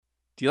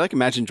Do you like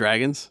Imagine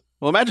Dragons?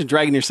 Well, Imagine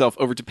dragging yourself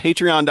over to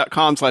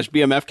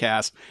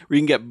patreon.com/BMFcast, where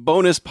you can get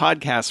bonus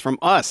podcasts from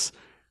us,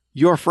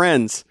 your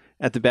friends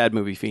at the Bad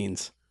Movie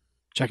Fiends.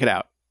 Check it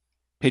out.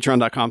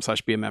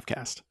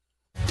 Patreon.com/BMFcast.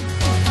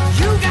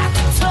 You got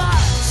the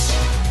touch.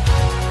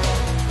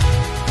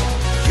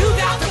 You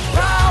got the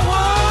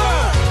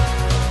power.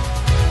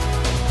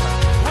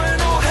 When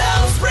all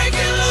hell's breaking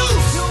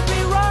loose, you'll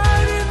be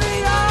right in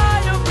the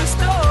eye of the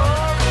storm.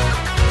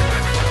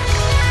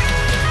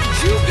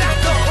 You got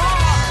the heart.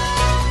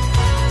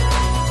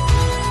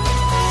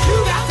 You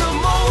got the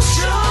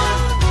motion.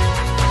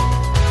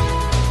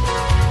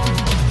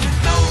 You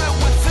know that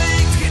when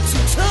things get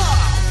too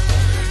tough,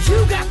 you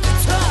got the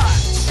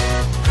touch.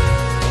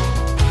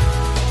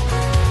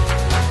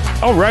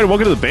 All right,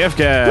 welcome to the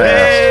Bamfcast.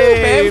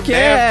 Hey,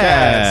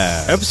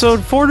 Bamfcast.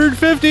 Episode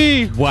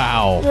 450.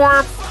 Wow.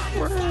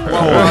 Holy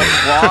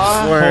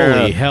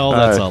Holy hell,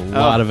 that's a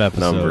lot of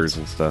episodes. Numbers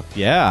and stuff.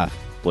 Yeah.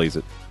 Blaze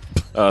it.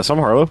 So I'm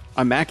Harlow.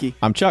 I'm Mackie.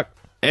 I'm Chuck.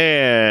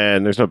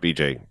 And there's no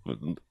BJ.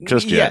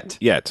 Just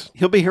yet.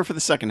 He'll be here for the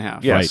second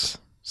half. Yes. Right.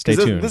 Stay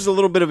 'Cause tuned. This is a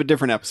little bit of a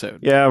different episode.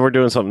 Yeah, we're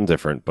doing something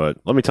different, but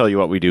let me tell you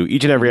what we do.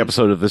 Each and every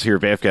episode of this here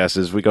Bamfcast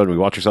is we go and we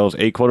watch ourselves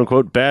a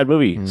quote-unquote bad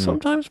movie,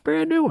 sometimes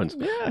brand new ones.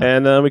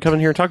 And we come in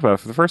here and talk about it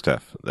for the first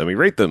half. Then we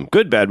rate them.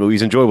 Good bad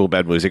movies, enjoyable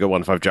bad movies. They go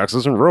 1 to 5 jocks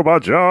and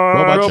robot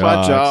jocks.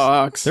 Robot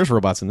jocks. There's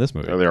robots in this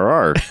movie. There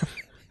are.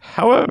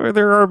 However,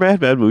 there are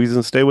bad movies,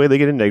 and stay away. They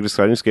get a negative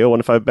sliding scale, 1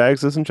 to 5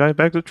 bags, and giant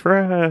bags of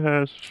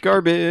trash.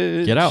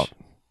 Garbage. Get out.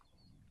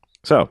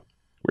 So,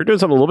 we're doing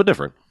something a little bit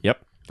different.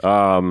 Yep.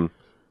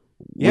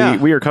 Yeah.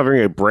 We are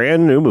covering a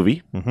brand new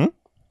movie. Mm-hmm.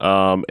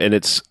 And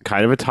it's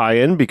kind of a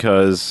tie-in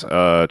because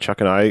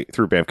Chuck and I,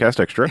 through Bamfcast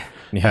Extra,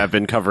 have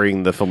been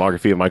covering the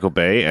filmography of Michael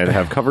Bay and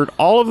have covered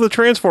all of the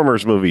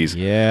Transformers movies.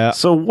 Yeah.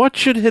 So what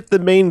should hit the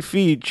main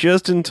feed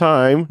just in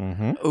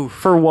time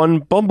for one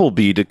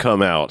Bumblebee to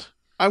come out?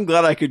 I'm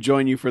glad I could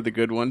join you for the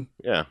good one.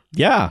 Yeah.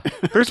 Yeah.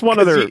 There's one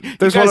 'Cause other. you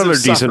There's guys one other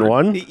have decent suffered.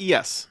 one.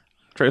 Yes.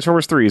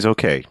 Transformers 3 is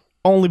okay.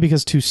 Only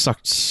because 2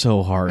 sucked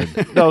so hard.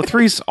 No,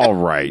 3's all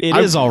right. It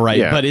is all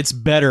right, but it's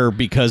better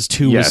because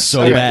 2 was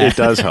so bad. It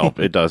does help.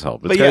 It does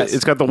help. But yes.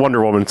 It's got the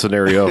Wonder Woman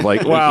scenario of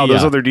like, wow,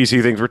 those Yeah. other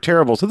DC things were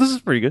terrible, so this is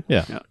pretty good.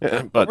 Yeah.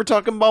 But We're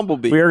talking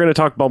Bumblebee. we are going to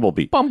talk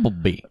Bumblebee.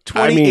 Bumblebee.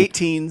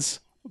 2018's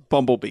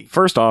Bumblebee.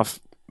 First off,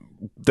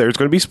 there's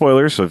going to be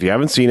spoilers, so if you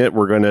haven't seen it,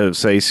 we're going to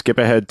say skip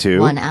ahead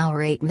to 1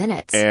 hour, 8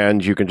 minutes.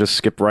 and you can just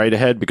skip right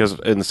ahead because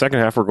in the second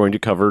half we're going to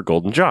cover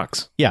Golden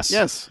Jocks. Yes.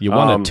 Yes. You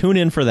want to tune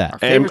in for that.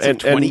 Favorites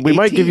in And we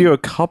might give 2018. you a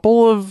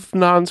couple of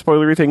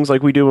non-spoilery things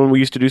like we do when we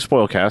used to do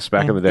spoilcasts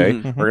back in the day.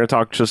 We're going to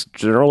talk just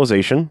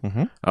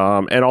generalization.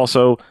 And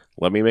also,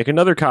 let me make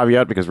another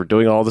caveat because we're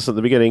doing all this at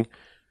the beginning.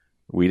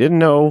 We didn't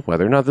know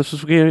whether or not this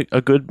was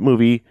a good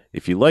movie.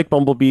 If you like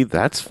Bumblebee,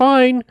 that's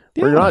fine.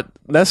 Yeah. We're not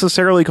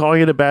necessarily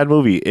calling it a bad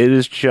movie. It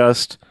is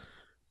just...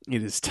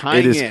 It is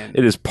tying in.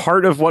 It is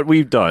part of what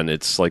we've done.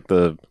 It's like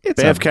the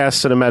It's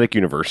Bamfcast cinematic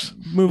universe.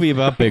 Movie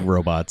about big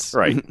robots.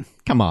 Right.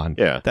 Come on.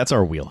 Yeah. That's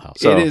our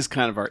wheelhouse. So, It is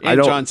kind of our... I And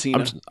don't, John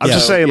Cena. I'm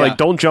just saying, yeah. like,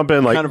 don't jump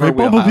in like, Kind of hey, our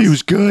Bumblebee wheelhouse.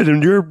 was good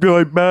and you're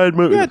like, bad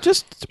movie. Yeah,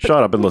 just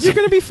Shut up and listen. You're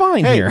going to be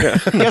fine here.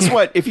 Guess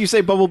what? If you say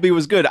Bumblebee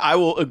was good, I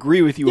will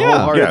agree with you Yeah.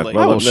 wholeheartedly.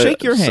 I will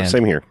shake your hand.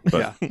 Same here.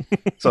 But,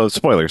 So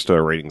spoilers to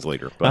our ratings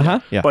later.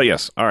 But, Yeah. but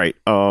yes, all right.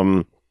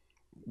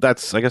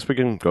 That's. I guess we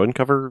can go ahead and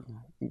cover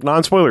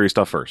non-spoilery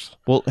stuff first.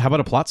 Well, how about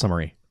a plot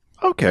summary?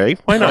 Okay,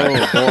 why not?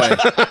 Oh,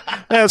 boy.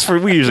 That's for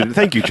we usually.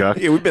 Thank you, Chuck.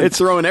 Yeah, we've been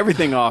throwing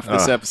everything off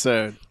this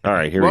episode. All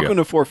right, here Welcome we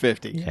go. to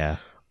 450. Yeah.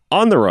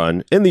 On the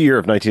run, in the year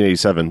of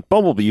 1987,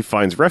 Bumblebee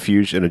finds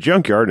refuge in a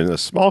junkyard in a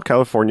small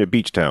California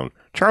beach town.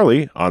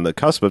 Charlie, on the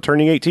cusp of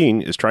turning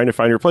 18, is trying to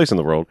find her place in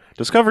the world,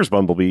 discovers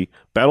Bumblebee,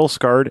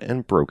 battle-scarred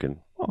and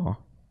broken. Oh.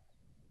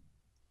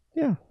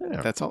 Yeah.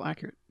 That's all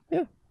accurate.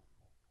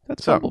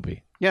 That's So- Bumblebee.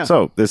 Yeah.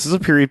 So, this is a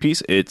period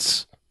piece.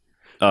 It's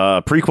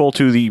prequel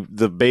to the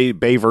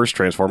Bayverse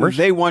Transformers.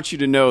 They want you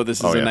to know this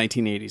is Oh, a yeah.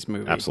 1980s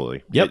movie.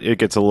 Absolutely. Yep. It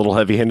gets a little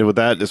heavy-handed with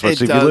that, especially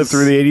if you does. live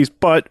through the 80s,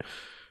 but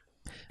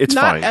it's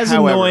Not fine. as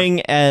However-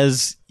 annoying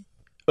as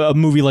a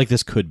movie like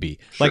this could be.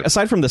 Sure. Like,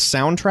 aside from the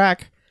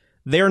soundtrack,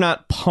 they're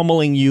not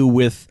pummeling you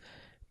with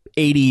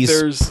 80s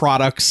There's-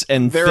 products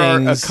and There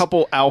things. are a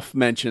couple Alf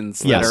mentions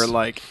that Yes. are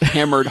like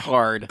hammered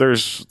hard.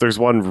 There's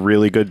one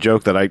really good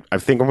joke that I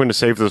think I'm going to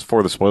save this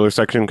for the spoiler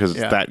section because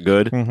Yeah. it's that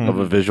good of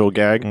a visual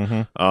gag.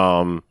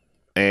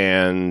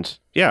 And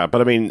yeah, but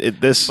I mean,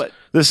 this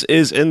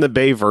is in the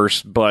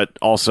Bayverse, but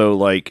also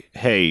like,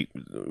 hey,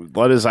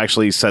 let us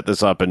actually set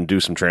this up and do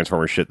some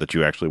Transformer shit that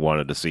you actually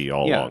wanted to see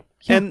all along.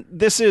 And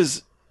this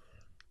is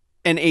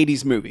an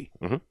 80s movie.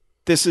 Mhm.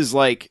 This is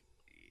like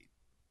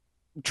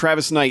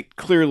Travis Knight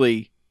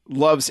clearly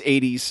loves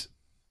 80s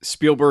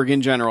Spielberg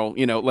in general,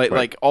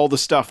 like all the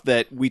stuff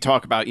that we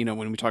talk about,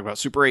 when we talk about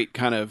Super 8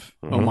 kind of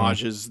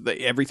homages,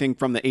 everything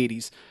from the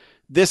 80s.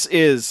 This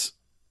is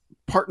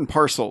part and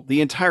parcel.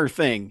 The entire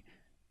thing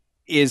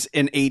is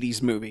an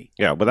 80s movie.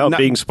 Yeah, without Not-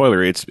 being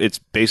spoiler, it's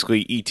basically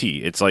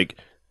E.T. It's like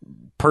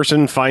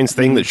person finds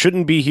thing that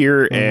shouldn't be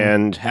here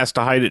and has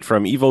to hide it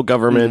from evil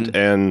government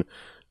and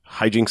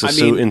hijinks I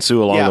mean,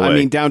 ensue along yeah, the way. I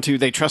mean, down to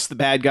they trust the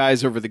bad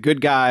guys over the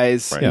good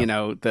guys. Right. You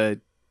know, the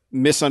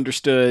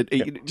misunderstood,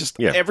 just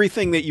Yeah.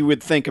 everything that you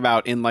would think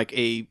about in like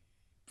a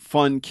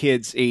fun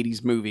kids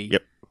 80s movie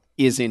Yep.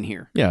 is in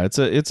here. Yeah, it's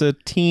a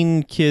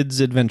teen kids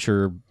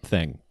adventure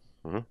thing.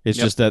 Mhm. It's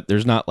Yep. just that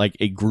there's not like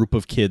a group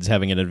of kids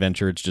having an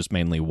adventure. It's just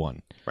mainly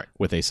one, Right.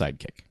 with a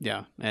sidekick.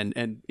 Yeah,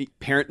 and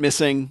parent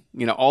missing,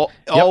 you know, all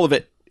of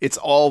it. It's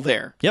all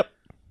there. Yep,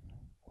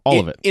 all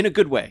of it. In a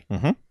good way.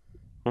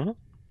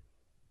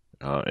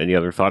 Any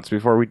other thoughts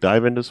before we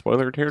dive into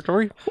spoiler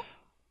territory?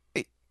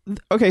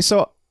 Okay,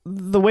 so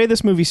the way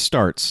this movie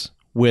starts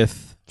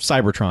with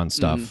Cybertron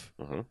stuff,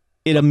 Mhm.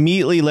 it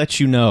immediately lets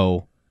you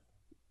know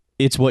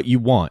it's what you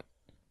want.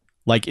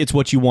 Like, it's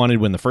what you wanted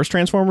when the first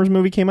Transformers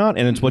movie came out,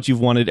 and it's what you've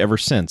wanted ever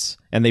since.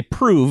 And they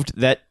proved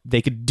that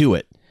they could do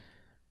it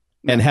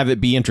and have it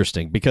be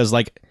interesting. Because,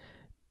 like,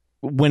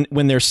 when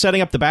they're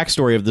setting up the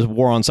backstory of the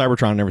war on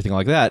Cybertron and everything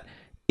like that,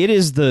 it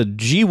is the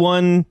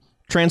G1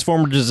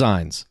 Transformer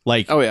designs.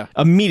 Like, Oh, yeah.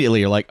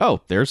 immediately you're like,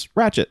 oh, there's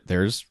Ratchet.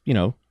 There's,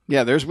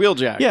 Yeah, there's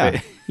Wheeljack. yeah, I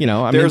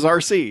There's mean,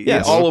 RC.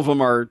 yes. All of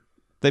them are.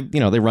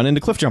 they run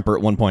into Cliff Jumper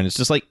at one point. It's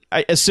just like,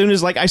 as soon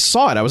as like I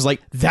saw it, I was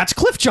like, that's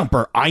Cliff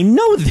Jumper. I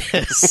know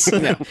this.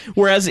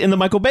 Whereas in the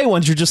Michael Bay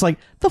ones, you're just like,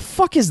 the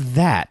fuck is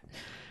that?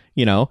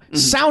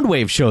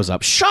 Soundwave shows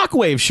up,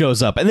 Shockwave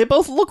shows up, and they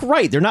both look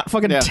right. They're not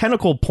fucking Yeah.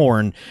 tentacle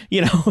porn.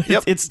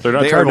 Yep. It's They're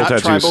not They are tribal not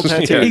tattoos. tribal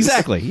tattoos. Yeah.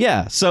 exactly,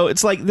 yeah. So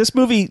it's like this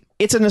movie.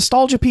 It's a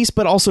nostalgia piece,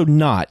 but also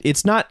not.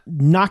 It's not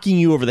knocking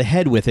you over the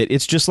head with it.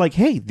 It's just like,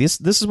 hey, this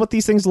is what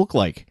these things look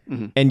like,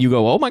 and you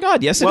go, oh my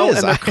god, yes, Well, it is.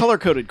 and they're color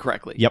coded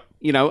correctly. Yep.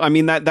 You know, I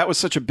mean that was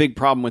such a big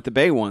problem with the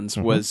Bay ones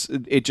was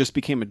it just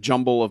became a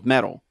jumble of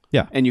metal.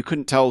 Yeah. And you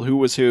couldn't tell who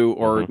was who,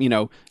 or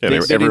Yeah, they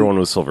didn't- everyone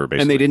was silver,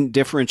 basically. and they didn't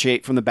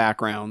differentiate from the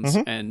backgrounds.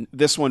 And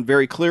this one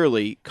very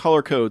clearly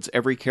color codes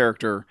every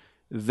character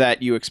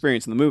that you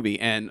experience in the movie.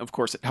 And of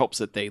course, it helps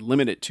that they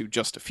limit it to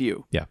just a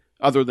few. Yeah.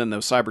 Other than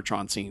those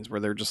Cybertron scenes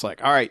where they're just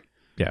like, all right,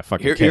 yeah,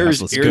 fucking here's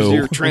chaos. Let's go.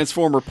 your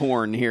Transformer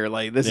porn here.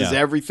 Like this is Yeah.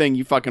 everything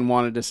you fucking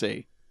wanted to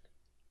see.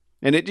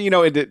 And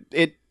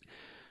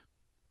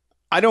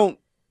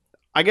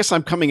I guess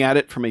I'm coming at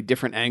it from a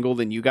different angle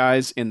than you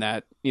guys in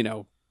that,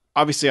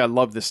 obviously I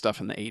love this stuff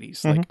in the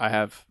 80s. Like I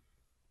have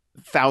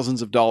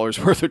thousands of dollars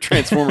worth of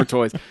Transformer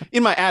toys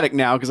in my attic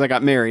now because I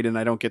got married and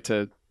I don't get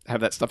to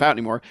have that stuff out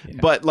anymore.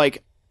 But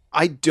like,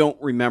 I don't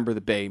remember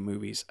the Bay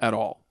movies at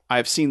all.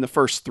 I've seen the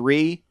first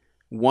 3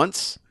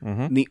 once.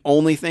 And the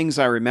only things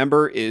I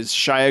remember is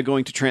Shia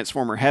going to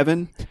Transformer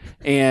Heaven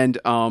and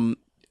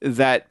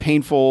that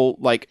painful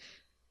like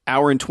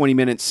hour and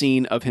 20-minute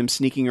scene of him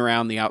sneaking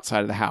around the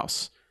outside of the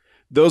house.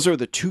 Those are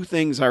the 2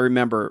 things I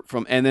remember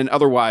from, and then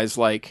otherwise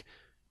like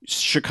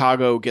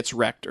Chicago gets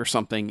wrecked or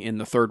something in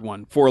the third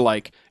one for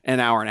like an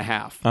hour and a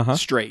half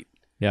straight.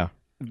 Yeah.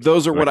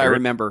 Those are what I Accurate.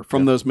 remember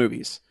from those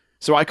movies.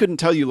 So I couldn't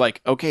tell you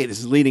like, okay, this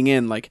is leading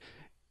in like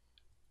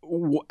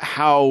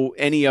how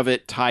any of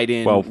it tied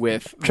in Well,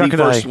 with Chuck the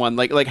and first I one.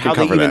 Like how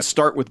they cover even that.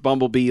 start with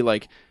Bumblebee.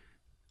 Like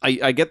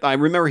I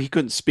remember he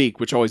couldn't speak,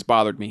 which always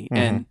bothered me.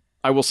 And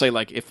I will say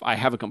like, if I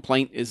have a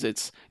complaint is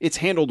it's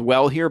handled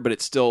well here, but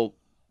it still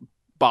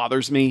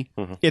bothers me.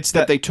 It's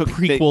that that they took-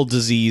 prequel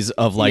disease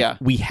of like, Yeah.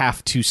 we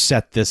have to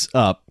set this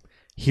up.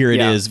 Here it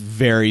is, Yeah.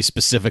 very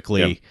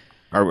specifically.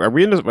 Yeah. Are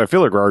we into? I feel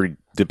like we're already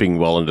dipping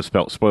well into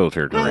spoiler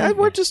territory.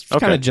 We're just Okay.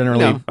 kind of generally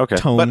No. Okay.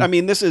 tone. But I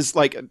mean, this is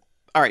like,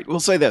 all right, we'll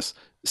say this.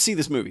 See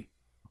this movie.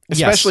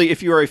 Especially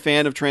if you are a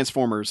fan of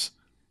Transformers.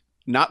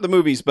 Not the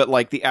movies, but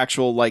like the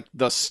actual, like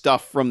the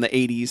stuff from the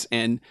 80s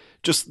and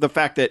just the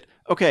fact that,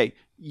 okay,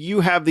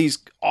 you have these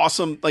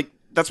awesome, like,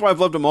 that's why I've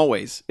loved them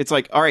always. It's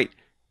like, all right,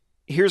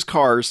 here's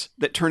cars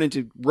that turn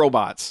into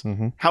robots.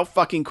 How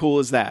fucking cool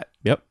is that?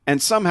 Yep.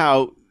 And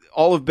somehow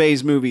all of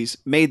Bay's movies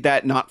made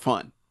that not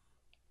fun.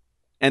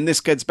 And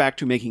this gets back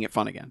to making it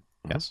fun again.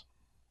 Yes.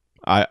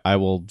 I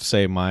will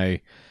say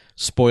my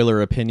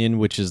spoiler opinion,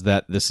 which is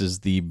that this is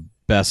the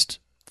best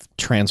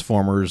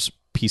Transformers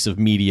piece of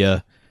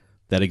media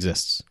that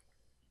exists.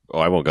 Oh,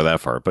 I won't go that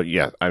far, but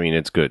yeah, I mean,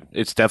 it's good.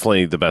 It's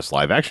definitely the best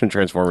live action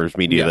Transformers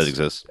media Yes. that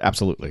exists.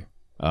 Absolutely.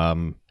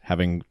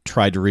 Having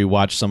tried to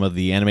rewatch some of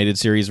the animated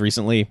series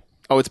recently.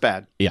 Oh, it's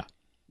bad. Yeah.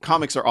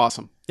 Comics are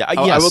awesome. Yeah,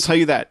 I yes. will tell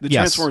you that. The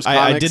Yes. Transformers I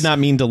comics, did not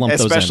mean to lump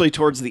those especially in.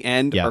 towards the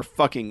end, Yeah. are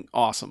fucking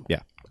awesome.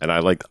 Yeah. And I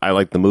like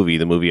the movie.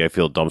 The movie I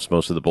feel dumps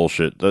most of the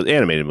bullshit. The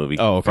animated movie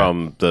Oh, okay.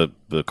 from the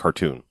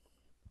cartoon.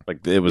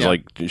 Like it was Yeah.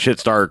 like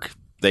shit's dark.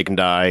 They can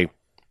die.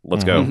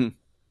 Let's go. Mhm.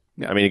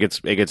 Yeah. I mean,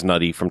 it gets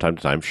nutty from time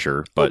to time,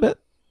 sure, but bit.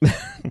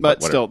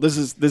 But still, this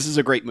is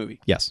a great movie.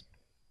 Yes.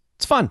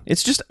 It's fun.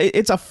 It's just,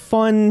 it's a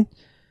fun,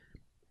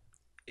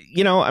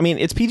 I mean,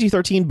 it's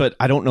PG-13, but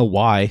I don't know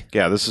why.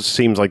 yeah,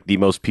 seems like the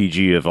most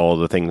PG of all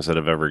the things that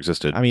have ever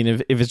existed. I mean,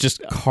 if it's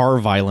just car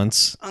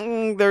violence,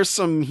 There's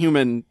some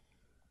human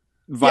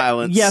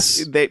violence.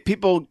 yes.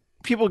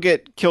 People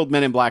get killed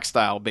Men in Black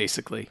style,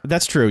 basically.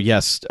 that's true.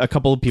 Yes. A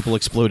couple of people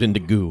explode into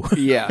goo.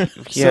 Yeah.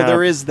 Yeah. So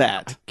there is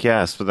that.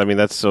 Yes, but I mean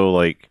that's so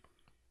like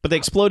But they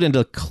explode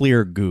into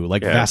clear goo,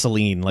 like Yeah.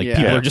 Vaseline. Like Yeah.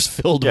 people Yeah. are just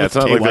filled Yeah, with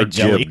it's not like they're KY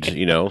jelly. jibbed,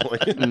 you know.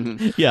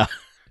 Mhm. Yeah.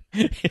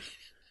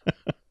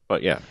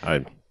 But yeah,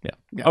 Yeah.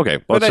 okay.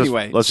 But Let's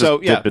anyway, let's so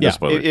just dip into yeah,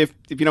 spoilers. if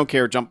you don't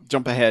care,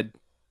 jump ahead,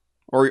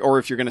 or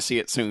if you're going to see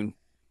it soon,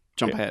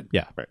 jump ahead.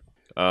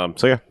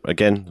 So yeah,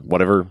 again,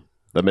 whatever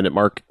the minute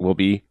mark will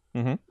be,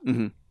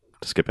 Mm-hmm.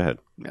 to skip ahead.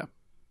 Yeah.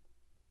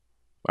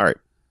 All right.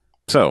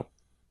 So,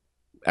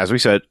 as we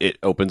said, it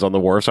opens on the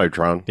War of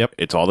Cybertron. Yep.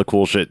 It's all the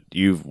cool shit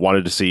you've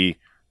wanted to see.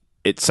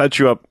 It sets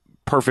you up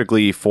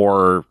perfectly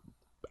for.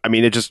 I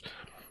mean, it just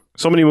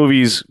so many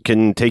movies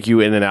can take you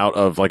in and out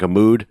of like a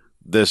mood.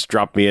 This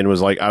dropped me in. I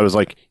was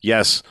like,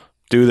 yes,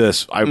 do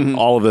this. Mhm.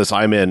 All of this.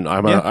 I'm in. Yeah.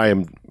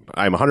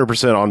 I'm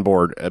 100% on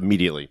board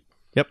immediately.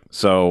 Yep.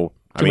 So.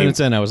 2 minutes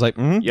in, I was like,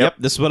 yep,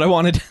 this is what I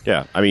wanted.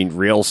 Yeah, I mean,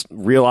 real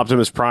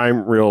Optimus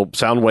Prime, real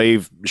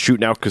Soundwave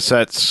shooting out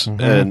cassettes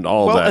and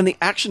all Well, that. and the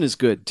action is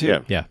good too.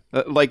 Yeah.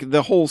 Yeah. Like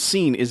the whole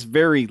scene is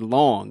very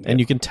long. And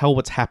you can tell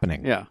what's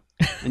happening. Yeah.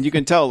 And you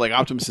can tell, like,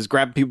 Optimus is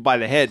grabbing people by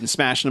the head and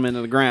smashing them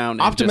into the ground.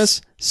 and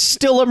Optimus,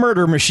 still a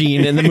murder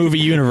machine in the movie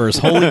universe.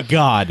 Holy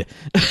God.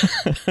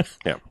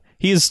 Yeah.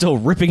 He is still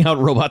ripping out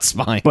robot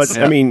spines. But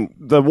I mean,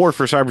 the war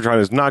for Cybertron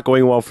is not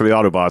going well for the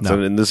Autobots, No.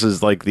 and this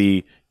is like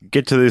the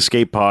get to the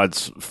escape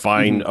pods,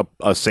 find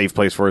a safe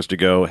place for us to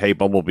go. Hey,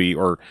 Bumblebee,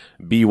 or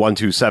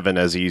B127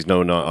 as he's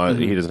known.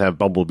 He doesn't have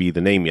Bumblebee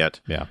the name yet.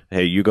 Yeah.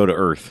 Hey, you go to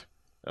Earth,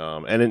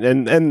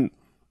 and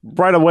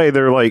right away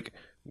they're like,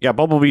 yeah,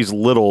 Bumblebee's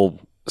little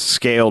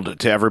scaled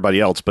to everybody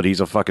else, but he's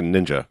a fucking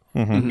ninja.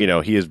 You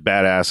know, he is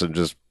badass and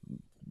just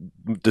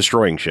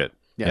destroying shit.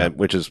 Yeah.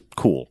 Which is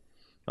cool.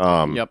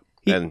 Yep.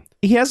 And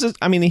he has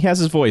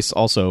his voice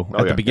also at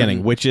yeah. the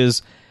beginning, which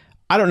is,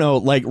 I don't know,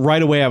 like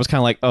right away I was kind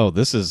of like, oh,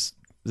 this is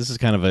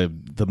kind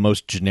of the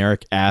most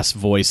generic ass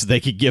voice they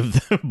could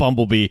give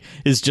Bumblebee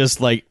is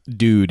just like,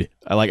 dude.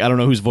 I don't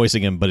know who's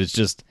voicing him, but it's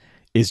just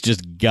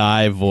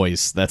guy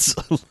voice. That's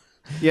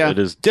Yeah. it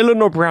is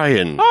Dylan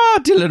O'Brien.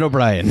 Dylan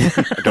O'Brien.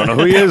 I don't know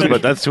who he is,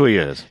 but that's who he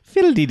is.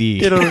 Fiddle dee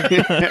dee.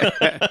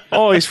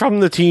 Oh, he's from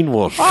the Teen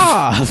Wolf.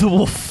 The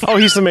wolf. Oh,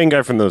 he's the main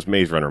guy from those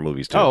Maze Runner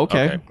movies too. Oh,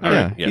 okay. All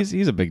Yeah, right. Yeah.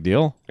 he's a big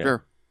deal.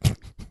 Sure.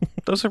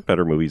 Those are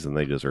better movies than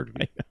they deserve to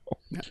be.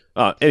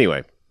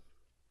 Anyway,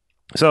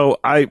 so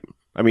I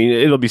mean,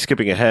 it'll be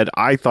skipping ahead.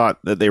 I thought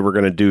that they were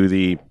going to do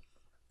the.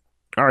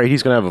 All right,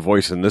 he's going to have a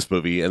voice in this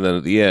movie, and then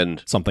at the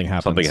end, Something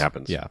happens. Something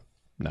happens. Yeah.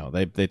 No,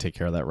 they take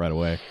care of that right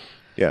away.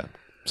 yeah.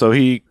 So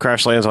he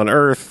crash lands on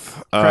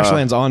Earth. Crash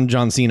lands on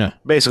John Cena.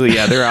 Basically,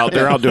 yeah, they're out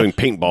doing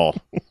paintball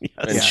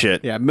and Yeah.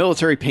 shit. Yeah.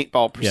 Military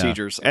paintball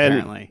procedures,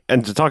 apparently.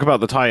 And to talk about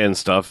the tie-in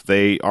stuff,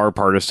 they are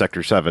part of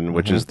Sector 7,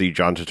 which is the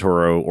John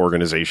Turturro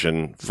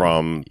organization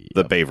from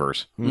the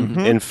Bayverse.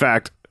 In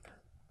fact,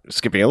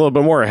 skipping a little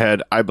bit more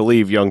ahead, I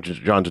believe young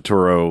John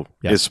Turturro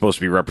Yeah. is supposed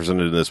to be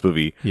represented in this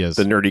movie. He is.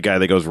 The nerdy guy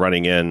that goes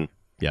running in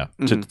Yeah.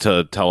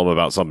 to tell him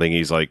about something.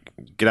 He's like,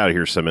 get out of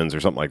here, Simmons, or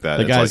something like that.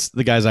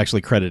 The guy's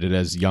actually credited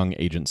as young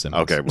Agent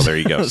Simmons. Okay, well, there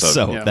you go.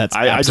 So, Yeah. that's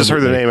I just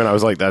heard the absolutely- name, and I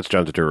was like, that's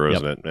John Turturro,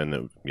 Yep. isn't it?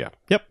 And yeah.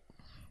 Yep.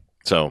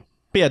 So,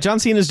 But yeah, John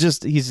Cena's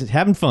he's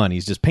having fun.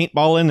 He's just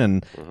paintballing,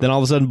 and then all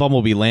of a sudden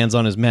Bumblebee lands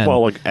on his men.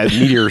 well, like at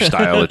meteor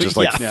style, it's just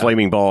like Yeah.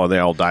 flaming ball, and they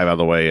all dive out of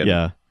the way. And,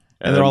 yeah.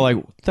 And they're then- all like,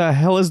 what the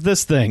hell is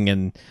this thing?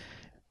 And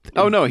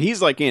Oh, no.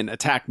 He's like in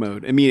attack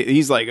mode. I mean,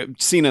 he's like,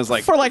 Cena's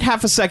like, for like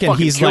half a second,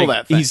 fucking he's kill like,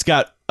 that thing. he's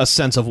got a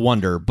sense of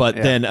wonder, but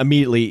Yeah. then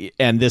immediately,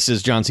 and this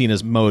is John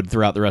Cena's mode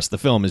throughout the rest of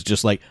the film, is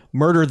just like,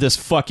 murder this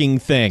fucking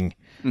thing.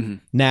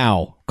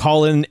 Now.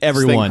 Call in this thing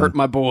everyone. hurt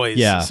my boys.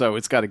 Yeah. So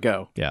it's got to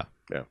go. Yeah.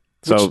 yeah.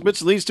 So,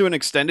 Which leads to an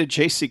extended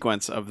chase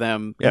sequence of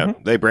them. yeah,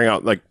 they bring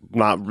out like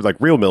not like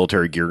real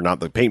military gear,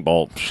 not the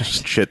paintball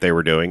shit they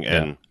were doing,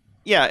 and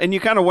Yeah. And you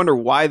kind of wonder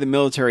why the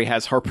military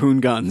has harpoon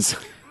guns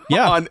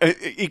Yeah.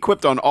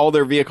 equipped on all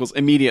their vehicles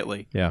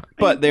immediately. Yeah.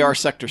 But they are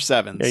Sector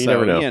 7. Yeah, you so,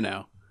 never know. you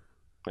know.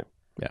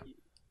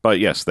 but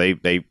yes,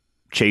 they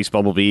chase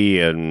Bumblebee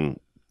and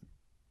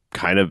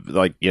kind of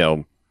like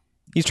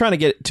He's trying to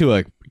get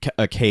to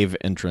a cave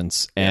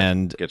entrance,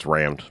 and gets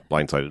rammed,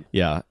 blindsided.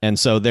 yeah, and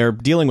so they're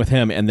dealing with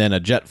him, and then a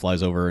jet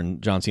flies over,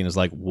 and John Cena's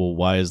like, "Well,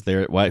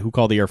 who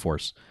called the Air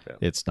Force?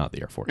 It's not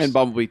the Air Force." And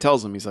Bumblebee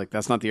tells him, he's like,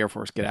 that's not the Air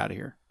Force. Get out of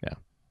here. Yeah.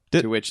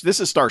 To which, this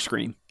is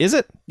Starscream. Is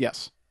it?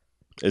 Yes.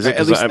 Is it?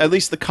 At 'Cause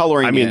least, the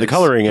coloring I mean, the is.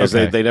 coloring is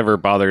Okay. they never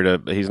bother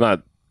to. He's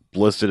not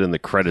listed in the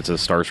credits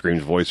as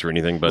Starscream's voice or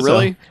anything. But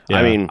Really?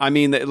 I mean, I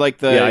mean, like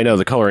the. yeah, I know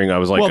the coloring. I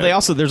was like, Well,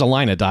 there's a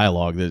line of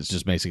dialogue that's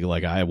just basically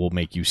like, "I will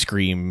make you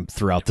scream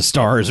throughout the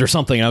stars" or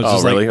something. I was Oh,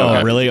 just really? like, "Oh,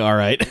 Okay. really? All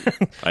right."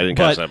 I didn't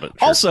but catch that. But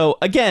sure. also,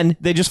 again,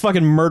 they just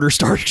fucking murder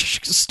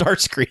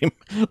Starscream.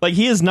 Like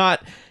he's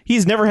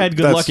never had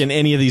good That's- luck in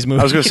any of these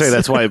movies. I was going to say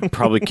that's why it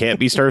probably can't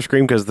be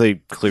Starscream because they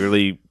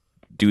clearly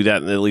do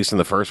that, at least in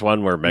the first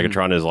one, where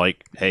Megatron is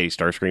like, "Hey,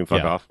 Starscream,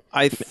 fuck Yeah. off."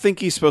 I think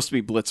he's supposed to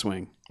be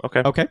Blitzwing,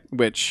 Okay. Okay.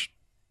 which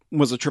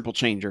was a triple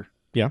changer,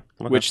 Yeah.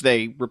 which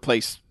they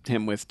replaced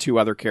him with two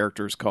other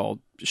characters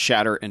called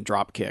Shatter and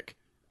Dropkick.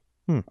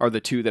 Are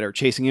the two that are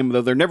chasing him,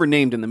 though they're never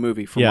named in the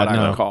movie, from Yeah, what I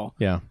no. recall.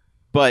 Yeah.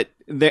 But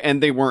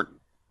they weren't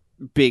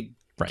big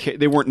Right.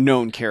 they weren't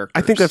known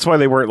characters. I think that's why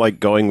they weren't like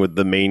going with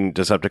the main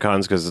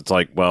Decepticons, because it's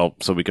like, well,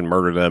 so we can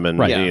murder them and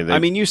Right. Yeah. you know, I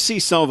mean, you see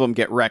some of them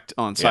get wrecked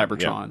on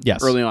Cybertron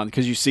Yes. early on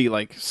because you see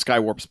like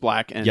Skywarp's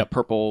black and Yep.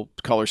 purple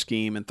color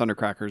scheme and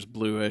Thundercracker's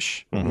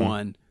bluish Mm-hmm.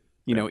 one.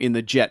 You know, in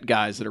the jet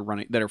guys that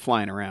are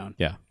flying around.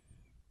 Yeah.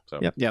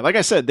 Yeah, like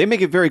I said, they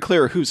make it very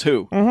clear who's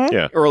who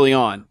yeah. early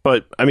on.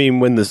 But I mean,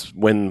 when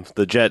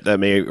the jet that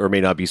may or may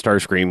not be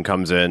Starscream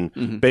comes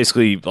in,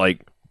 basically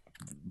like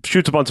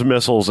shoots a bunch of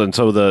missiles, and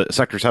so the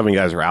Sector 7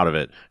 guys are out of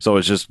it. So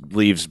it just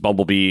leaves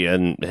Bumblebee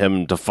and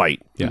him to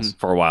fight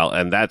for a while.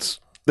 And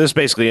this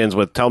basically ends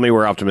with, tell me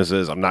where Optimus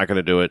is. I'm not going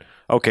to do it.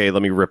 Okay,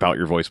 let me rip out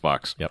your voice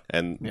box. Yep.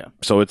 And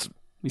so it's,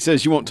 He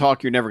says, "You won't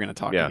talk. You're never going to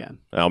talk again."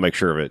 I'll make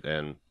sure of it.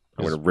 And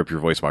I'm going to rip your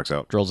voice box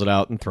out. Drills it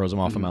out and throws him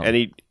off a mountain. And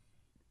he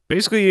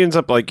basically ends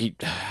up like,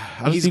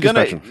 He's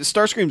gonna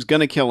Starscream's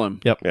gonna kill him.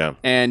 Yep. Yeah.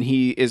 And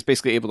he is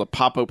basically able to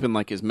pop open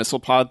like his missile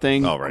pod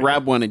thing, Oh, right,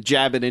 grab one and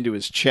jab it into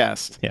his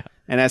chest. Yeah.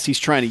 And as he's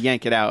trying to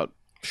yank it out,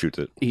 Shoots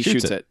it. he Shoots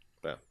shoots it.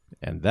 it.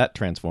 And that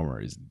Transformer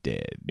is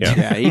dead. Yeah.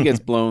 Yeah, he gets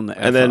blown the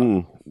F And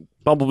then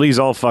Bumblebee's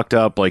all fucked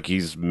up, like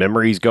he's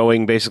memories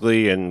going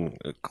basically, and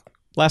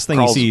Last thing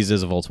Crawls- he sees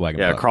is a Volkswagen.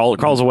 yeah, Bug.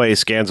 crawls away,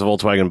 scans a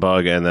Volkswagen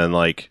Bug, and then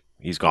like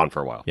he's gone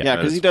for a while. Yeah,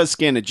 because he does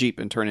scan a Jeep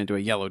and turn into a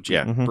yellow Jeep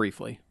Yeah.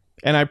 briefly.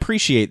 And I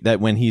appreciate that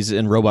when he's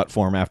in robot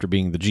form after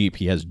being the Jeep,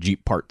 he has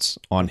Jeep parts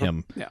on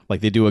him. Yeah.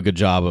 Like they do a good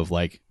job of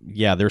like,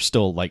 yeah, they're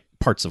still like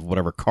parts of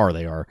whatever car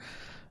they are.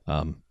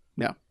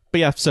 Yeah. But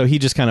yeah, so he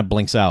just kind of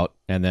blinks out,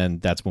 and then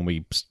that's when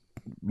we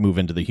move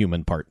into the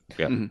human part.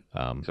 Yeah.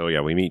 So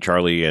yeah, we meet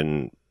Charlie,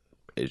 and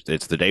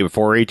it's the day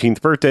before her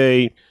 18th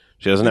birthday.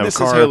 She doesn't And have this a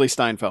car. is Haley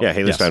Steinfeld. Yeah,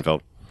 Haley Yes.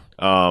 Steinfeld.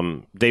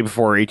 Day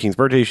before her 18th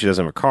birthday, she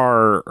doesn't have a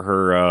car.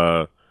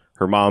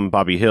 Her mom,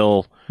 Bobby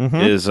Hill,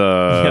 is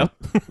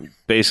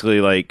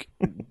basically like,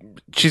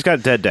 she's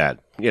got dead dad.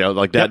 You know,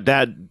 like dad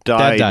died.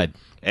 Dad died.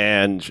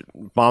 And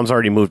mom's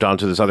already moved on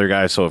to this other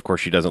guy, so of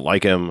course she doesn't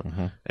like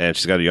him. And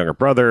she's got a younger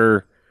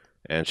brother,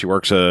 and she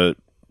works a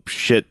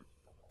shit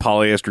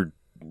polyester,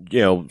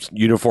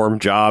 uniform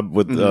job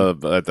with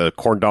at the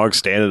corn dog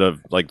stand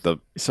at like the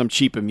Some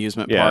cheap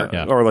amusement yeah,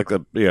 park. or like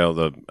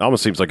the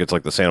almost seems like it's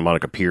like the Santa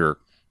Monica Pier,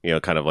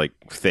 kind of like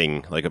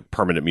thing, like a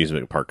permanent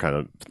amusement park kind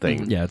of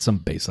thing. Yeah, it's some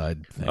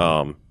Bayside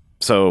thing.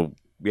 So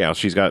yeah,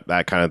 she's got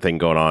that kind of thing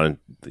going on.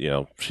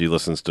 She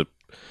listens to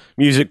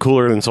music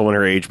cooler than someone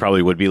her age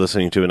probably would be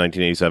listening to in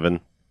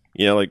 1987.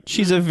 Like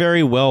She's a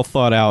very well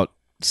thought out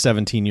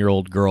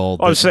 17-year-old girl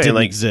that I'm saying, didn't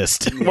like-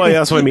 exist. well, yeah,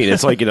 that's what I mean.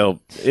 It's like,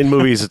 in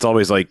movies, it's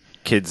always like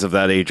kids of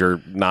that age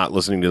are not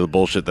listening to the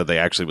bullshit that they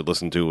actually would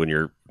listen to when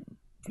you're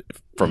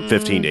from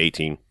 15 to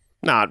 18.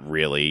 Not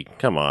really.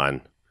 Come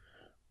on.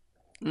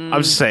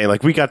 I'm just saying,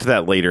 like, we got to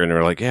that later and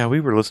we're like, yeah, we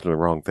were listening to the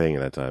wrong thing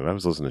at that time. I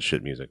was listening to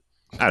shit music.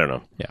 I don't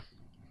know. Yeah.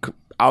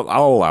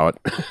 I'll allow it.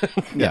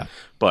 Yeah.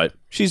 But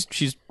She's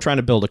trying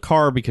to build a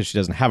car because she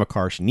doesn't have a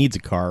car. She needs a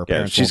car. Her Yeah,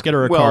 parents she's- won't get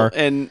her a Well, car.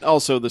 and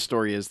also the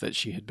story is that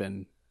she had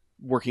been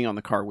working on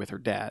the car with her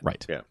dad.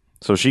 Right. yeah.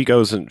 So she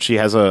goes and she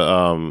has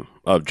a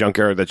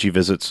junkyard that she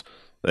visits.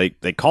 They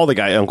call the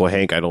guy Uncle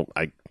Hank.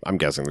 I'm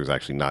guessing there's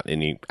actually not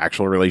any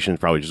actual relation.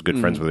 Probably just good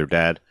friends with her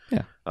dad.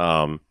 Yeah.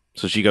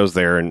 So she goes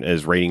there and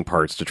is raiding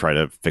parts to try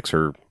to fix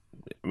her.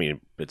 I mean,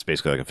 it's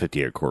basically like a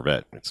 58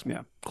 Corvette. It's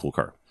a cool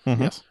car.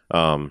 Yes.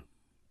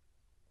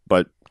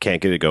 But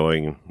can't get it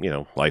going.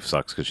 Life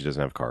sucks because she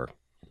doesn't have a car.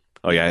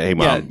 Oh yeah, hey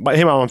mom,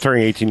 hey mom, I'm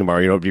turning 18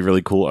 tomorrow. It'd be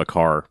really cool, a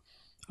car.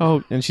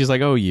 Oh, and she's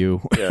like, oh,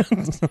 you. Yeah.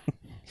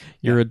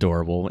 You're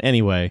adorable.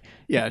 Anyway,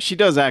 Yeah, she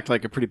does act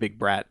like a pretty big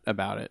brat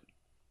about it.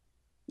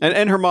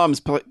 And her mom's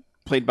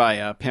played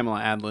by Pamela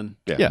Adlon.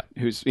 Yeah.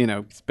 Who's,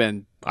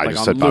 been I like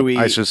just on said Louis.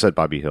 I just said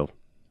Bobby Hill.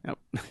 Yep.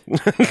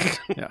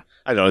 Yeah.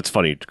 I know it's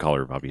funny to call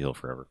her Bobby Hill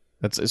forever.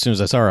 that's as soon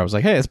as I saw her, I was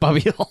like, hey, it's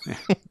Bobby Hill.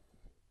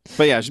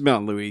 But yeah, she's been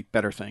on Louis,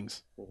 Better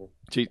Things.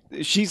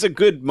 She's a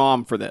good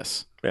mom for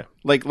this. Yeah.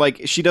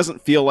 Like she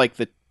doesn't feel like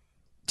the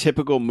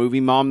typical movie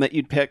mom that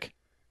you'd pick,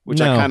 which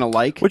No. I kind of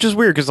like. Which is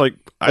weird because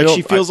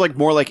She feels like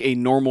more like a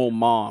normal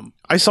mom.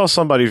 I saw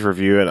somebody's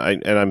review and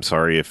I'm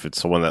sorry if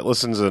it's someone that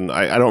listens and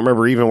I don't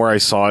remember even where I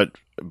saw it,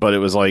 but it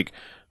was like,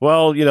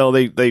 well,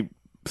 they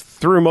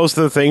threw most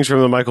of the things from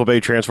the Michael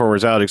Bay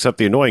Transformers out except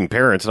the annoying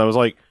parents, and I was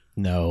like,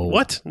 No.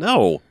 what?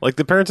 No, like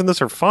the parents in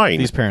this are fine.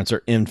 These parents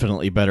are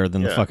infinitely better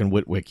than the Yeah. fucking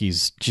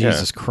Witwickies.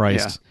 Jesus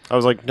Christ. I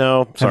was like,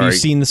 no, sorry. Have you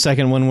seen the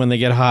second one when they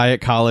get high at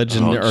college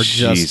and Oh, are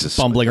Jesus. just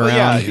bumbling Well,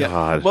 around? yeah.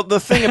 God. Well, the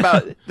thing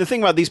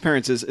about these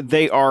parents is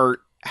they are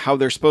how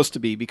they're supposed to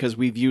be because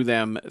we view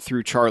them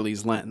through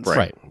Charlie's lens.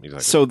 Right. Exactly.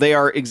 So they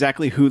are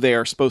exactly who they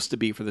are supposed to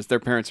be for this.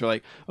 Their parents are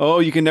like, "Oh,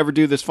 you can never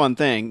do this fun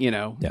thing,"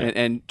 Yeah.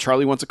 and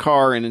Charlie wants a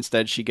car, and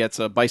instead she gets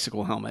a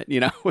bicycle helmet.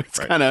 It's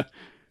Right. kind of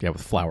Yeah,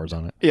 with flowers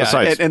on it. yeah.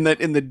 Besides- And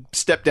the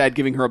stepdad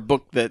giving her a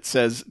book that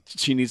says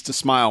she needs to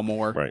smile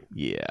more. right.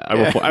 Yeah.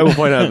 I will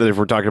point out that if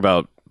we're talking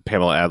about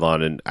Pamela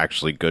Adlon and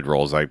actually good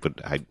roles,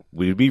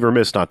 we would be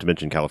remiss not to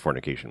mention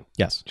Californication.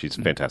 Yes. She's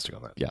fantastic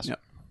on that. Yes. Yeah.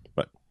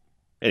 But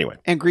anyway,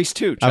 And Grease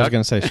too. I was Chuck.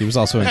 going to say she was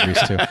also in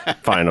Grease too.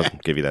 fine, I'll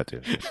give you that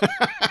too.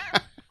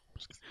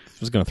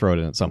 was going to throw it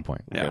in at some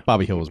point. Yeah.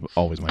 Bobby Hill was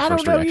always my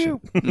first know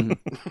reaction.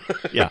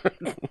 you.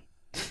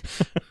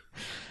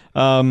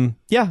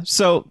 Yeah.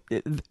 So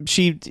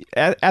she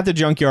at the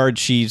junkyard,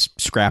 she's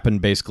scrapping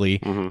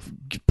basically,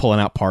 pulling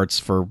out parts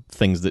for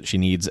things that she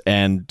needs,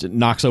 and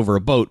knocks over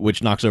a boat,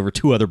 which knocks over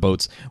two other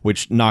boats,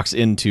 which knocks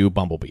into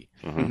Bumblebee.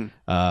 And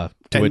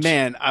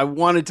man, I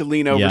wanted to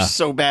lean over Yeah.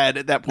 so bad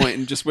at that point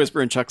and just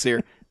whisper in Chuck's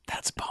ear,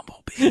 "That's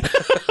Bumblebee."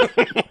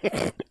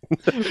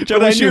 Which I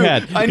wish you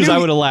had, because I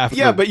would have laughed.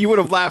 Yeah, for- but you would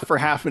have laughed for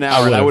half an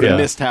hour, and I would've, would have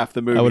yeah. missed half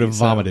the movie. I would have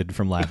so- vomited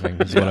from laughing.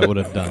 Is what I would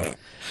have done.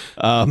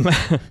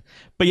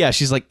 But yeah,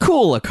 she's like,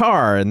 "Cool, a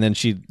car," and then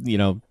she,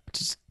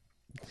 just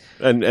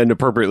And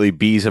appropriately,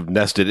 bees have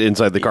nested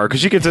inside the car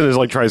because she gets in and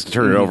like tries to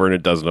turn it over and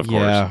it doesn't, of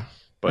course. yeah.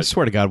 But- I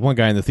swear to God, one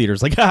guy in the theater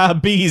is like,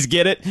 bees,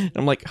 get it? And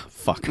I'm like, oh,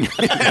 fuck.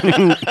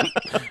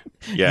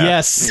 Yeah.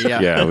 Yes.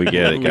 Yeah, we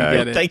get it, We guy.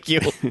 get it. Thank you.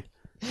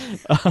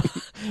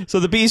 So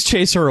the bees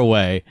chase her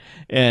away,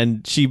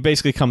 and she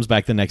basically comes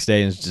back the next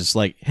day and is just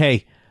like,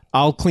 "Hey,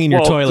 I'll clean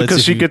your toilets." because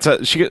if she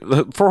you-"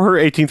 gets for her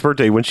 18th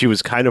birthday when she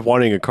was kind of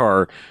wanting a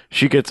car.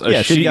 She gets a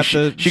Yeah, she shitty. got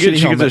the she shitty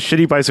gets a helmet.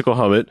 shitty bicycle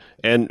helmet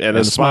and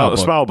a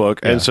smile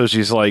book. Yeah. And so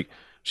she's like,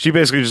 she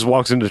basically just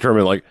walks in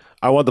determined like,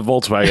 I want the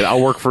Volkswagen.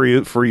 I'll work for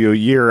you a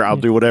year. I'll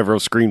do whatever.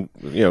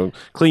 I'll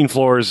clean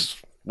floors.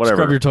 Whatever.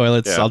 Scrub your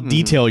toilets. Yeah. I'll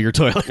detail your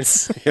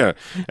toilets. Yeah,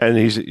 and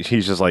he's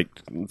just like,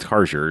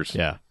 car's yours.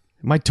 Yeah.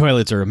 My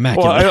toilets are Well,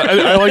 immaculate.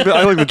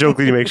 I like the joke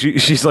that he makes.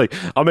 She's like,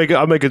 I'll make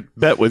a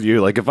bet with you.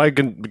 Like if I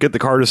can get the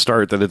car to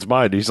start, then it's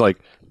mine. He's like,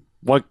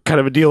 what kind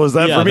of a deal is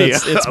that Yeah, for me?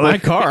 it's my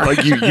car.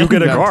 Like you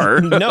get a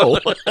car. No.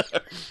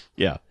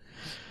 Yeah.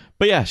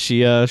 But yeah, she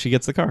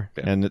gets the car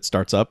and it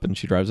starts up and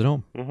she drives it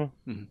home.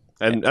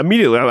 And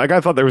immediately, like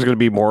I thought there was going to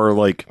be more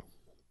like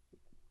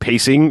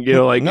pacing.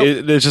 Like Nope.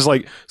 it's just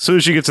like as soon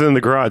as she gets in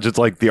the garage, it's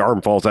like the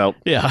arm falls out.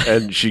 Yeah.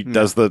 and she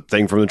does the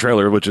thing from the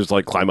trailer, which is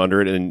like climb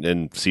under it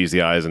and sees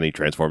the eyes, and he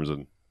transforms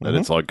and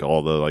it's like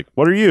all the like,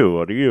 what are you?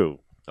 What are you?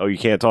 Oh, you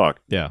can't talk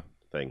Yeah.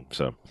 thing.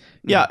 So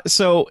Yeah,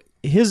 so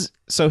his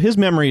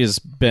memory has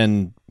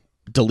been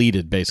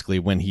deleted basically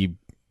when he,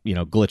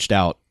 glitched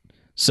out.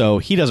 So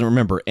he doesn't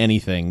remember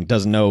anything,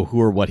 doesn't know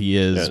who or what he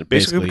is. yeah, it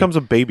basically becomes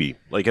a baby.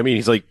 Like I mean,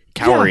 he's like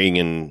cowering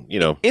and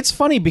It's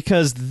funny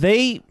because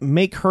they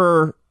make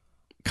her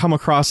come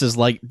across as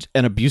like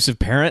an abusive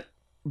parent,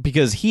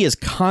 because he is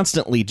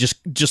constantly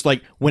just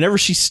like whenever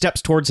she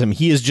steps towards him,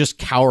 he is just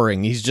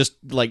cowering. He's just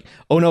like,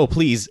 "Oh no,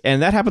 please."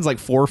 And that happens like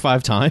 4 or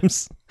 5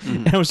 times.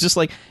 And I was just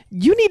like,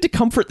 you need to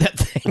comfort that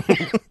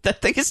thing.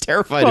 That thing is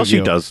terrified well, of you.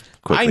 she does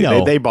quickly. I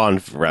know. They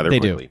bond rather They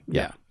quickly. do.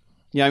 Yeah.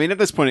 Yeah, I mean, at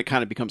this point, it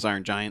kind of becomes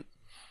Iron Giant.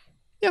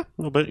 A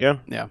little bit, yeah.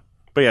 Yeah.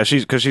 But yeah,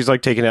 she's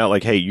like taking out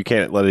like, hey, you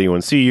can't let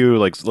anyone see you.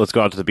 Like, let's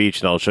go out to the beach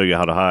and I'll show you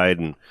how to hide.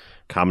 And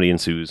comedy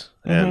ensues,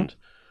 and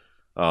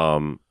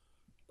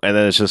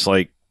then it's just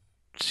like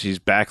she's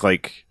back.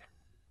 Like,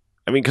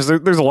 I mean, because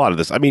there's a lot of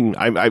this. I mean,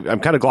 I'm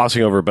kind of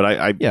glossing over,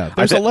 but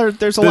There's a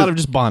lot of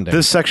just bonding.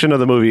 This section of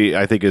the movie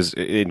I think is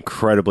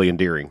incredibly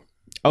endearing.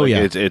 Oh, Like,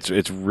 yeah.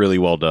 it's really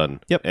well done.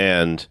 Yep.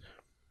 And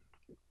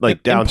like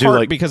In down to part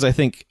like because I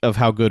think of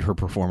how good her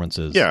performance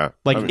is. Yeah,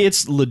 Like I mean-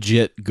 it's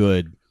legit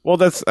good. Well,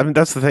 that's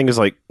the thing is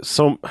like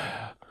so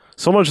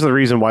much of the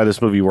reason why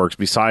this movie works.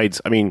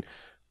 Besides, I mean,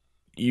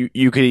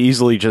 you could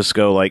easily just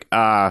go like,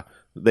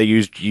 they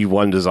used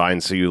G1 design,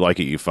 so you like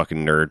it, you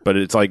fucking nerd. But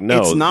it's like, no,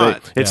 It's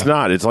not. It's Yeah.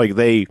 not. It's like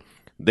they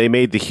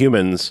made the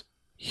humans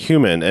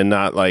human and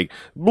not like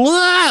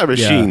blah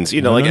machines.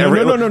 No, Like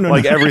no.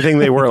 like everything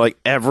they were. Like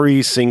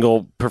every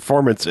single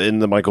performance in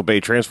the Michael Bay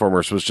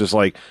Transformers was just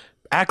like,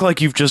 act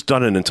like you've just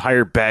done an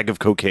entire bag of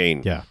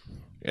cocaine. Yeah.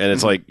 And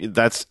it's like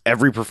that's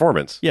every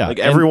performance. Yeah, like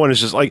and- everyone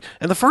is just like,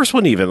 and the first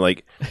one even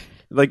like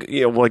like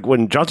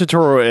when John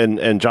Turturro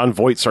and John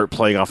Voight start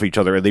playing off each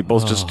other, and they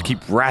both just keep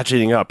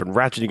ratcheting up. And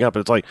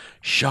it's like,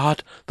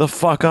 shut the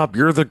fuck up!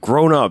 You're the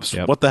grown ups.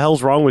 Yep. What the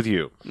hell's wrong with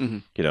you?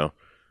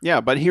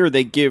 Yeah, but here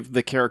they give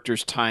the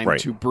characters time Right.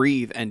 to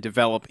breathe and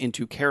develop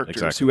into characters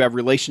Exactly. who have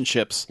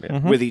relationships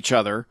with each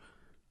other.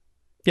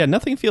 Yeah,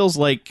 nothing feels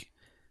like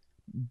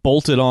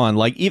bolted on.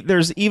 Like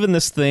there's even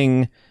this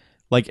thing,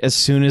 like as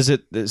soon as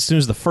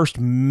the first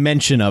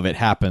mention of it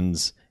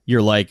happens,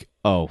 you're like,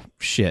 oh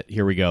shit,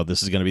 here we go.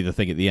 This is going to be the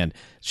thing at the end.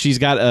 She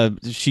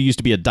used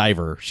to be a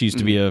diver. She used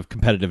to be a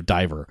competitive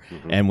diver,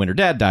 and when her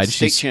dad died,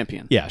 State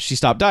champion. Yeah, she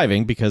stopped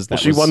diving because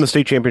She won the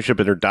state championship,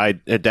 and her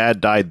dad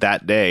died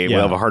that day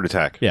Yeah. of a heart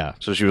attack. Yeah.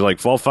 So she was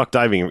like, well, fuck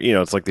diving.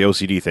 It's like the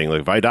OCD thing.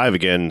 Like if I dive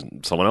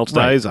again, someone else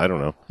Right. dies. I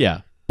don't know.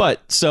 Yeah.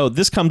 But so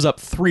this comes up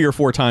 3 or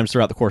 4 times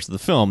throughout the course of the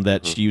film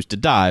that she used to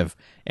dive,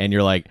 and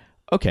you're like,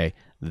 okay,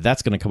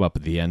 that's going to come up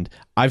at the end.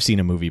 I've seen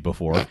a movie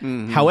before.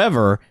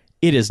 However,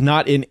 it is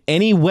not in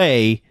any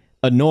way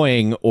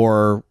annoying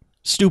or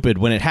stupid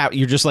when it happens.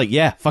 You're just like,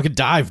 yeah, fucking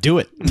dive, do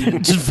it.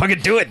 Just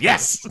fucking do it.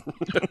 Yes.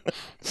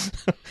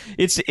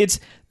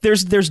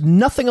 There's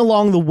nothing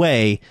along the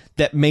way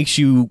that makes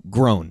you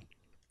groan.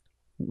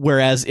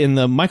 Whereas in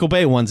the Michael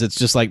Bay ones, it's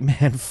just like,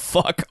 man,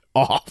 fuck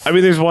off. I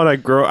mean, there's one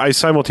I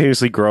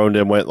simultaneously groaned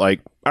and went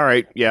like, all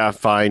right, yeah,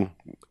 fine,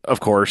 of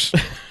course.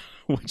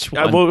 Which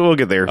one? We'll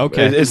get there.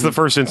 Okay. It's the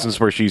first instance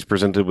where she's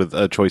presented with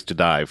a choice to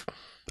dive.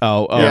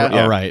 Oh,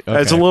 Yeah. all right.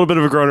 Okay. It's a little bit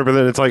of a groaner, but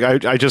then it's like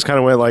I just kind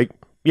of went like,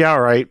 yeah,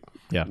 all right,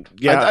 yeah.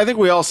 yeah, I think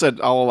we all said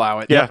I'll allow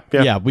it. yeah,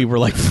 yeah. Yeah, we were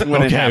like,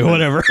 When it okay, happened.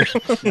 whatever.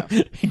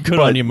 Good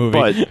on you, movie.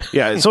 But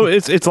yeah, so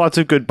it's lots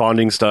of good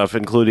bonding stuff,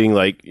 including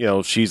like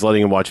she's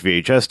letting him watch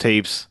VHS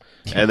tapes,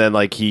 and then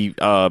like he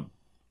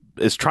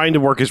is trying to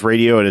work his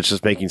radio, and it's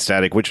just making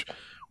static, which.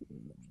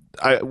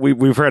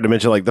 We forgot to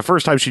mention, like the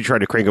first time she tried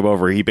to crank him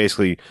over, he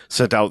basically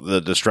sent out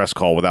the distress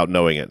call without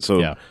knowing it. So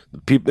Yeah.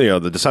 people,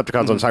 the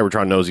Decepticons on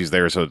Cybertron knows he's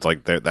there, so it's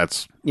like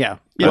that's Yeah.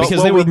 yeah, Well- because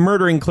well, they we- were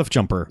murdering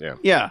Cliffjumper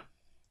Yeah.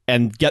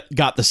 and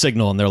got the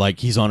signal, and they're like,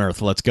 he's on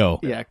Earth, let's go.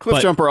 Yeah.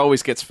 Cliffjumper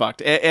always gets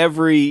fucked.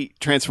 Every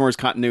Transformers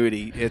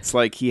continuity, it's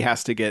like he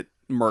has to get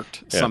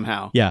murked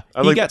somehow. Yeah,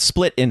 I he like- got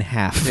split in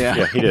half. Yeah.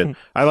 yeah, he did.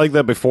 I like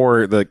that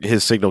before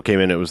his signal came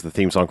in, it was the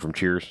theme song from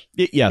Cheers.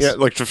 Yes. Yeah,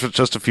 like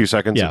just a few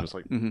seconds. Yeah. It was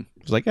like, It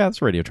was like, yeah,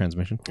 it's a radio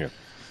transmission.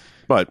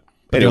 but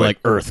They're anyway, like,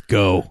 Earth,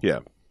 go. yeah,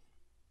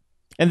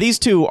 And these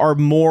two are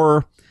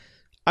more.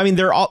 I mean,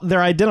 they're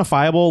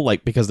identifiable,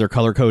 like because they're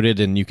color coded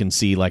and you can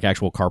see like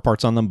actual car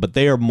parts on them. But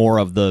they are more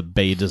of the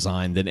Bay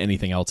design than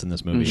anything else in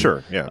this movie.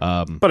 sure, yeah.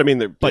 Um, but I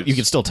mean, but you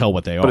can still tell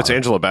what they are. But it's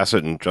Angela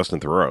Bassett and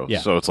Justin Theroux. Yeah.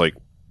 So it's like,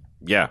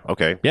 yeah,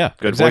 okay, Yeah,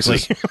 good exactly.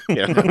 voices.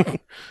 yeah.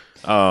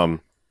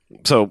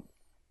 So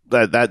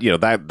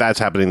that's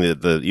happening.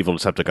 The evil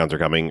Decepticons are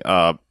coming.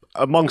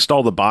 Amongst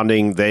all the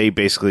bonding, they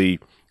basically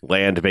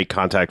land to make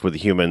contact with the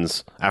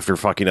humans after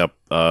fucking up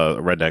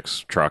Redneck's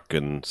truck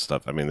and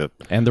stuff. I mean,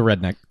 and the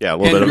redneck, yeah, a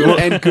little bit of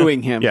And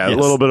gooing him. yeah, Yes.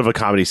 a little bit of a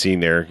comedy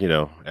scene there.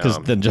 because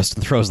then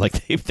Justin throws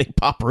like they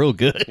pop real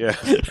good. Yeah,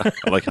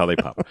 I like how they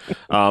pop.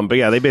 But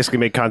yeah, they basically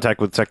make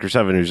contact with Sector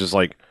 7, who's just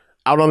like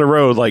out on the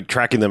road, like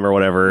tracking them or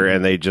whatever,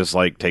 and they just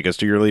like take us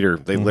to your leader.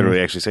 They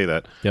literally actually say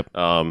that. Yep.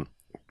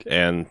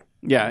 And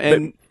Yeah.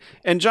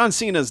 And John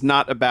Cena's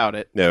not about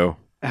it. no,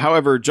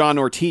 However, John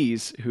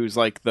Ortiz, who's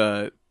like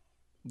the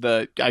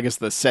I guess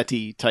the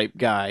SETI type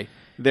guy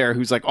there,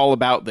 who's like all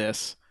about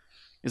this,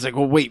 is like,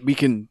 well, wait, we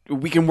can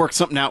work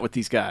something out with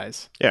these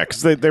guys. yeah,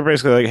 because they're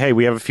basically like, hey,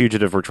 we have a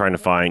fugitive we're trying to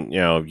find.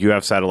 You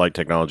have satellite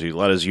technology.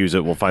 Let us use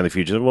it. We'll find the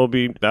fugitive. We'll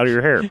be out of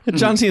your hair.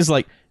 John Cena's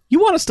like, you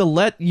want us to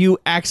let you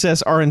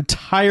access our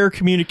entire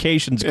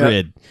communications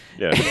grid?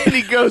 Yeah. And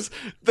he goes,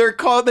 they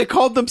called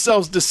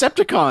themselves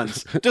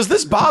Decepticons. Does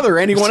this bother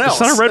anyone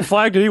else? It's not a red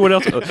flag to anyone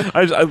else.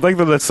 I like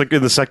that that's like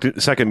in the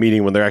second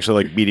meeting when they're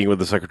actually like meeting with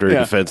the Secretary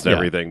Yeah. of Defense and Yeah.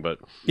 everything. But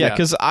Yeah, Yeah.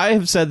 because I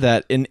have said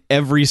that in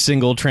every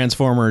single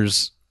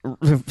Transformers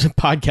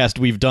podcast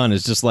we've done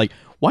is just like,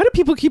 why do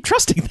people keep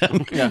trusting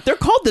them? They're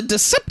called the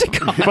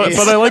Decepticons.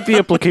 but I like the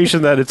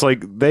implication that it's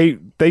like they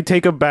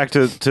take them back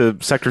to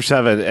Sector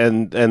 7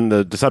 and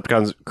the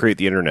Decepticons create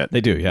the internet.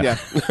 They do, yeah.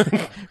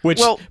 Yeah. Which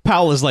Well-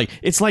 Powell is like,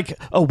 it's like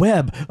a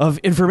web of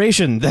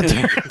information that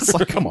it's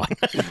like, come on.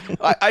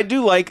 I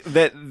do like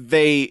that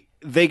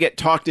they get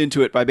talked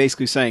into it by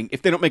basically saying,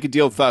 if they don't make a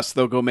deal with us,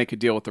 they'll go make a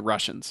deal with the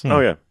Russians. Oh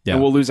yeah. Yeah.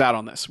 And we'll lose out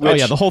on this. Oh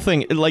yeah, the whole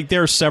thing. Like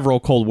there are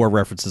several Cold War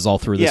references all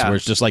through this, where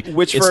it's just like,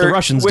 which it's for the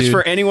Russians, which dude.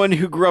 for anyone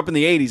who grew up in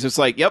the 80s, it's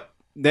like, yep,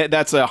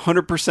 that's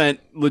 100%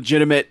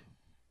 legitimate.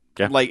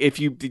 Yeah. Like if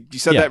you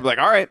said Yeah. that, like,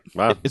 all right,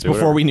 Wow, It's do before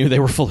whatever. we knew they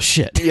were full of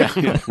shit. yeah,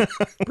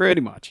 pretty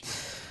much.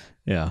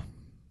 Yeah.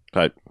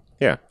 But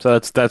yeah, so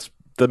that's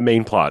the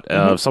main plot.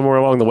 Somewhere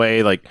along the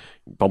way, like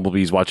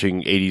Bumblebee's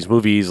watching 80s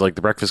movies like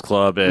The Breakfast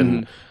Club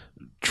and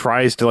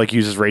tries to like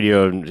use his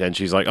radio, and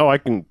she's like, "Oh, I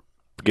can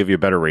give you a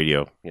better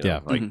radio." You know, Yeah.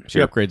 like She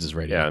upgrades his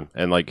radio. yeah,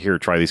 and like here,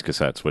 try these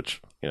cassettes,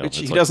 which Which it's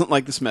he like- doesn't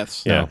like the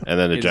Smiths. Yeah, No. and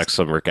then It's- ejects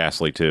some Rick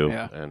Astley too,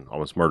 Yeah. and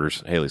almost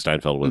murders Haley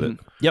Steinfeld with it.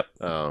 Yep.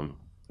 And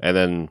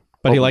then,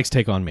 But he likes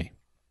Take On Me.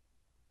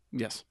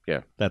 Yes.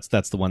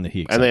 That's the one that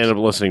he accepts. and they end up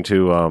listening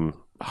to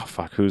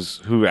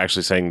who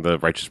actually sang the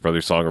Righteous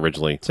Brothers song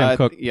originally? Sam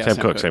Cooke. Yeah, Sam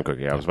Cooke. Sam Cooke.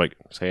 Yeah, I was like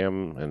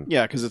Sam and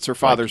Yeah, because it's her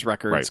father's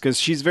records. right. Because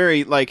she's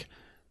very like.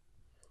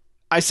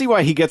 I see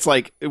why he gets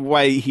like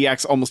why he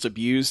acts almost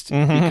abused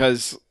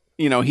because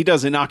he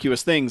does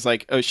innocuous things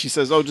like she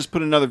says, "Oh, just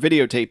put another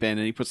videotape in,"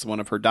 and he puts the one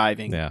of her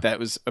diving. Yeah. That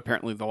was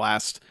apparently the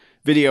last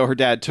video her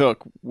dad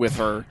took with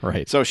her.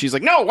 Right. So she's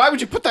like, "No, why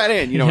would you put that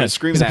in?" And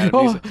screams at him.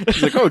 Oh.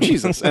 He's like, "Oh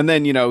Jesus!" And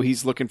then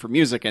he's looking for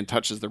music and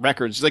touches the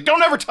records. She's like,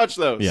 "Don't ever touch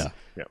those." Yeah.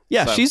 Yeah.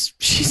 Yeah, So-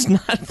 she's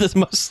not the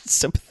most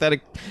sympathetic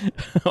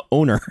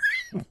owner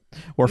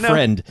or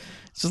friend.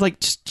 It's just like,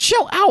 just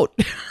chill out.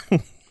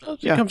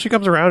 she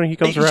comes around and he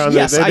comes around.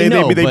 Yes, they I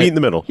know, they but- meet in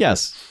the middle.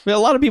 Yes. But a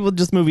lot of people in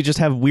this movie just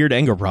have weird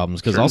anger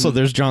problems because also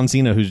there's John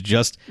Cena who's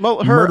just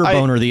Well, murder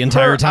boner the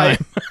entire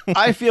time.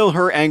 I feel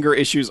her anger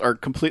issues are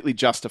completely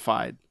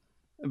justified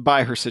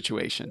by her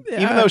situation,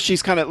 even though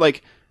she's kind of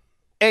like,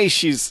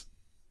 she's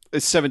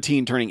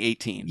 17 turning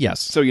 18. Yes.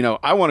 So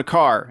I want a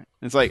car.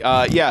 It's like,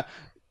 yeah,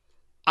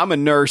 I'm a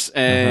nurse,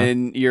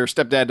 and your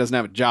stepdad doesn't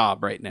have a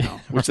job right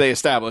now, which they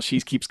establish.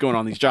 He keeps going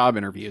on these job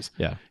interviews.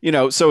 Yeah.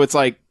 So it's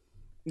like,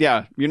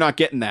 yeah, you're not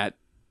getting that.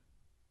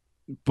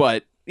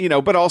 But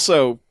but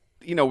also,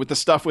 with the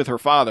stuff with her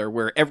father,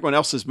 where everyone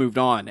else has moved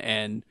on,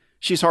 and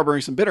she's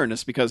harboring some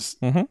bitterness because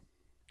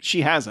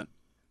she hasn't.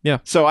 Yeah.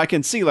 So I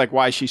can see like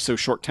why she's so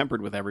short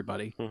tempered with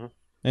everybody.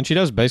 And she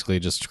does basically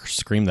just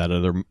scream that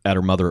at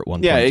her mother at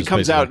one Yeah, point. it just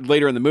comes basically- out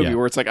later in the movie Yeah.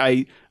 where it's like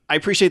I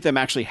appreciate them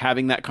actually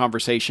having that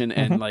conversation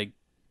and like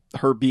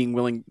her being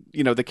willing,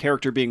 the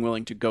character being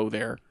willing to go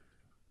there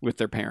with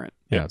their parent.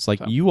 Yeah, it's like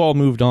So. you all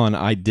moved on.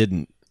 I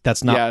didn't.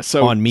 That's not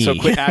on me. So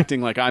quit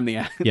acting like I'm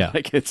Yeah.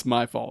 like it's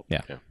my fault.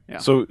 Yeah. Yeah.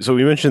 So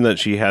we mentioned that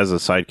she has a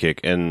sidekick,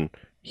 and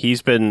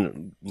he's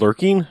been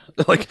lurking.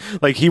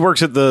 like he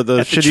works at the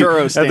shitty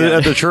churro stand.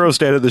 at the churro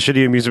stand at the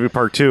shitty amusement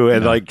park too,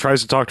 and like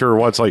tries to talk to her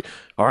once, like,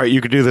 all right,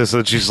 you can do this,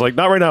 and she's like,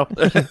 not right now.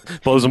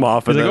 Blows him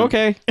off, He's and like,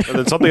 then, okay. and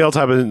then something else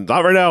happened.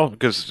 Not right now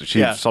because she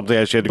Yeah.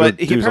 something she had to But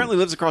go he do apparently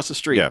lives across the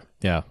street. Yeah.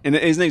 Yeah. And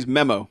his name's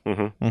Memo.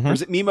 Or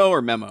is it Memo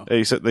or Memo?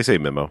 They say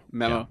memo.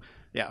 Memo.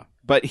 Yeah.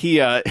 But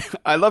he I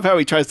love how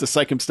he tries to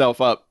psych himself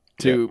up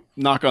to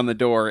knock on the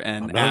door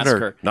and Not ask a nerd.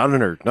 her. Not a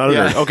nerd. Not a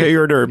Yeah. nerd. Okay,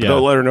 you're a nerd, but Yeah.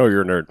 don't let her know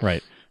you're a nerd.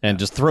 Right. And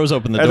just throws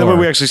open the And door. then when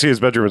we actually see his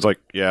bedroom, it's like,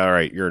 yeah, all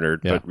right, you're a nerd,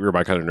 Yeah. but you're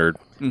my kind of nerd.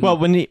 Well,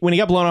 when he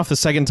got blown off the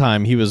second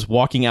time, he was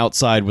walking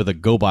outside with a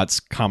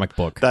GoBots comic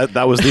book.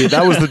 That was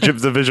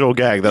the visual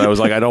gag that I was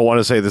like, I don't want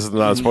to say this is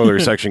not a spoiler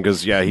section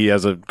because he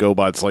has a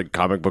GoBots like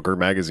comic book or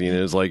magazine,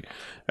 and it's like,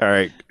 all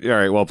right,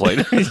 well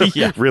played,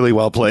 Yeah. really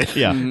well played,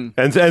 Yeah. and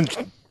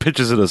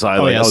pitches it aside.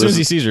 Oh like, yeah. As soon this as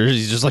he sees her,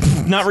 he's just like,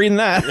 not reading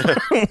that.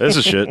 this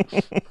is shit.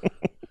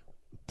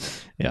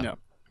 Yeah. No.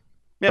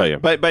 Oh, Yeah, yeah.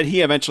 but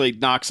he eventually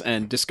knocks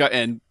and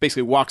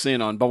basically walks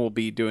in on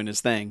Bumblebee doing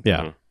his thing.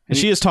 Yeah. And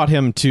she has taught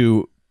him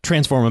to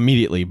transform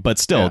immediately, but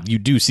still, you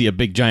do see a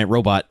big giant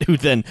robot who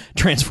then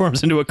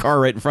transforms into a car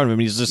right in front of him.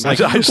 And he's just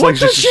like, I just "What like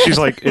the she's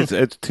like,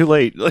 it's too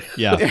late.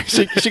 yeah.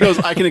 she goes,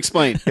 I can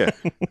explain. Yeah.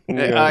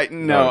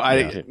 No,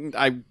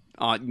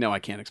 Yeah. I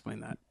can't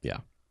explain that. Yeah.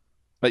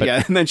 But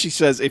yeah, and then she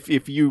says,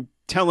 if you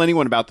tell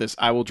anyone about this,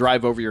 I will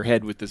drive over your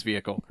head with this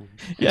vehicle. And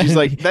Yeah. she's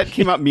like, that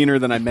came out meaner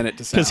than I meant it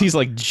to sound. Because he's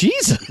like,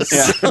 Jesus.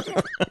 yeah,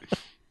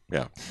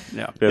 Yeah.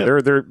 yeah. Yeah,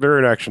 their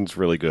interaction's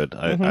really good.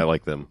 I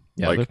like them.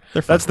 Yeah, like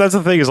they're fun. that's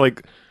the thing is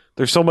like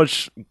there's so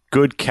much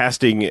good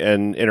casting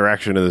and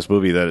interaction in this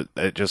movie that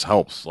it just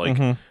helps.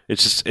 Like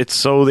it's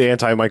so the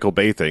anti Michael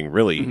Bay thing.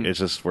 Really, it's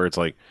just where it's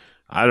like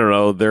I don't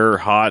know, they're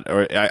hot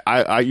or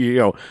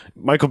I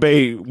Michael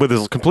Bay with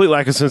his complete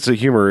lack of sense of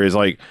humor is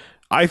like.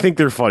 I think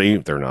they're funny.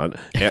 They're not,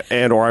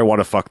 and or I want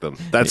to fuck them.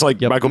 That's like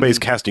Yep. Michael Bay's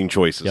casting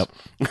choices. Yep.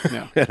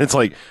 Yeah. And it's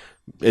like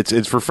it's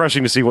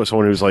refreshing to see what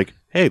someone who's like,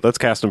 hey, let's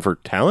cast him for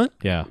talent.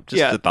 Yeah. Just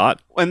Yeah. a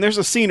thought. And there's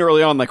a scene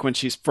early on, like when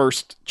she's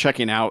first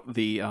checking out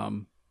the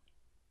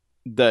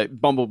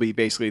Bumblebee,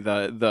 basically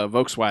the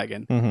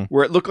Volkswagen,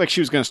 where it looked like she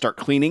was going to start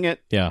cleaning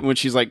it. Yeah. When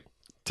she's like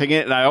taking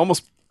it, and I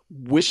almost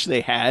wish they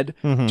had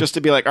just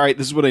to be like, all right,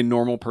 this is what a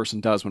normal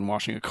person does when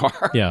washing a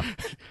car. Yeah.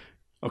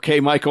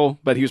 Okay, Michael,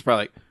 but he was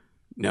probably like,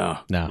 no.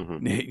 No.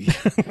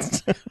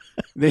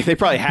 They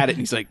probably had it, and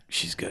he's like,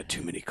 she's got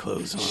too many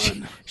clothes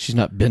on. She's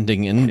not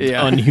bending in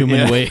Yeah.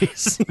 unhuman Yeah.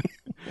 ways.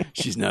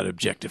 She's not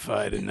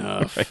objectified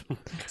enough.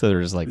 So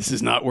they're just like, This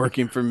is not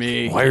working for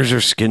me. Why is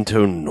her skin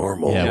tone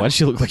normal? yeah, why does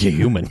she look like a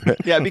human?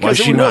 Yeah, Why because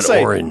is she we will not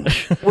say,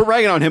 orange? we're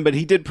ragging on him, but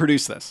he did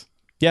produce this.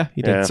 Yeah,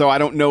 he did. Yeah. So I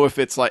don't know if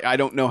it's like, I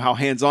don't know how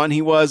hands-on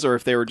he was, or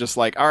if they were just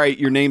like, all right,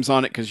 your name's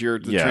on it because you're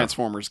the Yeah.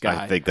 Transformers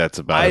guy. I think that's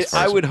about as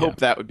far I as would we- hope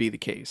that would be the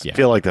case. Yeah. I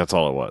feel like that's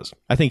all it was.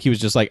 I think he was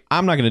just like,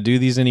 I'm not going to do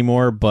these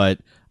anymore, but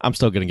I'm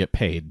still going to get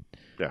paid.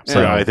 Yeah. Yeah.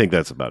 So I think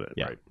that's about it.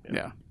 Yeah. Right.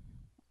 Yeah.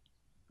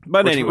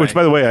 But Which, anyway. which,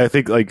 by the way, I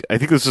think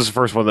this is the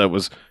first one that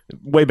was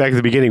way back at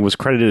the beginning was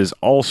credited as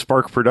All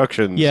Spark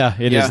Productions. Yeah,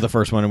 it is Yeah. the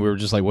first one, and we were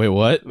just like, wait,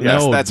 what?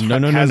 yes, no, that's no.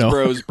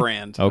 Hasbro's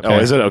brand. Okay. Oh,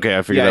 is it? Okay,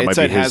 I figured Yeah, that it might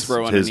said be his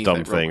Hasbro underneath dumb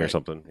it real thing or quick.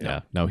 something. Yeah.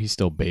 No, he's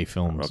still Bay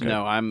Films. Okay.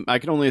 No, I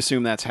can only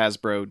assume that's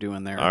Hasbro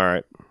doing their, All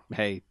right.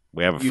 hey,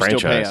 We have a you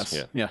franchise.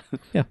 still pay us.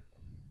 Yeah.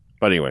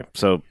 But anyway,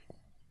 so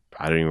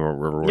I don't even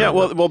remember. Yeah,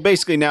 well,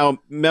 basically now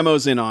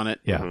Memo's in on it.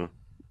 Yeah. Mhm.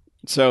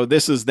 So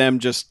this is them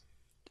just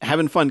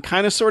having fun,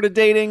 kind of sort of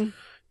dating.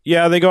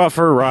 Yeah, they go out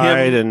for a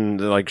ride, and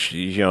like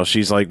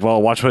she's like,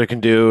 "Well, watch what it can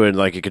do," and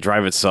like it can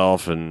drive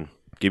itself, and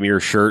give me your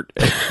shirt.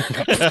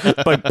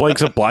 Like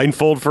blanks a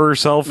blindfold for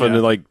herself, and Yeah.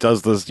 it, like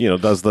does this,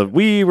 does the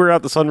we were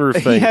out the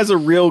sunroof thing. He has a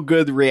real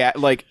good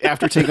like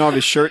after taking off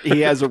his shirt,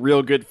 he has a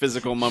real good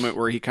physical moment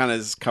where he kind of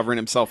is covering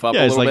himself up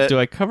Yeah, a it's little like, bit. do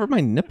I cover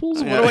my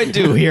nipples? Yeah. What do I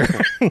do here?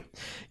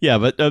 Yeah,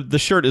 but the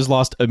shirt is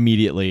lost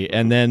immediately,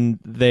 and then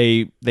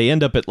they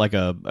end up at like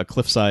a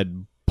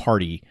cliffside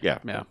party, yeah.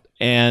 Yeah.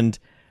 and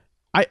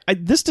I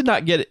this did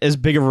not get as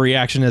big of a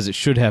reaction as it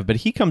should have. But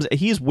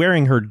he's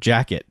wearing her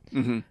jacket,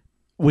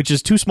 which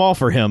is too small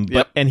for him,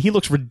 Yep. and he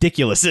looks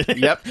ridiculous in it.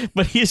 Yep.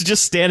 But he's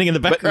just standing in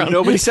the But background.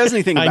 nobody says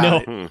anything I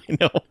about know. it. I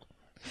know.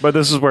 But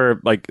this is where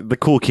like the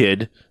cool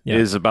kid Yeah.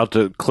 is about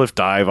to cliff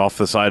dive off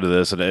the side of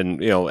this,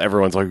 and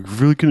everyone's like,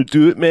 "Really gonna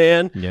do it,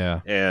 man?"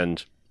 Yeah.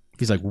 And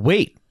He's like,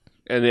 wait.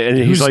 and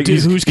Who's- he's like,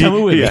 who's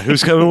coming with me? Yeah,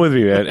 who's coming with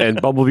me, man?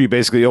 And Bumblebee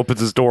basically opens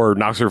his door,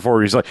 knocks her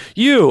forward. He's like,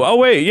 "You? Oh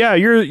wait, yeah,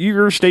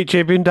 you're a state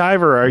champion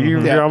diver. Are you?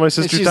 Yeah. You're on my And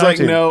sister's she's dive like,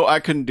 team." no, I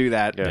couldn't do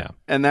that. Yeah.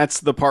 And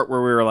that's the part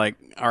where we were like,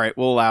 all right,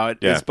 we'll allow it.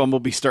 Yeah. As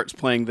Bumblebee starts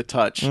playing the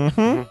touch.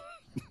 You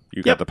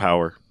got the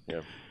power.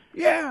 Yeah.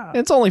 Yeah.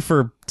 It's only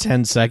for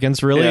 10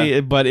 seconds, really,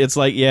 but it's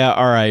like, yeah,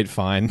 all right,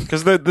 fine.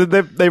 Because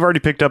they've already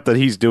picked up that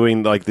he's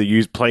doing like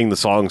playing the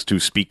songs to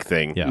speak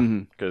thing. Yeah.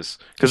 Because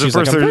She's at first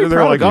like, "I'm very they're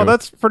proud like, of oh, you."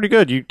 that's pretty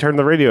good. You turn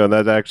the radio, and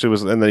that actually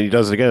was, and then he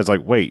does it again. It's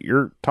like, wait,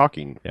 you're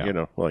talking. Yeah. You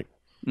know, like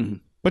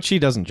But she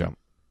doesn't jump.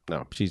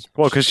 no, She's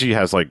because she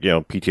has like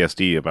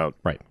PTSD about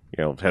right.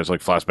 has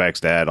like flashbacks,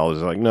 dad, all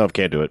this. Like, no,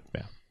 can't do it.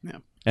 Yeah.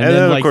 And, And then,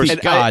 then, of like, course-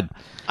 thank God.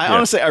 I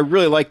honestly, I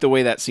really like the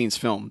way that scene's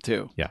filmed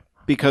too. Yeah.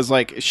 Because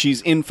like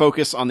she's in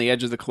focus on the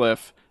edge of the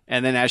cliff,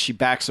 and then as she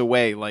backs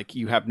away, like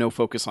you have no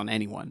focus on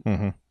anyone,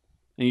 and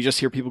you just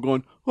hear people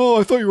going, "Oh,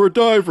 I thought you were a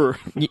diver."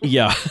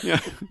 Yeah. Yeah.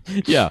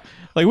 Yeah.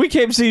 Like, we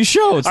came to see a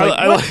show. It's like,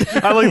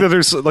 I like that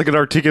there's like an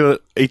articulate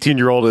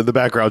 18-year-old in the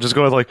background just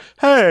going like,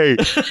 "Hey,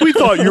 we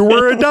thought you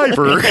were a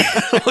diver."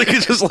 Like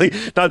it's just like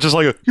not just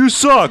like you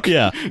suck.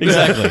 yeah,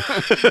 exactly.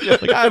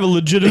 Like, I have a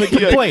legitimate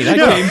complaint. I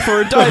came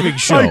for a diving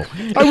show.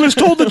 I was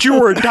told that you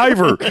were a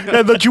diver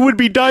and that you would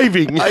be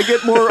diving. I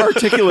get more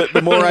articulate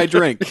the more I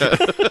drink.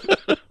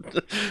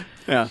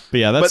 Yeah. But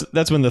yeah,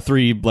 that's when the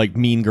three like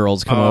mean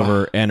girls come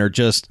over and are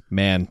just,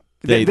 man.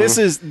 This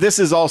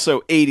is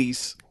also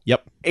 80s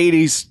Yep.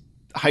 80s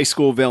high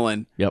school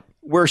villain Yep.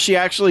 where she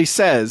actually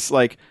says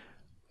like,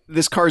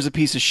 this car's a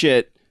piece of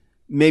shit.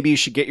 Maybe you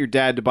should get your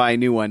dad to buy a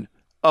new one.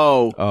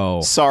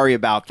 Oh. Sorry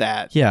about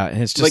that. Yeah,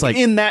 and it's just like,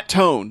 in that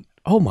tone.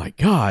 oh my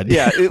God.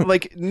 Yeah,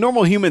 like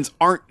normal humans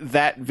aren't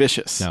that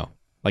vicious. No.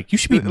 Like, you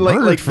should be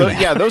murdered like for that.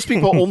 yeah, those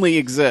people only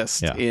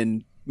exist Yeah.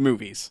 in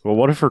movies. Well,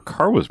 what if her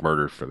car was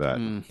murdered for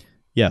that?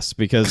 Yes,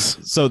 because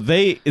so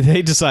they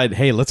decide,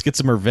 hey, let's get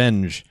some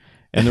revenge.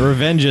 And the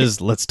revenge is,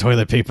 let's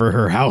toilet paper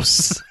her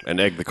house. And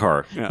egg the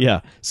car.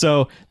 Yeah.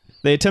 So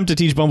they attempt to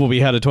teach Bumblebee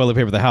how to toilet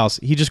paper the house.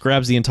 He just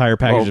grabs the entire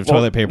package of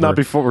toilet paper. Not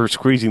before we're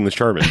squeezing the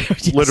Charmin.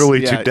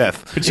 Literally Yeah. to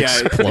death. Yeah,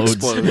 it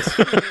explodes.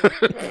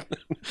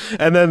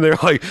 And then they're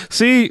like,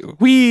 see,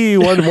 we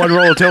won one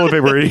roll of toilet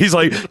paper. And he's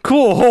like,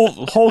 cool,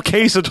 whole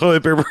case of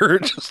toilet paper.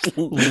 Just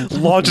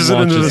launches it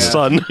into the Launches.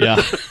 sun.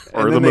 Yeah.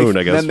 Or And the then moon,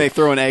 I guess. Then they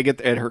throw an egg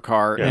at her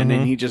car, and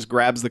then he just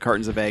grabs the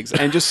cartons of eggs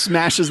and just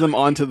smashes them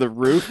onto the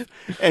roof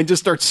and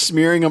just starts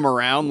smearing them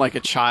around like a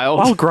child.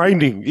 While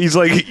grinding. He's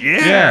like,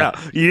 yeah.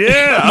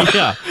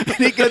 Yeah. And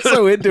he gets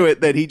so into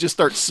it that he just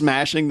starts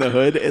smashing the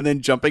hood and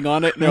then jumping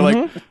on it. And they're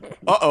like,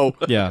 uh-oh.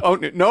 Yeah. Oh,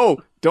 no,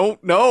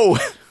 don't, no.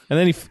 And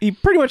then he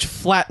pretty much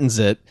flattens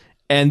it,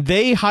 and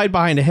they hide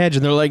behind a hedge,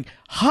 and they're like,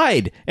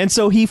 hide. And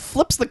so he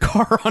flips the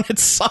car on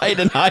its side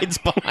and hides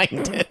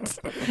behind it.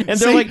 And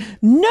they're like,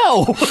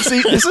 no.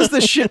 See, this is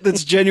the shit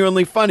that's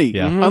genuinely funny.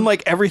 Yeah.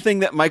 Unlike everything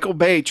that Michael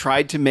Bay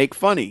tried to make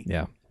funny.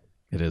 Yeah,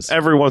 it is.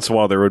 Every once in a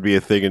while, there would be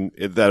a thing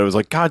that it was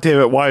like, God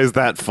damn it, why is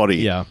that funny?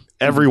 Yeah.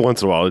 Every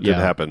once in a while, it did Yeah.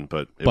 happen,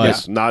 but it But-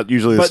 was not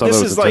usually the But stuff this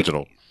that was is like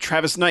intentional.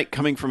 Travis Knight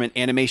coming from an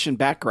animation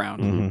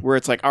background where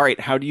it's like, all right,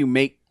 how do you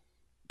make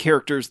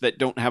characters that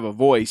don't have a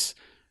voice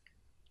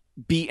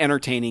be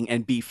entertaining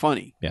and be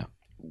funny? Yeah.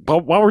 But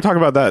while we're talking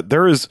about that,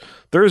 there is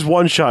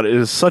one shot. It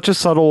is such a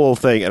subtle little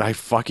thing, and I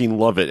fucking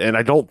love it. And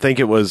I don't think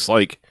it was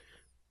like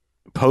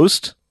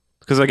post,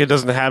 because like it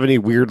doesn't have any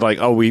weird like,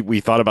 oh, we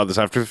thought about this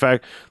after the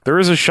fact. There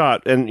is a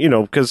shot, and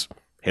because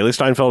Haley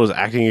Steinfeld is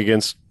acting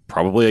against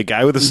probably a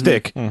guy with a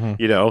stick,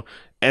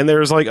 and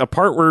there's like a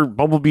part where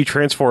Bumblebee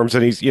transforms,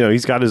 and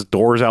he's got his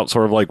doors out,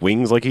 sort of like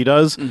wings, like he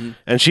does,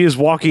 and she is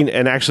walking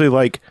and actually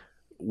like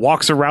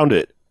walks around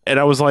it, and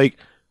I was like,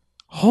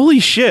 holy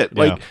shit,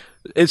 Yeah. like.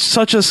 It's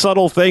such a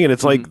subtle thing, and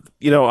it's like,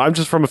 I'm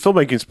just from a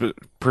filmmaking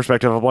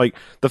perspective, I'm like,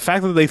 the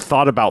fact that they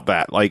thought about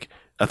that, like,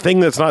 a thing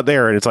that's not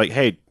there, and it's like,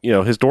 hey,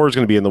 his door is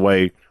going to be in the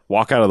way,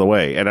 walk out of the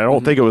way, and I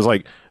don't think it was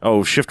like,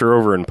 oh, shift her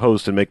over and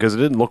post and make, because it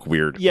didn't look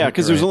weird. Yeah,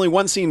 because there's only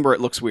one scene where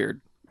it looks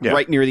weird. Yeah.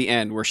 Right near the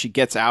end, where she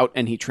gets out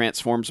and he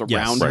transforms around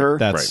Yes, her.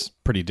 That's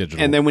pretty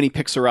digital. And then when he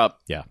picks her up,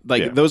 Yeah.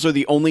 those are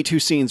the only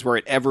two scenes where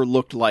it ever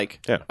looked like,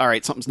 Yeah. all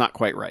right, something's not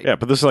quite right. Yeah,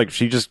 but this is like,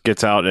 she just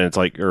gets out, and it's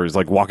like, or is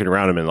like walking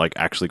around him, and like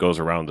actually goes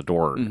around the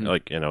door,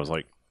 like, and I was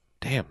like,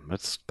 damn,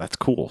 that's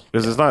cool,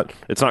 because it's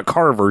not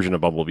car version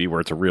of Bumblebee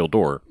where it's a real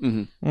door.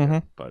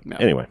 But No.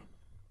 anyway,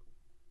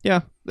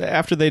 yeah,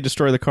 after they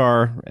destroy the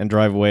car and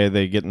drive away,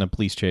 they get in a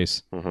police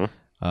chase.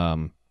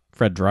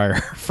 Fred Dreyer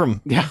from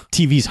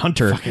TV's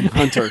Hunter.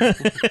 Hunter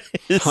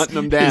is, hunting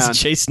them down. is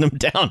chasing them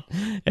down,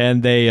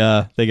 and they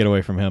get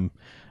away from him.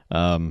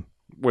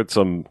 with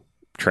some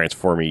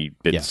transformy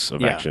bits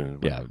of Yeah. action.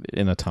 Yeah,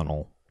 in a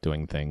tunnel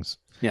doing things.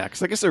 Yeah,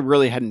 because I guess there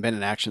really hadn't been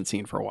an action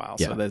scene for a while,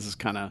 so Yeah. this is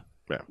kind of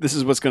Yeah. this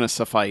is what's going to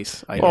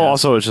suffice. I Well, guess.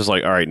 also it's just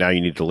like, all right, now you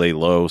need to lay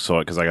low, so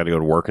because I got to go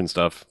to work and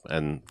stuff,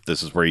 and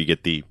this is where you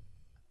get the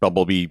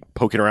Bumblebee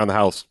poking around the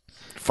house,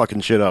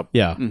 fucking shit up.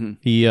 Yeah,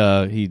 he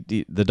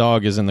the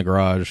dog is in the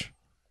garage,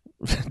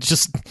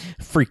 just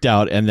freaked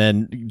out, and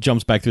then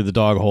jumps back through the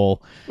dog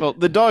hole. Well,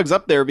 the dog's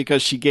up there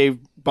because she gave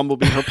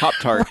Bumblebee her Pop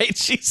Tart. Right?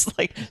 She's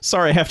like,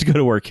 "Sorry, I have to go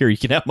to work. Here, you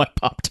can have my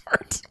Pop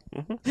Tart."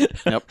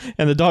 Yep.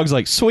 And the dog's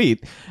like,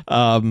 "Sweet."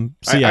 So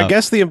yeah, I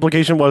guess the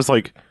implication was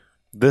like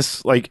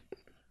this, like,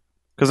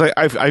 because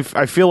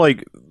I feel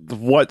like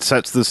what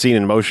sets the scene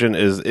in motion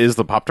is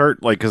the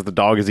Pop-Tart, like because the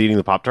dog is eating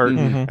the Pop-Tart,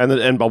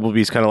 and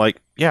Bumblebee's kind of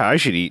like, yeah, I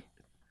should eat,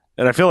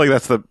 and I feel like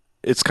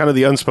it's kind of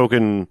the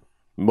unspoken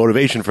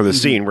motivation for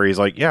this scene where he's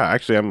like, yeah,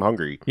 actually I'm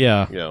hungry.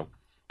 Yeah.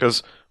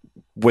 Because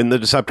when the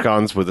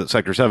Decepticons with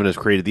Sector 7 has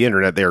created the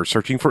internet, they are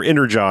searching for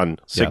Energon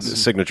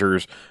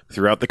signatures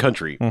throughout the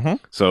country.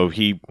 So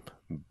he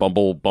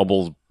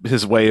Bumblebees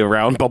his way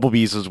around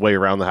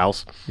the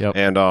house,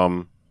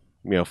 and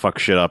fuck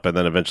shit up, and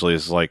then eventually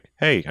is like,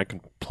 hey, I can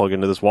plug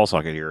into this wall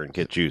socket here and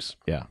get juice.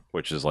 Yeah.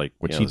 Which is like,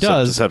 he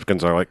does.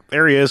 Decepticons are like,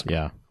 there he is.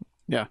 Yeah.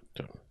 Yeah.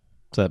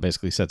 So that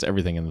basically sets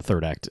everything in the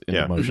third act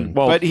into motion.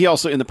 Well, but he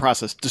also, in the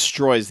process,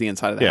 destroys the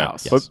inside of the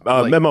house.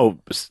 But Memo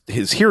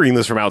is hearing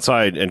this from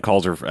outside and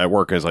calls her at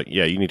work and is like,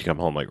 yeah, you need to come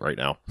home like right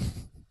now.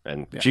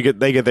 And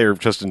they get there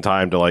just in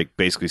time to like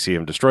basically see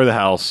him destroy the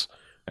house,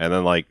 and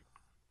then like,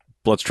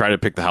 let's try to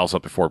pick the house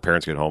up before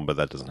parents get home, but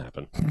that doesn't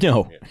happen.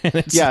 No.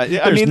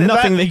 There's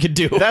nothing they could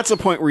do. That's a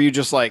point where you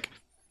just like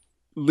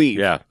leave.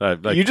 Yeah.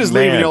 Like, you just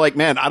leave and you're like,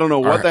 man, I don't know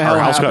what the hell our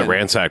house happened. got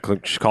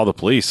ransacked. She called the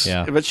police.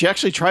 Yeah. But she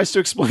actually tries to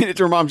explain it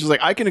to her mom. She's like,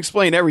 I can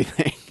explain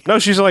everything. No,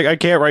 she's like, I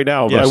can't right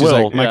now, but I she's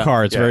will. like, my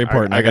car, it's very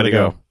important. I gotta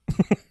go.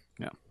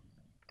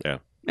 Yeah.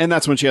 And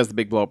that's when she has the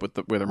big blow up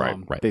with her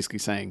mom, right. basically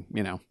saying,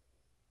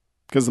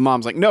 because the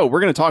mom's like, no,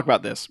 we're going to talk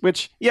about this,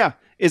 which,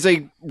 is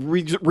a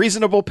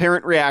reasonable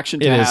parent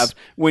reaction to have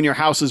when your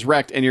house is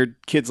wrecked and your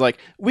kid's like,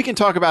 we can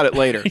talk about it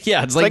later.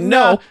 Yeah, it's like,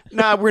 no,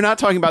 we're not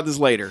talking about this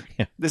later.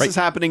 Yeah, this is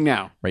happening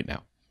now. Right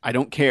now. I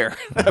don't care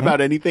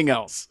about anything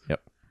else.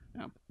 Yep.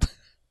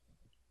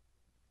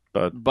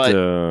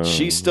 But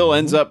she still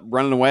ends up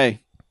running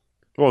away.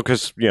 Well,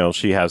 because,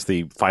 she has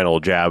the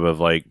final jab of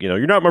like,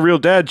 you're not my real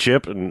dad,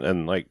 Chip,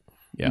 and like,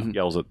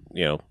 yells at,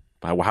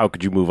 how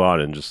could you move on,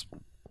 and just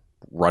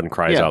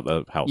cries out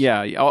the house.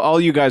 Yeah,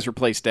 all you guys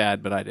replaced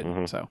Dad, but I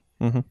didn't. So,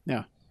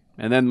 yeah.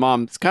 And then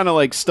Mom's kind of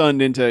like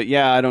stunned into,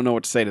 I don't know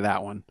what to say to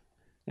that one.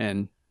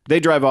 And they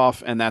drive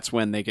off, and that's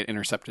when they get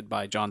intercepted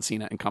by John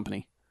Cena and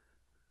company.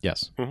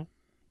 Yes. Who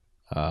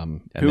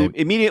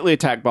immediately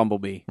attack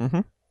Bumblebee.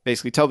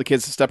 Basically tell the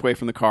kids to step away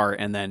from the car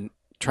and then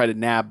try to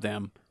nab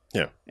them.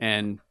 Yeah.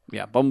 And,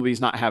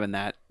 Bumblebee's not having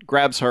that.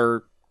 Grabs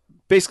her,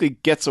 basically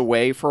gets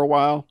away for a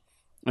while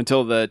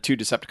until the two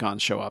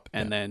Decepticons show up,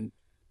 and then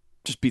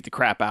just beat the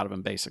crap out of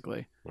him,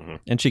 basically.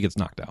 And she gets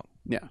knocked out.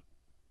 Yeah.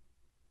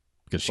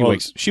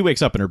 Because she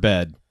wakes up in her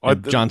bed,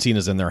 and John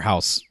Cena's in their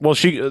house. Well,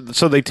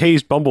 so they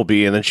tased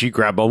Bumblebee, and then she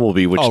grabbed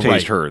Bumblebee, which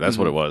tased her. That's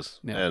what it was.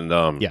 Yeah. And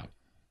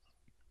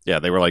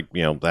they were like, they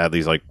had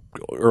these like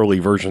early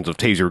versions of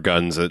taser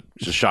guns that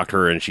just shocked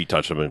her, and she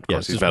touched them, and of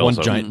course he's metal. One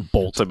giant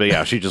bolt. So,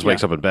 but she just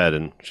wakes up in bed,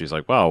 and she's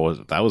like, wow,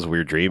 that was a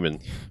weird dream.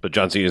 But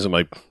John Cena's in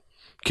my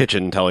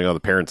kitchen telling all the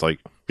parents like,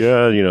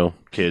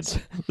 kids.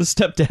 The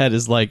stepdad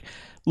is like,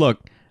 look,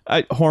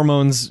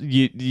 hormones,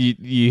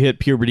 you hit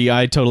puberty.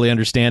 I totally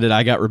understand it.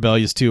 I got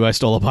rebellious too. I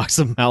stole a box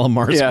of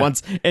Malamars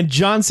once. And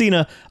John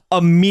Cena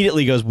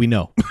immediately goes, we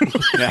know.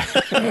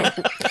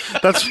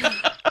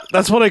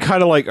 That's what I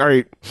kind of like. All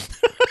right.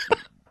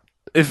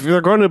 If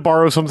they're going to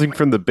borrow something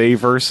from the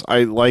Bayverse,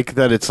 I like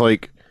that it's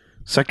like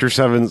Sector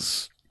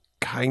 7's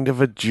kind of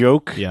a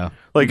joke. Yeah.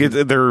 Like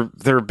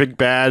they're big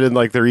bad and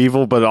like they're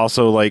evil, but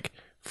also like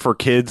for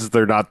kids,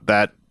 they're not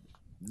that,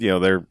 they're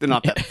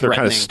not that they're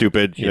kind of threatening.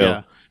 stupid,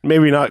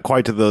 maybe not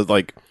quite to the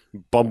like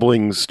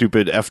bumbling,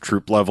 stupid F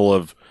troop level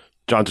of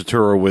John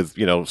Turturro with,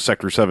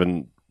 Sector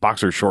 7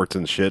 boxer shorts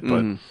and shit.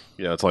 But,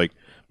 it's like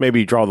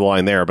maybe draw the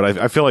line there. But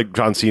I feel like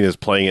John Cena is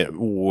playing it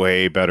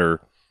way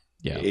better.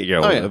 Yeah.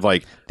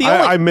 Like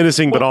I'm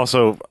menacing, but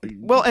also.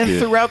 Well, and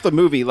throughout the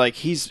movie, like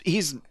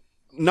he's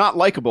not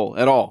likable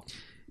at all.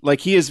 Like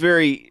he is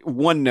very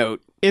one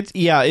note. It's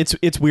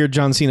weird.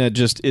 John Cena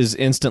just is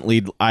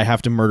instantly, I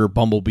have to murder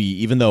Bumblebee,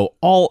 even though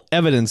all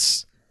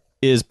evidence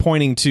is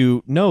pointing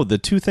to, no, the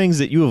two things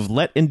that you have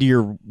let into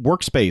your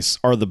workspace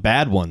are the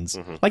bad ones.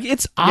 Like,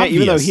 it's obvious. Yeah,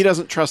 even though he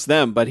doesn't trust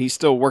them, but he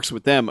still works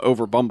with them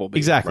over Bumblebee.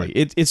 Exactly.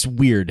 Right. It's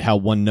weird how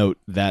one note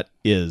that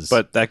is.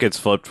 But that gets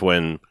flipped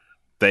when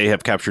they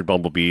have captured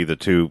Bumblebee, the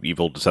two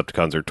evil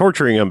Decepticons are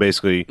torturing him,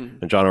 basically,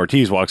 and John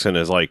Ortiz walks in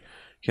and is like,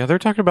 yeah, they're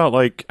talking about,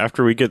 like,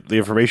 after we get the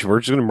information,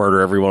 we're just going to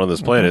murder everyone on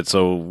this planet,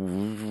 so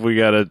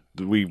we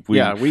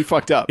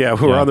fucked up. Yeah,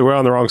 we're on the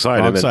wrong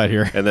side. Wrong side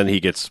here. And then he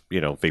gets,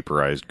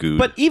 vaporized goo.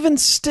 But even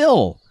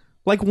still,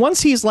 like,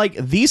 once he's like,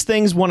 these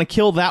things want to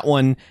kill that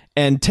one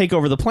and take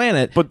over the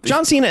planet, but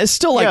John Cena is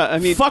still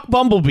like, fuck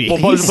Bumblebee.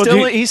 Well,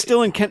 he's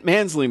still in Kent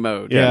Mansley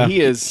mode. Yeah,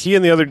 he is. He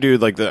and the other dude,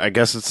 like, I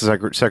guess it's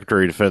the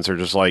Secretary of Defense, are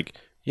just like,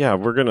 yeah,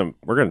 we're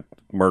gonna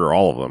murder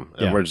all of them,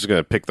 and we're just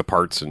gonna pick the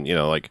parts and,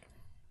 like,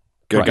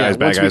 good guys,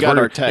 bad guys.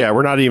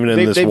 We're not even in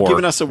this war. They've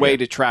given us a way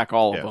to track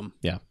all of them.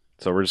 Yeah.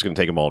 So we're just going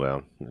to take them all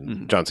down.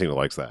 John Cena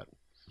likes that.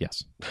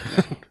 Yes.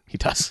 He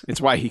does. It's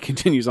why he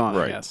continues on,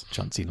 I guess.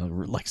 John Cena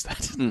likes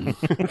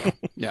that.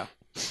 Yeah.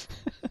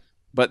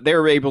 But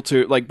they're able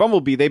to, like,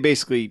 Bumblebee, they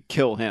basically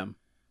kill him.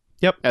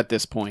 Yep. At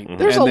this point.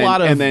 There's a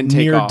lot of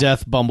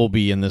near-death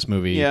Bumblebee in this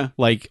movie. Yeah.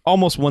 Like,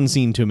 almost one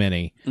scene too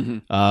many.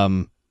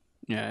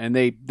 Yeah, and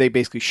they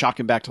basically shock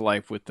him back to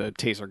life with the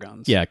taser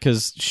guns. Yeah,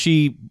 because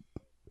she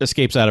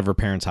escapes out of her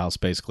parents' house,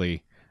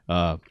 basically.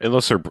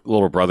 Enlists her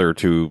little brother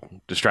to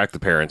distract the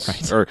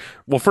parents. Or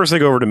well, first they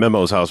go over to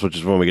Memo's house, which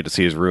is when we get to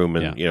see his room,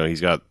 and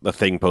he's got a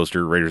Thing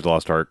poster, Raiders of the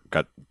Lost Ark,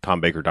 got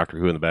Tom Baker, Doctor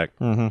Who in the back.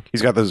 Mm-hmm.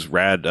 He's got those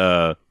rad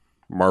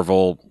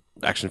Marvel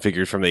action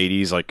figures from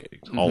the 80s,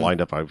 like all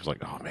lined up. I was like,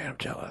 oh man, I'm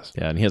jealous.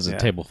 Yeah, and he has a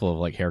table full of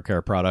like hair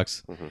care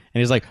products, and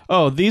he's like,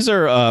 "Oh, these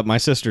are my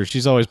sister.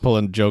 She's always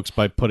pulling jokes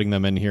by putting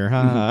them in here."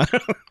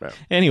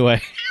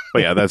 Anyway,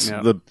 but yeah, that's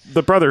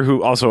the brother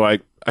who also I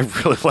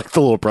really like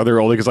the little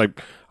brother only because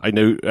I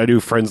knew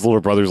friends'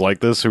 little brothers like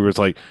this who was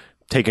like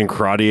taking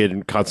karate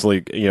and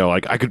constantly,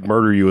 like I could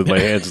murder you with my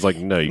hands. It's like,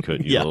 no, you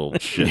couldn't, you little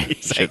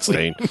shit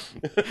stain.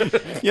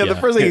 The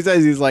first thing he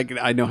says, he's like,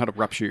 I know how to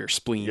rupture your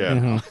spleen.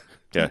 Yeah.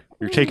 Yeah,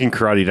 you're taking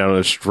karate down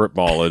at a strip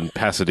mall in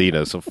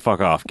Pasadena, so fuck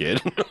off,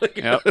 kid.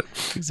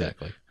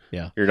 exactly.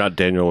 Yeah, you're not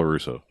Daniel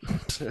LaRusso.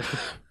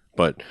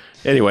 But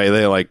anyway,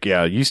 they're like,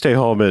 yeah, you stay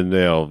home and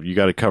you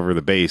got to cover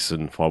the base,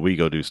 and while we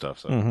go do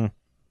stuff. So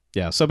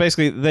yeah, so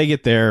basically they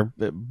get there.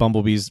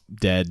 Bumblebee's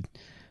dead,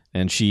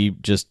 and she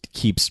just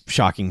keeps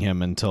shocking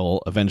him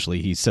until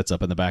eventually he sits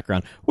up in the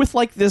background with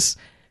like this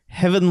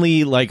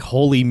heavenly, like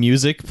holy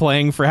music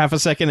playing for half a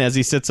second as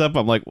he sits up.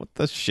 I'm like, what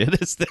the shit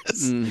is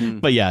this?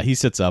 But yeah, he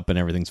sits up and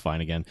everything's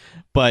fine again.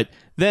 But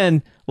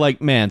then,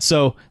 like, man,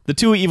 so the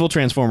two evil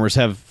Transformers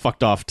have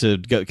fucked off to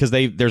go because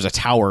there's a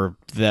tower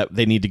that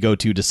they need to go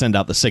to send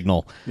out the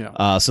signal.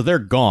 Yeah. So they're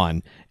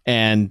gone,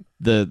 and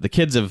the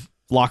kids have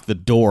locked the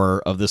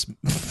door of this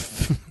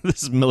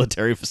this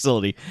military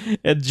facility,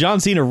 and John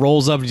Cena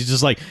rolls up and he's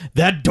just like,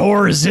 that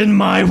door is in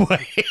my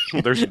way.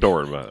 There's a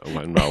door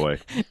in my way.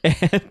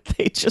 And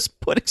they just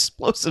put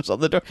explosives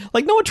on the door.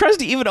 Like, no one tries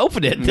to even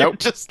open it. They're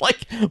just like,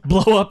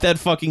 blow up that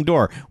fucking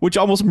door, which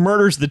almost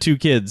murders the two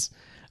kids.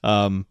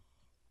 And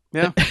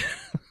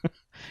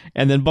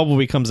then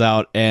Bumblebee comes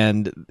out,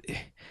 and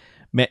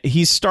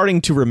he's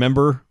starting to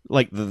remember,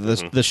 like,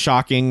 the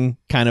shocking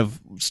kind of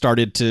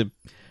started to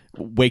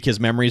wake his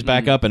memories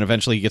back up, and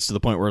eventually he gets to the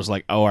point where it's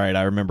like, oh, all right,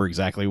 I remember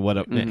exactly what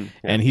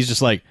and he's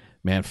just like,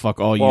 man, fuck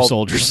all you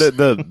soldiers.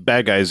 The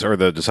bad guys or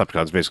the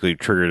Decepticons basically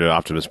triggered an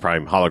Optimus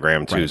Prime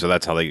hologram too, so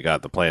that's how they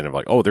got the plan of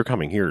like, oh, they're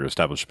coming here to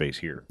establish space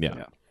here.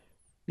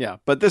 Yeah,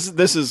 but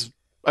this is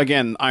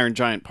again Iron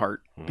Giant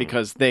part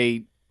because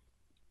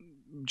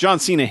John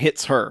Cena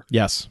hits her.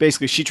 Yes,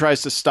 basically she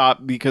tries to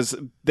stop because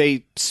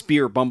they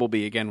spear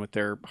Bumblebee again with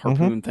their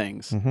harpoon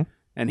things.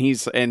 And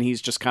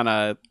he's just kind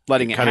of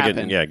letting it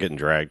happen. Getting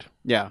dragged.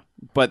 Yeah,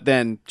 but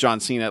then John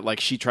Cena, like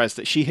she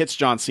hits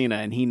John Cena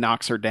and he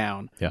knocks her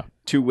down. Yeah.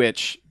 To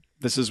which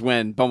this is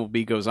when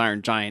Bumblebee goes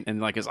Iron Giant and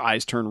like his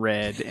eyes turn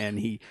red and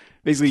he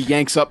basically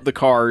yanks up the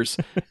cars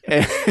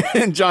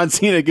and John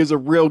Cena gives a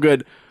real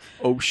good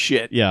oh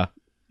shit. Yeah.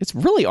 It's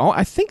really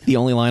I think the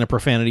only line of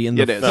profanity in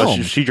the film.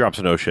 No, she drops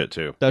an oh shit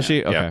too. Does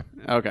she? Okay.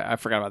 Yeah. Okay, I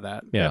forgot about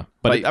that. Yeah.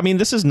 But I mean,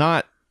 this is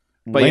not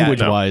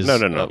language-wise.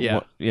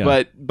 No.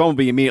 But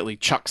Bumblebee immediately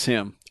chucks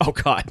him. Oh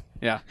God.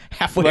 Yeah.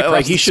 Halfway across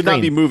like he the should screen.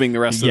 not be moving the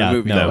rest of the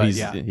movie.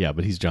 No,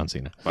 but he's John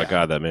Cena. My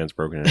God, that man's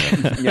broken in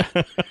half.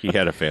 He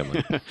had a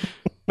family.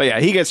 But yeah,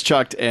 he gets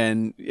chucked,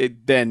 and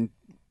then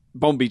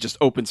Bumblebee just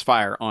opens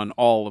fire on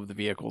all of the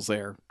vehicles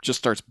there. Just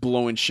starts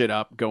blowing shit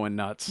up, going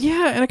nuts.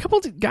 Yeah, and a couple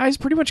of guys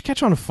pretty much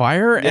catch on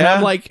fire, and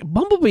I'm like,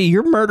 Bumblebee,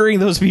 you're murdering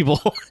those people.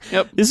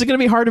 Yep. This is going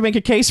to be hard to make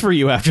a case for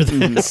you after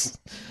this.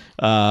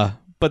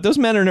 But those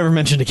men are never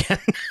mentioned again.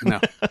 No.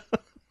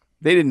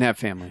 They didn't have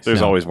families.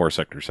 There's always more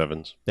Sector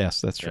 7s. Yes,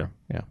 that's true.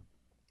 Yeah.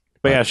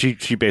 But yeah,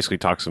 she basically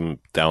talks him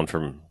down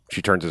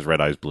she turns his red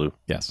eyes blue.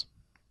 Yes.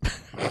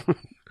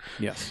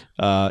 Yes.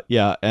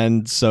 Yeah,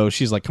 and so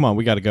she's like, come on,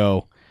 we got to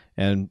go.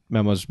 And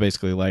Memo's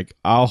basically like,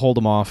 I'll hold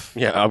him off.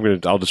 Yeah,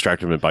 I'll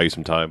distract him and buy you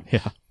some time.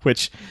 Yeah,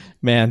 which,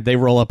 man, they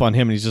roll up on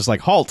him and he's just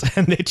like, halt,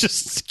 and they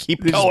just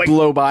keep going. Just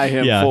blow by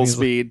him full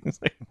speed.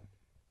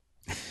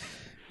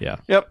 Yeah.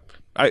 Yep.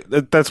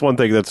 That's one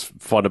thing that's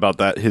fun about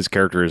that. His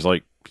character is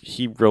like,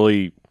 he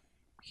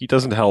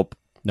doesn't help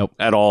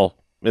at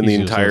all in the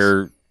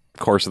entire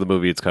course of the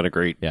movie. It's kind of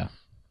great. Yeah.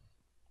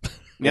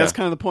 Yeah, that's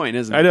kind of the point,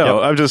 isn't it? I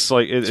know. Yep. I'm just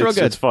like, it's real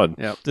good. It's fun.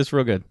 Yeah, it's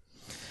real good.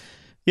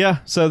 Yeah,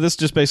 so this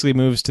just basically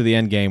moves to the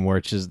end game,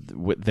 which is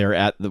they're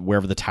at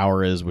wherever the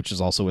tower is, which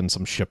is also in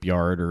some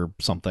shipyard or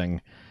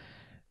something,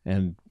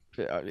 and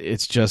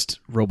it's just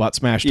robot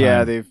smash time.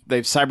 Yeah,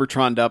 they've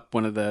Cybertroned up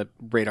one of the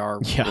radar,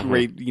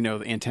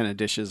 the antenna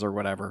dishes or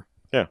whatever.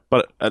 Yeah,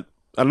 but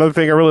another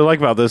thing I really like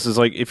about this is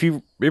like if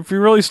you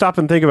really stop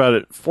and think about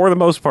it, for the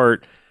most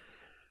part,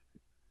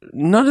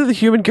 none of the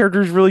human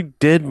characters really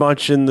did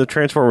much in the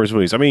Transformers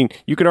movies. I mean,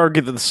 you could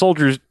argue that the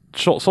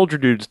soldier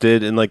dudes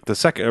did in like the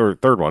second or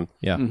third one.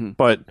 Yeah.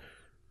 But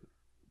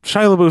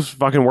Shia LaBeouf's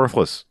fucking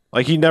worthless.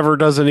 Like he never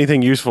does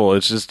anything useful.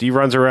 It's just he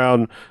runs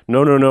around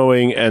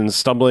knowing and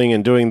stumbling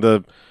and doing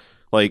the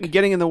like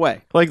getting in the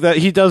way. Like that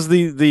he does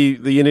the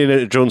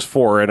Indiana Jones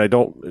 4, and I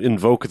don't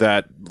invoke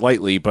that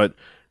lightly, but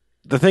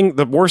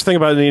the worst thing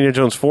about Indiana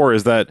Jones 4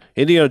 is that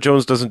Indiana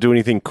Jones doesn't do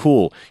anything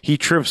cool. He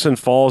trips and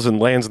falls and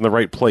lands in the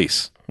right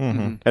place.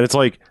 And it's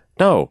like,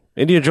 No,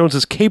 Indiana Jones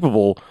is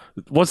capable.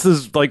 What's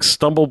this like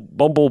stumble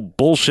bumble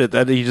bullshit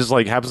that he just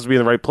like happens to be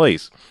in the right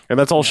place? And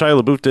that's all Shia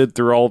LaBeouf did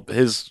through all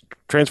his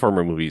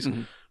Transformer movies.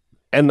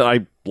 And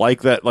I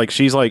like that. Like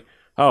she's like,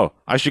 oh,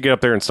 I should get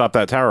up there and stop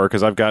that tower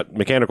because I've got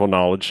mechanical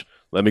knowledge.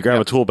 Let me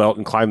grab a tool belt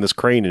and climb this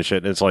crane and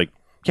shit. And it's like,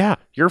 yeah,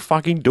 you're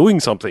fucking doing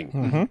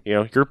something. You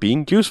know, you're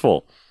being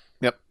useful.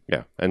 Yep.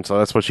 Yeah, and so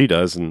that's what she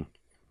does. And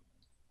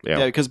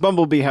Yeah, because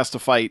Bumblebee has to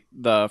fight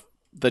the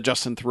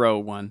Justin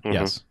Theroux one.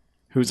 Yes.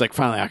 Who's like,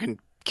 finally, I can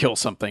kill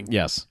something.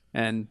 Yes.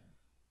 And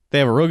They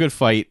have a real good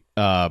fight.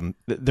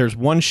 There's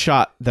one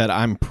shot that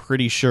I'm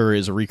pretty sure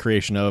is a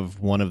recreation of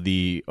one of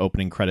the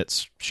opening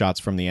credits shots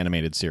from the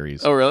animated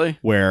series. oh, really?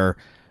 Where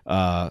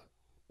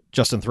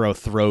Justin Theroux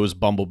throws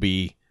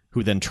Bumblebee,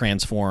 who then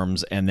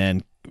transforms and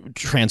then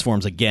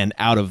transforms again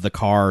out of the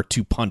car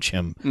to punch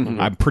him.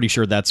 I'm pretty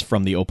sure that's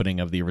from the opening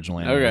of the original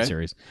animated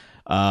series.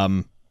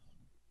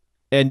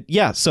 And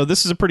yeah, so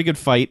this is a pretty good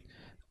fight.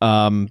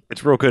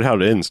 it's real good how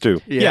it ends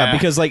too. Yeah,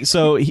 because like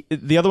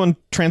the other one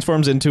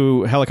transforms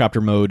into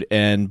helicopter mode,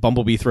 and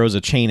Bumblebee throws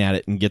a chain at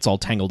it and gets all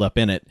tangled up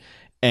in it.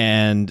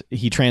 And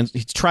he tries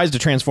to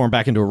transform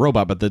back into a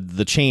robot, but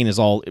the chain is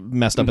all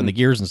messed up in the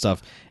gears and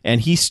stuff. And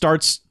he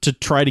starts to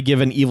try to give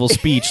an evil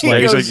speech,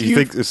 like, He's goes, like, you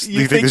think this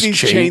these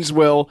chain- chains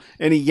will,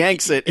 and he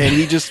yanks it, and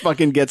he just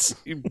fucking gets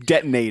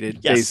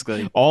detonated,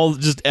 basically. all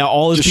his Just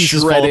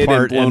pieces fall shredded and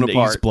apart blown and he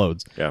apart.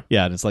 explodes. Yeah.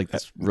 And it's like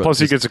that's Plus,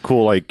 he gets a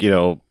cool like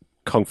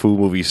kung fu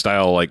movie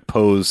style like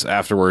pose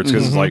afterwards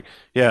because it's like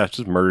it's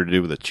just murder to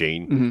do with a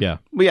chain. yeah.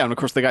 Well, yeah, and of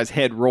course the guy's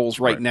head rolls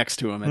right next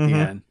to him at the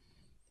end.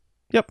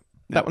 Yep,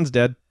 that one's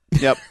dead.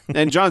 Yep.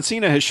 And John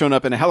Cena has shown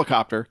up in a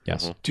helicopter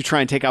Yes, to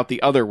try and take out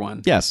the other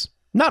one. yes.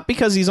 Not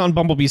because he's on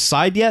Bumblebee's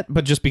side yet,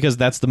 but just because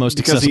that's the most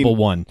accessible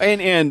one.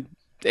 And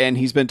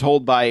he's been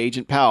told by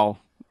Agent Powell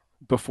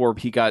before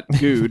he got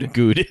gooed.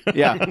 Good.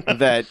 Yeah,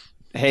 that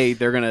hey,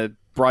 they're gonna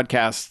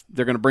broadcast,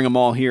 they're gonna bring them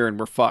all here, and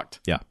we're fucked.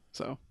 Yeah.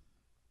 So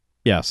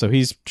Yeah, so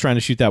he's trying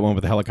to shoot that one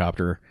with a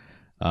helicopter.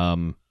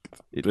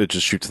 It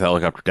just shoots the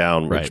helicopter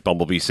down, which Right.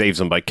 Bumblebee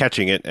saves him by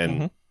catching it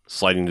and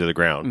sliding to the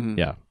ground.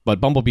 Yeah, but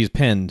Bumblebee's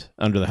pinned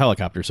under the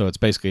helicopter, so it's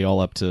basically all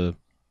up to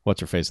what's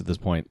her face at this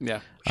point. yeah,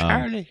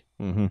 Charlie.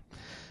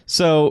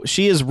 So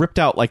she is ripped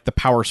out like the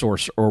power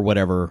source or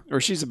whatever.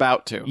 or she's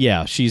about to.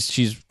 Yeah, she's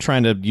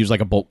trying to use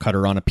like a bolt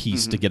cutter on a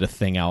piece to get a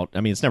thing out.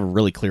 I mean, it's never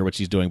really clear what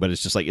she's doing, but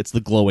it's just like it's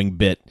the glowing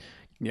bit.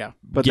 Yeah,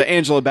 but the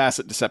Angela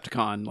Bassett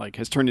Decepticon like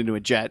has turned into a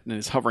jet and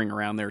is hovering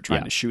around there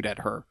trying Yeah. to shoot at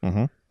her.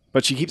 Mhm.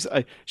 But she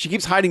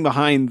keeps hiding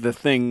behind the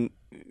thing,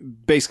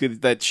 basically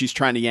that she's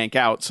trying to yank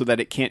out so that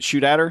it can't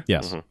shoot at her.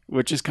 Yes.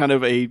 Which is kind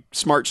of a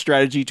smart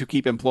strategy to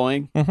keep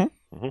employing.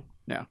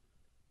 Yeah,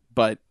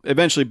 but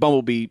eventually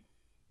Bumblebee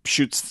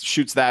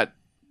shoots that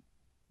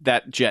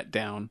jet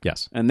down.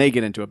 Yes. And they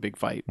get into a big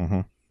fight.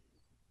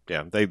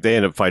 Yeah, they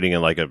end up fighting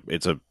in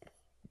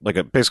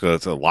basically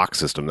it's a lock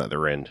system that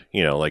they're in.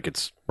 Like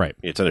it's Right.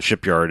 It's in a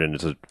shipyard and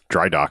it's a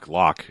dry dock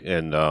lock,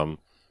 and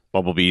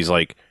Bumblebee's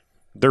like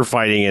they're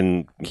fighting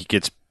and he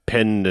gets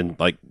pinned and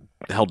like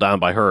held down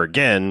by her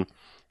again.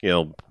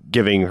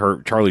 Giving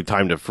her Charlie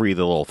time to free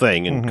the little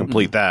thing and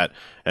complete that,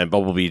 and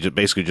Bumblebee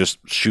basically just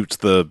shoots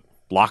the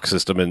lock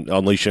system and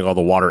unleashing all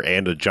the water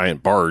and a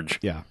giant barge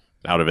Yeah.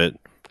 out of it,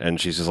 and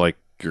she's just like,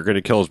 "You're going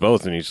to kill us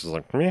both," and he's just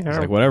like, It's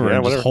like whatever, yeah,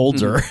 and whatever. just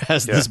holds her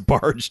as this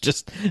barge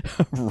just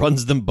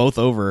runs them both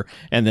over,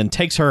 and then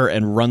takes her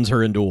and runs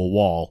her into a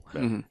wall.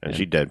 and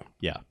she's dead.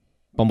 Yeah,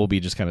 Bumblebee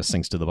just kind of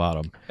sinks to the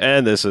bottom.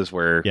 And this is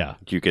where Yeah.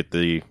 you get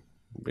the,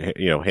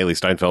 Haley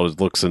Steinfeld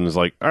looks and is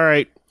like, all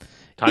right,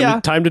 Yeah.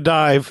 time to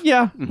dive.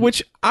 Yeah,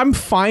 which I'm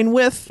fine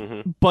with,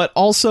 but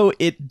also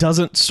it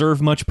doesn't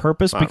serve much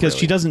purpose because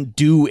she really. doesn't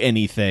do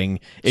anything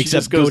except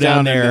just goes go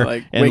down down and, there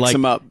like, and wakes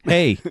him up.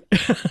 Hey,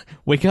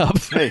 wake up!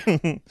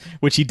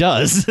 Which he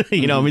does. I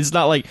mean, it's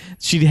not like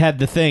she had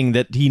the thing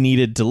that he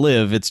needed to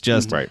live. It's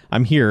just Right.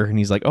 I'm here, and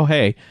he's like, oh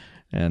hey,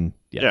 and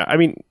Yeah, I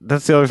mean,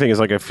 that's the other thing is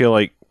like, I feel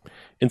like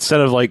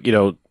instead of like,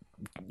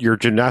 your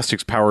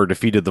gymnastics power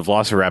defeated the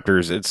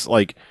Velociraptors, it's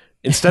like,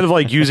 instead of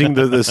like using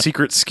the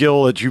secret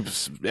skill that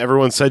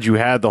everyone said you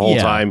had the whole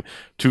Yeah. time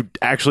to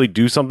actually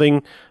do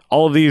something,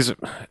 all of these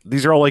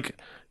are all like,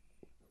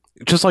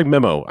 just like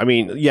Memo. I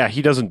mean, yeah,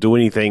 he doesn't do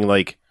anything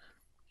like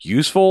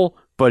useful,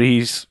 but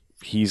he's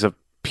a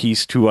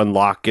piece to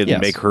unlock and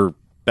Yes. make her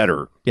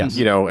better. Yes.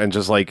 And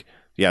just like,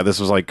 yeah, this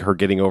was like her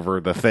getting over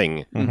the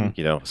thing,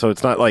 so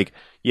it's not like,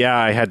 yeah,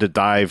 I had to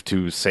dive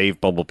to save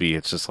Bumblebee.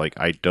 It's just like,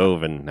 I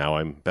dove and now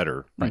I'm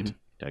better. Right.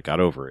 I got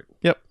over it.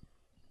 Yep.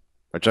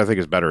 Which I think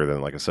is better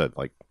than, like I said,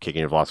 like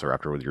kicking a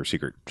velociraptor with your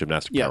secret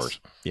gymnastic Yes. powers.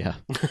 Yeah.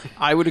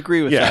 I would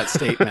agree with Yeah. that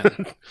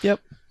statement. Yep.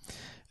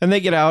 And they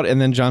get out, and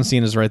then John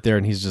Cena's right there,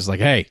 and he's just like,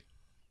 hey,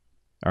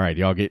 all right,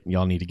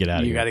 y'all need to get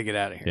out of You here. got to get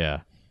out of here. Yeah.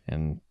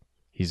 And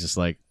he's just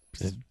like,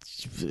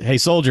 hey,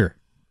 soldier,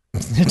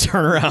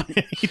 turn around.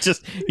 He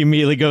just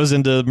immediately goes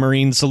into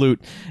Marine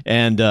salute,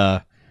 and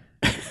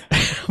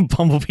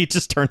Bumblebee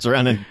just turns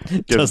around and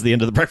does the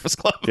end of the Breakfast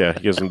Club. Yeah, he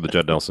gives him the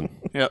Judd Nelson.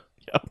 Yep.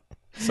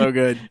 So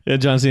good.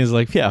 And John Cena's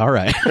like, yeah, all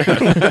right.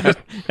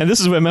 And this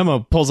is when Memo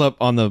pulls up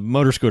on the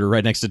motor scooter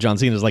right next to John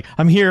Cena. Is like,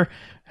 I'm here.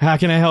 How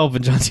can I help?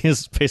 And John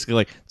Cena's basically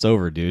like, it's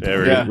over, dude.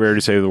 Yeah, we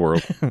already saved the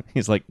world.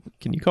 He's like,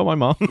 can you call my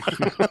mom?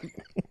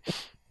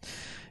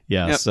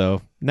 Yeah. Yep.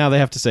 So now they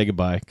have to say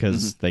goodbye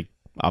because they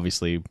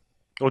obviously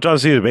Well, John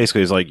Cena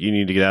basically is like, you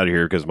need to get out of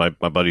here because my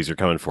buddies are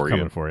coming for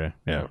coming you. for you.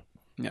 Yeah.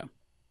 Yeah.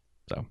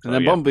 So And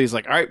then Bumblebee's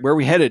like, all right, where are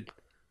we headed?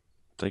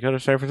 They go to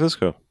San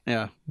Francisco.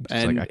 Yeah. it's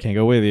And like, I can't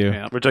go with you.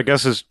 yeah. Which I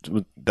guess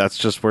that's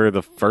just where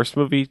the first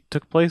movie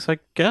took place, I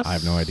guess? I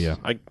have no idea.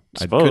 I I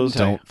suppose.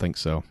 don't think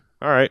so.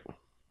 All right.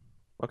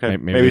 Okay.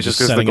 Maybe Maybe it's just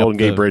because the setting up Golden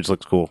Gate the- Bridge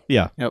looks cool.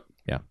 Yeah.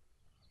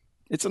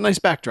 it's a nice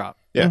backdrop.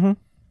 Yeah. Mhm.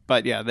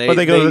 But yeah, But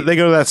they go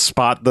to that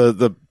spot,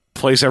 the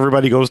place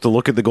everybody goes to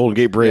look at the Golden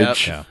Gate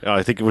Bridge. Yep.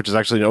 I think which is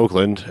actually in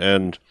Oakland,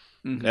 and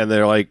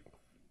they're like,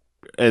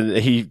 and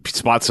he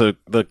spots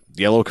the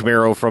yellow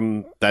Camaro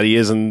from that he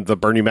is in the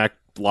Bernie Mac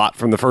lot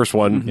from the first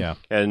one. Yeah.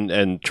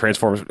 and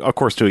transforms, of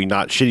course, to a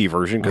not shitty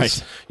version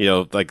because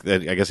like I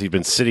guess he's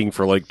been sitting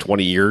for like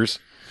 20 years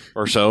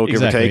or so, give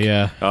Exactly, or take.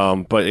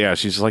 yeah. But yeah,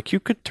 she's like, you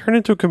could turn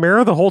into a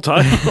Camaro the whole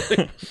time.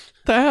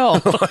 The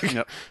hell?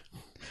 Yep.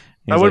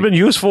 That would have been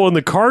useful in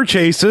the car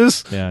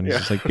chases. Yeah, and he's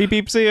just like, beep,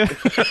 beep, see ya.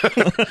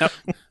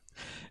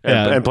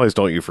 And please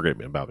don't you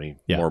forget about me.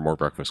 Yeah. More and more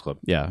Breakfast Club.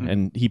 Yeah,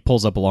 and he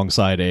pulls up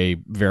alongside a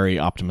very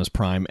Optimus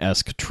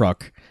Prime-esque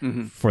truck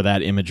for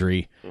that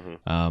imagery.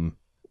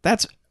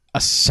 That's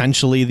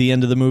essentially the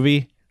end of the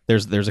movie.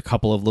 There's a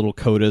couple of little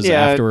codas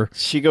after.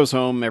 She goes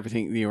home.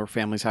 Everything, her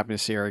family's happy to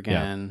see her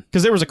again.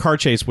 Because there was a car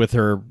chase with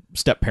her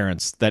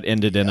step-parents that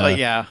ended in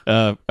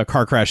a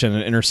car crash in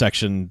an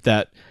intersection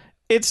that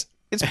it's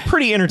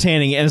pretty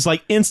entertaining, and it's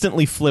like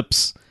instantly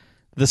flips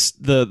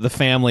the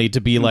family to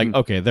be like,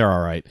 okay, they're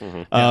all right.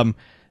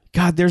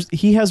 God,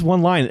 he has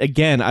one line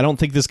again. I don't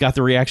think this got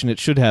the reaction it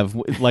should have.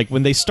 Like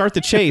when they start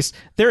the chase,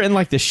 they're in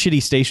like this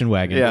shitty station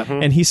wagon,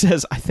 and he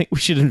says, "I think we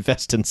should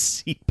invest in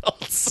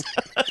seatbelts."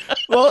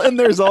 Well, and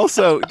there's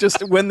also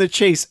just when the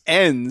chase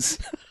ends,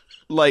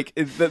 like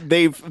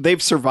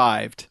they've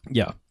survived.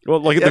 Yeah,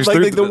 Well, like It's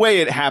like the way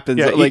it happens.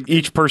 Yeah, like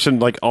each person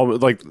like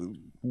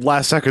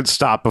last second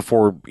stop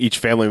before each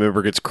family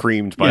member gets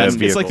creamed by a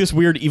vehicle. it's like this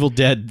weird Evil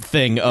Dead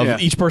thing of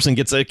each person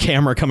gets a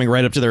camera coming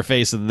right up to their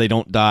face so that they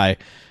don't die.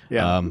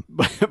 yeah.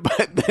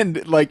 But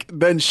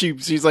then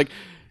she's like,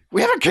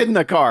 we have a kid in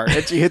the car,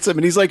 and she hits him,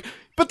 and he's like,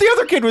 but the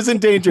other kid was in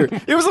danger.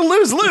 It was a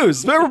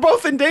lose-lose. They were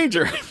both in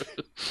danger.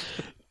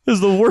 This is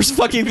the worst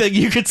fucking thing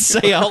you could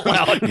say out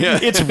loud.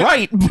 It's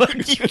right,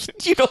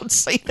 but you don't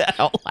say that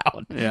out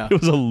loud. Yeah. It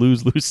was a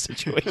lose-lose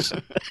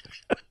situation.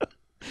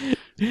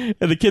 And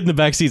the kid in the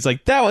backseat's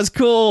like, that was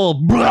cool.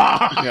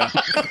 Blah! Yeah,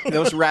 that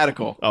was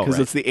radical Oh, because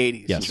right. it's the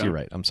 80s. Yes, you know? you're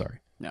right. I'm sorry.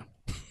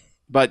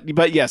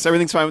 But yes,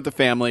 everything's fine with the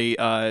family.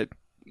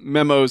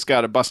 Memo's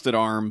got a busted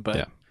arm,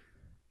 but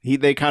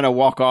they kind of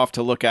walk off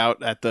to look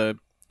out at the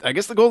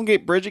Golden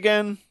Gate Bridge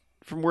again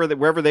from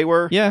wherever they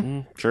were.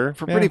 Yeah. Sure.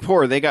 For pretty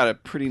poor, they got a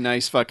pretty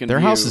nice fucking Their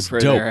view house is for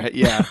dope.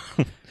 yeah.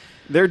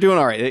 They're doing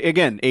all right.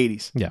 Again,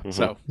 80s. Yeah.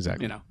 So,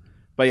 Exactly. you know.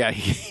 But yeah,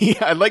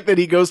 I like that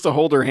he goes to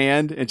hold her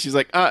hand and she's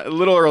like, a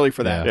little early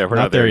for that. Yeah, we're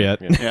not there yet.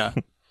 Yeah.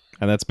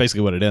 And that's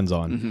basically what it ends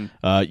on.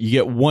 You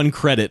get one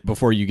credit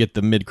before you get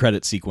the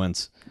mid-credit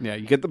sequence. Yeah.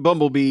 You get the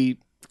Bumblebee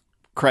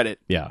credit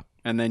Yeah.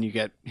 and then you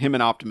get him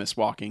and Optimus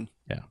walking.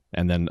 Yeah.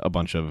 And then a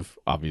bunch of,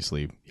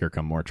 obviously, here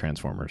come more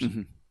Transformers.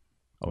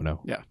 Oh,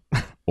 no. Yeah.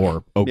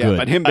 Or, oh, Yeah. good.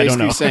 But him I don't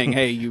basically know. saying,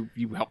 hey, you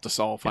helped us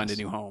all find a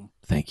new home.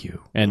 Thank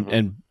you.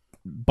 And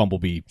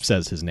Bumblebee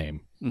says his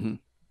name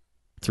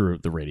through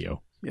the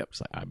radio. Yep.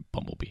 It's like, I'm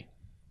Bumblebee.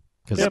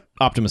 Because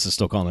Optimus is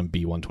still calling him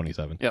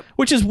B-127. Yep.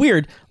 Which is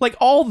weird. Like,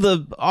 all the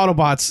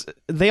Autobots,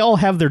 they all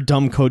have their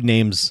dumb code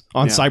names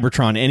on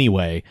Cybertron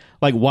anyway.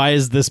 Like, why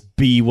is this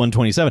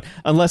B-127?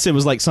 Unless it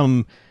was like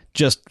some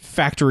just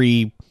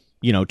factory,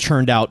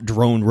 churned out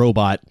drone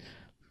robot.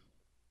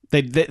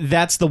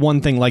 That's the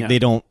one thing, like, they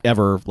don't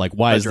ever, like,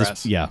 why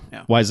Address. is this,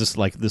 why is this,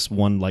 like, this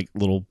one, like,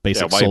 little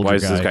basic soldier why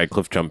is this guy? guy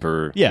Cliff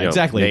Jumper? Yeah,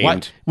 exactly.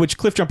 named? Which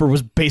Cliff Jumper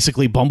was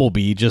basically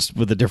Bumblebee, just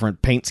with a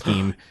paint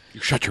scheme. You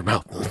shut your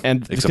mouth.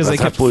 And Except because they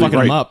that's kept absolutely fucking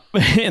them right.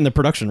 up in the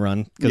production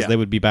run, because Yeah. they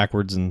would be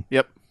backwards, and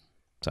Yep.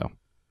 so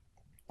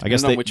I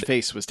guess I don't know they, which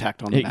face was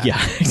tacked on the back. yeah,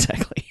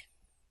 exactly.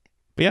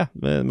 But yeah,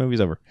 the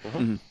movie's over,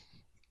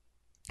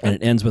 and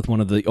it ends with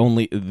one of the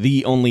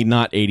only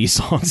not 80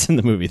 songs in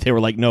the movie. They were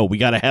like, no, we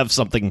got to have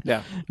something.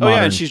 Yeah. Oh, modern.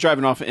 yeah. And she's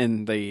driving off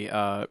in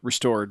the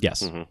restored.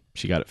 Yes,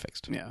 she got it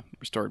fixed. Yeah.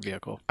 Restored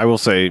vehicle. I will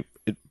say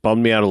it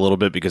bummed me out a little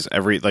bit because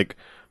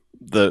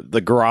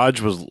the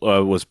garage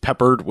was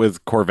peppered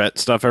with Corvette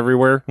stuff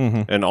everywhere,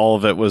 and all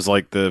of it was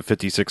like the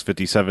 56,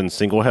 57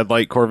 single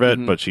headlight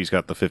Corvette, but she's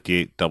got the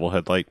 58 double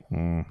headlight.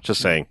 Just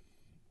saying,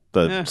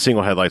 the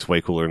single headlight's way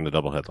cooler than the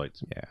double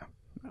headlights. Yeah.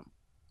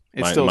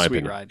 It's My- still my a sweet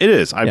opinion. ride. It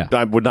is. Yeah.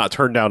 I would not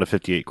turn down a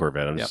 58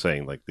 Corvette. I'm just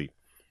saying, like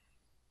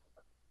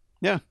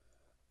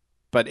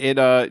But it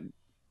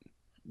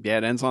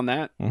it ends on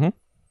that. Mhm.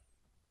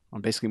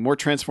 On basically more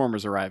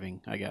Transformers arriving,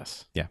 I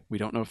guess. Yeah. We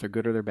don't know if they're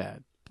good or they're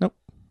bad.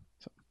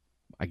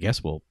 I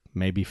guess we'll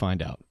Maybe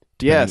find out.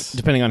 Yes.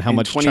 Depending on how In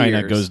much 20 China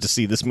years. goes to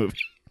see this movie.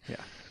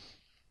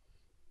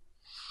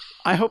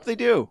 I hope they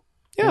do.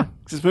 Yeah.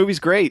 This movie's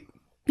great.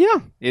 Yeah.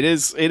 It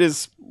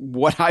is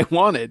what I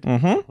wanted,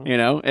 Mm-hmm.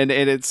 and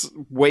it's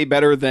way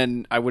better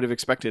than I would have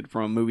expected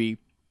from a movie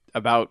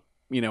about,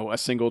 a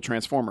single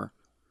Transformer.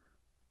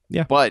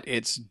 Yeah. But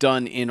it's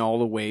done in all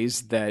the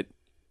ways that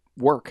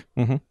work.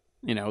 Mhm.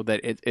 That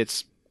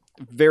it's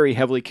very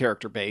heavily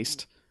character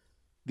based.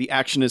 The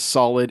action is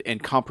solid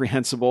and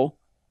comprehensible,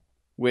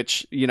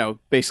 which,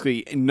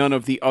 basically none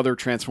of the other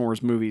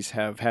Transformers movies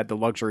have had the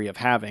luxury of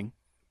having.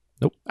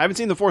 Nope. I haven't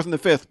seen the fourth and the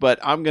fifth, but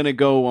I'm gonna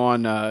go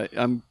on.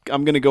 I'm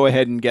gonna go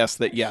ahead and guess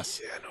that yes,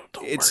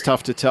 it's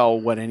tough to tell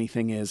what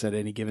anything is at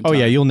any given time. Oh,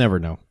 yeah, you'll never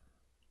know.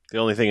 The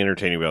only thing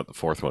entertaining about the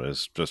fourth one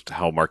is just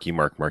how Marky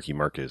Mark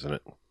is in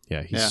it.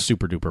 Yeah, he's Yeah.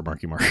 super duper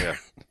Marky Mark. Yeah.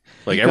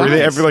 Like He everything,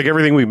 does.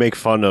 everything we make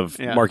fun of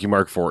Yeah. Marky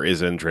Mark for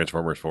is in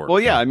Transformers 4. Well,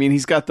 yeah. I mean,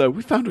 he's got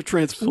we found a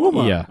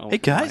Transformer. Yeah. Oh, Hey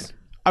guys,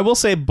 I will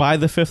say by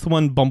the fifth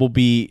one,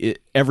 Bumblebee,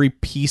 every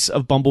piece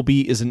of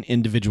Bumblebee is an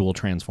individual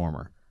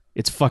Transformer.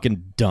 It's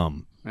fucking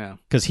dumb. Yeah.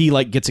 Because he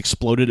gets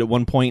exploded at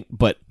one point,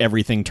 but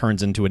everything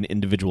turns into an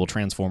individual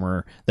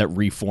Transformer that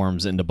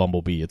reforms into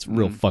Bumblebee. It's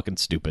real fucking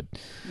stupid.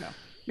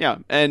 Yeah.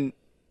 And,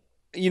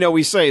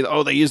 we say,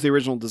 they used the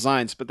original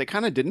designs, but they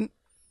kind of didn't.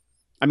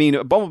 I mean,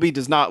 Bumblebee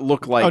does not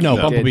look like. Oh no, he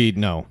did. Bumblebee,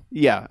 no.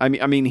 Yeah. I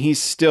mean, he's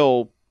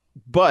still.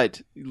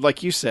 But,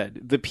 like you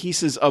said, the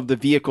pieces of the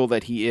vehicle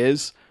that he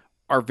is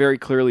are very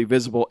clearly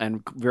visible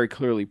and very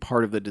clearly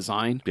part of the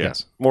design. Yeah.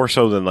 Yes. More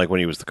so than like when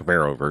he was the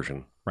Camaro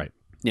version. Right.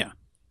 Yeah.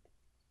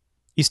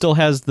 He still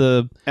has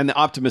the And the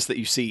Optimus that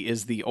you see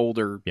is the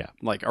older, Yeah.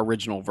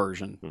 original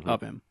version of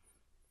him.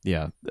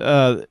 Yeah.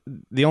 The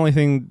only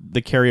thing,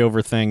 the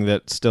carryover thing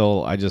that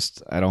still I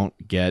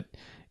don't get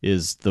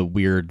is the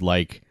weird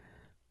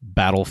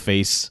battle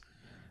face.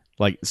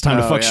 It's time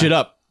to Oh, fuck yeah. shit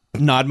up.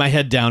 Nod my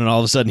head down, and all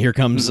of a sudden here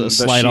comes The a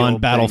slide on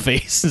shield battle thing.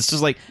 face. It's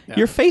just Yeah.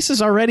 your face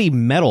is already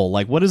metal.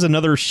 What does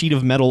another sheet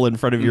of metal in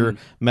front of your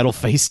metal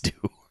face do?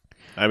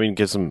 I mean,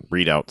 get some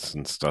readouts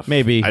and stuff.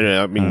 Maybe. I don't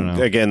know. I mean, I don't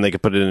know. again, they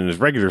could put it in his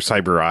regular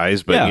cyber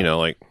eyes, but Yeah.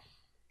 like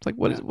It's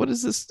what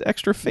does this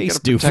extra face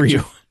Gotta do for protect you?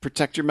 your-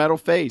 protect your metal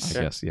face.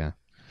 I guess, yeah.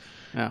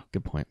 Yeah.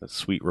 Good point. that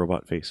sweet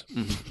robot face.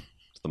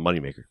 It's the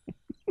moneymaker.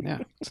 Yeah.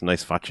 It's a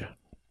nice facha.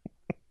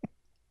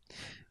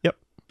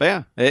 But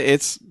yeah,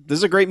 this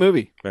is a great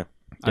movie. Yeah.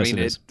 I Yes, mean,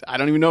 it is. I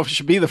don't even know if it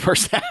should be the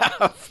first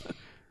half.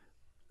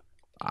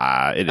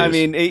 It is. I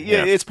mean,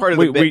 Yeah. it's part of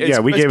We- the Bay, we- yeah,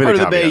 we it's gave it part a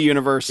of the Bay caveat.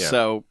 universe. Yeah.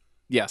 So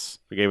yes,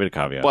 We gave it a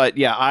caveat. but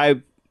yeah,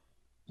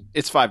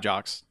 it's 5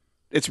 jocks.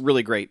 It's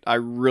really great. I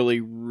really,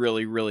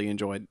 really, really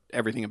enjoyed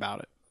everything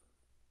about it.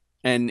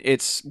 And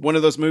it's one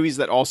of those movies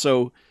that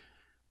also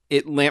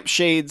it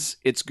lampshades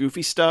its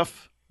goofy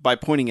stuff by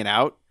pointing it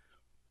out,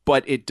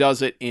 but it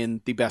does it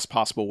in the best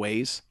possible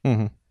ways.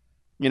 Mhm.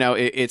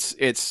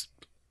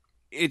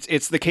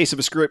 It's the case of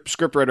a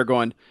scriptwriter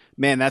going,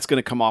 man, that's going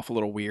to come off a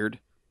little weird,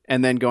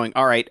 and then going,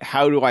 all right,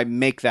 how do I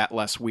make that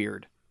less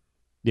weird?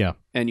 Yeah.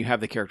 And you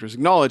have the characters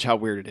acknowledge how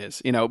weird it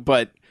is,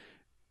 but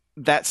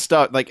that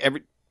stuff,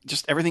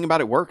 everything about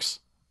it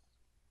works.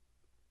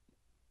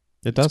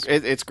 It does.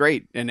 It's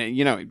great, and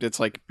it's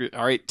like,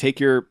 all right, take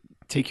your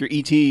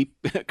ET,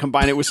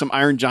 combine it with some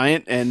Iron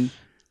Giant, and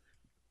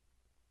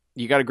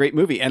you got a great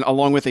movie, and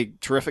along with a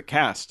terrific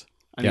cast.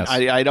 I mean, Yes.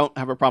 I don't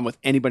have a problem with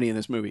anybody in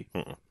this movie.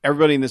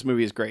 Everybody in this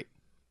movie is great.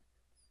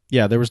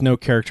 Yeah, there was no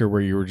character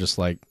where you were just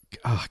like,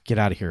 get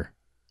out of here.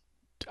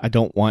 I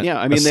don't want. Yeah,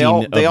 I a mean, they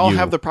all scene of you.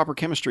 have the proper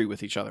chemistry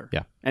with each other.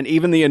 Yeah. And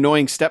even the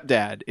annoying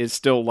stepdad is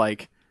still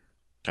like,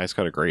 Guy's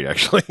kind of great,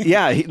 actually.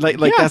 yeah,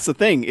 Yeah. that's the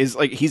thing, is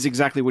he's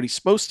exactly what he's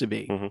supposed to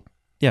be.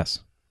 Yes.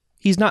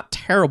 He's not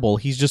terrible.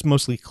 He's just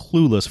mostly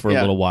clueless for a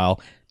Yeah. little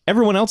while.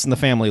 Everyone else in the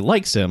family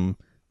likes him.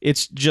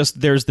 It's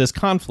just there's this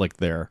conflict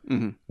there,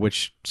 Mhm.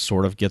 which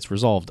sort of gets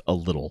resolved a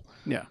little.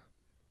 Yeah.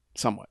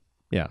 Somewhat.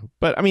 Yeah.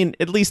 But I mean,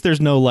 at least there's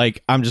no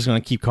I'm just going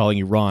to keep calling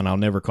you Ron. I'll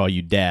never call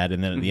you Dad.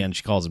 And then at the end,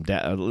 she calls him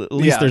Dad. At least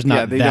Mm-hmm. Yeah, there's yeah,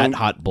 not they that don't-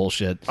 hot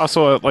bullshit.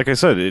 Also, like I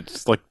said,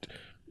 it's like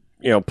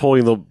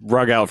pulling the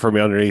rug out from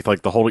underneath,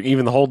 like the hold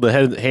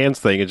the hands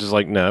thing. It's just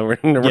like, no, we're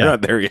Yeah.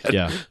 not there yet.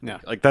 Yeah.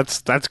 Like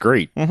that's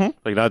great. Mhm.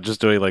 Like not just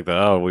doing like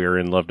we are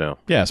in love now.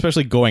 Yeah.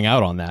 Especially going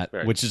out on that,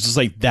 Right. which is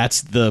just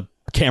that's the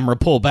camera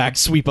pull back,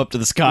 sweep up to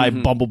the sky,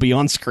 Mm-hmm. Bumblebee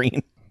on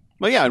screen.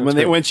 Well, yeah, and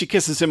when she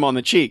kisses him on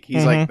the cheek,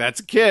 he's like, that's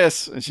a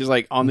kiss. And she's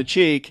like, on the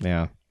cheek.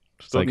 Yeah.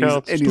 Still like-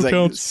 counts. And he's Still like,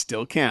 counts.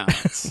 still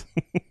counts.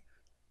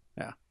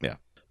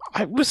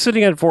 I was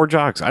sitting at 4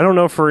 jocks. I don't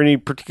know for any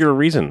particular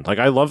reason. Like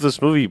I love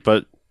this movie,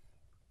 but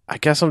I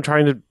guess I'm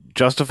trying to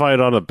justify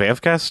it on a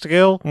Bamfcast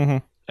scale,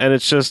 Mhm. and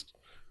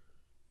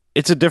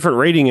it's a different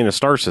rating in a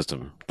star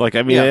system. Like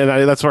I mean, Yeah.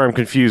 and that's where I'm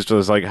confused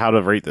as like how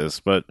to rate this.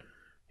 But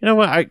you know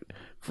what?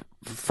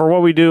 For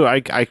what we do, I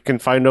can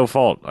find no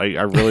fault. I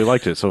really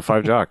liked it. So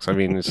 5 jocks. I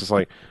mean, it's just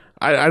like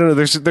I don't know.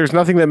 There's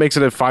nothing that makes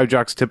it a 5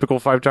 jocks typical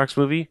 5 jocks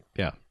movie.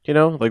 Yeah.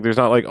 Like there's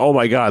not like, oh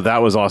my god,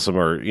 that was awesome,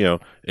 or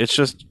it's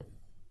just.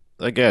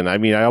 Again, I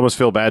mean, I almost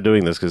feel bad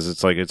doing this because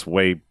it's like it's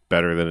way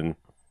better than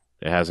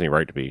it has any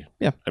right to be.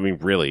 Yeah. I mean,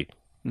 really.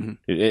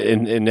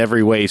 in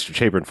every way,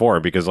 shape, and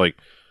form. Because like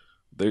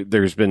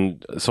there's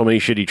been so many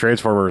shitty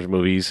Transformers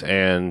movies,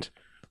 and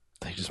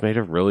they just made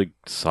a really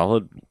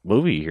solid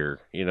movie here.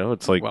 You know,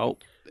 it's like Well,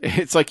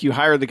 it's like you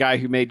hire the guy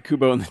who made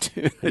Kubo and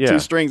the two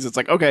strings. It's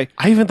like, okay,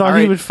 I even thought all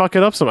he right. would fuck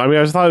it up some. I mean,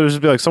 I thought it would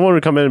just be like someone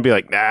would come in and be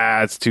like,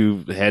 "Nah, it's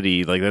too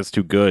heady. Like that's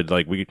too good.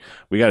 Like we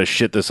got to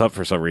shit this up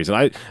for some reason."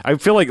 I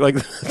feel like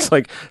it's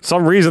like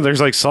some reason there's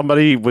like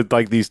somebody with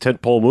like these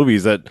tentpole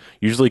movies that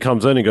usually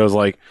comes in and goes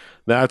like,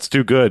 "That's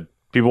too good.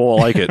 People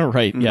won't like it."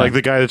 Right, yeah. Like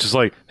the guy that's just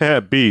like,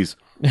 bees.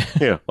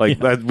 Yeah, like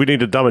that, we need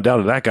to dumb it down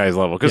to that guy's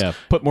level. Because Yeah,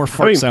 put more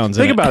fart sounds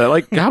in think it. about it.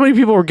 Like how many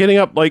people were getting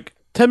up like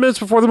 10 minutes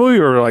before the movie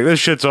were like, "This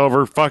shit's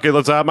over. Fuck it.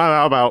 I'm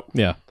out."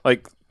 Yeah.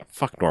 Like,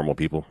 fuck normal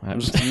people.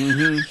 It's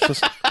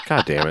just,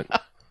 God damn it.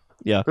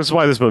 Yeah. This is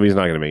why this movie's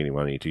not going to make any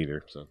money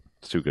either. So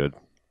it's too good.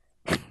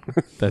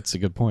 That's a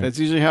good point. That's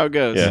usually how it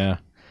goes. Yeah.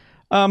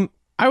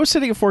 I was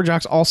sitting at 4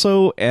 Jocks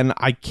also, and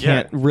I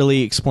can't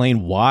really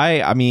explain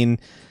why. I mean,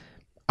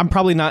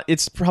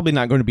 it's probably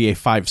not going to be a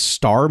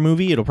 5-star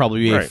movie. It'll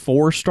probably be a Right.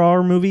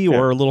 4-star movie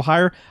or a little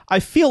higher. I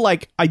feel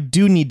like I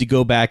do need to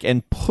go back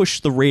and push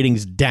the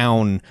ratings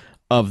down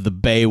of the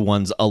Bay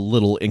ones a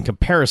little in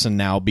comparison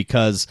now,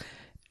 because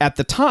at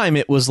the time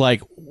it was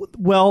like,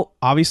 well,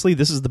 obviously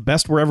this is the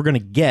best we're ever going to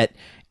get,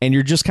 and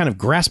you're just kind of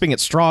grasping at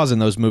straws in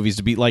those movies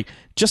to be like,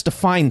 just to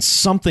find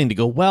something to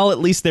go, well, at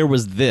least there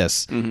was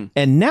this.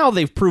 And now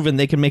they've proven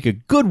they can make a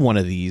good one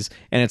of these,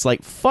 and it's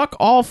like, fuck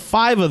all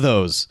 5 of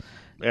those.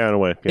 Yeah, in a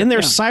way. Yeah. In their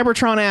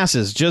Cybertron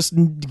asses, just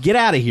get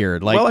out of here.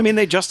 Like, Well, I mean,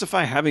 they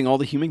justify having all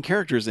the human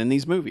characters in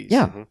these movies.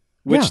 yeah,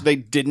 Which yeah. they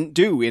didn't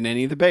do in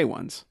any of the Bay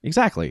ones.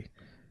 Exactly.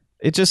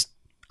 It just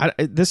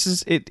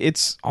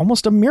it's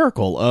almost a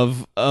miracle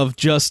of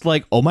just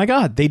like, oh my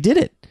god, they did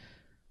it.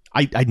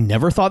 I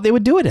never thought they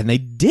would do it, and they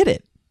did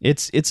it.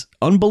 It's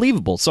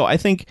unbelievable. So I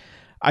think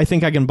I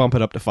can bump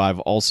it up to 5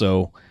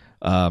 also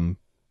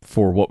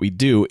for what we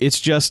do.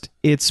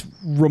 It's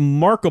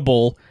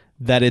remarkable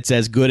that it's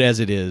as good as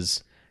it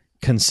is,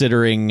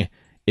 considering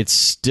it's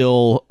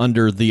still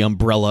under the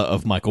umbrella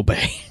of Michael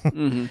Bay.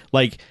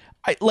 Like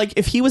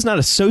if he was not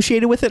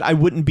associated with it, I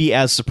wouldn't be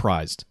as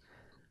surprised.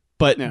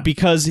 But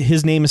because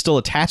his name is still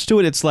attached to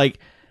it, it's like,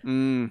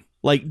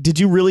 like, did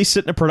you really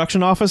sit in a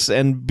production office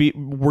and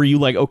were you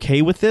like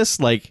okay with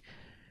this? Like,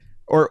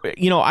 or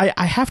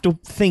I have to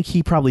think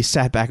he probably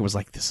sat back and was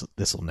like, this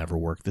will never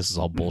work. This is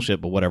all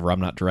bullshit. But whatever, I'm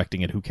not directing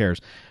it. Who cares?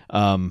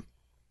 But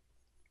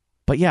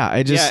yeah,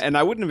 and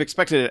I wouldn't have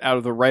expected it out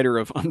of the writer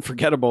of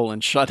Unforgettable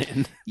and Shut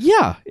In.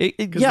 Yeah,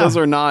 Because those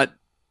are not.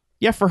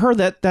 Yeah, for her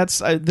this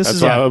is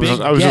why a I was,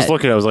 big I was just get.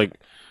 looking. I was like,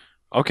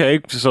 okay,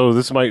 so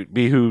this might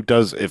be who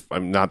does. If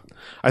I'm not,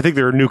 I think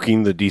they're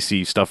nuking the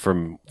DC stuff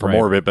from Right.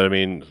 Orbit, but I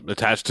mean,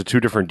 attached to 2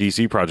 different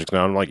DC projects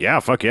now. I'm like, yeah,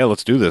 fuck yeah,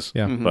 let's do this.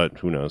 Yeah. But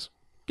who knows?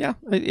 Yeah,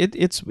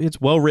 it's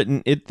well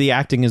written. The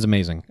acting is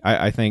amazing.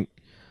 I think.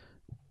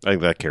 I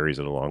think that carries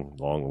it a long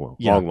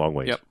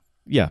ways. Yep.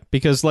 Yeah,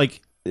 because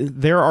like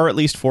there are at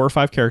least 4 or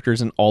 5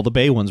 characters in all the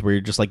Bay ones where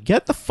you're just like,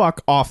 get the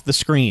fuck off the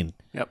screen.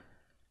 Yep.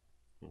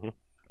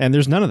 And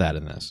there's none of that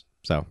in this.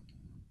 So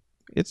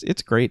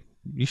it's great.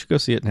 You should go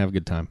see it and have a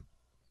good time.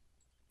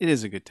 It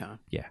is a good time.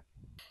 Yeah.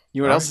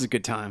 You know what else is a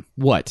good time?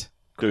 What?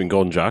 Doing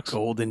Golden Jocks.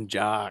 Golden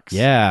Jocks.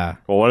 Yeah.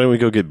 Well, why don't we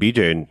go get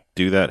BJ and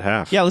do that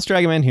half? Yeah, let's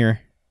drag him in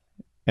here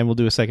and we'll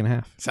do a second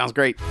half. Sounds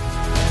great. You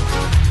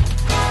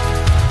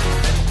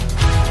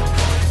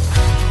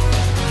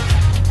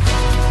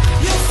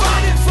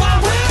find it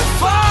far with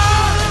far.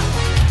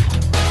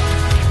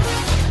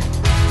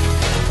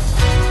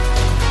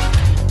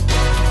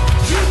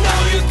 You know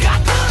you got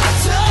the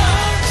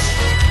touch.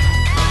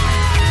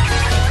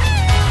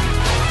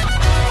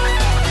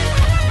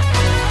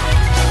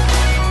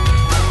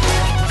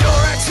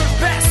 You're at your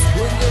best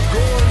when the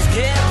goings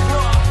get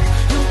rough.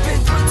 You've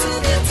been put to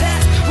the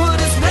test, but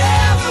it's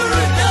never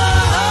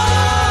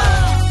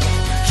enough.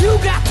 You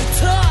got the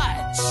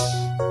touch.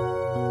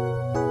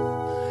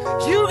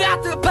 You got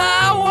the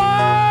power.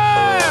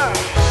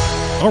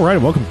 All right,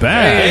 welcome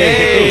back.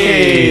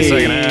 Hey,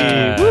 second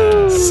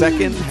half.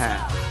 Second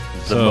half.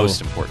 The So-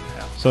 most important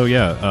half. So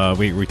yeah,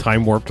 we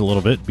time warped a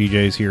little bit.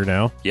 BJ's here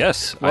now.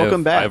 Yes.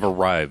 Welcome back. I've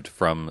arrived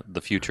from the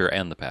future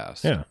and the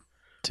past. Yeah.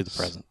 To the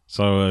present.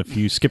 So if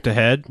you skipped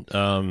ahead,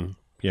 because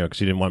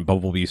you didn't want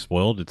Bumblebee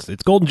spoiled,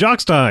 it's Golden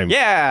Jocks time.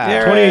 Yeah.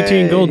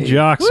 2018 Golden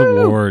Jocks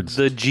Awards.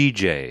 The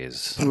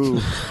GJs.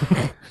 Ooh,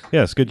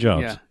 Yes, good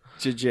jobs. yeah.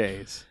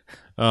 JJ's.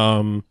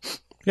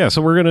 Yeah,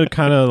 so we're gonna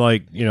kind of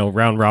like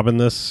round robin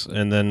this,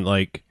 and then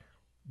like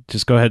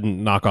just go ahead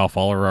and knock off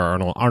all of our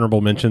honorable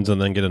mentions, and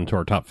then get into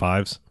our top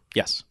 5s.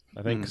 Yes.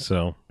 I think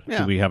so. Yeah.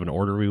 Do we have an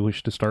order we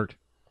wish to start?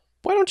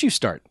 Why don't you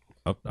start?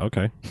 Oh,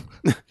 okay.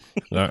 All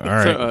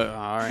right. So,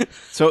 all right.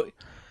 So,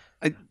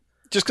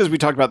 just because we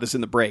talked about this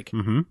in the break,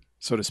 Mm-hmm.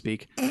 so to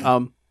speak,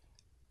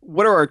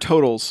 what are our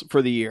totals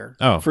for the year?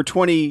 Oh. For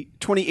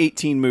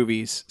 2018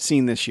 movies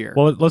seen this year?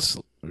 Well,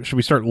 should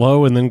we start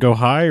low and then go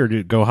high, or do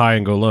it go high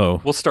and go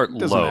low? We'll start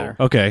Doesn't low. matter.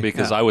 Okay.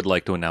 Because I would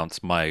like to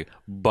announce my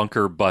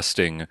bunker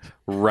busting,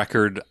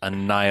 record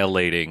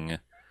annihilating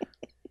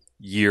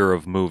year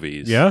of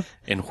movies. Yeah?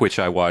 In which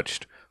I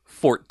watched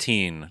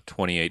 14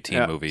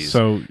 2018 movies,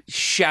 So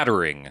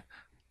shattering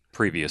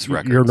previous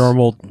records. your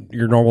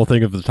normal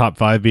thing of the top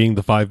 5 being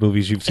the 5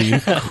 movies you've seen.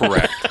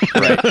 Correct.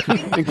 Right.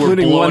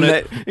 including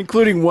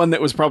blowing one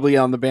that was probably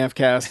on the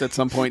Bamfcast at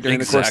some point during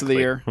the course of the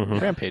Exactly. year.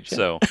 Rampage. Yeah.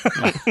 So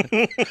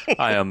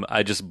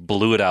I just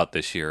blew it out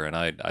this year, and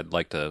I'd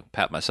like to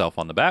pat myself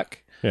on the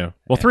back. Yeah.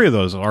 Well, 3 of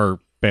those are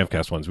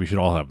Bamfcast ones. We should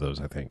all have those,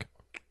 I think.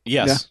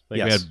 Yes. Like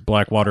yes. we had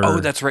Blackwater. Oh,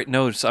 that's right.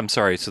 No, I'm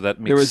sorry. So that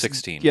makes There was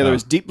 16. Yeah, there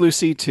was Deep Blue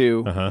Sea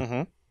 2,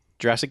 Uh-huh.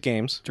 Jurassic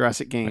Games,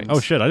 Jurassic Games. Oh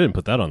shit! I didn't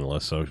put that on the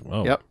list. So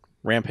Yep.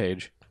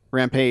 Rampage,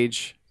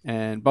 Rampage,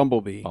 and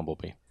Bumblebee.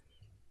 Bumblebee.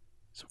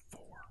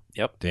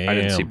 Yep. Damn. I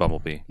didn't see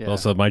Bumblebee. Yeah.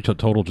 Also, my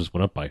total just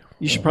went up by.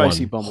 You should probably 1.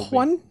 see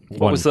Bumblebee.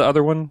 What was the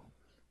other one?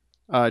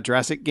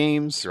 Jurassic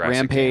Games, Jurassic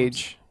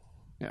Rampage,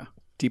 yeah,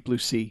 Deep Blue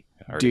Sea,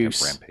 I already have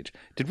Deuce. Rampage.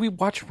 Did we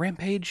watch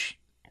Rampage?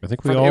 I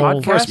think we For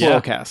all. for a Yeah.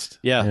 Spoilcast.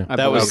 Yeah, I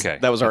that was Okay,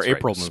 that was our that's right.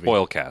 April movie.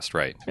 Spoilcast,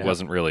 right? It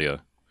wasn't really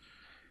a.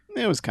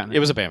 It was kind of. It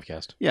was a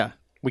Bamfcast. Yeah.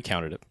 We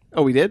counted it.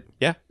 Oh, we did?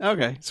 Yeah.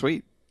 Okay,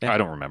 sweet. I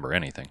don't remember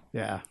anything.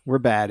 Yeah, we're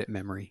bad at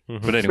memory.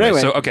 But anyway,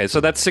 anyway. so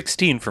that's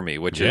 16 for me,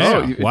 which is Yeah.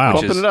 Oh, you- Wow.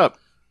 bumping it up.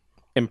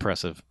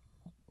 Impressive.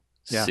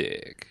 Yeah.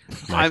 sick.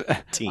 I'm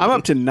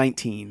up to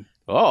 19,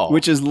 Oh,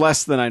 which is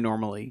less than I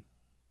normally.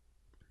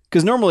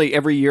 Because normally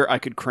every year I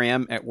could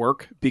cram at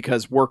work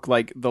because work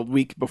like the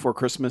week before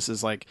Christmas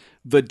is like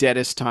the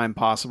deadest time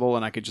possible,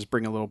 and I could just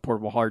bring a little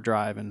portable hard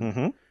drive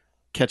and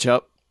catch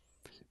up.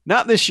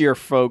 Not this year,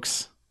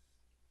 folks.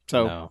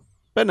 So, no.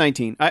 but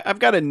 19. I've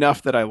got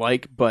enough that I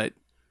like, but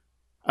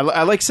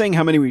I like saying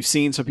how many we've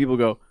seen, so people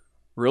go,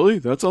 "Really?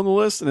 That's on the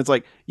list?" And it's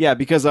like, yeah,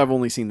 because I've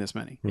only seen this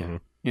many. Mhm.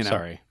 You know?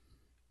 Sorry.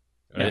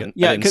 I didn't,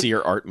 Yeah, I didn't 'cause- see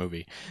your art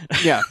movie.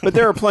 Yeah, but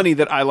there are plenty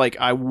that I like.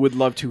 I would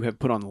love to have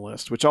put on the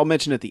list, which I'll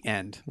mention at the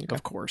end,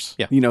 of course.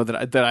 Yeah. You know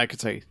that I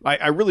could say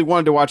I really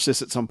wanted to watch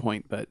this at some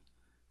point, but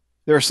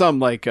there are some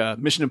like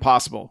Mission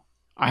Impossible.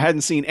 I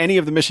hadn't seen any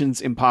of the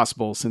Missions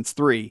Impossible since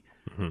 3,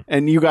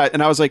 and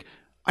I was like,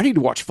 I need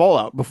to watch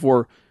Fallout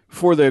before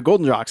the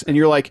Golden Jocks, and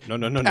you're like, No.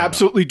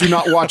 absolutely do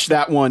not watch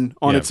that one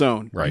on Yeah, its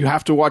own. right. You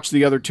have to watch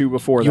the other 2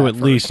 before You that. at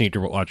first. least need to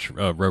watch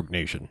Rogue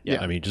Nation.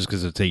 Yeah. I mean, just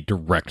because it's a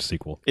direct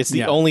sequel. It's the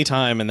Yeah. only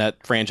time in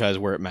that franchise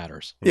where it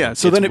matters. Yeah,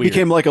 so It's then it weird.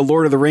 became like a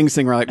Lord of the Rings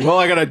thing where like, well,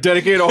 I got to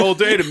dedicate a whole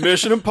day to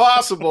Mission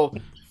Impossible.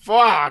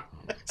 Fuck.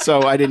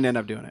 So I didn't end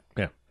up doing it.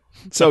 Yeah.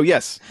 So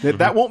yes,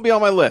 that won't be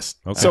on my list.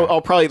 Okay. So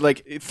I'll probably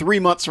like 3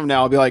 months from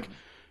now, I'll be like,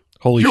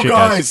 Holy you shit,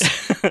 guys,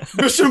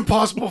 Mission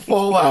Impossible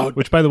Fallout.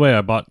 Which, by the way,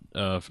 I bought.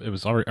 It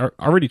was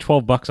already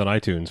 $12 on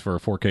iTunes for a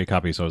 4K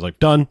copy, so I was like,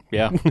 done.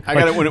 Yeah. I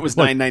got it when it was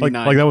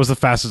 $9.99. Like that was the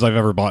fastest I've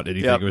ever bought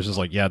anything. Yep. It was just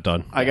like, yeah,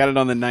 done. I got it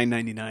on the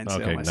 $9.99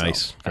 sale Okay, myself.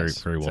 nice.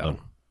 Very well So, done.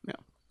 Yeah.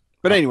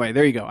 But anyway,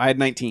 there you go. I had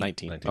 19.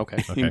 19. Okay.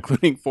 Okay.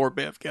 Including 4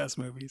 Bamfcast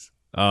movies.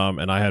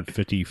 And I had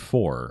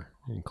 54,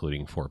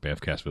 including 4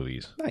 Bamfcast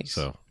movies. Nice.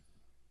 So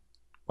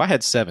I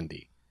had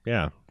 70.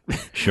 yeah,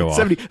 show off.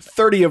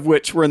 30 of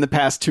which were in the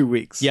past 2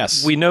 weeks.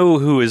 Yes. We know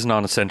who is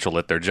non-essential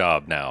at their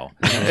job now.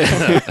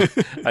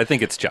 I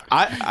think it's Chuck.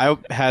 I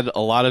had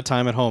a lot of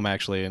time at home,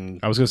 actually, and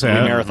I was gonna say we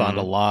I- marathoned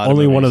a lot.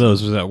 Only one of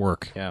movies. those was at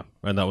work. Yeah.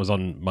 And that was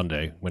on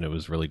Monday when it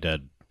was really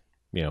dead.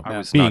 You know, I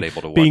was being, not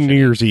able to watch being New any.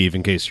 Year's Eve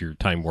in case you're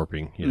time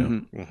warping. You know,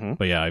 Mhm. Mm-hmm.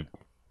 but yeah, I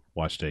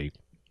watched a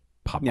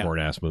popcorn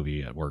ass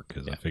movie at work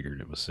because I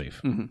figured it was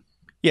safe.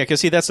 Yeah,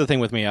 because see, that's the thing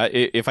with me.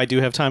 If I do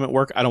have time at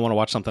work, I don't want to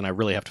watch something I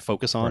really have to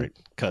focus on Right.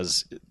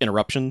 because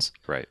interruptions.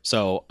 Right.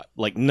 So,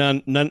 like,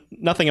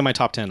 nothing in my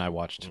top 10 I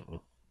watched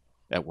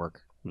at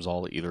work. It was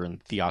all either in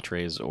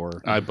theatres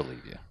or I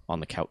believe you. on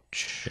the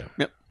couch.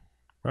 Yeah.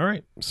 All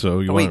right, so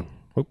you wait.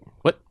 want?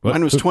 What?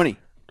 Mine was 20.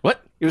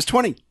 What? It was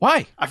 20.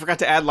 Why? I forgot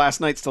to add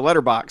last night's to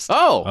Letterboxd.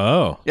 Oh,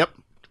 Oh, Yep.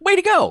 way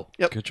to go!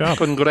 good job.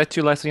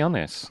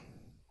 Congratulations.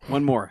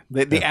 One more.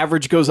 The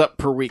average goes up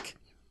per week.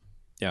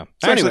 Yeah.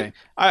 So actually, anyway.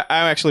 I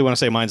actually want to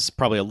say mine's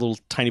probably a little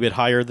tiny bit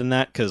higher than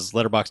that because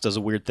Letterboxd does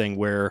a weird thing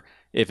where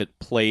if it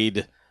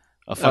played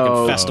a fucking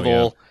Oh,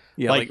 festival,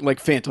 Yeah, Like- like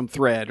Phantom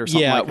Thread or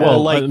something Yeah, like that. well,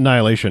 Well, like-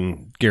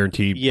 Annihilation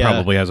guarantee Yeah.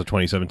 probably has a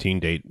 2017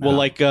 date. well,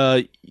 like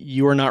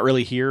You Are Not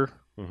Really Here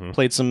Mhm.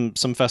 played some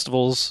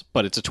festivals,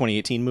 but it's a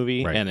 2018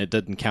 movie Right. and it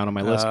didn't count on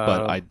my list,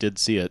 but I did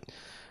see it.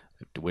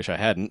 I wish I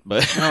hadn't,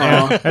 but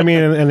Aw. I mean,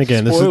 and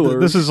again, Spoilers.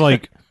 this is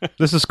like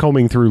this is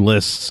combing through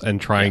lists and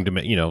trying to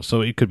make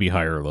so it could be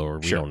higher or lower.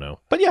 We Sure. don't know.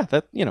 but yeah,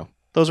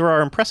 those were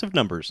our impressive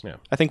numbers. Yeah.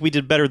 I think we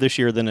did better this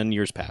year than in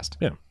years past.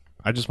 Yeah,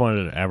 I just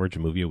wanted to average a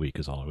movie a week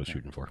is all I was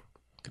shooting for.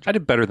 I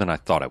did better than I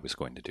thought I was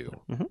going to do.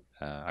 Mm-hmm.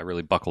 I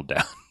really buckled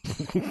down.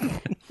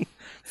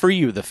 For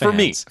you, the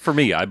fans. For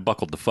me, I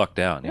buckled the fuck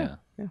down. Yeah.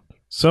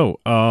 So,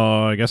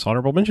 I guess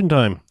honorable mention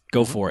time.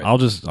 Go for it. I'll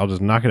just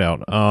knock it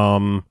out.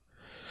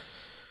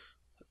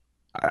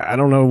 I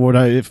don't know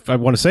if I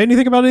want to say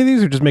anything about any of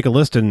these or just make a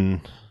list.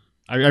 And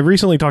I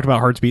recently talked about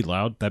Hearts Beat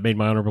Loud. That made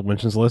my honorable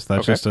mentions list.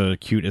 That's Okay. just a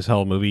cute as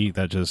hell movie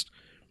that just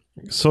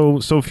so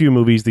few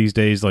movies these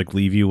days like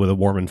leave you with a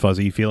warm and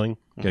fuzzy feeling.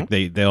 Like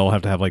they all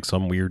have to have like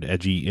some weird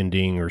edgy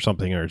ending or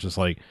something, or it's just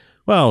like,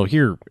 well,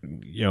 here,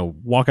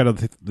 walk out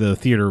of the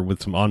theater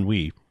with some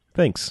ennui.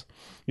 Thanks.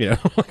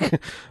 But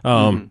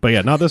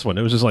yeah, not this one.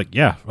 It was just like,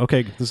 yeah,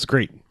 okay, this is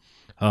great.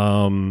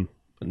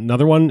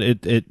 Another one.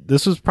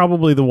 This was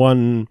probably the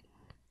one.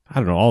 I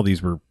don't know. All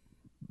these were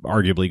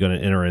arguably going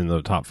to enter in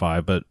the top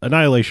 5, but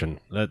Annihilation.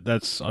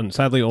 That's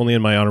sadly only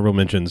in my honorable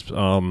mentions. It's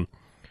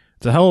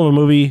a hell of a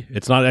movie.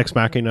 It's not Ex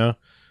Machina.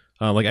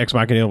 Like Ex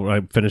Machina, when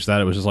I finished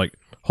that, it was just like,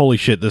 holy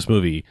shit, this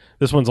movie.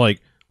 This one's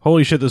like,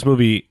 holy shit, this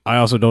movie. I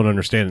also don't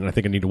understand it, and I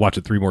think I need to watch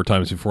it 3 more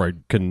times before I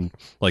can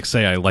like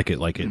say I like it.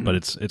 But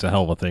it's a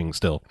hell of a thing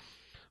still.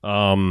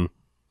 I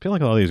feel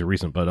like a lot of these are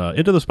recent, but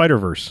Into the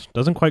Spider-Verse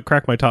doesn't quite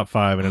crack my top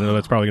 5, and I know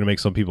that's probably going to make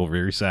some people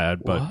very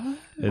sad, but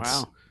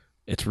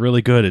it's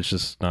really good. It's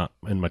just not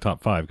in my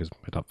top 5 because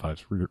my top 5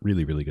 is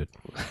really, really good.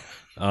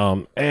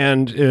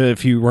 And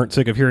if you weren't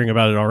sick of hearing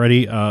about it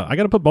already, I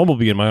got to put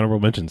Bumblebee in my honorable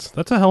mentions.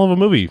 That's a hell of a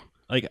movie.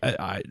 Like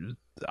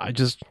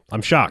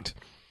I'm shocked.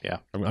 Yeah,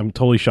 I'm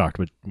totally shocked.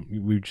 But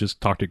we just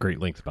talked at great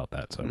length about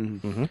that. So,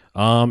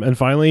 and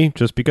finally,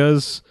 just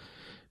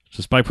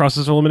by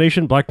process of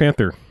elimination, Black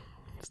Panther.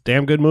 It's a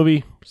damn good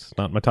movie. It's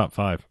not in my top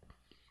 5.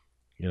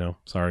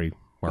 Sorry,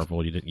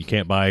 Marvel. You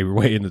can't buy your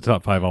way in the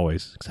top 5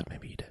 always. Except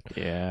maybe you did.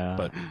 Yeah,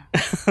 but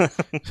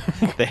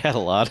they had a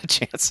lot of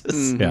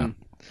chances. Yeah,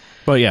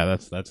 but yeah,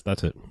 that's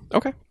it.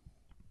 Okay.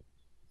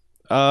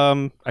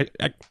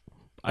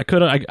 I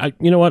could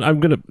you know what,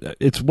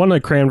 it's one I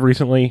crammed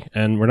recently,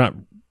 and we're not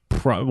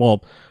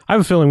I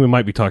have a feeling we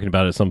might be talking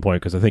about it at some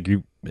point because I think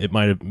it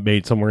might have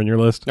made somewhere in your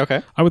list.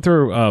 Okay. I would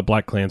throw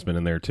Black Klansman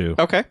in there too.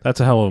 Okay.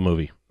 That's a hell of a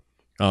movie.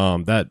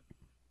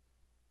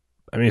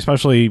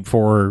 Especially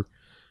for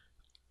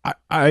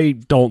I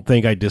don't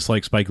think I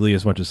dislike Spike Lee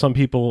as much as some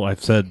people.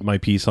 I've said my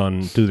piece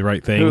on Do the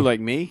Right Thing. Who, like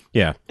me?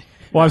 Yeah.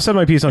 Well, I've said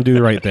my piece on Do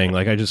the Right Thing.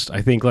 Like,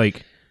 I think,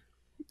 like,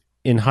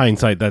 in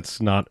hindsight,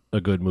 that's not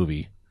a good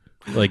movie.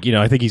 Like,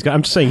 I think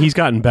I'm just saying he's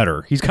gotten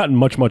better. He's gotten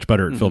much, much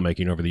better at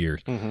filmmaking over the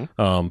years.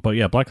 But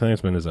yeah, Black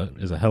Klansman is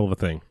a hell of a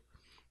thing.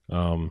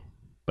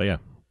 But yeah,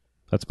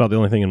 that's about the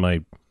only thing in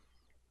my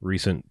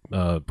recent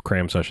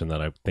cram session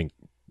that I think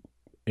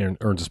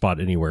earns a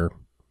spot anywhere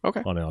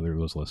on either of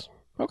those lists.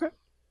 Okay.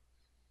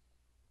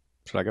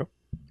 Should I go?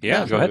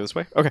 Yeah, go ahead. This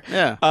way. Okay.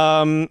 Yeah.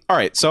 All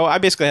right. So I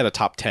basically had a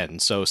top 10.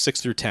 So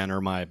 6 through 10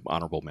 are my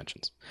honorable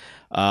mentions.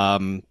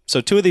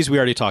 So 2 of these we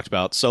already talked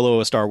about. Solo: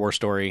 A Star Wars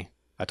Story,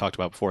 I talked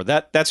about before.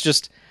 That's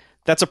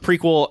a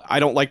prequel.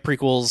 I don't like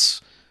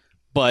prequels,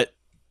 but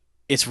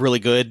it's really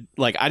good.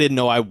 Like, I didn't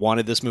know I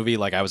wanted this movie.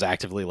 Like, I was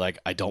actively like,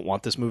 I don't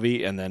want this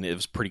movie, and then it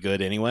was pretty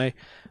good anyway.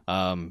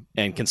 And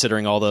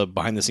considering all the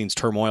behind the scenes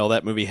turmoil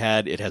that movie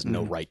had, it has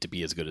no right to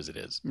be as good as it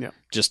is. Yeah.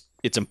 Just,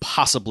 it's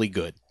impossibly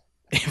good,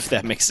 if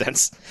that makes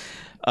sense.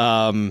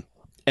 And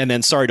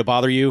then Sorry to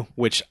Bother You,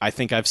 which I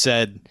think I've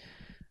said,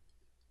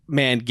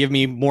 man, give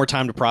me more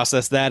time to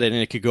process that, and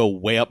it could go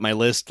way up my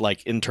list,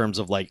 like, in terms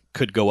of, like,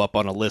 could go up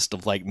on a list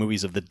of, like,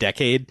 movies of the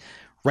decade.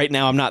 Right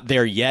now, I'm not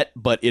there yet,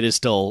 but it is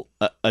still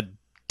a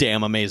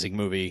damn amazing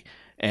movie,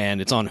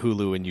 and it's on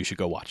Hulu, and you should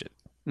go watch it.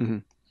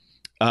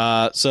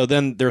 So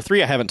then there are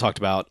 3 I haven't talked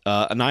about.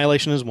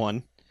 Annihilation is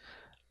one.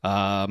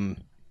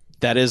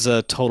 That is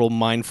a total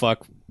mindfuck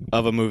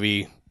of a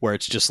movie where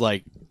it's just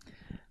like,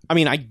 I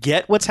mean, I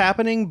get what's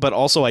happening, but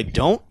also I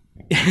don't.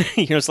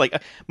 It's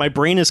like my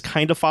brain is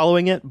kind of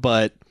following it,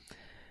 but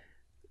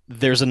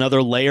there's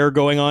another layer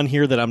going on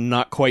here that I'm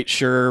not quite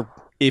sure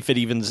if it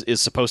even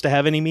is supposed to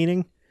have any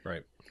meaning.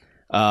 Right.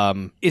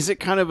 Is it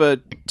kind of a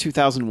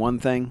 2001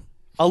 thing?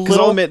 A Because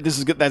I'll admit, this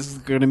is good. That's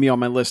going to be on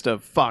my list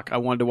of I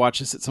wanted to watch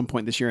this at some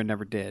point this year and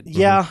never did.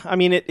 Yeah, I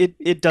mean, it does.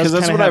 Because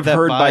that's kinda what have I've that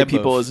heard by vibe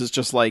people. of- Is it's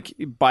just like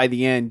by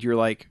the end, you're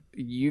like,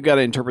 you got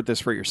to interpret this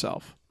for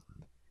yourself.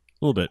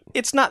 A little bit.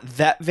 It's not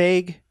that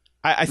vague.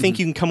 I think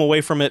you can come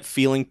away from it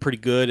feeling pretty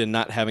good and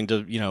not having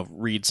to,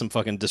 read some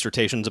fucking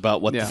dissertations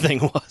about what the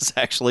thing was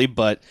actually.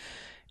 But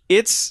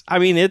it's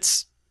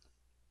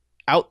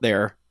out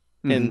there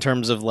in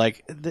terms of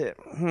like,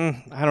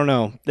 I don't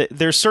know.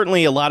 There's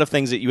certainly a lot of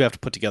things that you have to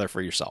put together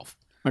for yourself.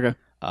 Okay.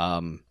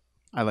 I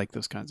like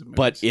those kinds of movies.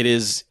 But it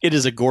is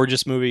a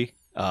gorgeous movie.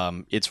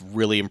 It's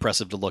really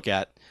impressive to look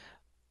at.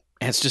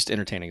 And it's just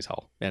entertaining as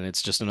hell. And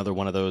it's just another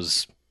one of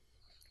those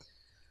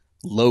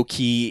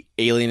low-key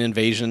alien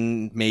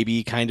invasion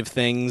maybe kind of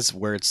things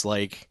where it's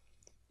like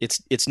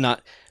it's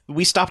not.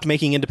 We stopped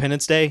making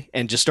Independence Day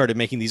and just started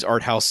making these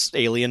art house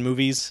alien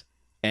movies,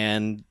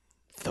 and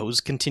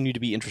those continue to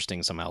be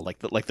interesting somehow, like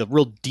the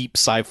real deep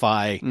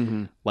sci-fi.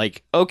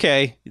 Like,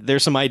 okay,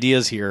 there's some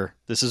ideas here.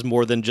 This is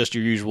more than just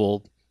your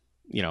usual,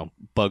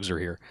 bugs are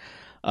here.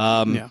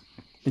 And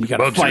you got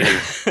to fight.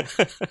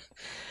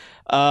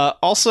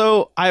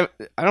 Also, I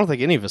don't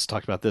think any of us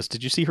talked about this.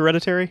 Did you see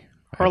Hereditary,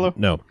 Harlow?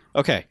 No.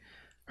 Okay.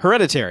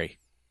 Hereditary.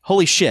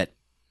 Holy shit.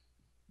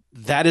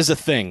 That is a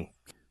thing.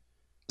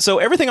 So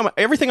everything on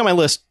my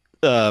list,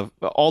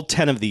 all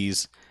 10 of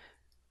these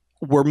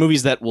were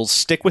movies that will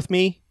stick with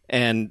me,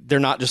 and they're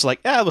not just like,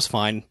 it was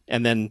fine,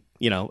 and then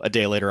a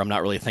day later, I'm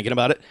not really thinking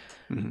about it.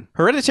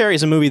 Hereditary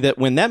is a movie that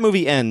when that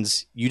movie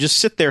ends, you just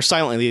sit there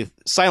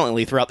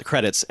silently throughout the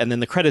credits, and then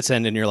the credits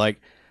end, and you're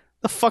like,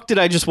 "The fuck did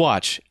I just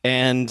watch?"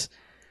 And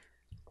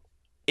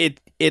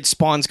it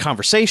spawns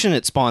conversation,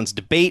 it spawns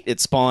debate, it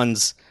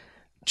spawns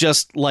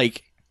just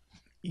like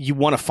you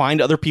want to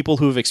find other people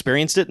who have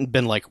experienced it and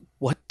been like,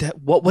 "What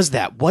was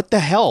that? What the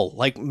hell?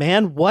 Like,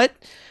 man, what?"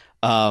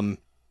 And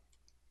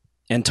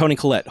Toni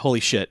Collette, holy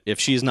shit! If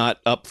she's not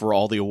up for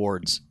all the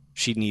awards,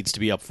 she needs to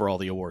be up for all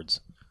the awards.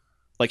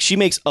 Like, she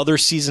makes other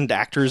seasoned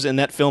actors in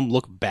that film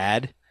look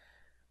bad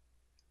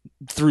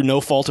through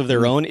no fault of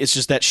their own. It's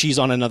just that she's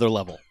on another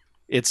level.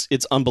 It's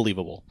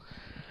unbelievable.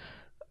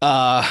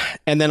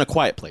 And then A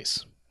Quiet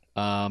Place.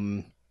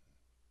 I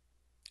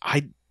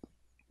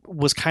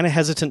was kind of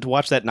hesitant to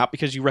watch that, not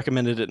because you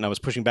recommended it and I was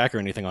pushing back or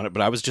anything on it,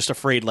 but I was just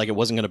afraid like it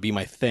wasn't going to be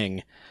my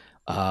thing.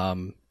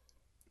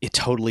 It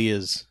totally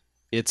is.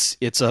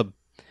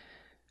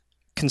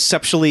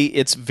 Conceptually,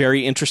 it's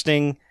very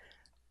interesting.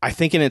 I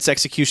think in its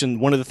execution,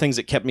 one of the things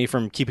that kept me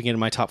from keeping it in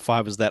my top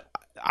 5 was that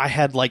I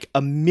had like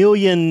a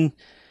million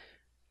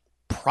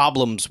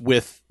problems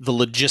with the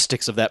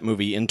logistics of that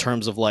movie in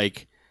terms of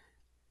like,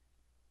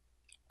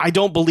 I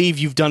don't believe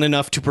you've done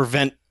enough to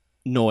prevent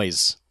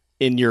noise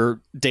in your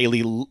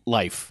daily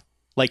life.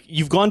 Like,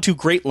 you've gone to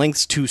great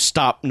lengths to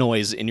stop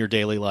noise in your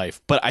daily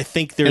life, but I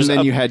think there's... And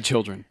then you had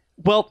children.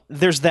 Well,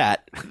 there's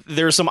that.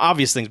 There's some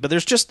obvious things, but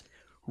there's just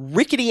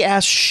rickety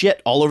ass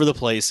shit all over the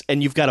place,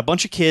 and you've got a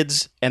bunch of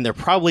kids, and they're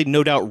probably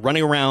no doubt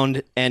running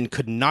around and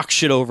could knock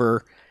shit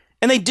over.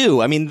 And they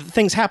do. I mean,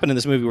 things happen in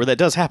this movie where that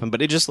does happen,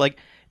 but it just like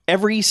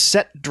every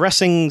set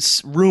dressing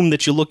room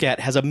that you look at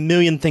has a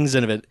million things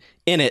in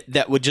it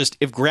that would just,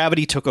 if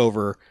gravity took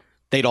over,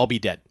 they'd all be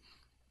dead.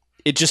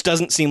 It just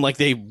doesn't seem like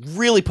they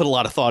really put a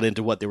lot of thought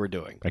into what they were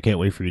doing. I can't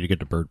wait for you to get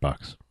to Bird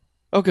Box.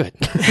 Oh, good.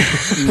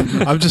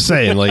 I'm just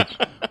saying, like,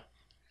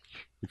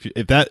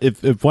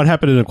 if what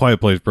happened in A Quiet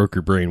Place broke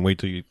your brain, wait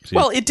till you see.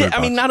 Well, it did. Bird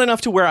I mean, Box. not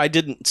enough to where I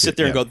didn't sit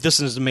there and Yeah. go, "This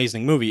is an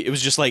amazing movie." It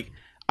was just like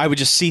I would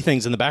just see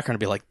things in the background and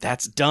be like,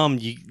 "That's dumb."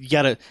 You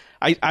gotta.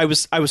 I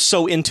was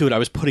so into it. I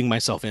was putting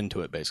myself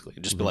into it basically.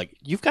 Just be like,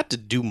 "You've got to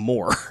do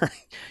more.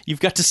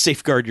 You've got to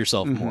safeguard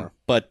yourself more."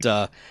 But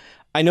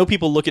I know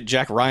people look at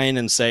Jack Ryan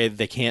and say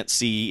they can't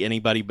see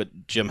anybody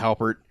but Jim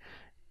Halpert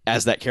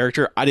as that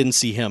character. I didn't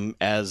see him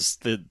as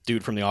the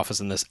dude from The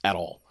Office in this at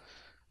all.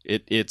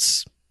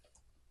 It's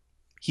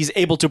he's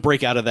able to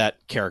break out of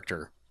that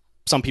character.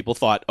 Some people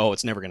thought, "Oh,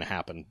 it's never going to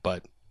happen,"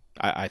 but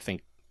I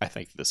think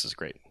this is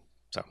great.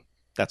 So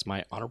that's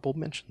my honorable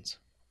mentions.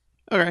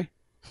 Okay.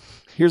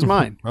 Here's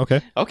mine.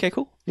 Okay. Okay,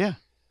 cool. Yeah.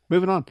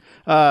 Moving on.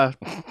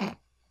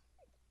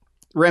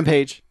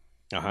 Rampage.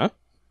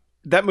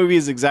 That movie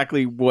is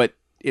exactly what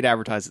it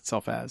advertised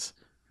itself as.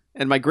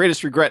 And my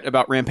greatest regret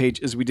about Rampage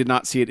is we did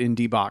not see it in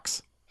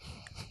D-Box.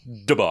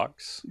 The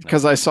box.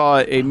 Because I saw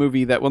a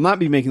movie that will not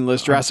be making the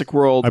list, Jurassic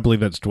World. I believe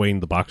that's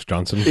Dwayne the Box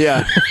Johnson.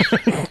 Yeah.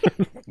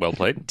 Well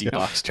played.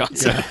 D-Box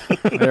Johnson.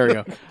 There we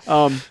go.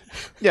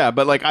 Yeah,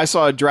 but like I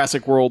saw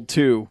Jurassic World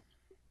 2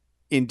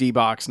 in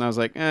D-Box, and I was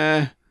like,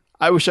 I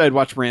wish I had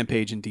watched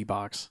Rampage in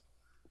D-Box.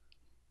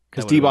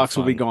 Because That would've been D-Box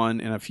will be fun.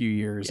 gone in a few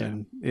years, Yeah.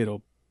 and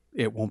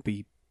it won't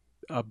be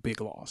a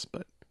big loss.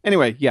 But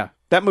anyway, yeah,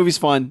 that movie's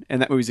fun,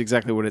 and that movie's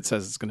exactly what it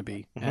says it's going to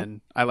be,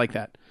 and I like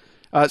that.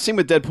 Same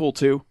with Deadpool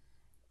 2.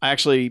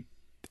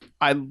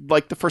 I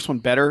like the first one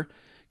better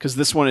because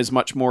this one is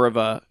much more of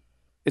a,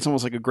 it's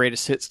almost like a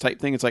greatest hits type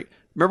thing. It's like,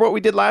 remember what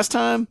we did last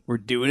time? We're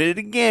doing it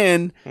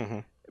again.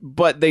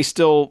 But they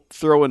still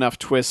throw enough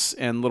twists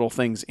and little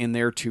things in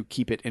there to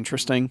keep it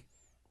interesting.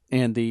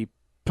 And the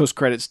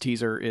post-credits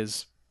teaser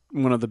is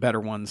one of the better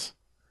ones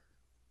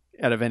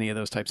out of any of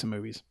those types of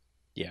movies.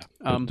 Yeah.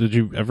 Did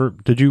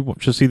you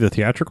just see the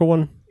theatrical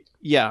one?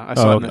 Yeah, I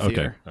saw it in the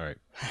theater. Okay. All right.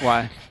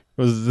 Why?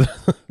 Was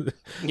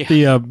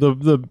Yeah.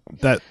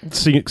 that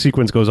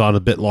sequence goes on a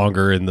bit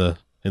longer in the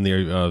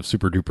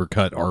super duper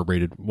cut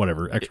R-rated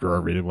extra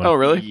R-rated one. Oh,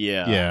 really?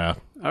 Yeah. Yeah.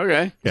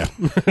 Okay. Yeah.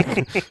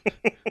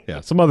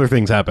 Yeah. Some other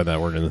things happen that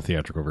weren't in the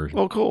theatrical version.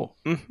 Well, cool.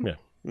 Yeah.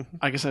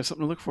 I guess I have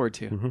something to look forward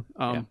to.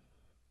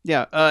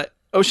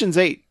 Ocean's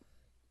 8.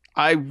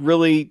 I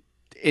really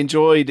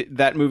enjoyed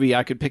that movie.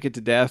 I could pick it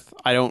to death.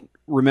 I don't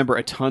remember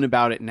a ton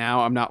about it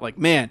now. I'm not like,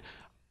 man,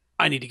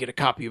 I need to get a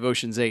copy of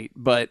Ocean's 8.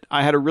 But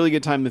I had a really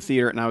good time in the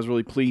theater, and I was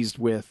really pleased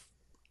with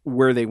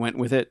where they went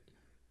with it.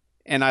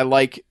 And I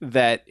like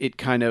that it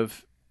kind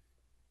of,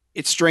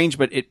 it's strange,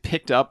 but it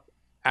picked up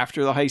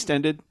after the heist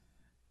ended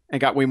and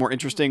got way more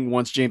interesting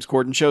once James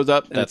Corden shows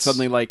up. And it's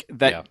suddenly like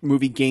that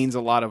movie gains a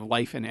lot of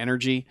life and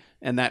energy.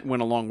 And that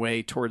went a long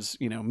way towards,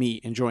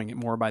 me enjoying it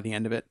more by the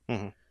end of it.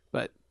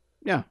 But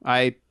yeah,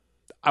 I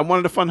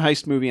wanted a fun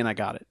heist movie and I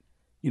got it.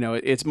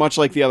 It's much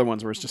like the other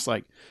ones where it's just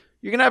like,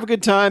 you're going to have a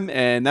good time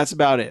and that's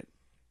about it.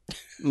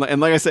 And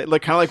like I said,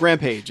 kind of like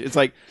Rampage, it's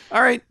like,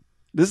 all right,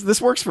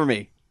 this works for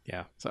me.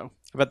 Yeah. So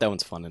I bet that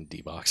one's fun in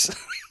D-Box.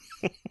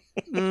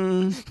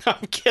 I'm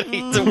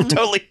kidding. It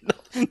totally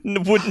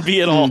wouldn't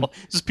be at all.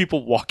 Just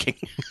people walking.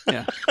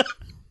 yeah.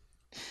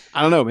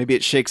 I don't know. Maybe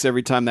it shakes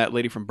every time that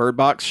lady from Bird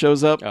Box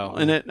shows up Oh.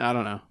 in it. I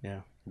don't know.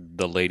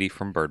 The lady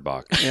from Bird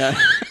Box. Yeah,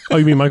 Oh,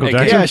 you mean Michael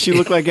Jackson? yeah. She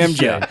looked like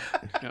MJ.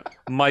 Yeah.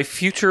 My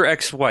future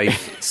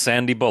ex-wife,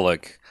 Sandy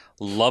Bullock,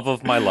 love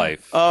of my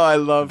life. Oh, I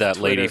love that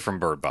Twitter. lady from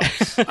Bird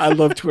Box. I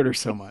love Twitter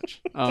so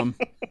much.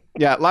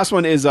 Yeah. Last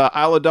one is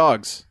Isle of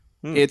Dogs.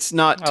 It's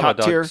not I love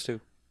top tier, dogs,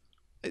 too.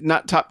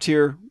 not top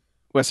tier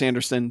Wes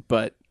Anderson,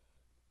 but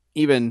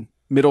even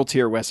middle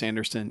tier Wes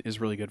Anderson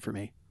is really good for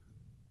me,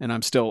 and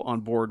I'm still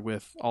on board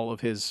with all of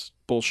his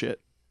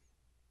bullshit.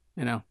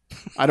 You know,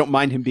 I don't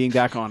mind him being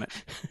back on it.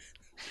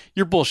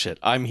 You're bullshit.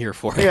 I'm here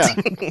for it.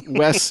 Yeah,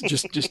 Wes,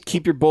 just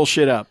keep your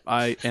bullshit up.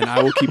 I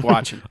will keep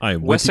watching. I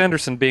am Wes with you.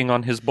 Anderson being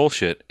on his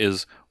bullshit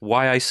is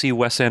why I see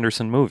Wes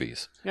Anderson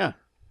movies. Yeah,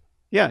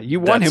 yeah. You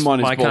want That's him on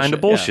his my bullshit. kind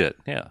of bullshit.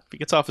 Yeah. If he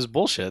gets off his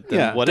bullshit, then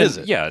Yeah. what Then- is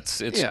it? Yeah,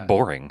 it's Yeah.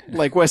 boring.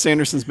 Like Wes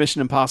Anderson's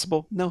Mission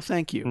Impossible. No,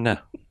 thank you. No.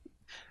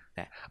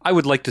 I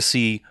would like to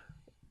see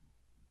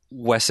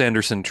Wes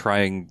Anderson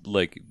trying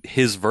like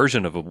his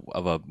version of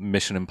a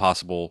Mission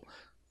Impossible,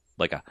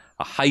 like a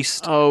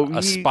heist, Oh,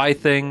 a spy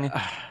thing.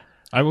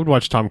 I would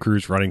watch Tom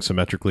Cruise running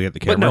symmetrically at the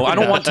camera. But no, I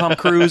don't want Tom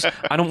Cruise.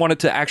 I don't want it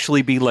to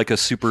actually be like a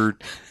super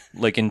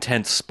like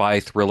intense spy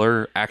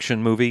thriller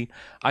action movie.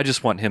 I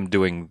just want him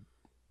doing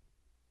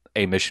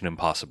a Mission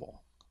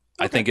Impossible.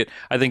 I think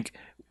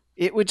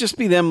It would just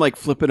be them like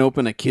flipping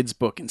open a kid's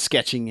book and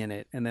sketching in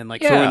it, and then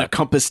like Yeah. throwing a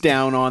compass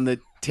down on the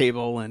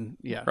table, and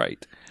yeah,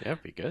 right. Yeah,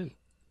 it'd be good.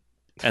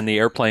 And the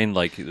airplane,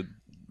 like,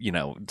 you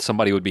know,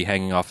 somebody would be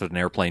hanging off of an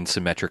airplane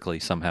symmetrically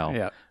somehow.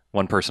 yeah.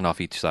 One person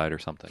off each side or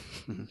something.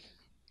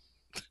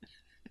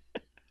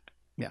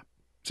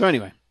 So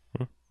anyway,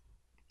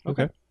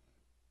 Okay.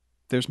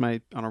 there's my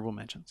honorable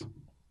mentions.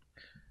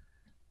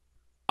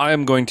 I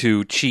am going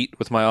to cheat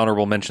with my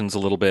honorable mentions a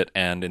little bit,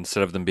 and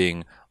instead of them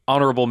being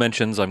honorable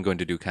mentions, I'm going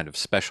to do kind of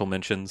special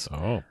mentions.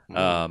 Oh.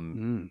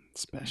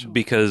 Special.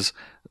 Because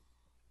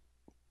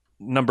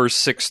numbers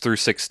 6 through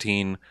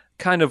 16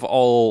 kind of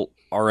all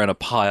are in a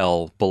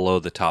pile below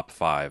the top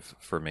 5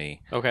 for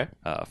me. Okay.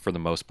 For the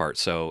most part.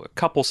 So a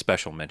couple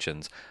special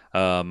mentions.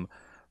 The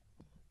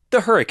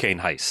Hurricane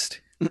Heist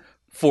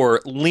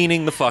for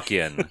leaning the fuck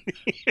in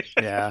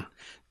Yeah.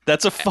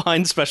 That's a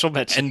fine special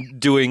mention. and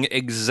doing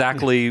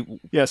exactly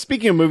Yeah.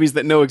 Speaking of movies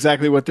that know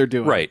exactly what they're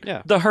doing. right.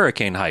 Yeah. The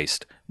Hurricane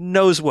Heist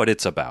knows what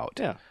it's about.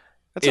 Yeah.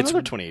 That's It's-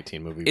 another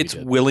 2018 movie. It's we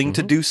did. willing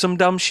to do some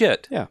dumb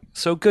shit. Yeah.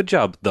 So good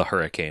job, The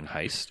Hurricane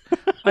Heist.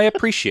 I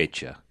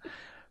appreciate you.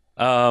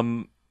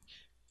 An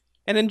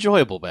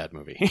enjoyable bad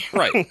movie.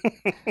 Right.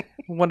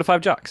 1 to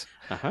 5 jocks.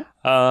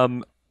 Uh-huh.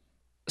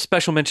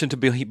 Special mention to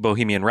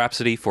Bohemian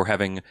Rhapsody for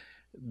having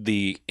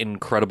the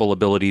incredible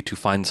ability to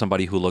find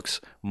somebody who looks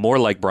more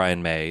like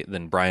Brian May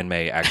than Brian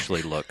May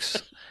actually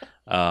looks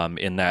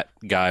in that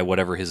guy,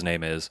 whatever his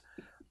name is.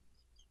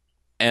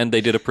 And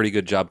they did a pretty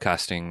good job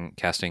casting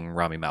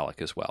Rami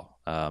Malek as well.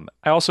 I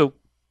also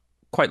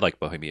quite like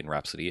Bohemian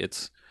Rhapsody.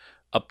 It's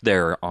up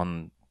there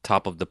on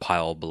top of the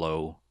pile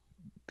below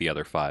the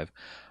other 5.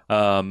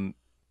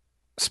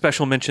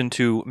 Special mention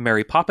to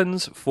Mary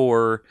Poppins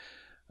for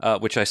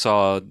which I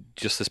saw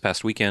just this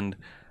past weekend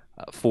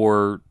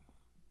for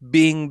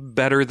being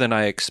better than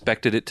I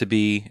expected it to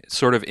be,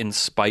 sort of in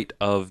spite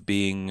of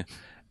being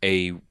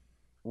a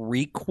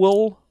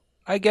requel,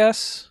 I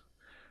guess,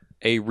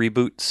 a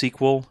reboot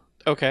sequel.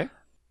 Okay.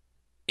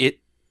 It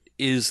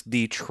is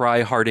the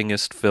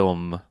try-hardingest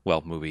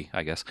movie,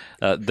 I guess,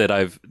 that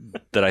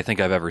I think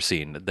I've ever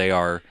seen.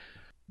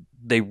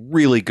 They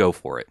really go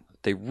for it.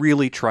 They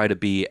really try to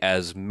be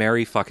as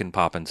Mary fucking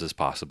Poppins as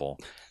possible.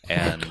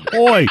 And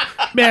Oi,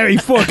 Mary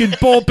fucking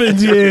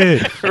Poppins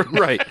here.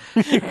 right.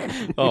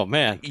 Oh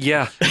man.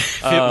 Yeah.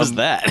 If it was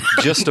that.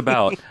 Just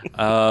about.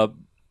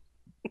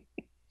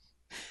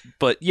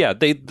 But yeah,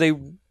 they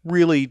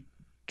really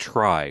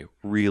try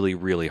really,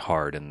 really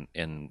hard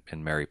in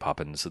Mary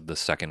Poppins, The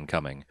Second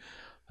Coming,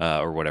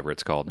 or whatever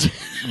it's called.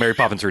 Mary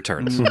Poppins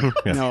Returns.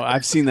 No,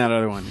 I've seen that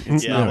other one.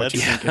 It's Yeah, not what you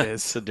that's- think it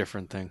is. It's a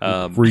different thing.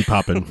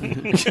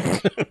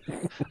 Repoppin'.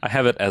 I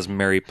have it as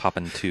Mary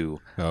Poppin 2.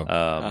 Oh.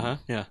 Uh-huh.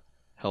 Yeah.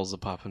 Hell's a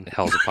poppin'.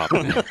 Hell's a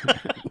Poppin.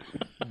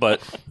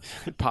 But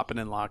Popping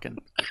and locking.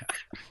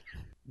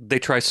 they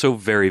try so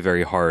very,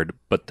 very hard,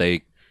 but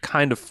they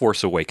kind of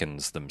Force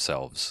Awakens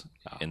themselves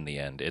in the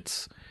end.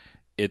 It's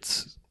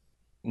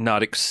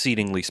not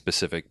exceedingly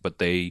specific, but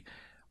they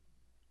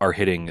are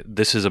hitting,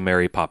 this is a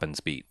Mary Poppins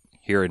beat,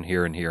 here and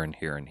here and here and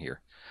here and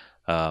here.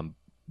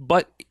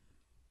 But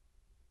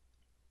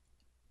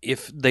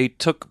if they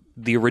took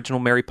the original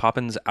Mary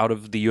Poppins out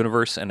of the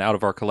universe and out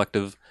of our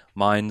collective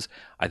minds,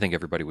 I think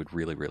everybody would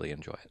really, really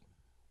enjoy it.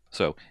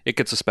 So it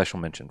gets a special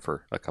mention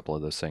for a couple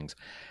of those things.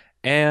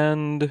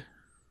 And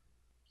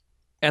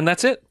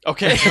that's it.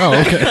 Okay. Oh,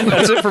 okay.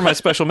 That's it for my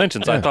special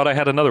mentions. I thought I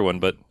had another one,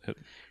 but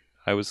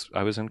I was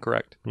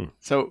incorrect.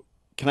 So,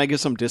 can I give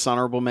some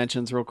dishonorable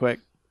mentions real quick?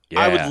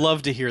 I would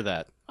love to hear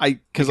that.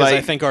 Because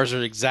I think ours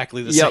are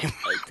exactly the Yep. same.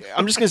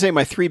 I'm just going to say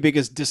my 3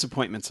 biggest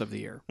disappointments of the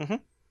year.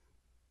 Mhm.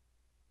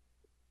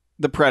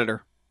 The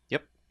Predator.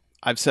 Yep.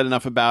 I've said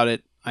enough about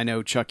it. I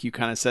know, Chuck, you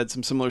kind of said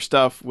some similar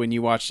stuff when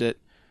you watched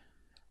it.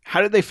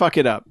 how did they fuck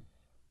it up?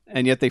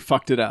 And yet they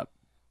fucked it up.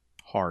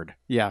 Hard.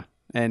 Yeah.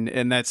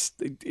 And that's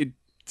it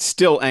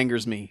still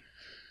angers me.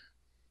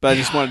 But I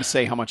just wanted to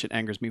say how much it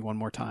angers me one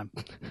more time.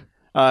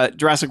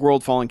 Jurassic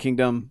World Fallen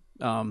Kingdom.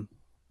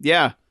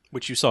 Yeah.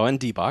 Which you saw in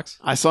D-Box.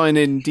 I saw it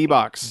in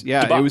D-Box.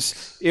 Yeah,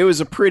 D-Box. it was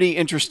a pretty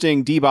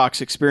interesting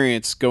D-Box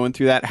experience going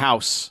through that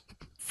house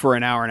for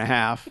an hour and a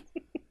half,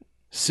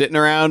 sitting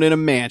around in a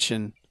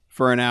mansion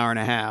for an hour and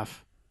a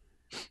half.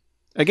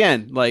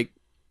 Again, like,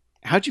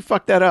 how'd you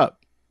fuck that up?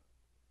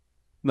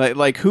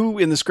 Like who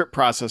in the script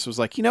process was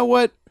like, you know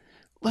what?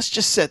 Let's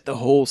just set the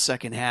whole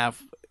second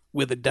half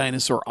with a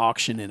dinosaur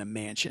auction in a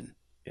mansion.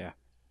 Yeah.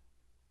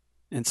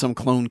 And some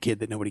clone kid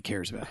that nobody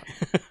cares about.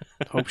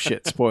 Oh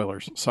shit,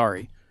 spoilers.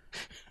 Sorry.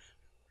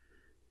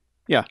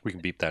 Yeah. We can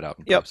beep that out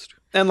in Yep. post.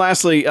 And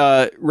lastly,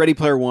 Ready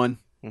Player One.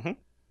 Mhm.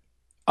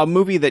 A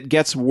movie that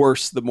gets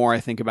worse the more I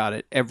think about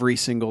it every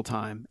single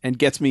time and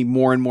gets me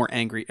more and more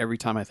angry every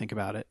time I think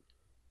about it.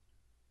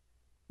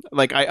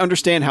 Like, I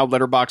understand how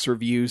Letterboxd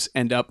reviews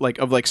end up, like,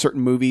 of like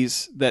certain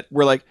movies that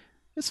we're like,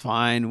 it's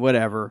fine,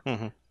 whatever.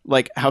 Mhm.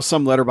 Like how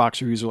some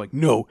Letterboxd reviews are like,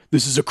 no,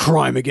 this is a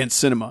crime against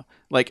cinema.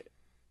 Like,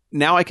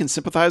 now I can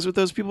sympathize with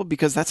those people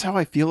because that's how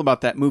I feel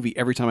about that movie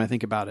every time I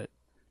think about it.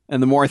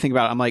 And the more I think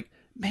about it, I'm like,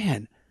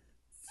 man,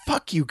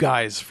 fuck you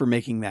guys for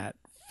making that.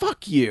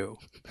 Fuck you.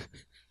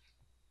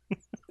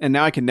 And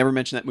now I can never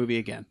mention that movie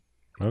again.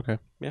 Okay.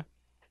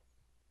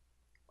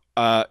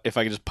 If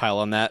I could just pile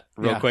on that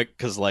real Yeah. quick,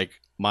 because like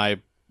my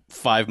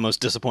 5 most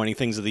disappointing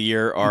things of the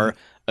year are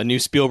a new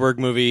Spielberg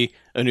movie,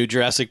 a new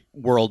Jurassic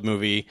World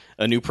movie,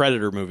 a new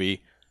Predator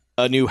movie,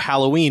 a new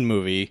Halloween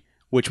movie,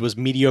 which was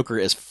mediocre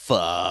as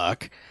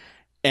fuck,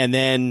 and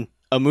then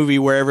a movie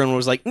where everyone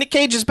was like, Nick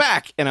Cage is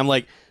back, and I'm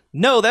like,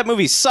 no, that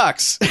movie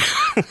sucks.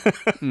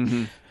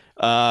 Mm-hmm.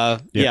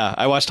 Yeah,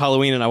 I watched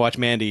Halloween and I watched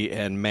Mandy,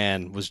 and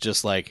man, was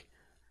just like,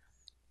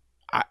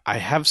 I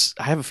have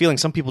a feeling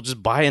some people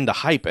just buy into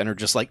hype and are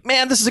just like,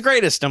 man, this is the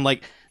greatest. I'm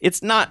like,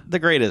 it's not the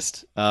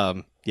greatest.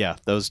 Yeah,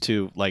 those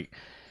two, like,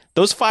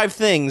 those 5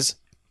 things.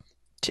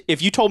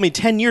 If you told me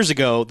 10 years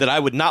ago that I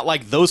would not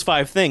like those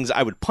 5 things,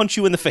 I would punch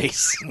you in the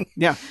face.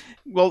 Yeah.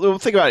 Well,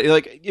 think about it.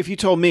 Like, if you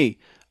told me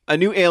a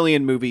new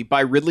Alien movie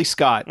by Ridley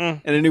Scott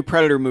and a new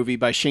Predator movie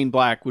by Shane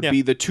Black would Yeah.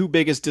 be the 2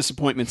 biggest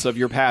disappointments of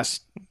your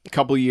past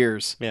couple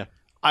years, Yeah.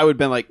 I would have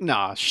been like,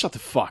 nah, shut the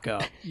fuck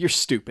up. You're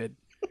stupid.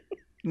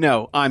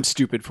 No, I'm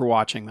stupid for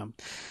watching them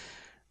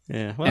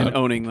Yeah, and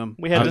owning them.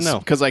 we had to know.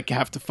 Because I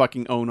have to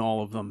fucking own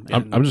all of them.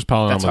 and I'm just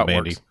piling on that's with how it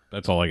Mandy. works.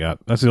 That's all I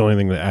got. That's the only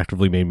thing that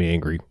actively made me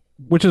angry,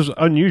 which is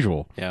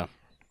unusual Yeah.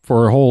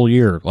 for a whole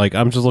year. Like,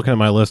 I'm just looking at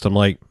my list. I'm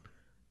like,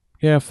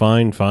 yeah,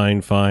 fine,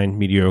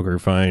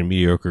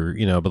 mediocre,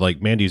 you know, but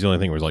like Mandy's the only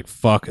thing where it's like,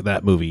 fuck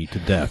that movie to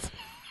death.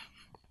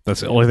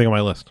 That's the only thing on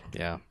my list.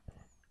 Yeah.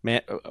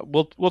 Man,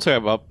 we'll talk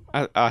about.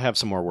 I'll have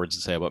some more words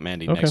to say about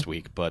Mandy Okay. next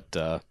week, but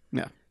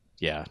Yeah.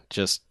 yeah,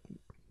 just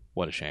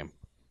what a shame.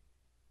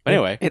 But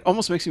anyway, It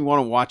almost makes me want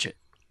to watch it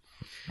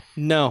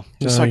no,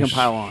 just so I you can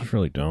pile on. just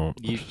really don't.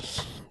 you,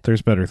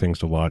 There's better things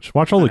to watch.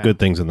 Watch all the good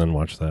things and then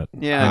watch that.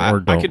 Yeah.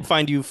 Or I don't. could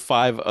find you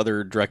 5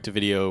 other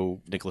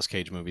direct-to-video Nicolas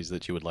Cage movies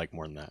that you would like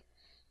more than that.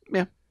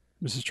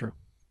 This is true.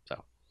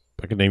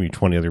 I could name you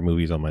 20 other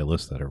movies on my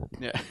list that are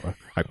Yeah.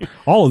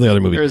 all of the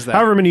other movies. There is that.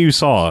 However many you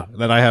saw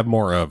that I have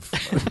more of,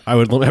 I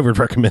would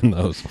recommend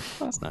those.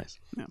 That's nice.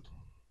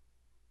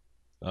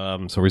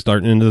 So we're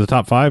starting into the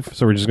top 5.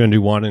 So we're just going to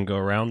do one and go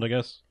around, I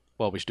guess.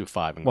 Well, we should do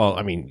 5. And Well,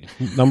 I mean,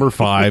 number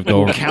 5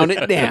 go around. Count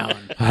it down.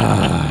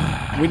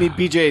 We need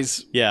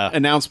BJ's yeah,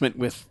 announcement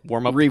with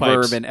Warm up the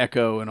reverb pipes. and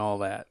echo and all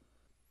that.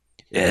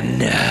 And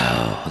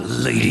now,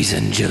 ladies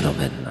and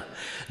gentlemen,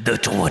 the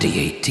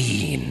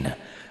 2018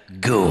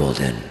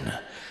 Golden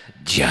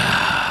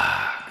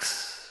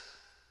Jocks.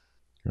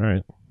 All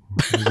right.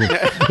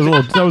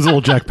 That was a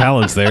little Jack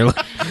Palance there.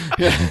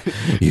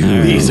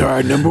 These are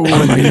our number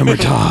one. my number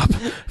top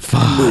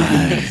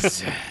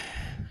 5.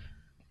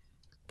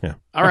 Yeah.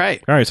 All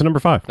right. All right. So number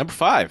 5. number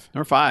 5.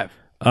 Number 5.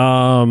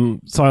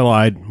 So I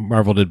lied.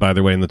 Marvel did, by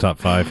the way, in the top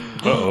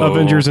 5.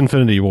 Avengers: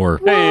 Infinity War.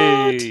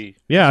 Hey,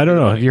 Yeah, I don't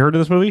know. Have you heard of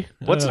this movie?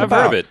 what's it I've heard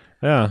about? of it.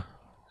 Yeah,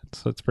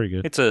 it's pretty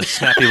good. It's a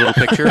snappy little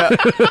picture.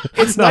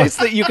 It's nice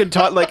that you can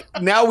talk. Like,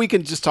 now we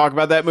can just talk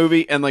about that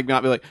movie and like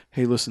not be like,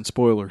 "Hey, listen,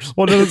 spoilers."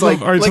 Well, no, It's like,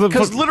 all right, so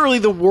because literally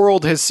the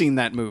world has seen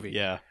that movie.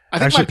 Yeah, I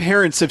think Actually- my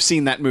parents have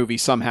seen that movie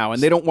somehow,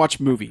 and they don't watch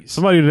movies.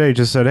 Somebody today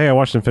just said, "Hey, I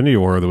watched Infinity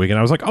War over the weekend."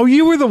 I was like, "Oh,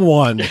 you were the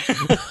one."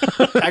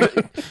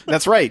 Actually,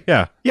 that's right.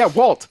 Yeah. Yeah,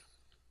 Walt.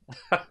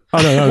 Oh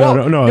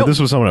no. no. This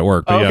was someone at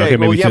work. But Okay, yeah, okay,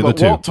 maybe well, yeah, two, the but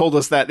two. Walt told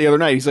us that the other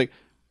night. He's like,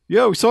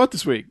 "Yo, we saw it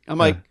this week." I'm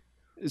like,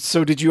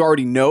 "So did you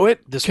already know it?"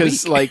 This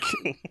Because week? like,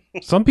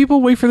 Some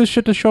people wait for this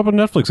shit to show up on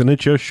Netflix, and it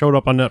just showed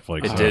up on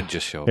Netflix. It did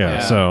just show up. Yeah.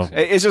 So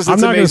it's just I'm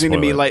it's not gonna amazing to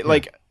spoil me. it.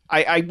 Like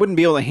I wouldn't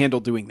be able to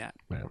handle doing that.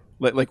 Yeah.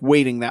 Like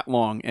waiting that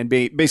long and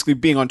basically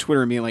being on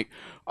Twitter and being like,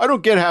 I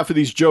don't get half of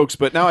these jokes,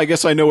 but now I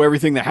guess I know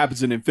everything that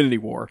happens in Infinity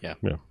War. Yeah.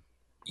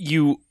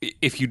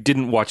 If you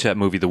didn't watch that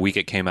movie the week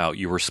it came out,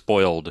 you were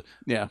spoiled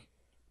Yeah,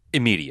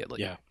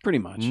 immediately. Yeah. pretty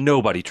much.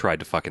 Nobody tried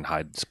to fucking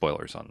hide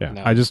spoilers on yeah,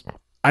 No.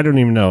 I don't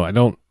even know.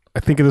 I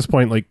think at this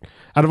point, like,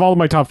 out of all of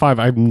my top 5,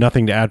 I have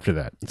nothing to add for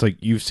that. It's like,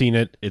 you've seen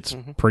it. It's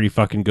pretty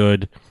fucking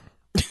good.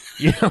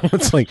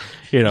 It's like,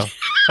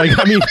 like,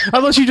 I mean,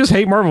 unless you just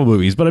hate Marvel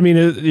movies, but I mean,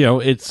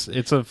 it's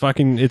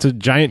a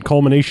giant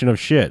culmination of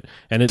shit,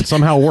 and it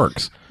somehow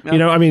works.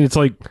 I mean, it's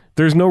like,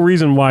 there's no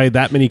reason why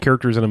that many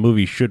characters in a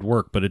movie should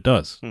work, but it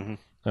does.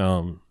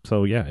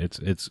 So yeah,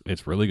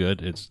 it's really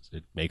good.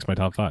 It makes my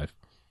top 5.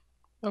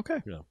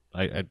 Okay.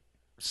 I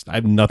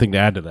have nothing to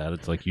add to that.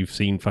 It's like, you've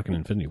seen fucking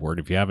Infinity War.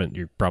 If you haven't,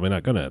 you're probably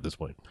not gonna at this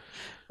point.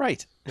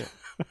 Right.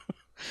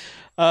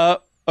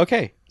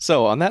 Okay.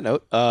 So on that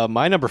note,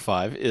 my number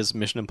 5 is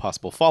Mission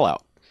Impossible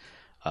Fallout.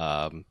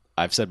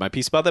 I've said my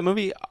piece about that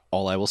movie.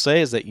 All I will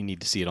say is that you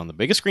need to see it on the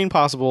biggest screen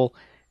possible,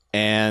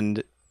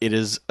 and it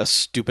is a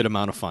stupid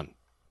amount of fun.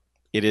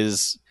 It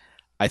is,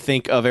 I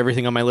think, of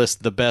everything on my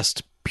list, the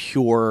best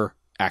pure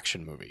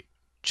action movie.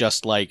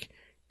 Just like,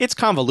 it's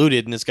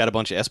convoluted and it's got a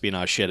bunch of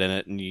espionage shit in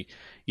it, and you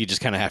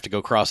just kind of have to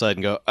go cross-eyed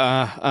and go,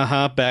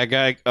 bad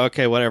guy,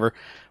 okay, whatever.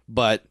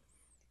 But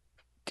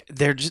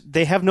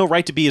they have no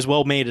right to be as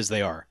well made as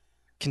they are.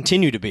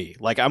 Continue to be.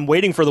 Like, I'm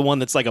waiting for the one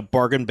that's like a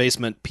bargain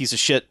basement piece of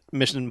shit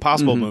Mission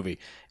Impossible movie,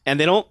 and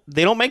they don't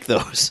make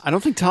those. I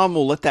don't think Tom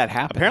will let that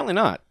happen. Apparently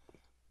not.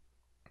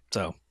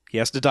 So he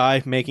has to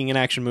die making an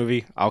action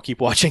movie. I'll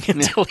keep watching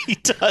until he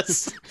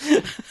does.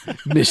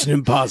 Mission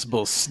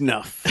Impossible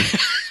snuff.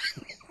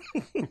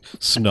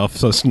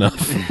 Snuff's a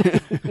snuff.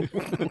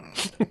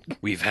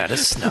 We've had a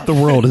snuff. The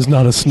world is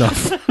not a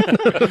snuff.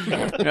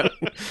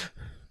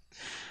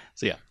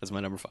 So yeah, that's my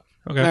number 5.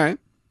 Okay. All right.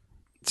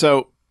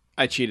 So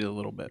I cheated a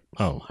little bit.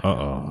 Oh,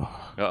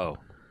 Uh-oh.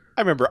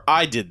 I remember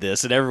I did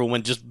this, and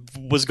everyone just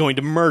was going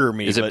to murder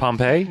me. Is it but-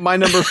 Pompeii? My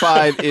number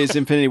 5 is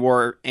Infinity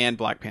War and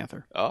Black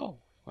Panther, Oh,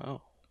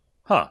 wow.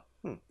 Huh.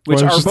 which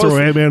well, are just both. throw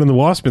Ant-Man and the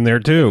Wasp in there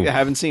too. I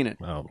haven't seen it,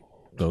 Oh,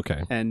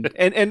 okay. and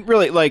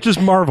really, like,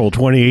 Just Marvel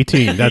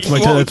 2018. That's my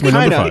well, that's my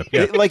number kinda. 5.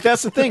 Yeah. Like,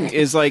 that's the thing,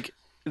 is like,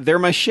 they're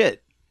my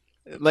shit.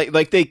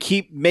 Like they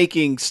keep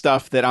making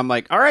stuff that I'm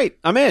like, all right,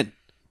 I'm in.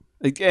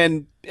 Like,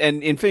 and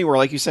Infinity War,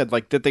 like you said,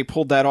 like, that they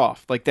pulled that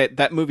off. Like,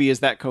 that movie is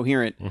that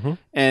coherent.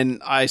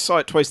 And I saw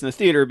it twice in the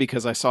theater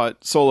because I saw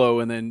it solo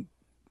and then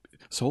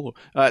saw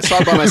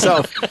it by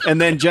myself. And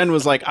then Jen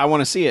was like, I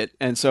want to see it.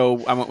 And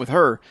so I went with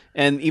her.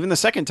 And even the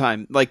second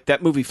time, like,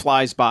 that movie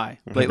flies by.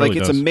 Like, really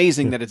it's does.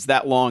 amazing that it's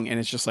that long. And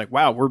it's just like,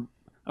 wow,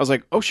 I was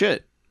like, oh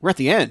shit, we're at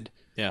the end.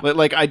 Yeah.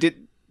 Like, I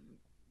did,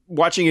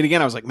 watching it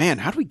again, I was like, man,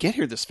 how do we get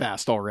here this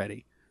fast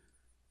already?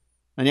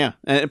 And yeah,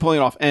 and pulling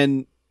it off.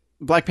 And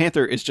Black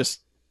Panther is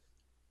just,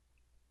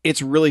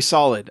 it's really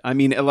solid. I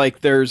mean, like,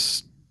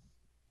 there's,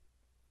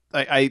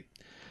 I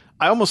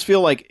almost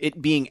feel like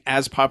it being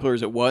as popular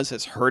as it was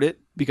has hurt it,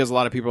 because a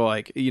lot of people are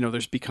like,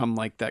 there's become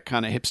like that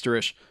kind of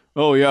hipsterish,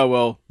 oh yeah,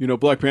 well,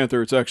 Black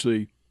Panther, it's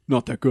actually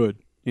not that good.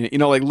 Like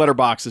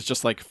Letterboxd is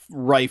just like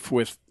rife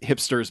with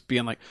hipsters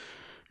being like,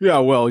 yeah,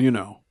 well,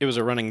 It was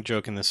a running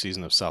joke in this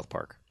season of South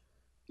Park.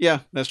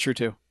 Yeah, that's true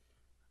too.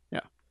 Yeah.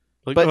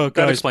 Like, But oh, that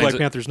guys, explains Black it.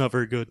 Panther's not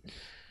very good.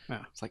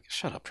 Yeah. It's like,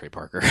 shut up, Trey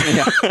Parker.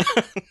 Yeah.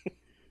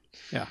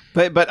 Yeah.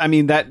 But I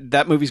mean,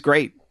 that movie's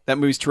great. That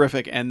movie's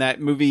terrific. And that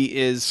movie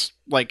is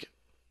like,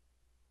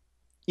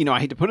 I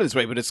hate to put it this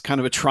way, but it's kind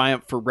of a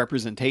triumph for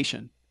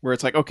representation, where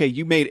it's like, okay,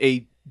 you made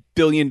a $1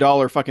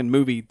 billion fucking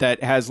movie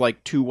that has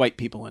like 2 white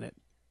people in it.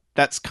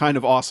 That's kind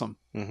of awesome.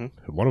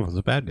 One of them's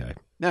a bad guy.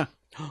 Yeah.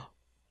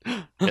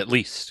 At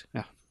least.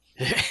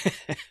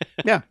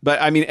 Yeah.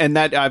 But I mean, and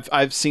that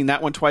I've seen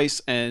that one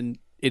twice, and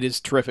it is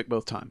terrific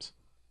both times.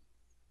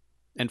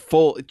 And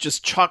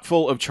just chock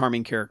full of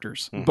charming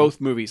characters. Both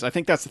movies. I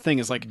think that's the thing,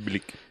 is like,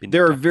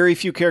 there are very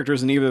few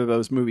characters in either of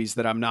those movies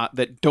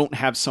that don't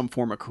have some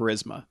form of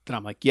charisma that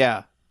I'm like,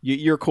 yeah,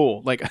 you're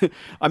cool. Like,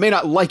 I may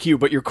not like you,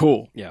 but you're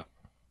cool. Yeah.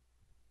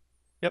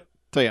 Yep.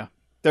 So yeah,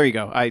 there you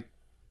go. I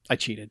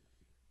cheated,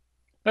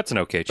 That's an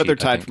okay cheat. but they're I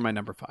tied think. for my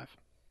number 5.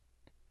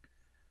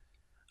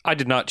 I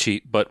did not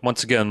cheat, but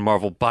once again,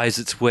 Marvel buys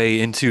its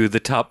way into the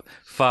top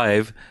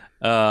 5.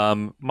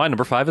 My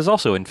number 5 is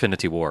also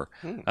Infinity War.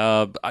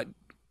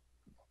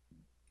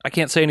 I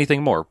can't say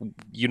anything more.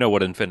 You know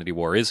what Infinity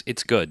War is.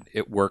 It's good.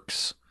 It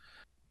works.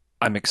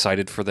 I'm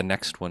excited for the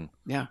next one.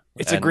 Yeah,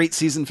 it's a And- great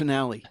season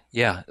finale.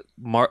 Yeah,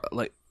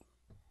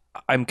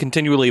 I'm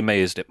continually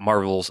amazed at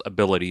Marvel's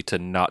ability to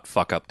not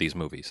fuck up these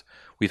movies.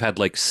 We've had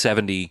like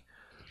 70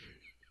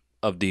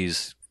 of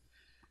these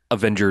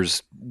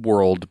Avengers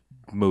World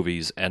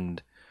movies,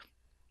 and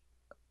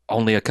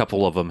only a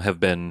couple of them have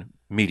been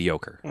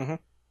mediocre.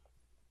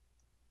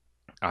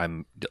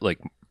 I'm like,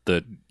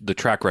 the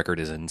track record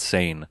is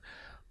insane.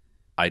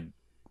 I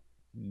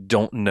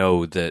don't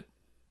know that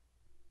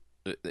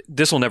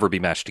this will never be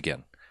matched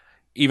again.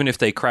 Even if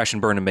they crash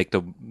and burn and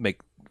make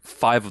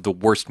 5 of the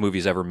worst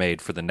movies ever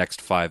made for the next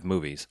 5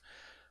 movies,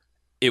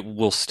 it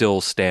will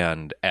still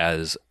stand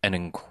as an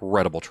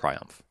incredible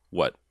triumph,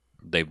 what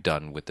they've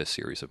done with this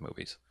series of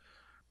movies.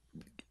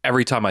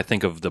 Every time I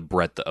think of the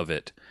breadth of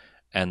it,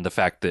 and the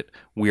fact that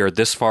we are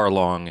this far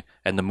along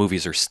and the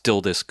movies are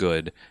still this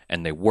good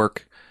and they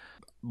work,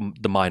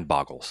 the mind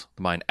boggles.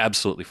 The mind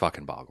absolutely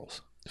fucking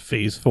boggles.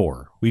 Phase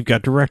 4. We've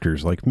got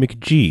directors like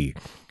McG,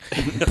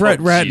 Brett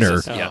Ratner,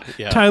 Jesus, yeah.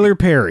 Yeah. Tyler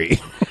Perry.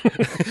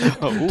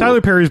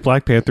 Tyler Perry's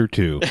Black Panther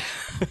 2.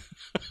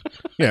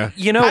 Yeah.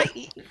 You know,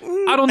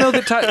 I don't know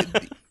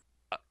that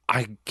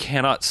I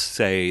cannot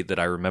say that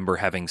I remember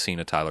having seen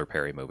a Tyler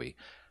Perry movie.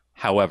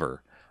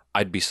 However,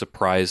 I'd be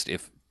surprised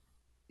if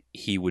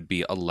he would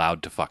be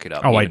allowed to fuck it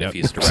up. Oh, I even know. if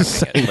he's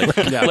directing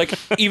it. Like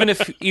even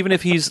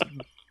if he's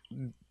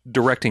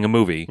directing a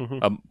movie,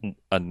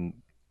 a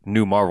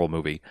new Marvel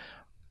movie,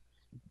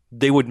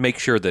 they would make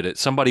sure that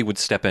somebody would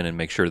step in and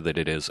make sure that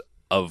it is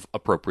of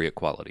appropriate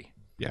quality.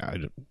 Yeah,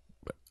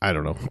 I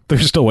don't know.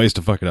 There's still ways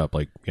to fuck it up,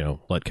 like,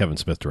 let Kevin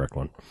Smith direct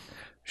one.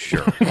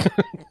 Sure.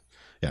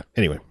 Yeah,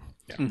 anyway.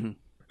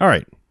 All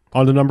right,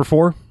 on to number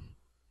 4.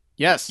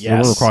 Yes.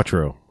 Little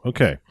Quattro.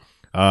 Okay.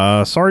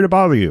 Sorry to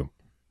bother you.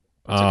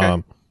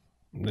 okay.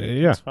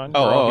 Yeah. Fine.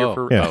 Oh, We're all oh, here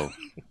for- yeah. oh.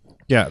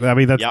 Yeah, I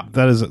mean Yeah.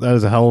 that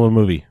is a hell of a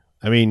movie.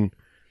 I mean,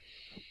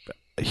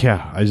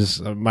 yeah, I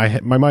just my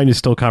mind is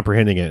still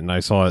comprehending it, and I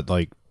saw it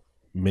like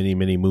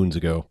many moons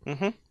ago.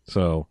 Mhm.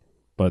 So,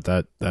 but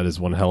that is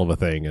one hell of a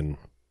thing, and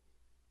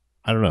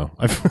I don't know.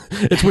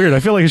 It's weird. I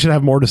feel like I should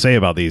have more to say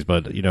about these,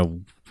 but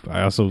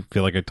I also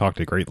feel like I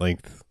talked at great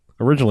length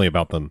originally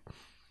about them.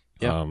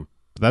 Yeah.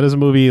 That is a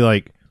movie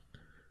like,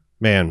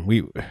 man,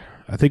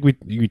 I think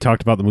we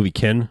talked about the movie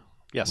Kin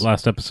Yes.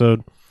 last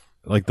episode.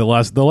 Like the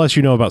less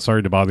you know about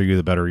Sorry to Bother You,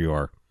 the better you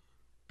are.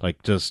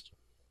 Like, just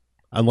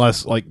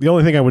unless, like, the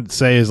only thing I would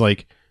say is,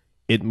 like,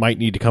 it might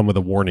need to come with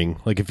a warning.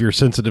 Like, if you're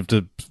sensitive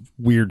to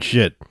weird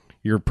shit,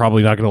 you're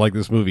probably not going to like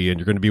this movie, and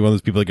you're going to be one of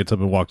those people that gets up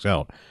and walks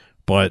out.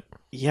 But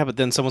Yeah, but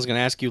then someone's going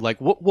to ask you, like,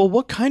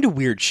 what kind of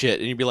weird shit?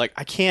 And you'd be like,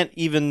 I can't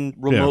even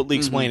remotely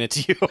explain it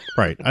to you.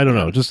 right, I don't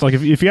know. Just like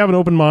if you have an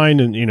open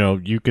mind and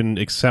you can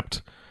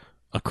accept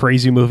a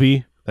crazy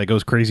movie that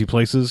goes crazy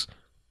places,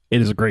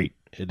 it is great.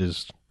 It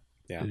is.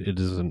 Yeah. It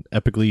is an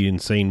epically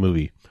insane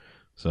movie.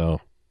 So,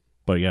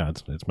 but yeah,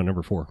 it's my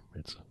number 4.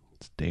 It's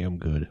damn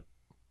good.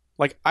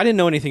 Like, I didn't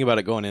know anything about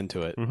it going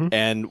into it. Mhm.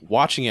 And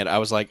watching it, I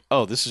was like,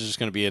 oh, this is just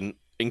going to be an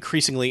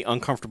increasingly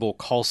uncomfortable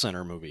call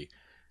center movie.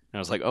 And I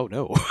was like, oh,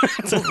 no.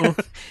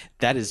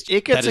 that is...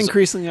 It gets that is-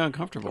 increasingly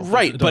uncomfortable.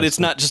 Right, but it's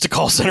not just a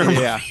call center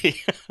movie. Yeah.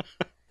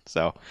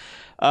 So,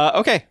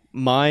 okay.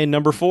 My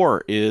number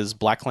 4 is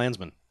Black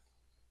Klansman.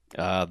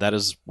 That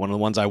is one of the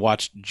ones I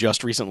watched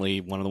just recently,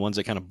 one of the ones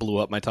that kind of blew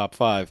up my top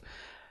 5.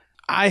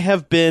 I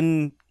have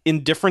been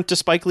indifferent to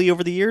Spike Lee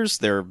over the years.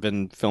 There have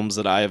been films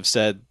that I have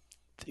said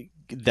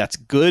that's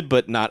good,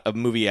 but not a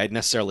movie I'd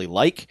necessarily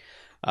like.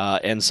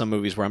 And some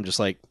movies where I'm just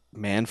like,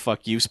 man,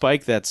 fuck you,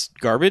 Spike, that's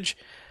garbage.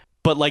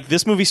 But like,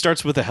 this movie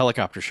starts with a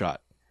helicopter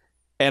shot.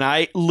 And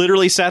I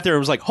literally sat there and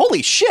was like,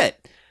 holy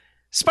shit,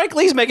 Spike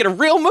Lee's making a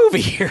real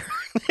movie here.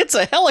 It's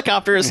a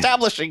helicopter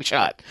establishing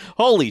shot.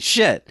 Holy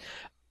shit.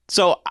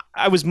 So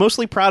I was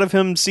mostly proud of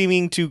him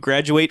seeming to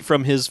graduate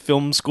from his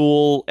film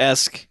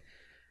school-esque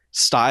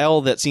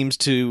style that seems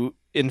to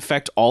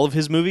infect all of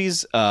his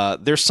movies.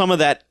 There's some of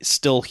that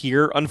still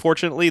here,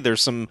 unfortunately.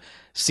 There's some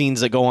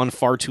scenes that go on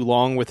far too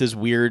long with his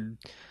weird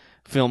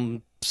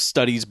film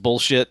studies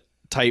bullshit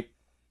type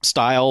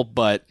style,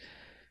 but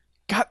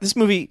God, this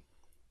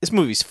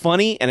movie's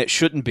funny, and it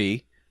shouldn't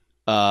be.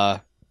 I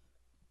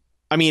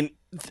mean,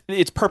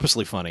 it's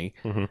purposely funny.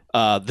 Mhm.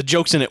 The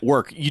jokes in it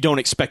work. You don't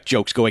expect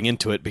jokes going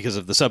into it because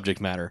of the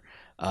subject matter.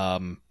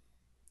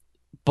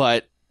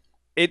 But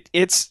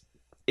it's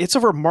a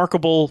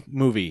remarkable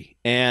movie,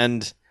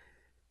 and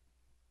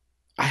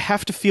I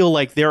have to feel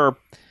like there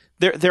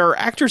are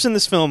actors in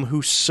this film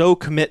who so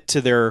commit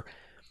to their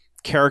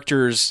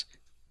characters'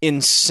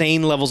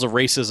 insane levels of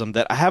racism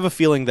that I have a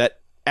feeling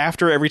that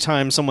after every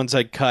time someone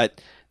said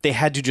cut, they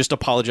had to just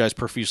apologize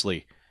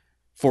profusely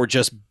for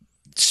just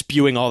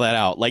spewing all that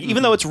out. Like,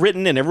 even though it's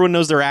written and everyone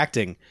knows they're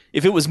acting,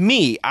 if it was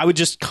me, I would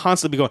just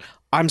constantly be going,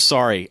 I'm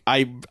sorry.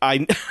 I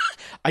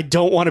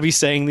don't want to be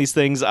saying these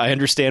things. I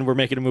understand we're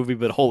making a movie,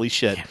 but holy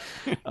shit.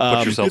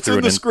 Put yourself It's through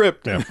in the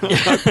script. Yeah.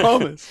 I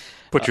promise.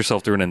 Put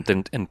yourself through an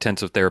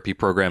intensive therapy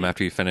program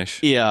after you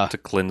finish. Yeah. To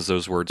cleanse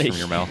those words from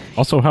your mouth.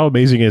 Also, how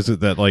amazing is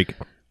it that like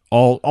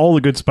all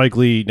the good Spike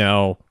Lee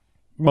now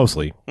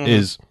mostly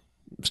is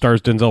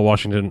stars Denzel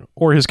Washington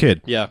or his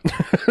kid. Yeah.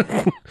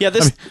 Yeah,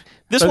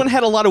 this one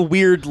had a lot of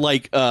weird,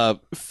 like,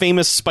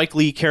 famous Spike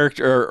Lee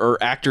character or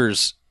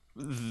actors,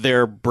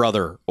 their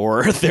brother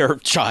or their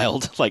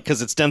child, like,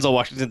 because it's Denzel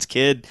Washington's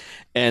kid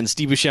and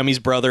Steve Buscemi's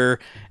brother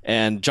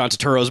and John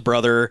Turturro's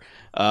brother.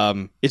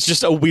 It's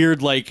just a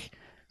weird, like,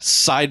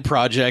 side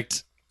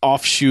project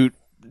offshoot.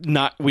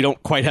 We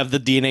don't quite have the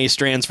DNA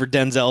strands for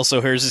Denzel,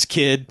 so here's his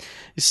kid.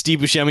 Steve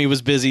Buscemi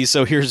was busy,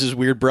 so here's his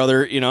weird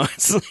brother.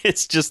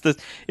 It's just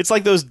it's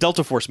like those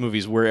Delta Force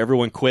movies where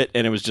everyone quit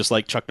and it was just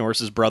like Chuck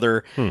Norris's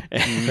brother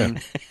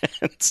and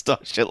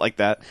stuff, shit like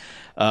that.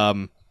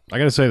 I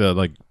gotta say that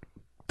like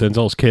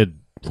Denzel's kid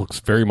looks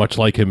very much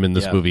like him in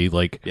this Yeah. movie.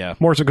 Like, Yeah.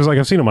 more so because like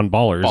I've seen him on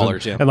Ballers.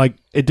 Ballers, yeah. And like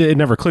it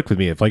never clicked with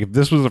me. If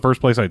this was the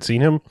first place I'd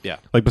seen him, Yeah.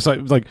 like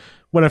besides like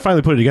when I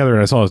finally put it together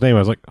and I saw his name, I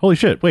was like, holy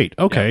shit, wait,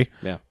 okay.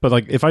 Yeah. But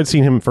like if I'd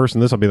seen him first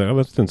in this, I'd be like, oh,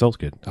 that's Denzel's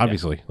kid,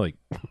 obviously, like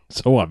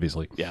so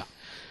obviously. Yeah.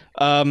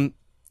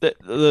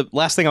 The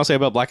last thing I'll say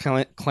about Black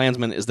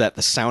Klansman is that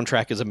the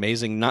soundtrack is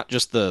amazing. Not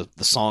just the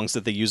songs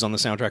that they use on the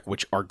soundtrack,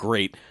 which are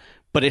great,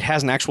 but it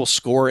has an actual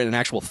score and an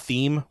actual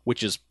theme,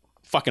 which is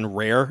fucking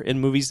rare in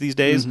movies these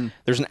days.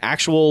 There's an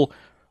actual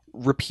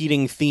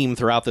repeating theme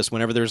throughout this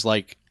whenever there's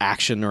like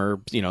action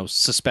or, you know,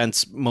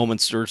 suspense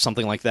moments or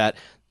something like that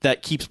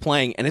keeps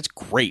playing, and it's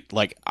great.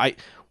 Like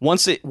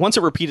once it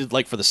repeated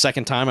like for the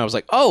second time, I was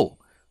like, oh,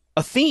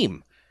 a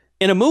theme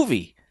in a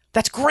movie.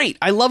 That's great.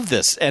 I love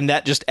this. And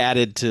that just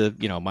added to,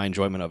 you know, my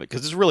enjoyment of it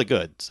because it's really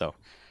good. So,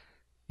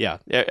 yeah,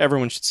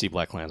 everyone should see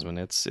Black Klansman.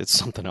 It's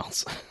something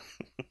else.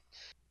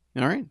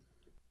 All right.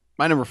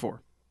 My number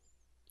 4.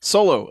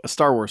 Solo, a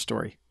Star Wars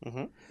story.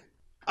 Mhm.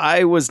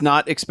 I was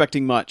not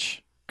expecting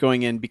much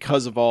going in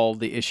because of all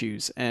the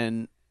issues.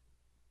 And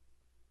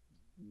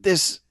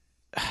this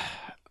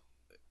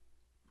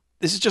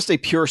is just a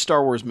pure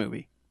Star Wars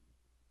movie.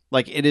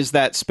 Like, it is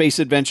that space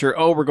adventure.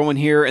 Oh, we're going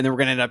here, and then we're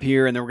going to end up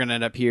here, and then we're going to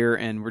end up here,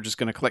 and we're just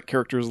going to collect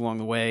characters along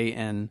the way,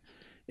 and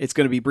it's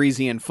going to be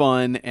breezy and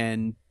fun,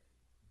 and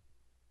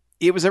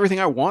it was everything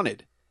I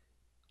wanted.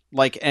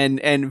 Like, and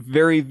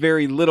very,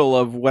 very little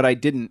of what I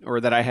didn't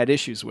or that I had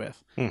issues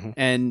with. Mhm.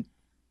 And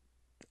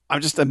I'm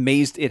just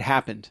amazed it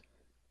happened.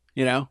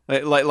 You know?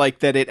 Like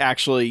that it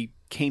actually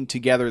came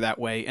together that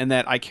way, and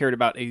that I cared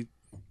about a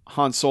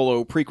Han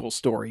Solo prequel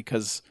story,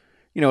 because,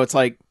 you know, it's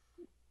like,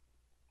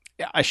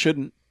 I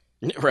shouldn't.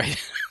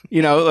 Right.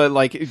 You know,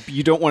 like,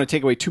 you don't want to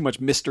take away too much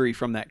mystery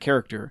from that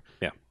character.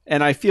 Yeah.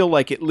 And I feel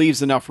like it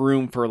leaves enough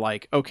room for,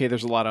 like, okay,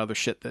 there's a lot of other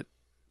shit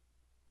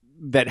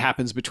that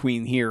happens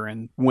between here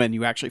and when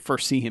you actually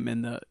first see him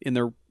in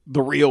the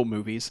real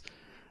movies.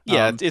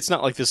 Yeah, it's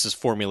not like this is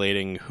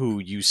formulating who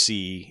you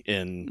see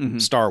in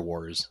Star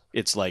Wars.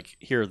 It's like,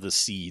 here are the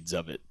seeds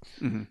of it.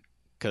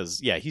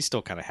 Because, yeah, he's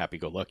still kind of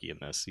happy-go-lucky in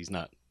this. He's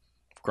not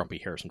grumpy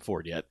Harrison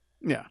Ford yet.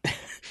 Yeah.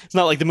 It's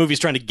not like the movie's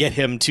trying to get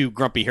him to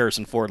grumpy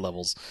Harrison Ford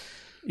levels.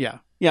 Yeah.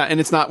 Yeah, and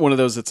it's not one of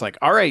those that's like,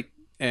 all right,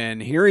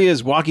 and here he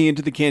is walking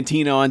into the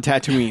cantina on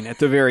Tatooine at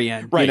the very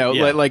end. Right, You know,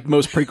 yeah. like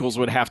most prequels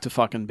would have to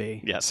fucking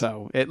be. Yes.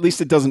 So at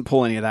least it doesn't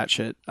pull any of that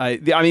shit. I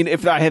mean,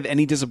 if I have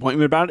any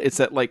disappointment about it, it's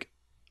that, like,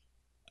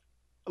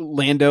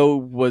 Lando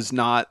was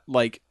not,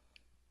 like...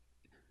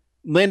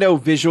 Lando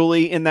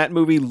visually in that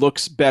movie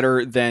looks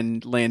better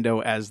than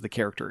Lando as the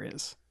character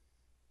is.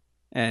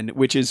 And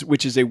which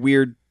is a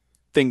weird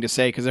thing to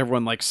say, because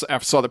everyone, like,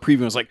 saw the preview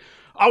and was like,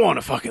 I want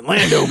a fucking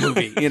Lando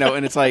movie, you know,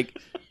 and it's like,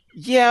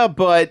 yeah,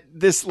 but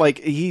this, like,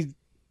 he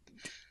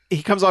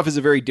comes off as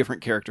a very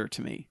different character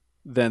to me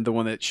than the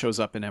one that shows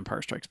up in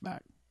Empire Strikes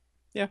Back.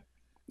 Yeah.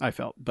 I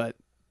felt, but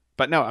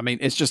no, I mean,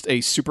 it's just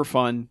a super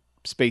fun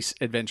space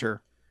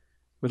adventure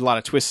with a lot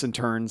of twists and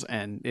turns,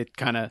 and it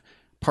kind of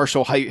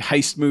partial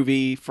heist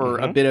movie for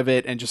a bit of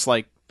it, and just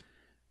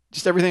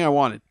everything I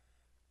wanted.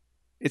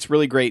 It's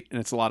really great, and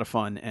it's a lot of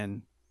fun,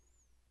 and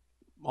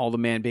all the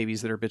man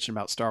babies that are bitching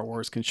about Star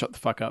Wars can shut the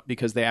fuck up,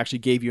 because they actually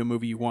gave you a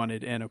movie you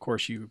wanted, and of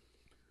course you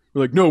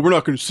were like, no, we're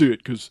not going to see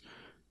it, because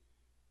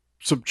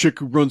some chick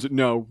who runs it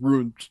now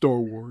ruined Star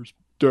Wars.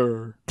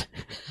 Durr.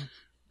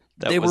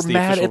 They were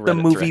mad at the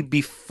movie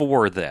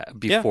before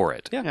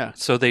it. Yeah.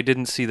 So they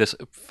didn't see this.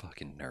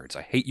 Fucking nerds.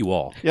 I hate you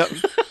all. Yep.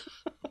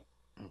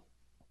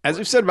 As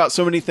we've said about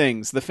so many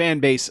things, the fan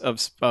base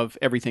of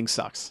everything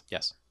sucks.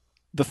 Yes.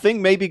 The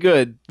thing may be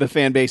good, the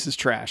fan base is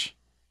trash.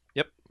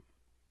 Yep.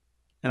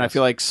 And I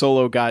feel like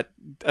Solo got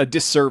a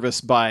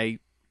disservice by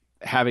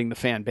having the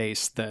fan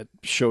base that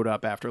showed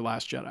up after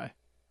Last Jedi.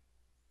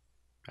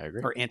 I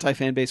agree. Or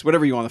anti-fan base,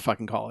 whatever you want to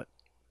fucking call it.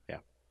 Yeah.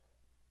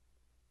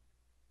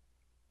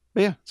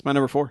 But yeah, it's my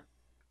number 4.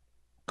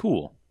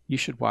 Cool. You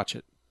should watch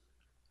it.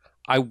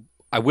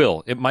 I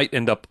will. It might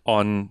end up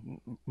on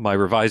my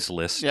revised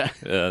list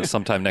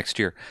sometime next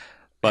year.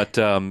 But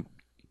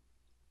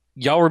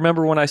y'all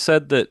remember when I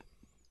said that?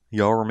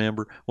 Y'all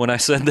remember when I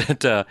said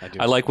that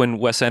I like when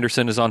Wes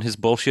Anderson is on his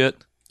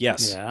bullshit?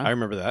 Yes. Yeah. I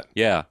remember that.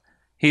 Yeah.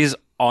 He's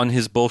on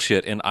his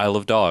bullshit in Isle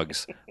of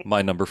Dogs,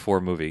 my number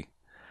 4 movie.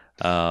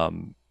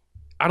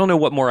 I don't know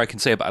what more I can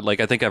say about it.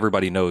 Like, I think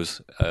everybody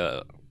knows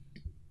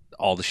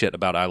all the shit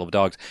about Isle of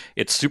Dogs.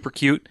 It's super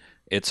cute.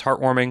 It's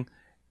heartwarming.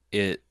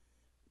 It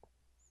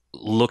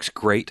looks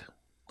great.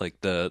 Like,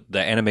 the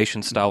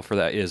animation style for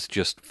that is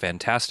just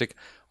fantastic.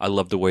 I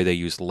love the way they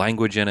use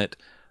language in it.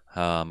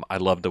 I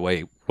love the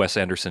way Wes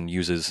Anderson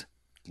uses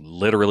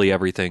literally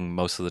everything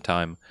most of the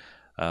time.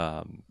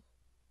 And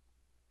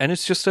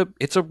it's just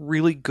it's a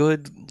really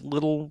good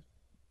little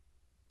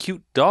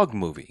cute dog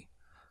movie.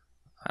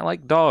 I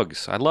like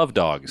dogs. I love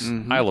dogs.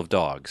 I love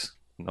dogs.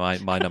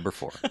 My number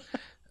 4.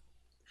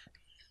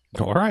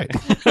 All right.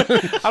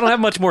 I don't have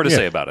much more to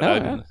say about it. Oh,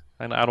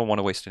 yeah. I don't want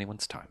to waste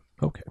anyone's time.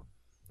 Okay.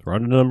 We're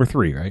on to number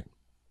 3, right?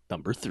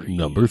 Number 3.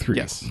 Number 3.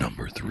 Yes.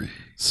 Number 3.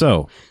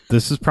 So,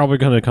 this is probably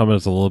going to come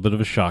as a little bit of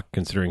a shock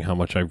considering how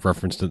much I've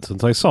referenced it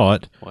since I saw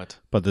it. What?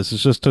 But this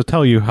is just to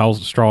tell you how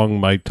strong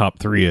my top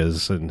 3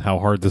 is and how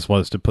hard this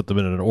was to put them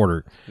in an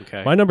order.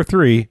 Okay. My number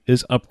 3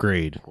 is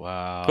Upgrade.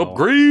 Wow.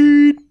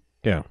 Upgrade.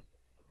 Yeah.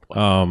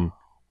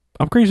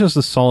 Upgrade is just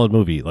a solid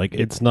movie. Like,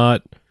 it's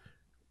not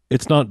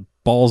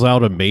balls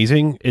out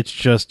amazing.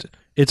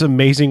 It's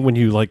amazing when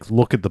you like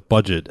look at the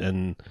budget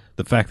and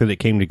the fact that it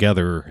came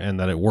together and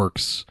that it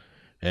works.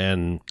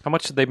 And How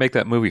much did they make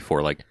that movie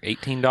for? Like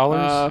 $18?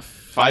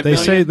 $5 they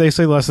million?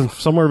 say less than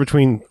somewhere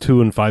between $2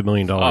 and $5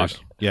 million. Fuck.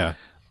 Yeah.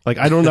 Like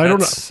I don't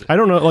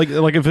know. Like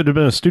if it had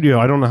been a studio,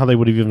 I don't know how they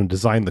would have even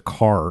designed the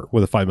car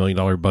with a $5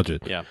 million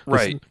budget. Yeah.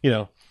 Right. You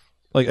know,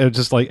 like it's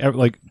just like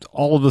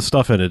all of the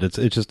stuff in it.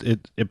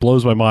 It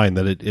blows my mind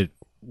that it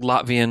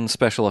Latvian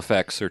special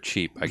effects are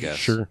cheap, I guess.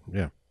 Sure,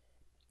 yeah.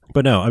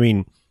 But no, I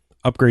mean,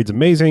 Upgrade's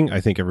amazing. I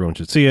think everyone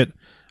should see it.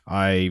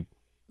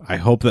 I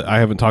hope that I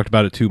haven't talked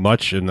about it too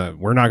much, and that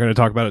we're not going to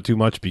talk about it too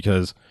much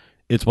because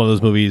it's one of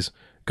those movies.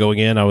 Going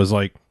in, I was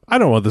like, I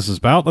don't know what this is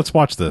about. Let's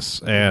watch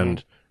this.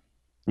 And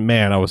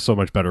man, I was so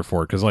much better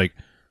for it because like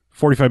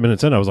 45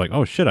 minutes in, I was like,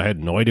 oh shit, I had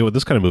no idea what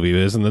this kind of movie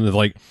is. And then it's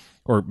like,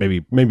 or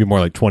maybe more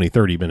like 20,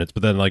 30 minutes.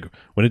 But then like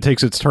when it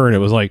takes its turn, it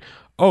was like,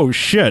 oh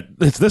shit,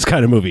 it's this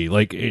kind of movie.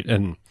 Like,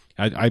 and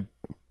I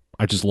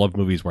just love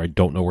movies where I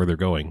don't know where they're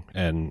going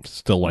and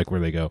still like where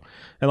they go.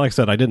 And like I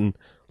said, I didn't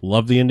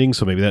love the ending,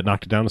 so maybe that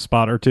knocked it down a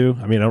spot or two.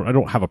 I mean, I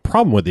don't have a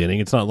problem with the ending.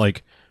 It's not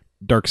like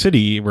Dark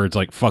City where it's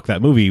like fuck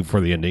that movie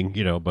for the ending,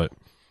 you know. But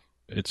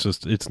it's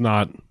just it's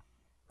not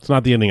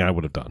the ending I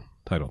would have done.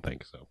 I don't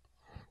think so.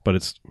 But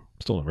it's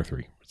still number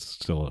 3. It's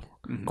still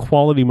a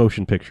quality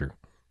motion picture,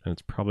 and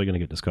it's probably going to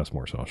get discussed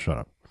more. So I'll shut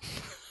up.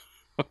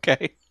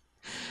 Okay.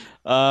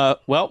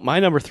 Well, my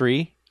number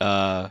 3,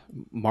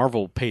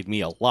 Marvel paid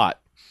me a lot.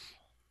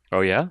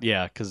 Oh, yeah?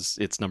 Yeah, because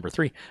it's number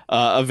 3.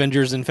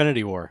 Avengers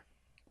Infinity War.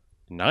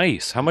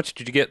 Nice. How much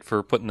did you get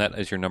for putting that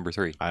as your number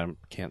 3? I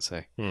can't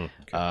say.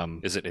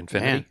 Is it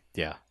Infinity? Man,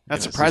 yeah.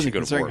 That's Goodness, surprising we should go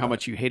to considering war how about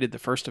much you hated the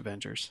first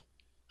Avengers.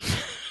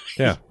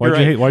 Yeah, You're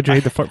right. why'd you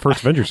hate the first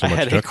Avengers so I much,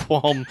 had a Chuck?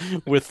 qualm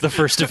with the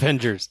first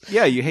Avengers.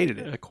 Yeah, you hated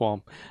it. A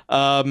qualm.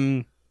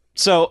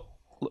 So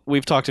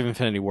we've talked of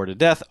Infinity War to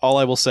death. All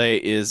I will say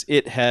is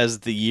it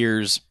has the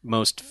year's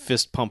most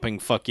fist pumping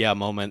fuck yeah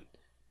moment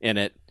in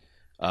it.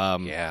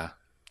 Yeah.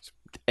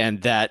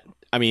 And that,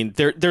 I mean,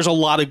 there's a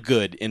lot of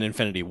good in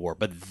Infinity War,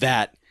 but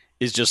that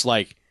is just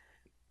like,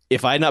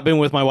 if I had not been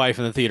with my wife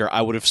in the theater,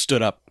 I would have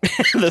stood up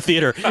in the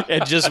theater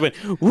and just went,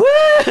 woo!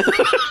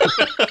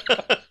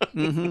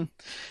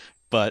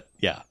 But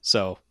yeah,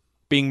 so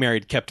being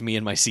married kept me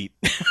in my seat,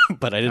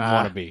 but I didn't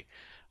want to be.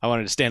 I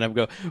wanted to stand up and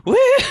go,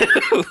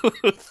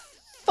 woo!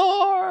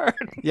 Thor!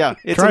 Yeah,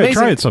 it's Try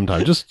amazing. it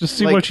sometime. Just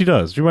see Like- what she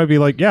does. She might be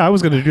like, yeah, I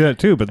was going to do that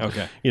too, but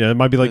Okay. you know, it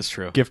might be like That's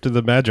true. gift of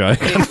the Magi.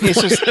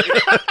 It's just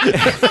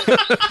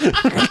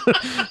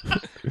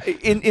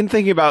in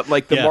thinking about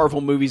like the Yeah.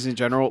 Marvel movies in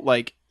general,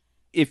 like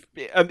if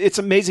it's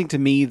amazing to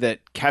me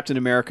that Captain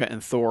America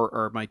and Thor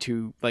are my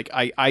two. Like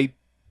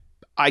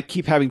I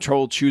keep having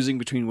trouble choosing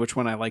between which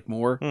one I like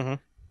more. Mhm.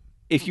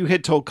 If you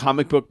had told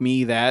comic book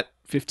me that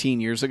 15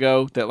 years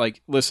ago, that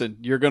like, listen,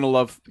 you're gonna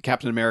love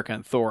Captain America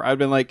and Thor, I'd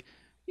been like,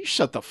 you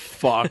shut the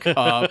fuck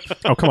up.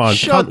 Oh, come on.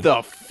 Shut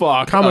the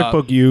fuck Comic up.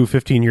 book you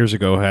 15 years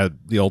ago had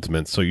the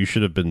Ultimates, so you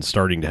should have been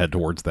starting to head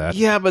towards that.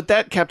 Yeah, but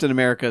that Captain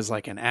America is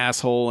like an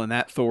asshole, and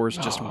that Thor's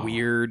just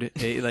weird.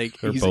 Like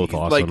They're he's- both he's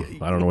awesome.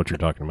 Like, I don't know what you're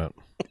talking about.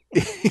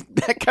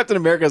 that Captain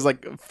America is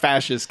like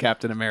fascist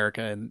Captain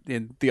America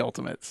in the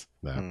Ultimates.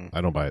 No, I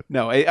don't buy it.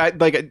 No,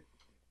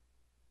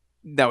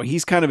 no,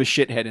 he's kind of a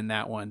shithead in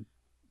that one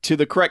to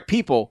the correct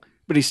people,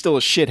 but he's still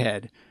a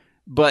shithead.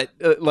 But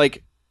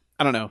like,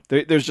 I don't know.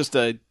 There's just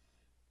a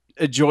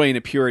joy and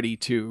a purity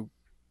to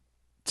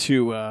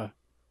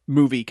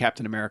movie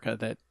Captain America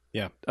that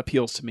Yeah.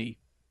 appeals to me.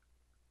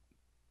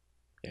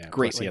 Yeah, plus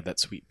Greatly. he had that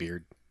sweet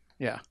beard.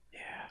 Yeah.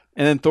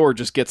 And then Thor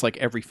just gets like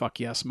every fuck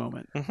yes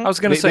moment. I was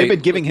going to They've say,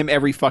 been giving him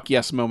every fuck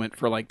yes moment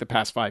for like the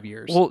past 5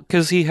 years. well,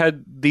 because he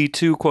had the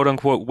two quote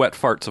unquote wet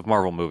farts of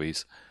Marvel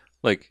movies.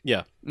 Like,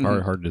 Yeah.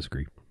 Hard to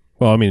disagree.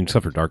 Well, I mean,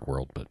 except for Dark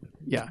World, but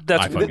yeah.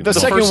 that's I fucking The love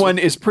second first- one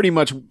is pretty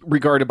much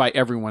regarded by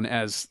everyone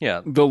as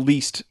Yeah. the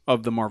least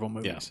of the Marvel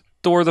movies.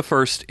 Thor the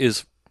first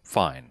is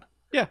fine,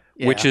 Yeah.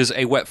 which is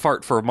a wet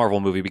fart for a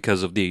Marvel movie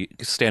because of the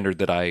standard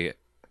that I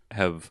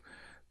have,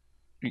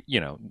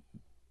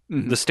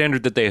 the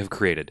standard that they have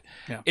created.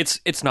 Yeah.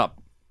 It's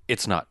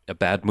not a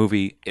bad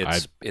movie.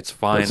 It's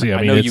fine. see, I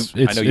I know mean, you. it's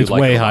I know you it's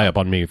like way it a lot. high up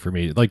on me. For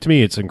me, like to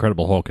me, it's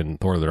Incredible Hulk and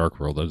Thor: The Dark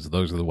World. Those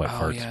are the wet Oh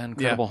farts. yeah,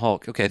 Incredible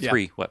Hulk. Okay, Yeah.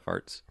 3 wet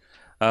farts.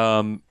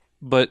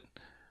 But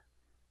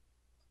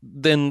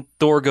then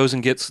Thor goes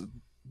and gets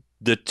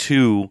the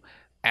two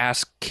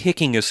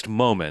ass-kickingest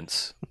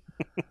moments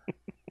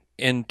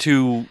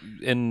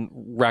in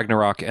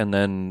Ragnarok and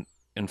then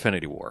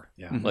Infinity War.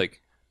 Yeah. Mhm.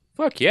 Like,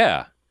 fuck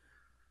yeah.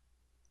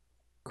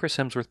 Chris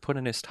Hemsworth put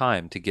in his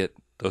time to get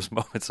those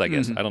moments, I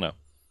guess. Mhm. I don't know.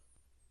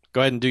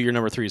 Go ahead and do your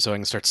number 3 so I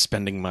can start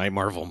spending my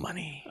Marvel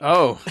money.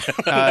 Oh,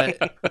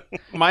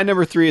 my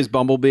number 3 is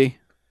Bumblebee.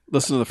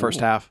 Listen to the first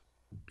half.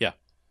 Yeah.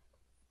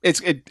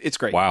 It's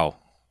great. Wow.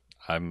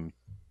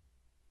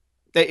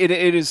 It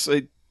is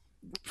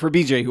for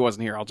BJ who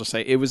wasn't here. I'll just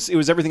say it was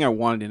everything I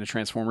wanted in a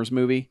Transformers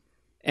movie,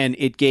 and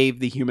it gave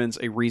the humans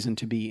a reason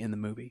to be in the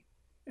movie,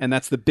 and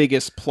that's the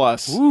biggest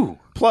plus. Ooh.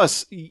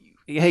 Plus,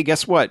 hey,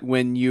 guess what?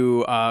 When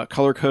you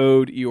color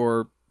code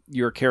your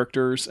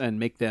characters and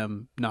make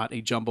them not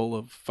a jumble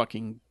of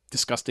fucking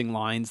disgusting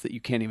lines that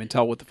you can't even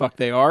tell what the fuck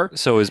they are.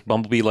 So is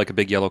Bumblebee like a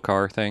big yellow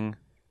car thing?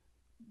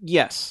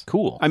 Yes.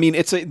 Cool. I mean,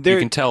 you you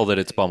can tell that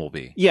it's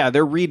Bumblebee. Yeah,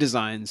 they're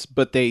redesigns,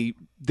 but they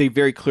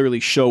very clearly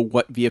show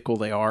what vehicle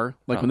they are.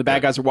 Like when the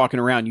bad guys are walking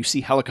around, you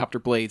see helicopter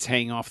blades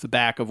hanging off the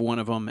back of one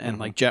of them and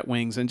like jet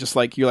wings, and just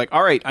like you're like,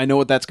 all right, I know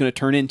what that's going to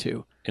turn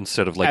into.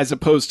 Instead of like As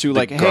opposed to the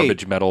like, hey,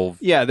 garbage metal.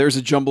 yeah, there's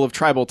a jumble of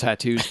tribal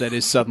tattoos that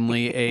is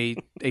suddenly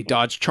a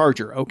Dodge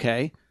Charger.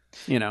 Okay,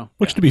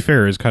 Which, to be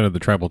fair, is kind of the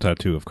tribal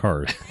tattoo of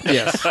cars.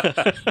 yes,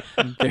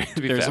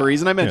 there's a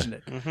reason I mentioned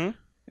it. Mm-hmm.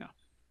 Yeah,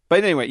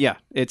 but anyway, yeah,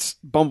 it's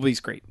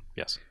Bumblebee's great.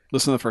 Yes.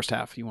 Listen to the first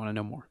half if you want to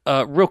know more.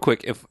 Real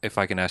quick, if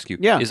I can ask you,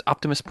 Yeah. is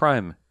Optimus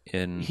Prime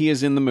in? He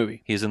is in the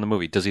movie. He's in the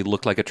movie. Does he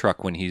look like a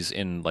truck when he's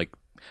in like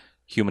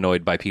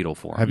humanoid bipedal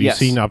form? Have you Yes.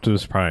 seen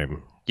Optimus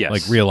Prime? Yes.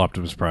 Like real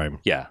Optimus Prime?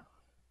 Yeah.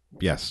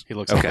 Yes. He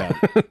looks like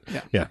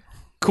that.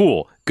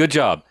 Cool. Good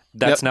job.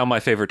 That's Yep. now my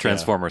favorite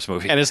Transformers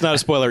movie. And it's not a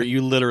spoiler.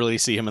 You literally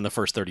see him in the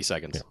first 30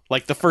 seconds.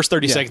 Like the first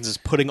 30 seconds is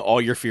putting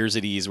all your fears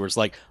at ease, where it's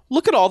like,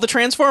 look at all the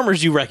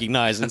Transformers you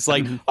recognize. And it's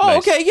like, oh, Nice.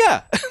 okay,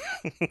 yeah.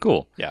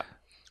 Cool. Yeah.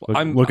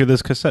 Look at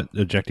this cassette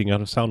ejecting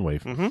out of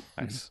Soundwave. Mm-hmm.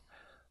 Nice.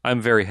 I'm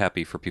very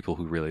happy for people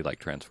who really like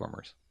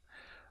Transformers.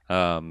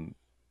 I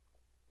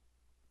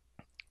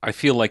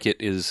feel like it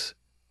is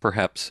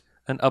perhaps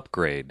an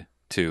upgrade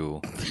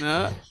to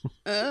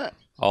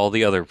all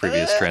the other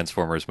previous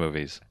Transformers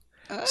movies.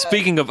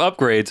 Speaking of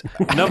upgrades,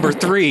 number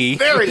 3.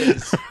 There it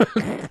is.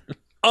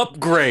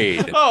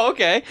 Upgrade. Oh,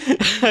 okay. I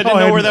didn't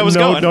know where that was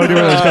going. No idea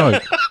where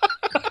that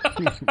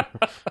was going.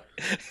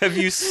 Have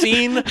you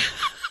seen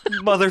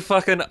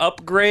motherfucking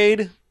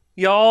Upgrade,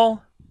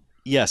 y'all?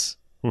 Yes.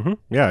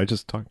 Yeah, I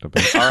just talked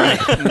about it. All right.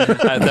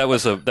 that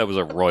was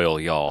a royal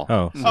y'all.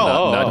 Oh.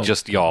 Not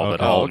just y'all,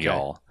 but Okay. all Okay.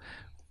 y'all.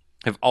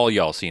 Have all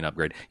y'all seen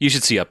Upgrade? You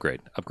should see Upgrade.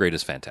 Upgrade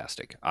is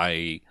fantastic.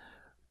 I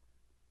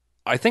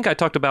think I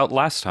talked about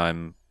last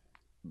time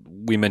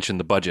we mentioned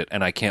the budget,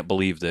 and I can't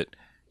believe that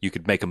you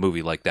could make a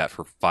movie like that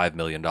for $5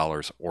 million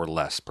or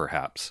less,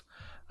 perhaps.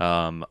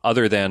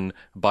 Other than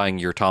buying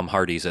your Tom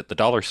Hardys at the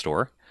dollar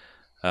store.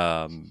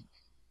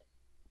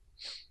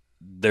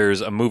 There's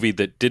a movie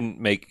that didn't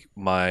make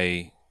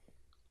my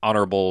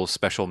honorable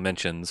special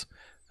mentions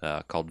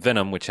called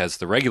Venom, which has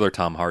the regular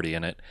Tom Hardy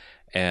in it,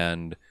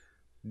 and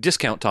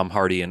discount Tom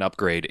Hardy in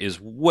Upgrade is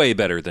way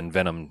better than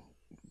Venom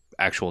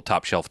actual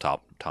top shelf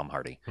Tom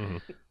Hardy.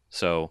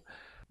 So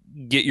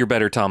get your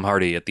better Tom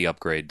Hardy at the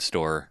Upgrade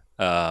store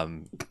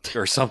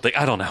or something.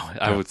 I don't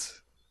know.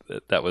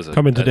 That was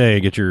Come in today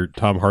and get your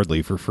Tom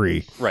Hardley for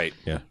free. right.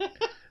 Yeah.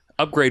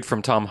 Upgrade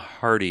from Tom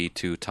Hardy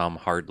to Tom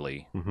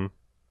Hardley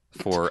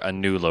for a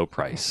new low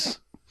price.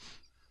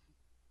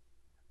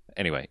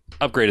 Anyway,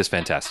 Upgrade is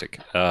fantastic.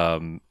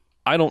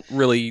 I don't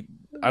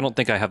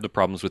think I have the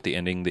problems with the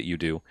ending that you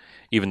do,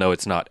 even though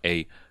it's not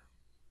a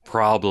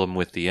problem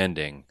with the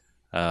ending.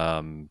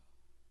 I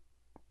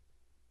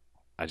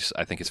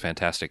think it's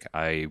fantastic.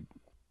 I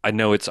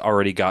know it's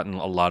already gotten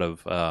a lot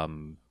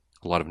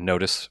of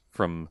notice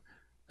from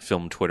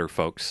film Twitter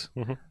folks,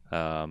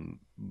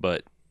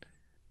 but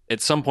at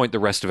some point the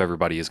rest of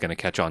everybody is going to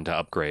catch on to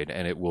Upgrade,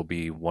 and it will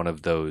be one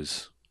of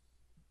those.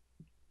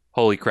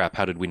 Holy crap!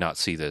 How did we not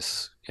see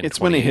this? It's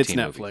when it hits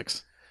 2018 Netflix.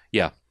 movie?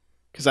 Yeah.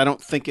 Because I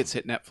don't think it's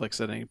hit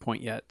Netflix at any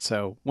point yet.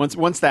 So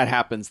once that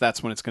happens,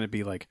 that's when it's going to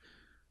be like,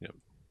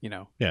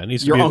 Yeah, it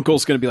needs to your be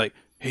uncle's going to be like,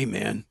 "Hey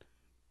man,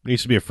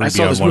 needs to be a freebie I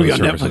saw on this one of movie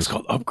the on services. Netflix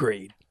called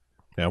Upgrade."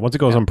 Yeah, once it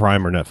goes on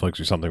Prime or Netflix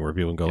or something where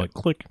people can go like,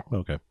 click.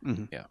 Okay.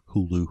 Yeah.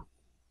 Hulu.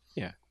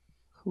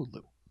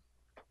 Hulu.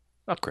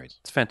 Upgrade.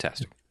 It's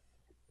fantastic.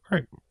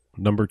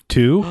 Number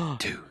 2.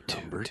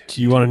 Number 2. Do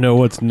you want to know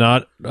what's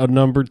not a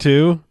number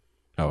 2?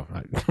 Oh,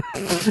 I don't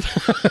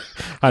Yes, know.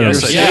 I do.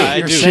 Yeah, I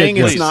You're do. saying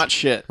Shit, it's please. not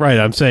shit. Right,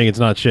 I'm saying it's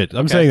not shit.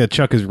 I'm saying that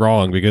Chuck is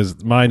wrong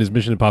because mine is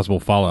Mission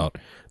Impossible Fallout.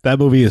 That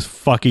movie is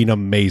fucking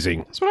amazing.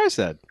 That's what I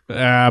said.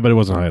 But it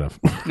wasn't high enough.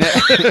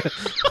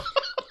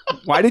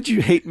 Why did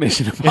you hate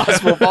Mission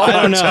Impossible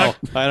Fallout?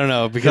 I don't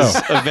know because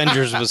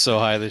Avengers was so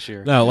high this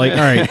year. No, like, all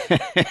right.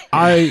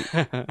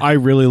 I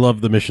really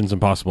love the Missions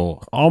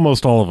Impossible.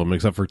 Almost all of them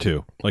except for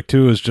 2. Like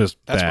 2 is just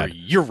That's bad. where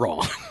you're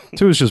wrong.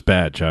 2 is just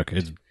bad, Chuck.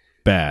 It's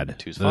bad.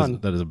 Two's That is- fun.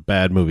 that is a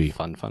bad movie.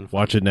 Fun.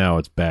 Watch it now.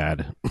 It's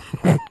bad.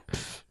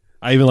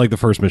 I even like the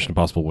first Mission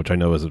Impossible, which I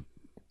know is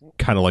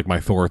kind of like my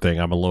Thor thing.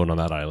 I'm alone on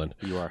that island.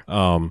 You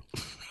are.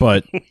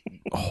 But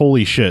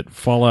holy shit,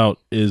 Fallout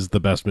is the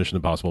best Mission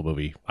Impossible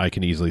movie. I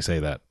can easily say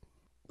that.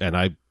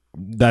 And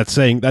that's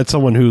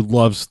someone who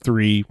loves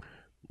 3,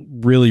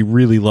 really,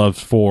 really loves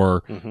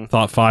 4,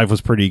 thought 5 was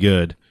pretty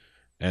good,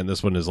 and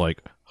this one is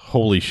like,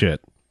 holy shit.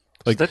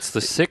 Like that's the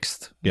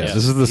 6th. Yes, Yeah.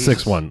 this is the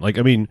sixth one. Like,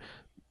 I mean,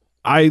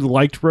 I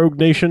liked Rogue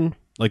Nation,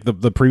 like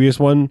the previous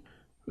one.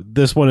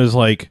 This one is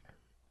like,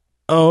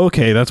 oh,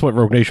 okay, that's what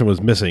Rogue Nation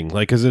was missing.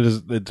 Like, because it's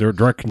a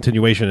direct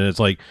continuation, and it's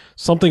like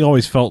something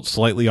always felt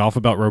slightly off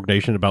about Rogue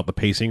Nation, about the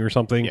pacing or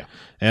something. Yeah.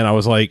 And I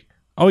was like,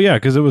 oh yeah,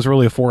 because it was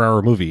really a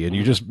 4-hour movie, and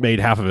you just made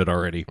half of it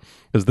already.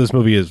 Because this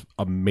movie is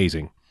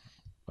amazing.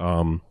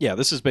 Yeah,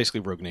 this is basically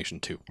Rogue Nation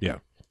 2. Yeah,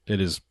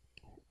 it is.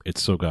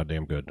 It's so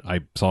goddamn good.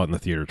 I saw it in the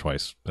theater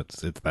twice.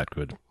 It's that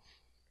good.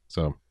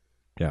 So,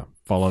 yeah,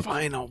 Fallout.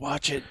 Fine, I'll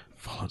watch it.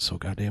 Fallout's so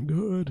goddamn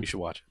good. You should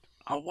watch it.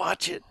 I'll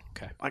watch it.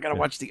 Okay. I gotta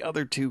watch the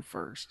other 2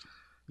 first.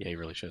 Yeah, you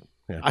really should.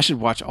 I should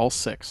watch all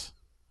 6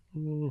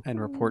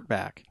 and report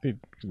back. You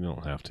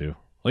don't have to.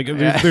 Like,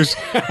 there's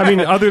I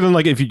mean, other than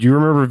like, if you do you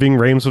remember Ving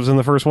Rhames was in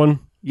the first one,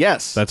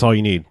 Yes. that's all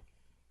you need.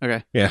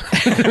 Okay. Yeah.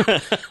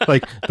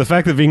 Like, the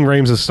fact that Ving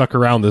Rhames has stuck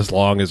around this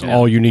long is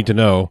all you need to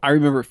know. I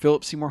remember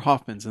Philip Seymour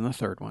Hoffman's in the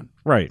 3rd one.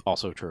 Right.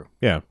 Also true.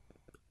 Yeah.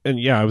 And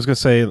yeah, I was going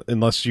to say,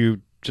 unless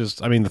you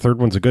just, I mean, the third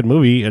one's a good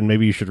movie, and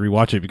maybe you should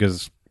rewatch it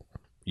because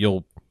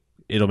it'll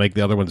make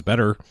the other ones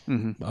better.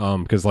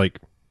 Mm-hmm. Because, like,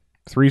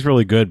 3's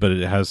really good, but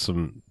it has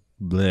some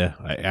bleh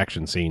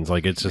action scenes.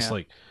 Like, it's just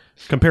like,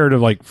 compared to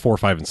like 4,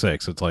 5, and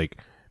 6, it's like,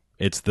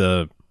 it's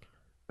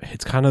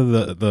kind of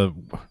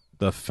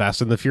the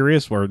Fast and the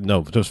Furious, or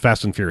no, just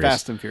Fast and Furious.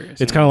 Fast and Furious.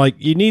 It's kind of like,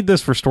 you need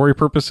this for story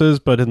purposes,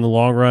 but in the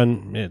long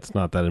run, it's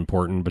not that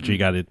important. But you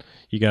got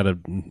to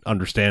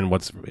understand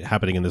what's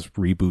happening in this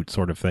reboot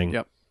sort of thing.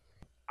 Yep.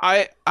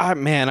 I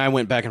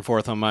went back and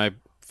forth on my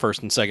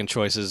first and second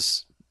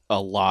choices a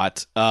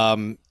lot.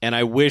 And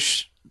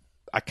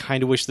I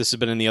kind of wish this had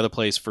been in the other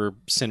place for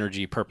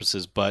synergy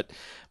purposes, but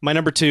my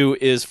number 2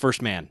 is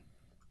First Man.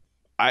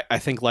 I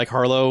think, like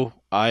Harlow,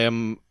 I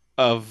am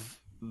of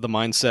the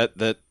mindset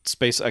that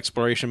space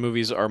exploration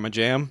movies are my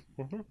jam.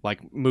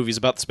 Like, movies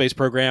about the space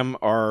program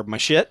are my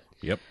shit.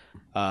 Yep.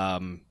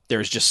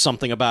 There's just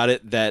something about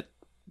it that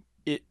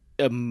it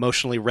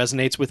emotionally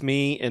resonates with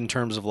me in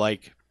terms of,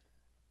 like,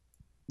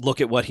 look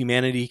at what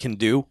humanity can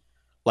do.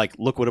 Like,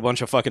 look what a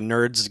bunch of fucking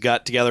nerds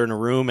got together in a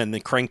room and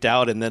then cranked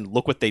out, and then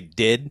look what they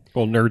did.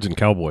 Well, nerds and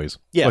cowboys.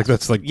 Yeah. Like,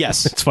 that's like,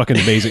 Yes. it's fucking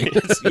amazing.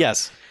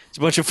 Yes. It's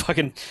a bunch of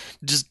fucking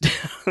just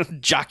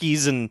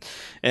jockeys and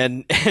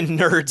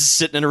nerds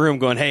sitting in a room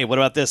going, hey, what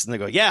about this? And they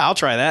go, yeah, I'll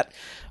try that.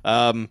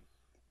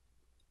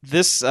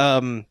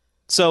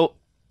 So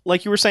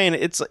like you were saying,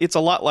 it's a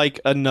lot like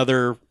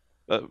another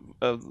The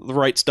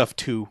Right Stuff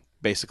 2,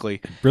 basically.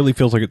 Really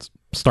feels like it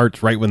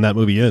starts right when that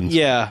movie ends.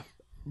 Yeah.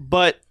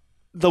 But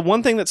the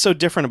one thing that's so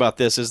different about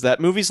this is that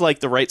movies like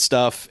The Right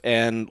Stuff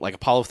and like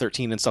Apollo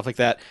 13 and stuff like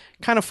that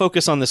kind of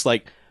focus on this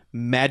like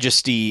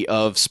majesty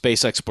of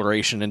space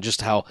exploration and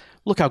just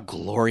look how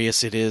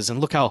glorious it is and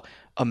look how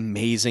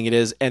amazing it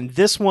is. And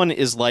this one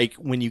is like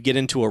when you get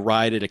into a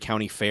ride at a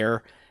county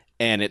fair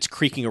and it's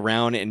creaking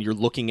around and you're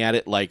looking at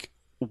it like,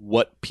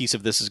 what piece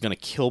of this is going to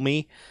kill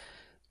me?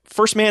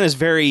 First Man is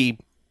very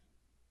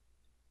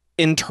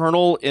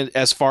internal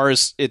as far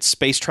as its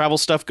space travel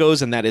stuff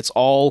goes, and that it's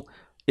a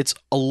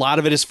lot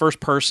of it is first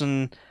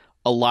person,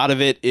 a lot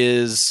of it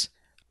is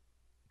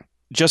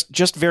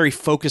just very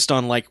focused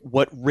on like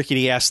what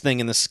rickety ass thing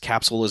in this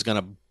capsule is going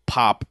to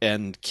pop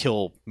and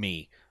kill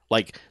me.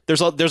 Like there's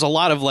a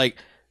lot of like,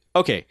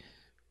 okay,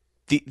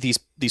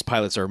 these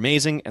pilots are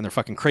amazing and they're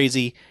fucking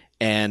crazy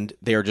and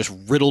they are just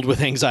riddled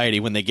with anxiety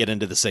when they get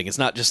into this thing. It's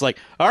not just like,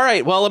 all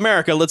right, well,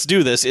 America, let's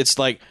do this. It's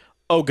like,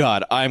 oh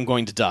God, I'm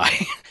going to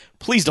die.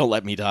 Please don't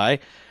let me die.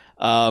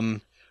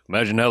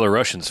 Imagine how the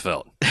Russians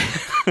felt.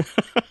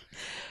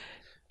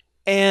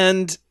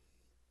 And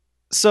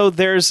so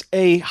there's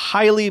a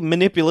highly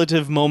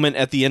manipulative moment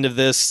at the end of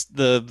this,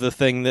 the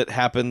thing that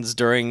happens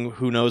during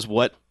who knows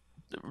what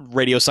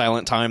radio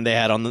silent time they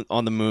had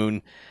on the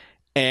moon.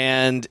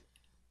 And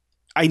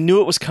I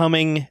knew it was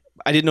coming.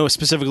 I didn't know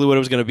specifically what it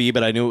was going to be,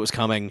 but I knew it was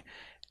coming.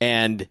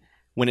 And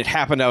when it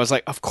happened, I was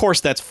like, of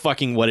course that's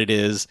fucking what it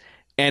is.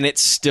 And it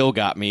still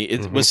got me.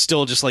 It was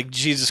still just like,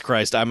 Jesus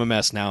Christ, I'm a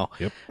mess now.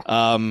 Yep.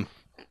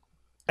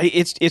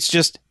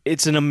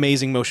 It's an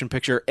amazing motion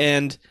picture.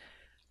 And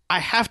I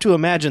have to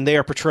imagine they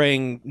are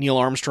portraying Neil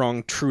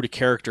Armstrong true to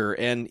character,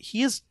 and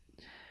he's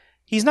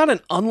not an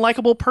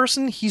unlikable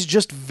person. He's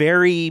just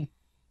very,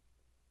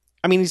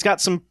 I mean, he's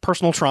got some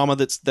personal trauma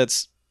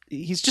that's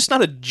he's just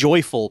not a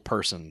joyful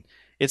person.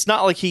 It's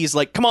not like he's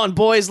like, come on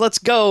boys, let's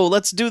go,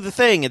 let's do the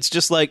thing. It's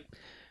just like,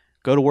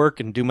 go to work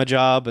and do my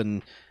job,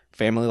 and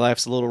family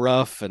life's a little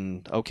rough,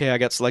 and okay, I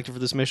got selected for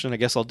this mission, I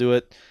guess I'll do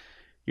it.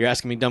 You're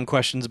asking me dumb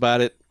questions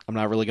about it. I'm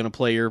not really going to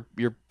play your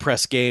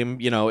press game.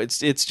 You know,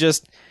 it's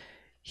just,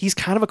 he's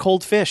kind of a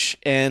cold fish,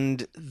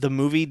 and the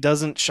movie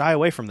doesn't shy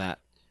away from that.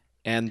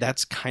 And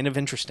that's kind of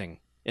interesting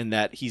in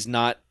that he's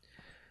not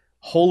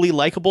wholly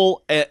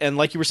likable. And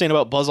like you were saying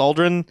about Buzz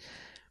Aldrin,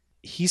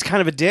 he's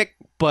kind of a dick,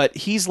 but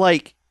he's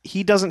like,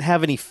 he doesn't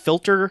have any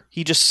filter.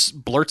 He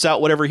just blurts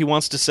out whatever he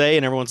wants to say,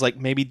 and everyone's like,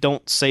 maybe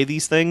don't say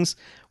these things.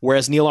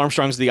 Whereas Neil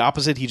Armstrong's the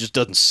opposite. He just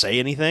doesn't say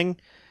anything.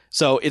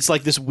 So it's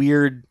like this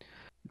weird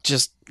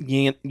just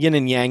yin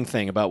and yang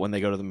thing about when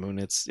they go to the moon.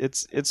 It's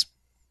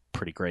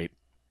pretty great.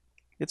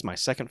 It's my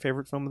second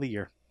favorite film of the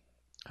year.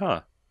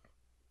 Huh.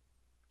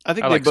 I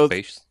think I they like both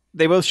space.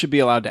 they both should be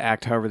allowed to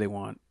act however they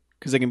want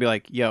because they can be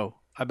like, "Yo,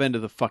 I've been to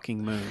the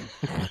fucking moon."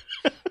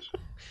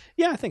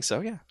 Yeah, I think so.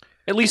 Yeah.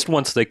 At least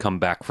once they come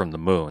back from the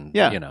moon.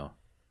 Yeah. You know.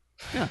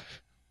 Yeah.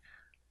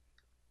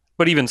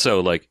 But even so,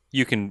 like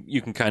you can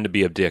kind of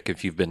be a dick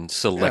if you've been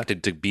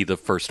selected to be the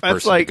first That's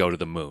person like- to go to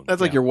the moon.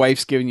 That's like your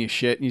wife's giving you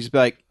shit, and you just be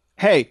like,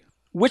 "Hey,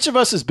 which of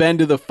us has been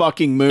to the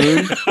fucking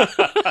moon?"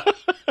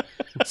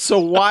 So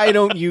why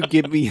don't you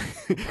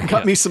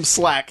cut me some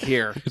slack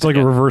here? It's like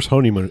a reverse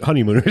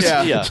honeymooners.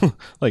 Yeah. Yeah.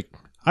 Like,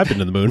 I've been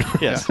to the moon.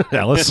 Yes.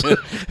 Alice.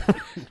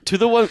 To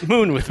the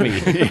moon with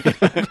me.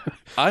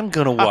 I'm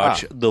gonna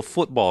watch the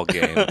football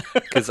game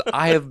because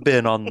I have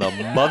been on the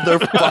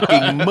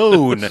motherfucking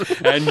moon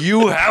and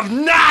you have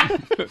not.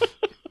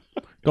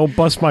 Don't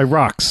bust my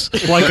rocks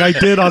like I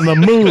did on the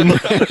moon.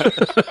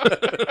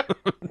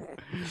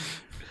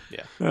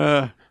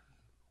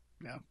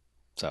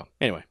 So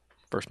anyway,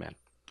 First Man.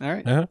 All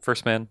right.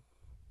 First Man,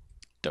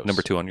 Dose.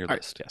 number 2 on your All right.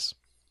 list. Yes.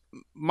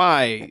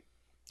 My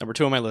Number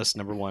 2 on my list.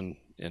 Number 1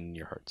 in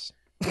your hearts.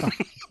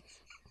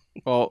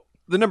 Well,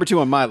 the number 2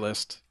 on my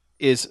list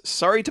is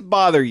Sorry to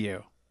Bother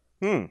You.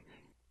 Hmm.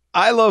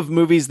 I love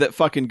movies that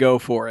fucking go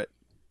for it,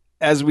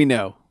 as we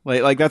know.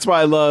 Like that's why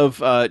I love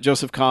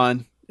Joseph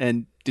Kahn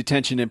and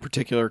Detention in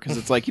particular, because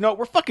it's like,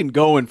 we're fucking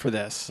going for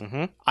this.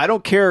 Mm-hmm. I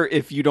don't care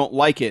if you don't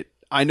like it.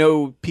 I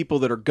know people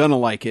that are gonna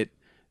like it,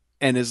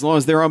 and as long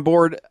as they're on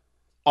board,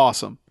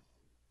 awesome.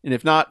 And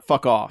if not,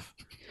 fuck off.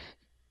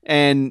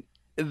 And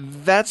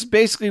that's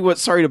basically what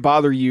Sorry to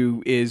Bother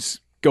You is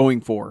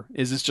going for.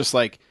 Is it's just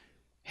like,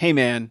 hey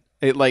man,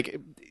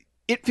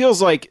 it feels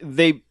like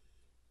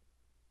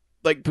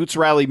Boots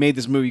Riley made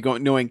this movie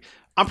knowing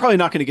I'm probably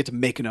not going to get to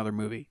make another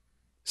movie,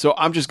 so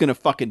I'm just going to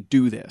fucking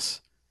do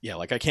this. Yeah,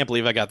 like I can't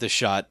believe I got this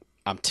shot.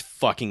 I'm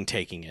fucking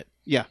taking it.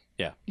 Yeah,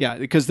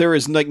 because there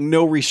is like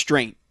no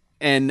restraint,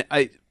 and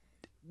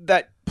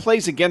that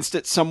plays against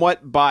it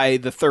somewhat by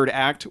the third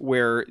act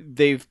where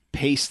they've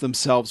paced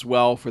themselves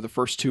well for the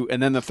first two,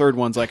 and then the third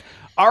one's like,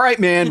 all right,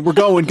 man, we're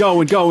going.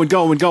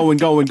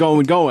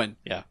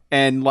 Yeah.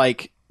 And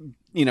like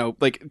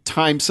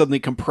time suddenly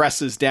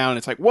compresses down.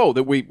 It's like, whoa,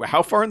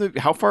 how far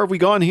have we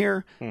gone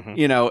here?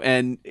 Mhm.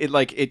 And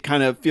it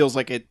kind of feels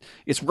like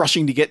it's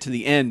rushing to get to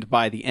the end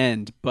by the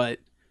end, but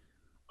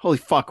holy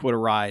fuck, what a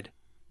ride.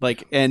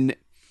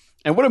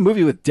 And what a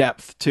movie with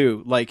depth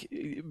too. Like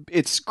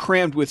it's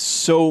crammed with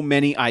so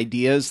many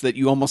ideas that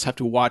you almost have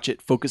to watch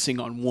it focusing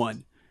on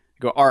one.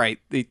 You go, all right,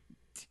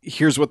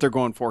 here's what they're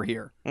going for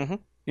here. Mhm.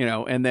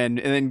 And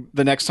then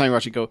the next time you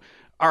watch it, go,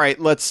 all right,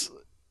 let's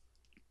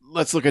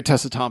look at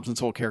Tessa Thompson's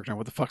whole character and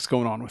what the fuck's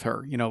going on with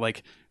her.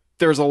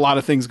 There's a lot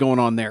of things going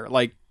on there.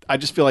 Like, I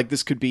just feel like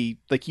this could be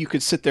like, you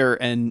could sit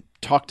there and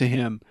talk to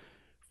him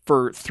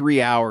for 3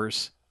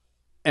 hours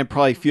and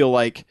probably feel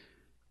like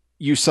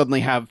you suddenly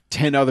have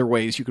 10 other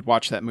ways you could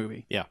watch that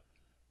movie. Yeah.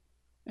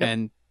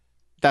 And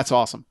that's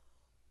awesome.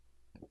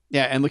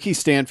 Yeah. And Lakeith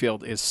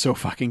Stanfield is so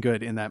fucking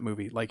good in that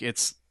movie. Like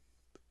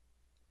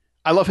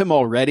I love him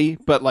already,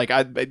 but like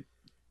I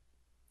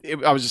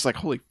was just like,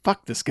 holy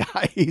fuck, this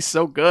guy, he's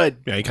so good.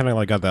 Yeah, he kind of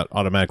like got that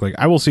automatic, like,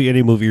 I will see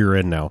any movie you're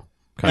in now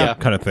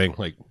kind of thing.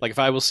 Like, Like if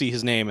I will see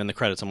his name in the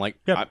credits, I'm like,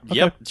 Yep,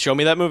 yep, show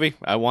me that movie.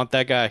 I want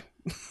that guy.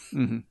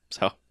 Mm-hmm.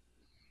 So,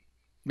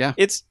 Yeah.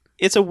 it's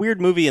a weird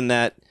movie in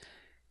that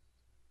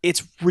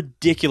it's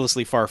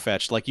ridiculously far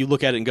fetched. Like you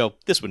look at it and go,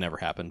 this would never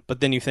happen. But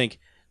then you think,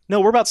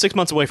 no, we're about 6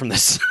 months away from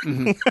this.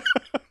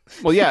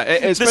 Well, yeah,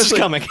 This is especially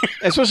coming.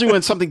 especially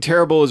when something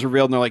terrible is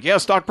revealed and they're like, yeah,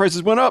 stock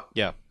prices went up.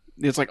 Yeah.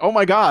 It's like, oh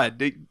my God.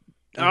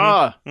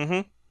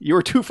 Mm-hmm. You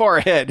were too far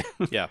ahead.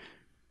 Yeah,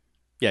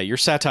 your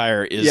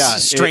satire is Yeah,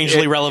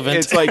 strangely relevant.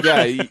 It's like,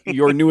 yeah,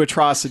 your new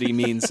atrocity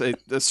means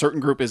a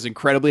certain group is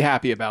incredibly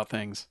happy about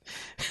things.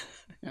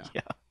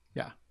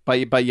 Yeah.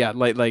 But yeah,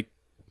 like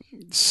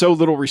so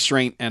little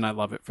restraint, and I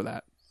love it for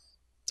that.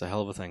 It's a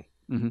hell of a thing.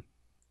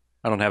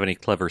 I don't have any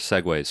clever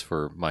segues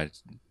for my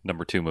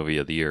number 2 movie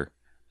of the year.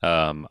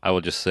 I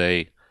will just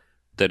say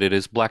that it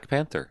is Black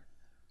Panther.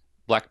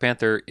 Black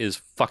Panther is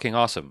fucking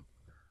awesome.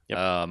 Yep.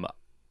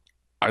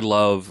 I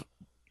love,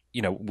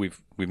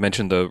 we've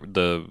mentioned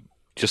the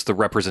just the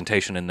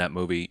representation in that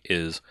movie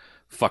is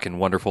fucking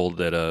wonderful.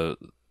 That a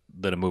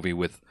movie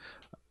with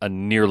a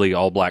nearly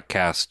all black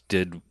cast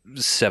did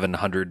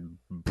 $700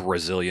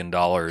 Brazilian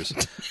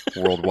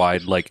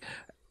worldwide, like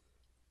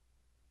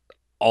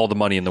all the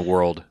money in the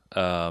world.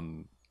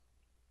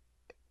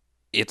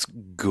 It's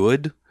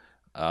good.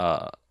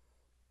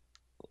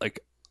 Like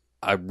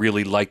I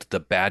really liked the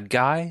bad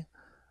guy.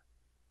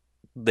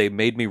 They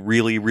made me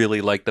really,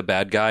 really like the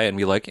bad guy and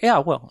be like, yeah,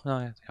 well,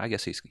 I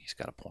guess he's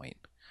got a point.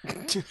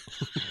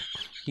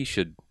 He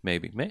should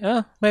maybe.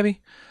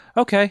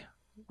 Okay,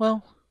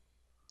 well,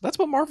 That's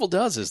what Marvel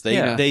does. Is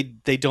they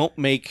don't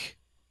make,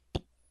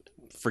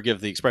 forgive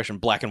the expression,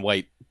 black and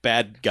white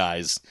bad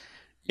guys.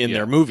 in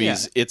their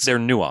movies. It's They're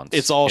nuanced.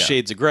 it's all Yeah.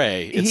 shades of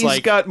gray. It's He's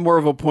like got more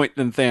of a point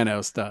than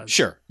Thanos does.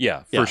 sure.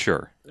 Yeah, Yeah. for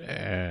sure.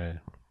 Eh.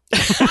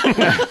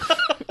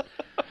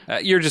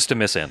 You're just a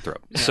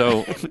misanthrope.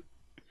 So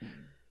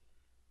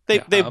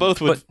They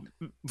both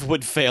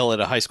would fail at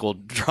a high school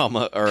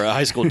drama or a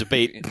high school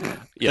debate thing.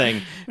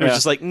 It was Yeah.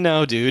 just like,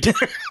 no, dude.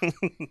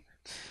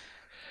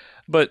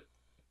 But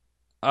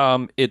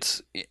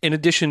it's in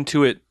addition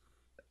to it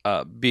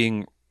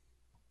being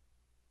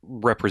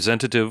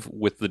representative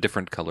with the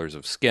different colors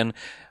of skin,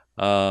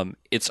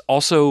 it's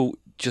also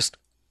just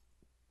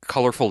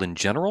colorful in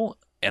general,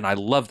 and I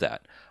love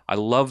that. I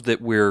love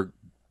that we're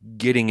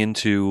getting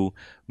into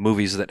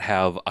movies that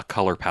have a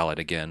color palette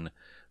again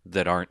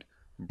that aren't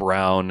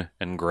brown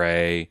and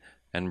gray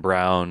and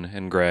brown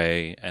and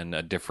gray and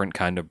a different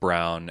kind of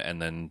brown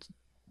and then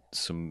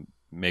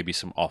maybe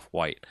some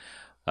off-white.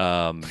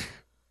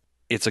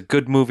 It's a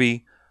good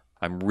movie.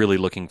 I'm really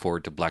looking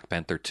forward to Black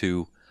Panther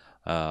 2.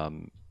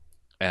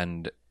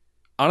 And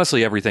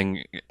honestly,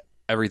 everything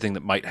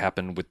that might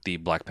happen with the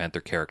Black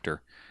Panther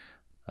character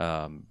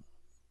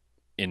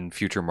in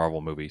future Marvel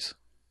movies.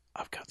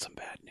 I've got some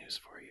bad news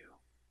for you.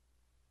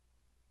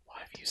 Why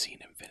have you seen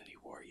Infinity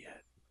War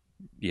yet?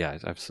 Yeah,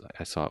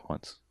 I saw it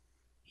once.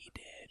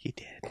 He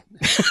did.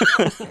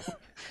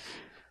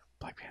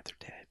 Black Panther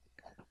dead.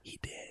 He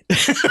did.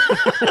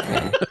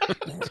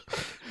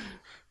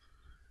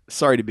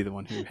 Sorry to be the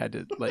one who had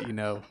to let you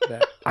know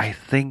that. I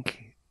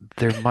think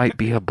there might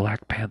be a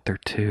Black Panther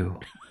 2.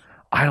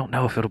 I don't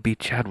know if it'll be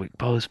Chadwick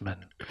Boseman,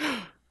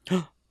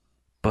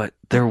 but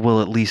there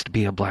will at least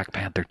be a Black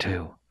Panther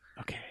 2.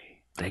 Okay.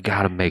 They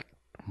gotta make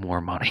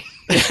more money.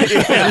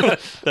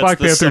 Black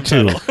Panther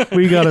 2.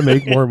 We got to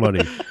make more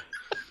money.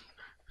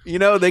 You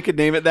know, they could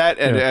name it that,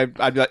 and Yeah.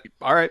 I'd be like,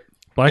 all right.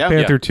 Black Yeah.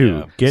 Panther Yeah. 2.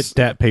 Yeah. Get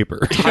that paper.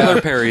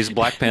 Tyler Perry's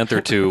Black Panther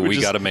 2. We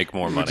just- got to make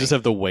more We money. just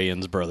have the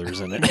Wayans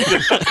brothers in it.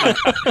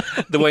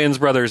 The Wayans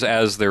brothers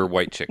as their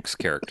white chicks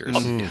characters.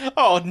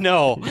 Oh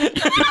no.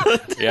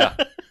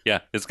 Yeah,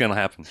 it's gonna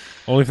happen.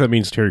 Only if that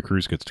means Terry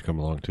Crews gets to come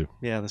along too.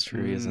 Yeah, that's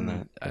true. He is in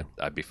that.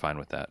 I'd be fine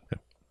with that.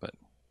 But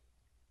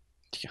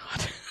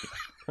God.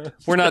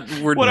 we're not.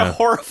 We're What a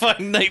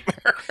horrifying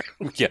nightmare.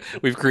 yeah.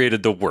 We've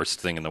created the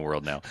worst thing in the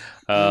world now.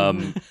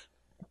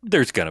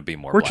 There's gonna be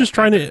more. We're Black just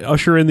trying to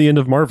usher in the end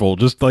of Marvel.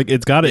 Just like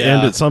it's got to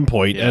end at some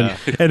point. Yeah.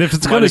 And if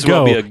it's Might going as to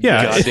go, well be a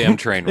yeah, goddamn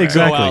train wreck.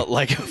 Exactly. Go out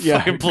like a Yeah,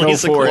 fucking go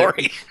blaze of for it.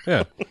 glory.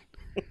 yeah.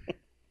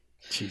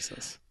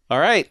 Jesus. All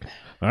right.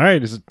 All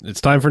right,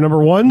 it's time for number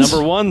ones.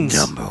 Number ones.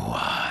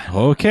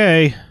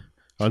 Okay.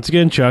 Once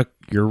again, Chuck,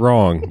 you're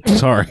wrong.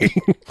 Sorry.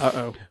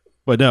 Uh-oh.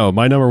 But no,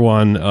 my number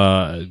one,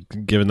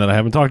 given that I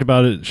haven't talked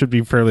about it, should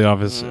be fairly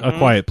obvious. A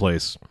Quiet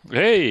Place.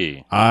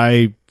 Hey,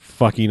 I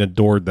fucking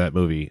adored that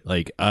movie.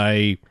 Like,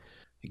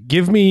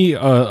 give me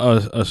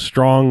a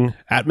strong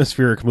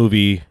atmospheric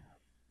movie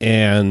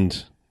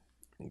and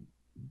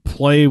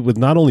play with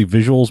not only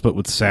visuals but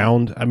with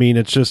sound. I mean,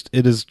 it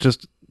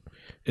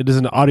is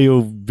an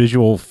audio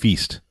visual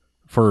feast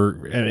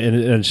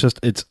and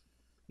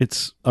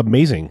it's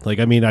amazing. Like,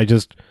 I mean,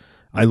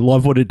 I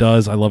love what it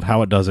does. I love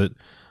how it does it.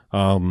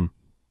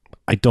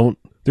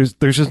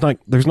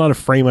 There's not a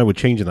frame I would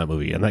change in that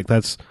movie, and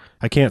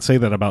I can't say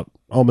that about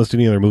almost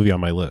any other movie on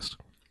my list.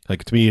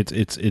 Like, to me,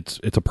 it's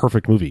a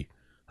perfect movie.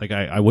 Like,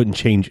 I wouldn't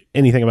change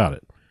anything about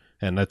it,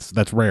 and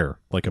that's rare.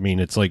 Like, I mean,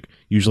 it's like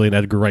usually an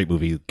Edgar Wright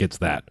movie gets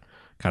that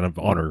kind of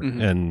honor,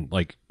 and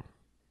like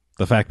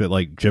the fact that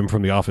like Jim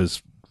from The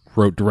Office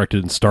wrote,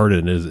 directed, and starred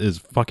in is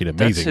fucking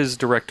amazing. that's his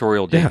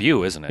directorial Yeah.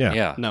 debut, isn't it?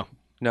 Yeah.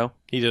 No.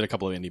 He did a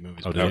couple of indie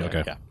movies. Oh, but did he? yeah,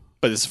 Okay. Yeah.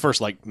 But it's the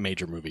first like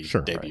major movie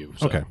Sure. debut.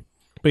 So. Okay.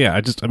 But yeah,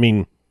 I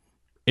mean,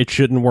 it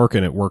shouldn't work,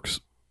 and it works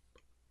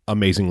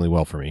amazingly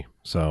well for me.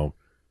 So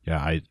yeah,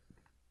 I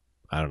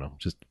don't know,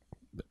 just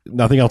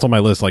nothing else on my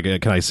list. Like,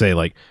 can I say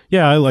like,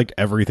 yeah, I liked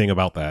everything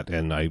about that,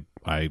 and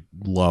I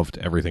loved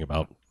everything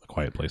about A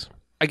Quiet Place.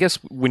 I guess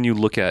when you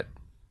look at,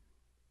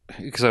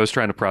 because I was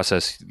trying to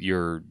process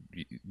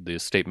the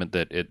statement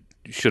that it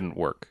shouldn't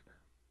work,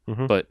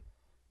 Mhm. but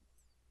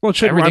Well, it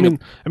shouldn't. Everything-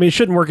 I mean, it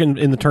shouldn't work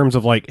in the terms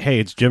of like, hey,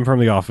 it's Jim from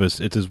The Office,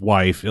 it's his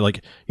wife,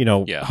 like, you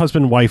know, Yeah.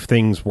 husband wife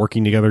things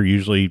working together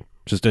usually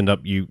just end up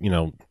you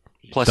know.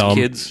 plus Dumb.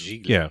 kids.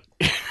 Yeah.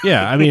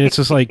 Yeah. I mean, it's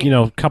just like, you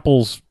know,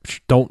 couples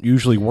don't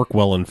usually work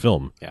well in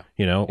film. Yeah.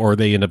 You know, or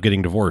they end up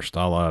getting divorced,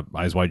 a la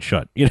Eyes Wide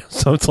Shut. You know,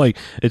 so it's like,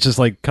 it's just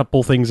like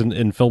couple things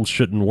in films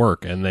shouldn't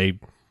work, and they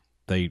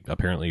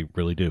apparently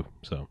really do.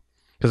 So,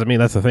 because I mean,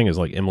 that's the thing is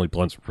like Emily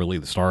Blunt's really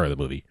the star of the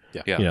movie.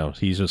 Yeah. You know,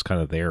 he's just kind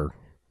of there,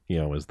 you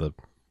know, as the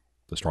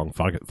strong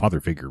father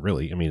figure,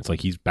 really. I mean, it's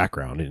like he's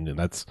background, and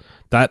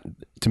that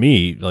to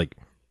me, like,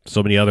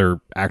 so many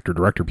other actor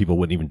director people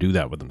wouldn't even do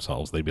that with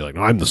themselves. They'd be like,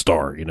 no, I'm the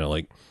star, you know,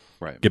 like,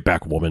 Right. get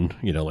back, woman.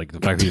 You know, like the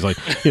fact that he's like,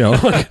 you know,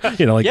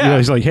 you know, Yeah.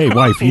 he's like, hey,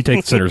 wife, you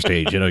take center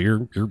stage. You know,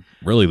 you're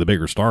really the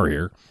bigger star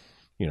here.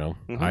 You know,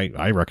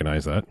 I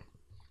recognize that.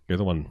 You're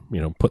the one,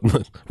 you know,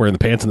 wearing the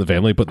pants in the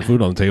family, putting the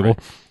food on the table.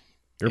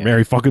 You're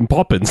Mary fucking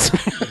Poppins.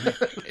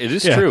 It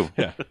is Yeah. true.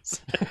 Yeah.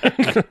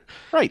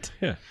 Right.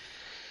 Yeah.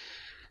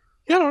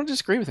 Yeah, I don't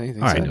disagree with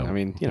anything. I said. know. I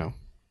mean, you know,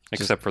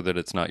 Except for that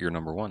it's not your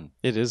number one.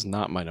 It is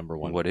not my number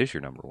one. What is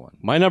your number one?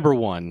 My number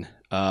one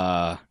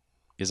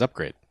is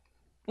Upgrade.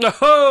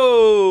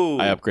 Oh!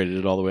 I upgraded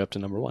it all the way up to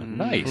number one.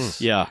 Nice.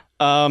 Yeah.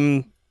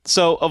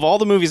 So of all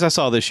the movies I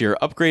saw this year,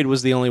 Upgrade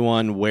was the only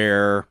one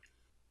where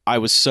I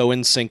was so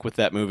in sync with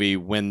that movie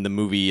when the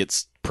movie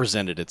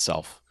presented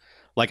itself.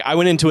 Like, I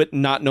went into it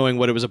not knowing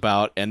what it was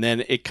about, and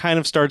then it kind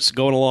of starts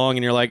going along,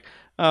 and you're like,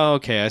 oh,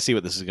 okay, I see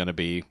what this is going to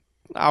be.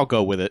 I'll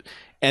go with it.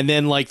 And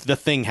then, like, the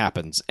thing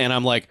happens, and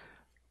I'm like,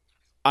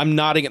 I'm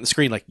nodding at the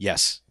screen like,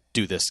 yes,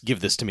 do this, give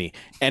this to me.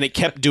 And it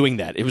kept doing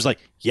that. It was like,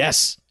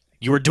 yes,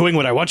 you are doing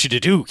what I want you to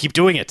do. Keep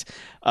doing it.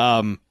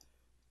 And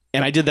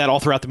I did that all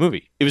throughout the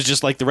movie. It was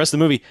just like the rest of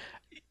the movie.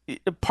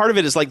 Part of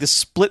it is like this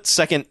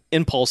split-second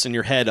impulse in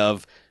your head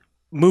of,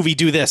 movie,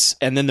 do this,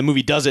 and then the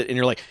movie does it, and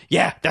you're like,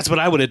 yeah, that's what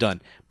I would have done.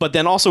 But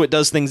then also it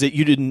does things that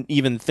you didn't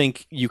even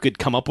think you could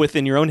come up with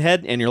in your own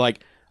head, and you're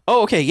like,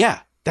 oh, okay, yeah,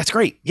 that's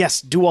great.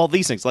 Yes, do all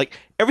these things. Like,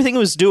 everything it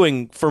was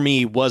doing for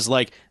me was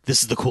like,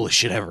 this is the coolest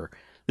shit ever.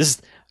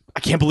 I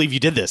can't believe you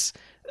did this.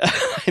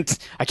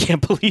 I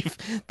can't believe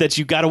that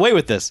you got away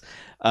with this.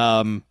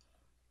 I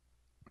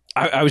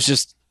was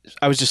just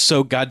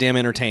so goddamn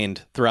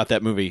entertained throughout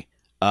that movie.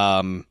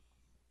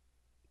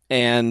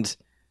 And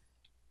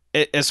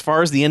as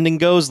far as the ending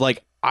goes,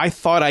 like, I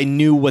thought I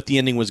knew what the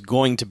ending was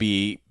going to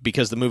be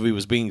because the movie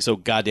was being so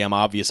goddamn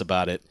obvious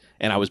about it,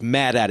 and I was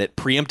mad at it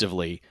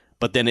preemptively,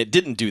 but then it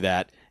didn't do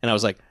that, and I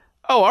was like,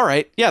 oh, all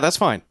right, yeah, that's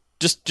fine.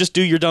 Just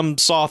do your dumb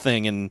Saw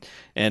thing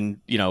and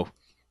you know,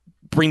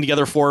 bring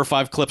together 4 or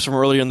 5 clips from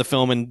earlier in the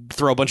film and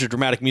throw a bunch of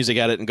dramatic music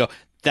at it and go,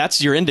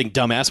 that's your ending,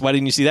 dumbass. Why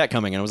didn't you see that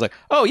coming? And I was like,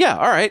 oh, yeah,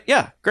 all right,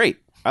 yeah, great.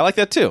 I like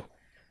that too.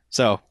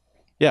 So,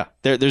 yeah,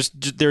 there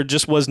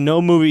just was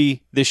no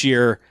movie this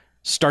year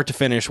start to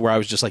finish where I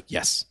was just like,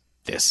 yes,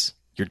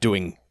 you're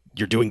doing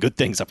good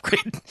things,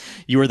 Upgrade.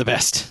 You are the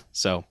best.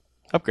 So,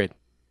 Upgrade,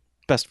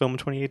 best film in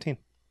 2018,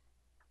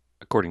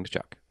 According to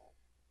Chuck.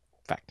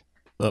 fact.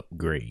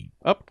 Upgrade.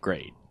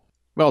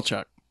 Well,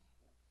 Chuck,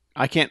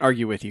 I can't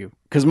argue with you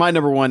because my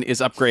number one is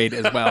Upgrade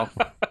as well.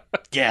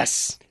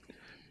 Yes,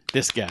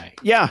 this guy.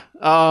 Yeah.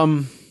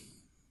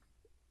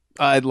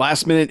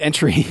 Last minute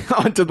entry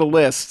onto the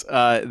list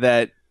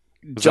that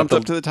jumped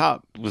up to the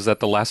top. Was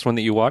that the last one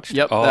that you watched?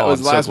 Yep, Oh, that was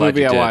I'm the so last glad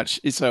movie you I did.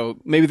 watched. So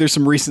maybe there's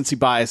some recency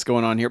bias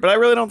going on here, but I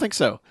really don't think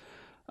so.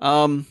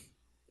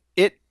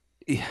 It,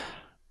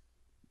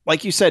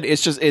 like you said,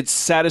 it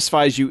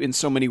satisfies you in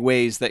so many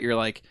ways that you're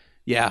like,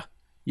 yeah,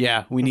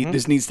 we need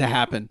this needs to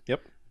happen.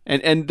 Yep.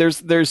 And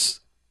there's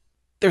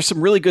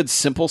some really good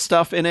simple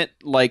stuff in it.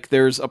 Like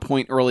there's a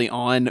point early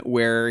on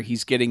where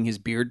he's getting his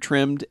beard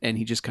trimmed and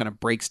he just kind of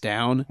breaks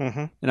down.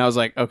 Mm-hmm. And I was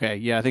like, okay,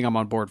 yeah, I think I'm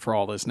on board for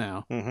all this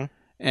now. Mm-hmm.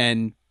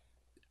 And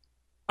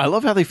I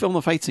love how they film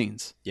the fight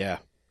scenes. Yeah,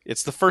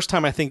 it's the first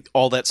time I think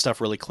all that stuff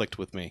really clicked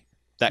with me.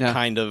 That Yeah.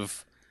 kind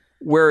of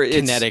Where it's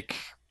kinetic.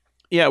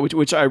 Yeah,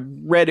 which I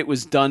read it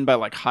was done by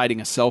like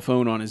hiding a cell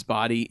phone on his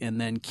body and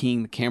then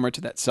keying the camera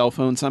to that cell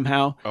phone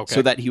somehow, Okay.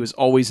 so that he was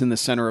always in the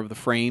center of the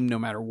frame no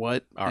matter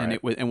what, All and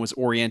right. was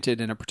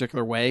oriented in a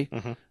particular way.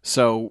 Mhm.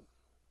 So,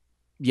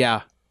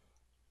 yeah,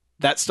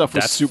 that stuff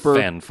was That's super.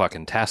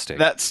 fan-fucking-tastic.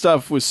 That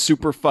stuff was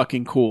super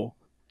fucking cool,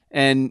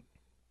 and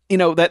you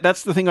know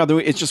that's the thing about the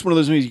movie. It's just one of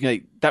those movies. You can,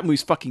 like, that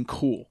movie's fucking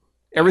cool.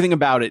 Everything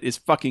about it is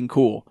fucking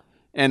cool.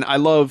 And I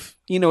love,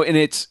 and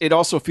it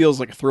also feels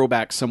like a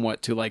throwback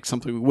somewhat to like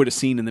something we would have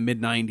seen in the mid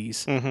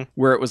 90s Mhm.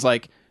 where it was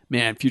like,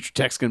 man, future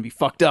tech's going to be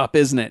fucked up,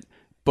 isn't it?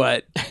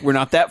 But we're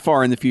not that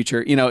far in the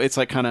future. It's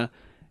like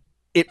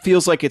it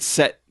feels like it's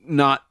set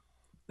not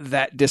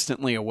that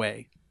distantly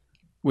away,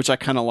 which I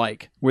kind of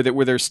like, where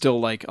there's still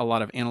like a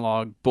lot of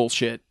analog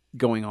bullshit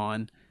going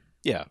on.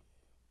 Yeah,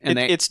 And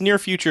it's near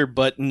future,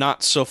 but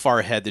not so far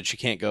ahead that you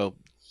can't go,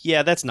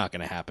 yeah, that's not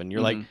going to happen. You're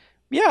like, Mhm.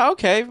 yeah,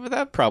 okay, but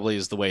that probably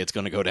is the way it's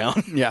going to go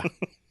down. Yeah.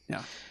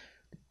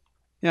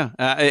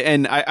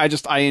 And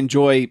I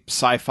enjoy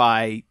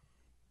sci-fi,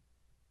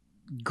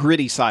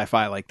 gritty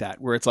sci-fi like that,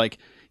 where it's like,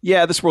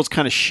 yeah, this world's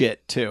kind of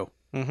shit too.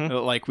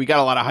 Mhm. Like we got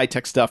a lot of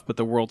high-tech stuff, but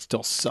the world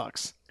still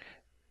sucks.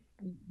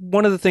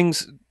 One of the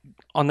things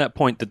on that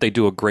point that they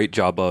do a great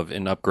job of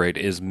in Upgrade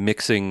is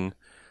mixing,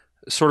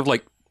 sort of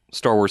like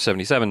Star Wars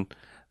 77,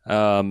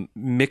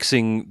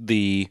 mixing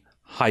the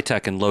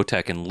high-tech and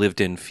low-tech and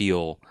lived-in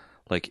feel.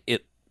 Like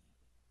it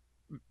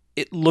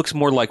looks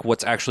more like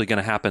what's actually going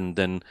to happen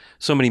than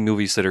so many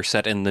movies that are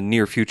set in the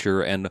near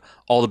future and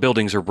all the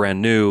buildings are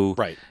brand new,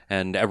 Right.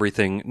 and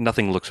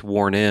nothing looks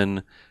worn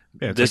in.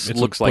 Yeah, This it's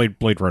looks like like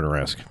Blade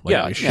Runner-esque. Like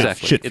yeah, a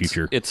exactly. Shit It's-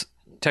 future. It's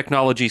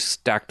technology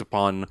stacked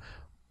upon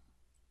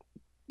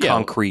Yeah.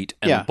 concrete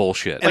and Yeah.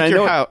 bullshit. And I Like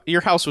know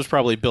your house was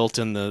probably built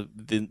in the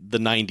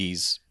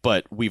 90s,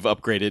 but we've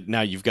upgraded.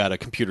 Now you've got a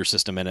computer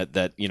system in it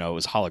that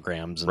is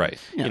holograms. And, Right.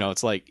 Yeah.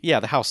 It's like, yeah,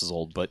 the house is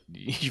old, but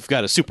you've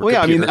got a super. Well,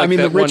 yeah, computer. I mean,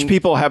 the that rich one-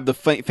 people have the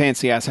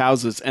fancy ass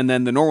houses, and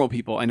then the normal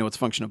people. I know it's a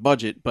function of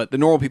budget, but the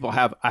normal people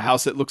have a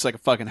house that looks like a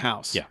fucking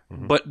house. Yeah.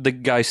 But the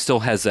guy still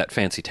has that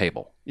fancy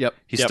table. Yep.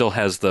 He Yep. still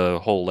has the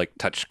whole like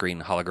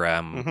touchscreen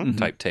hologram Mhm.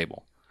 type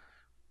table.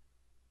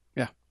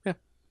 Yeah. Yeah.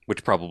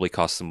 Which probably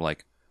costs him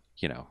like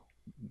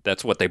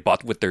that's what they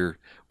bought with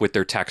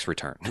their tax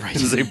return. Right.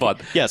 They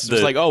bought Yes, it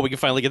was like, oh, we can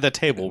finally get that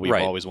table we've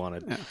Right. always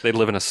wanted. Yeah. they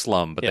live in a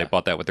slum, but Yeah. they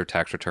bought that with their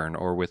tax return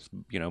or with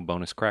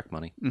bonus crack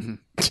money. Mhm.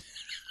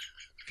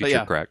 Future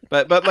yeah. crack.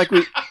 But like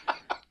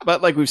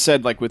we've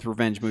said, like with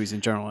revenge movies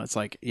in general, it's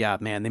like, yeah,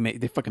 man,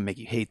 they fucking make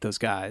you hate those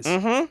guys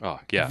Oh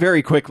yeah,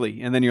 very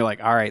quickly, and then you're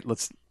like, all right,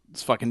 let's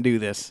fucking do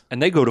this.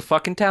 and they go to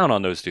fucking town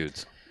on those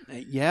dudes.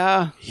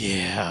 Yeah,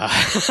 Yeah.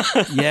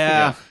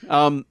 yeah.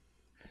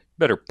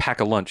 Better pack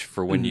a lunch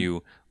for when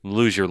you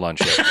lose your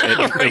lunch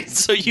at Right,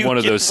 so you one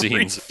of get those free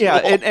scenes. Yeah,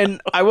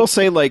 and I will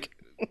say, like,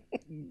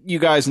 you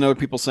guys know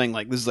people saying,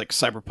 like, this is like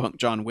cyberpunk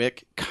John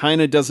Wick,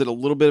 kind of does it a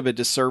little bit of a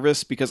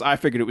disservice because I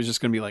figured it was just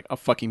going to be like a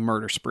fucking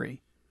murder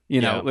spree.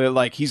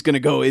 Like he's going to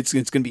go, it's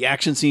going to be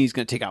action scene, he's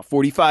going to take out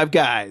 45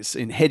 guys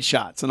in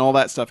headshots and all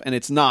that stuff, and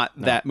it's not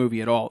that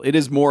movie at all. It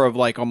is more of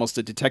like almost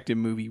a detective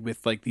movie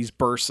with like these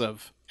bursts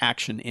of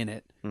action in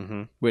it,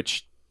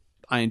 which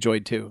I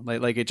enjoyed too.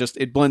 Like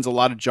it blends a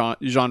lot of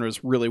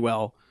genres really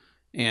well,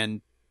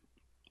 and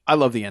I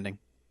love the ending.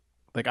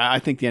 Like I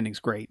think the ending's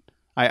great.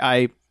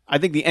 I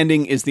think the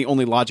ending is the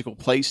only logical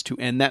place to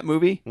end that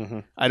movie.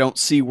 I don't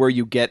see where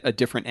you get a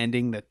different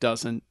ending that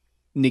doesn't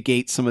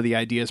negate some of the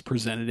ideas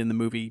presented in the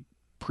movie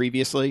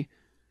previously.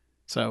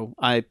 So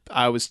I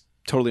was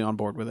totally on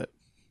board with it.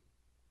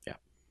 Yeah.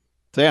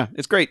 So yeah,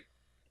 it's great.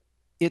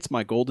 It's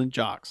my golden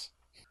jocks.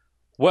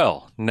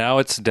 Well, now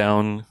it's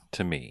down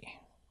to me.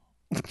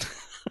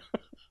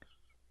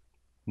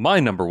 My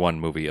number one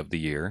movie of the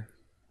year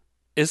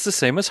is the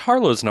same as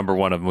Harlow's number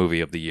one of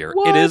movie of the year.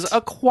 It is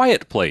A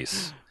Quiet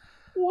Place.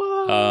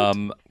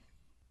 What?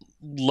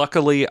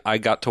 Luckily, I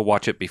got to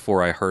watch it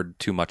before I heard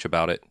too much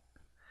about it.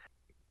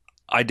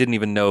 I didn't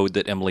even know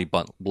that Emily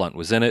Blunt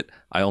was in it.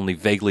 I only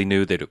vaguely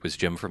knew that it was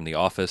Jim from The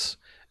Office,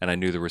 and I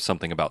knew there was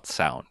something about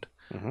sound.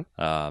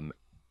 And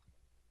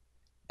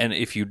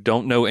if you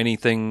don't know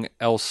anything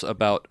else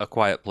about A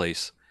Quiet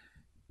Place,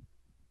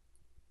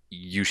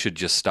 you should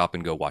just stop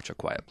and go watch A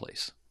Quiet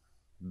Place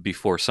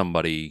before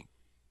somebody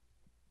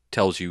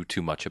tells you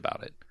too much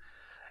about it.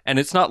 And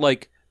it's not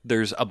like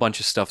there's a bunch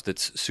of stuff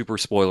that's super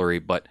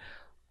spoilery, but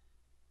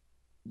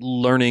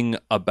learning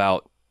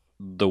about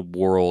the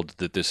world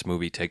that this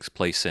movie takes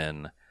place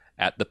in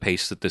at the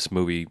pace that this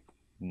movie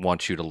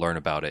wants you to learn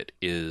about it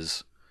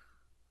is,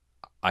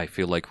 I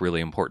feel like, really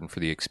important for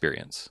the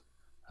experience.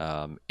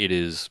 It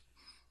is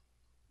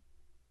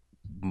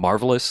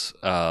marvelous.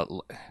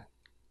 Kind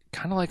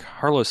of like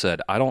Harlow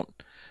said, I don't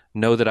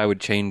know that I would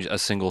change a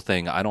single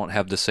thing. I don't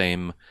have the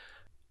same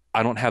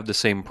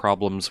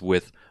problems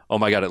with, oh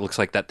my God, it looks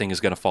like that thing is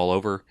going to fall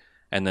over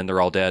and then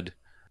they're all dead.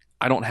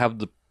 I don't have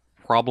the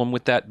problem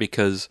with that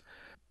because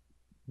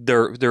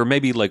there are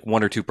maybe like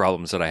one or two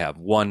problems that I have.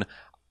 One,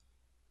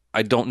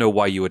 I don't know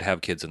why you would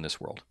have kids in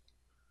this world.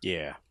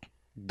 Yeah.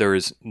 There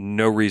is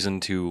no reason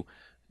to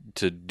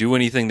do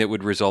anything that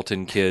would result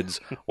in kids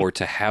or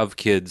to have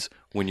kids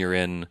when you're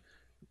in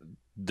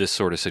this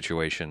sort of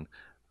situation.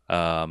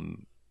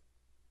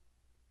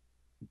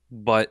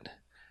 But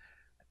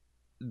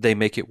they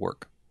make it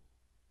work.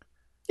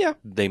 Yeah.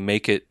 They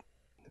make it,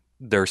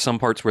 there are some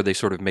parts where they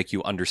sort of make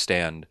you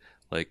understand,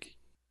 like,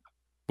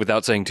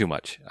 without saying too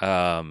much.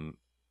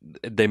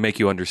 They make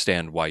you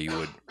understand why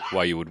you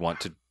would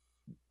want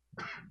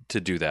to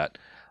do that.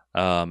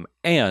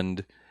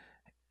 And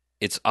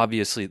it's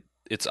obvious that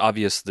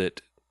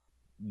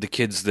the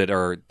kids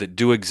that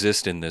do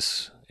exist in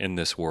this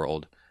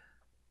world,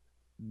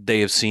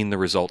 they have seen the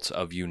results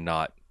of you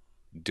not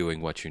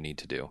doing what you need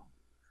to do.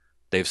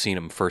 They've seen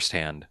them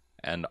firsthand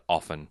and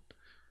often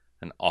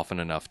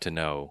enough to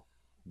know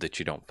that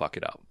you don't fuck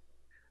it up.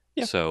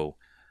 Yeah. So,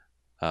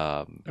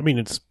 I mean,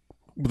 it's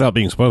without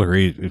being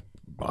spoilery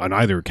on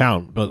either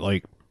account, but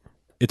like,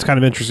 it's kind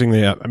of interesting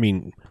that, I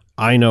mean,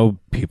 I know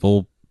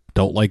people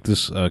don't like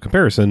this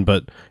comparison,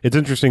 but it's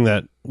interesting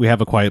that we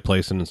have A Quiet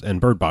Place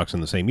and Bird Box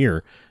in the same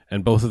year,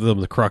 and both of them,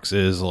 the crux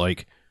is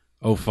like,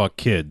 oh fuck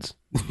kids,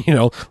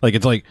 like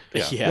it's like,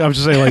 Yeah. I'm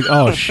just saying like,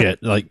 oh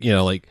shit, like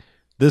like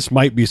this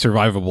might be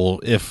survivable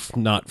if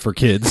not for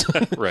kids,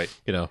 right.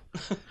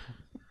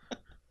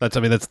 That's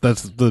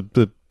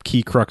the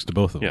key crux to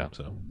both of them. Yeah.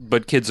 So,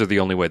 But kids are the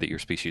only way that your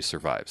species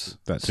survives.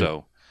 That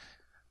too.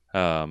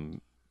 So,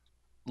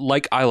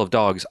 like Isle of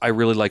Dogs, I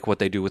really like what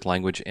they do with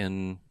language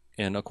in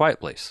A Quiet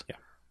Place. Yeah.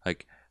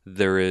 Like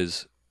there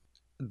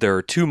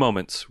are two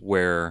moments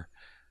where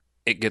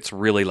it gets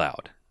really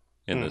loud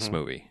in this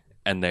movie,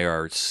 and they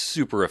are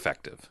super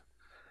effective.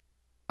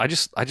 I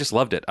just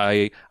loved it.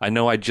 I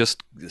know I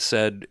just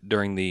said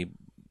during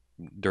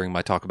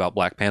my talk about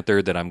Black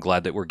Panther that I'm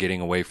glad that we're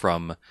getting away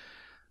from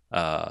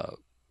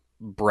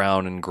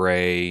brown and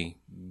gray,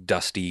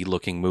 dusty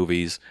looking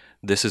movies.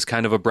 This is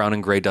kind of a brown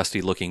and gray,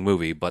 dusty looking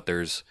movie, but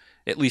there's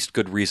at least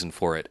good reason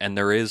for it. And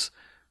there is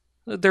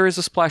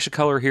a splash of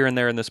color here and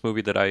there in this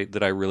movie that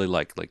I really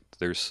like. Like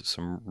there's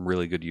some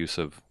really good use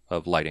of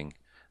lighting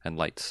and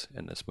lights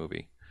in this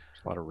movie.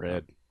 A lot of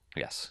red.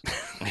 Yes.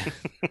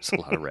 It's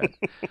a lot of red.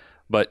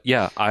 But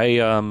yeah,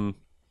 I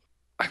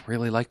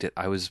really liked it.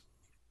 I was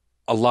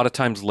a lot of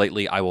times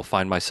lately, I will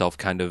find myself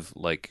kind of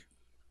like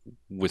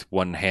with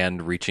one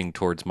hand reaching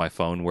towards my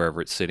phone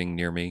wherever it's sitting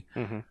near me.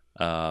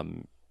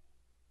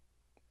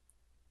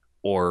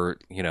 Or,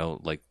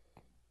 like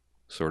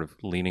sort of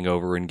leaning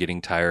over and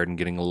getting tired and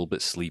getting a little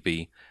bit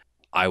sleepy.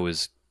 I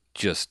was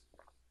just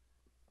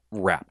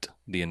wrapped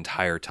the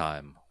entire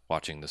time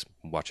watching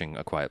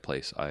A Quiet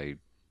Place.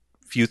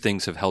 Few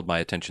things have held my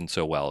attention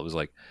so well. It was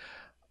like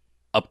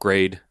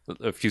Upgrade,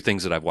 a few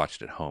things that I've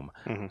watched at home.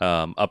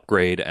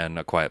 Upgrade and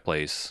A Quiet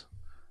Place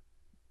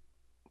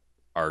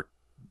are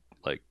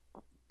like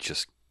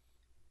just,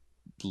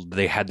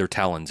 they had their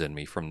talons in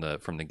me from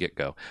the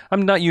get-go.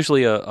 I'm not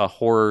usually a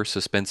horror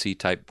suspensey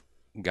type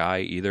guy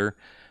either,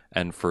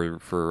 and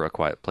for A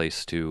Quiet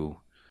Place to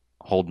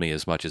hold me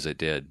as much as it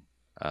did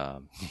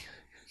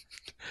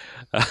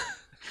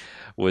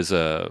was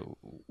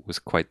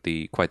quite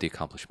the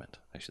accomplishment,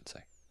 I should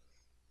say.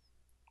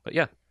 But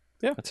yeah,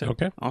 that's it.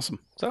 Okay. Awesome.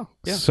 So,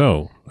 yeah.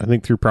 So, I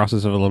think through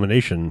process of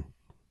elimination,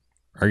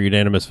 our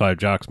unanimous 5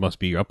 jocks must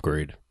be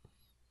Upgrade.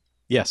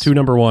 Yes. 2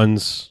 number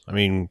ones. I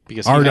mean,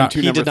 Because our he, not-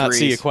 he number did not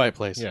see threes. A Quiet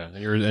Place. yeah,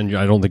 and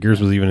I don't think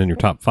yours was even in your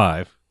top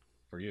 5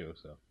 for you.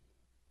 So,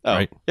 Oh,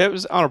 Right. yeah, it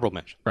was honorable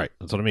mention. right,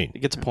 that's what I mean. It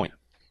gets a point.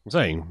 I'm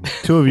saying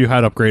 2 of you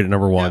had Upgrade at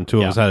number 1,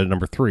 2 of us had it at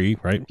number 3,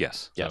 right?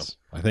 Yes. Yes.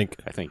 I think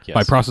I think yes.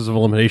 by process of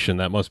elimination,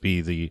 that must be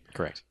the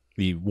Correct.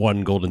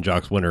 one Golden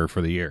Jocks winner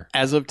for the year.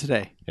 As of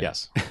today.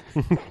 Yes.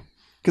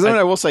 Because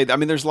I will say, I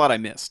mean, there's a lot I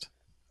missed.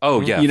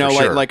 Oh yeah, you know, for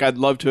like sure. like I'd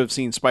love to have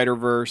seen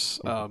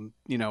Spider-Verse,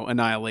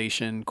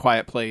 Annihilation,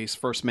 Quiet Place,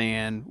 First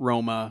Man,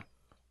 Roma.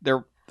 There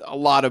are a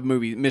lot of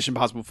movies, Mission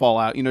Impossible,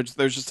 Fallout.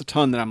 There's just a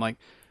ton that I'm like,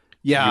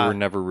 yeah. you were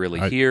never really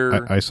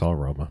here. I saw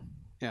Roma.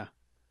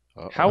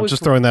 How I'm was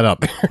just throwing that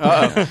up.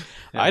 Uh-oh.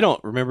 I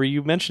don't remember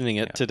you mentioning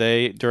it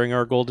today during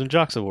our Golden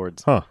Jocks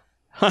Awards. Huh.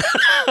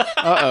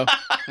 Uh-oh.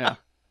 Yeah.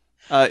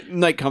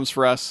 Night Comes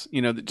for Us,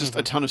 just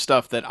a ton of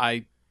stuff that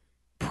I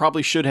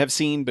probably should have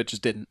seen, but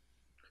just didn't.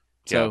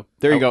 So Yeah.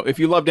 there you go. If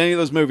you loved any of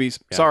those movies,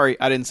 sorry,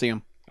 I didn't see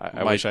them.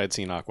 I wish I had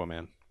seen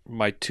Aquaman.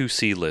 My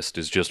 2C list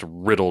is just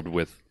riddled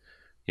with,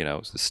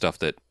 stuff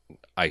that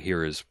I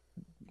hear is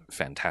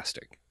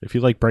fantastic. If you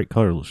like bright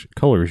colors,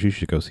 you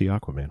should go see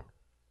Aquaman.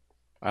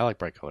 I like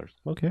bright colors.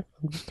 Okay,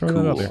 I'm just throwing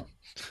that out there.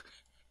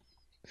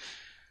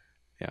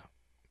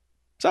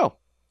 So,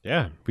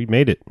 Yeah, we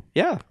made it.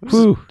 yeah, it was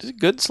Whew. a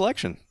good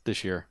selection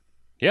this year.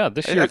 Yeah,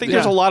 this year. I think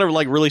there's a lot of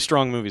like really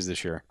strong movies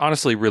this year.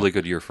 honestly really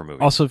good year for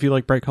movies. Also, if you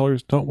like bright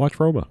colors, don't watch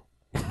Roma.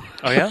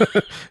 Oh yeah.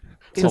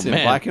 It's in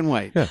man. black and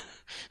white. Yeah.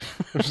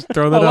 I'm just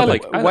throwing that Oh, out I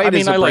there. like- White I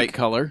mean, is a I bright like-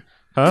 color.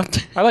 Huh?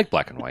 I like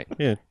black and white.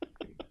 Yeah.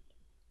 Do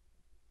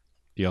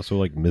you also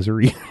like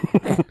Misery?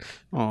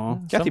 Aw.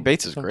 Kathy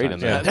Bates is great in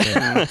sometimes,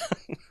 that.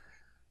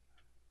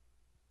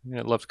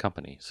 It loves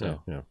company,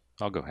 so Yeah.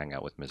 I'll go hang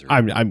out with Misery.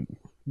 I'm not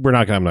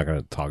going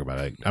to talk about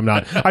it. I'm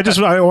not. I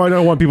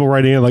don't want people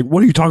writing in like,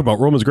 "What are you talking about?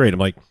 Roma's great." I'm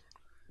like,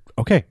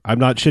 okay, I'm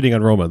not shitting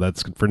on Roma.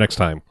 That's for next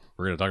time.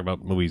 We're going to talk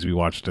about movies we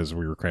watched as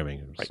we were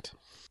cramming. Right.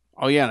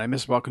 Oh, yeah, and I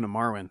missed Welcome to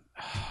Marwin.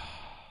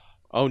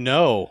 Oh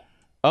no!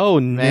 Oh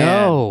Man.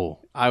 no!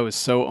 I was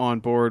so on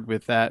board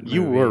with that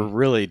You movie. were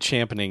really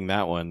championing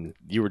that one.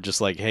 You were just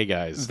like, "Hey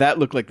guys, That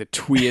looked like the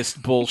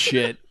tweest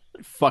bullshit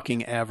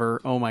fucking ever.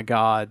 Oh, my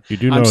God. You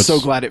do know I'm it's so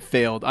glad it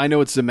failed. I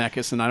know it's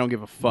Zemeckis, and I don't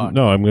give a fuck.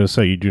 No, I'm going to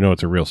say you do know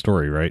it's a real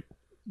story, right?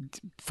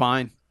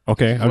 Fine.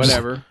 Okay,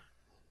 Whatever.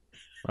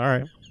 All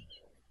right.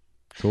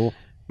 Cool.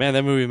 man,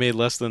 that movie made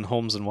less than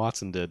Holmes and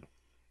Watson did."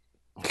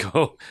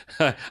 Go.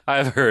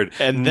 I've heard.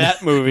 And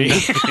that movie,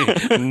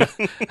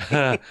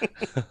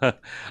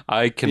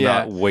 I cannot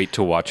Yeah. wait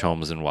to watch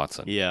Holmes and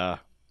Watson yeah,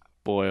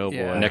 boy, oh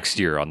Yeah. boy, next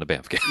year on the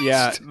Bamfcast.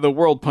 Yeah, the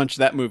world punched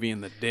that movie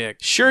in the dick.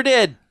 sure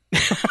did.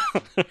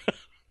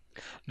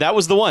 That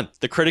was the one.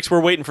 The critics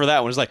were waiting for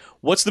that one. It's like,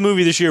 what's the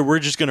movie this year? We're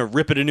just gonna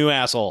rip it a new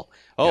asshole.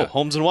 Oh, Yeah.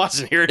 Holmes and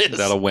Watson. Here it is.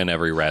 That'll win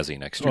every Razzie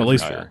next year. Well, at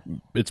least for sure.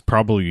 it's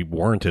probably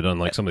warranted,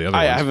 unlike some of the other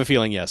I ones. have a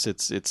feeling, yes,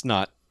 it's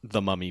not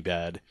The Mummy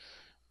bad,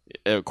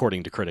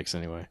 according to critics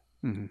anyway.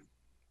 Mm-hmm.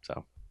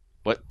 So,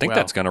 I think Well.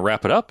 that's going to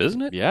wrap it up,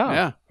 isn't it? yeah,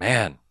 Yeah.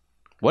 Man,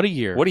 what a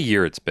year! what a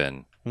year it's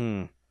been.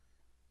 Hmm.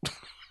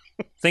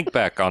 Think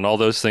back on all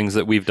those things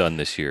that we've done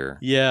this year.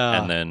 Yeah,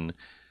 And then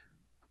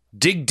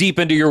dig deep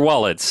into your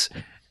wallets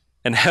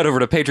and head over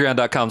to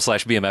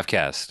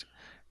patreon.com/bmfcast,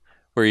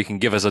 where you can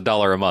give us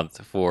 $1 a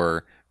month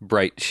for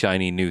bright,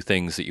 shiny new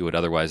things that you would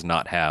otherwise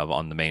not have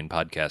on the main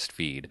podcast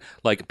feed,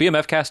 like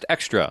BMFcast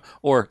Extra,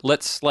 or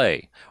Let's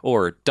Slay,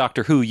 or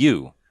Doctor Who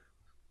You.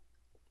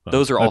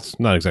 Those are all... That's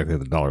not exactly at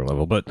the dollar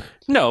level, but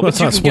No, let's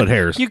but you not can split get,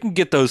 hairs. You can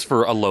get those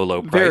for a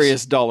low price.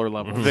 Various dollar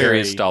levels.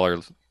 Various Very-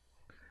 dollars.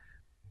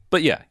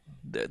 But yeah,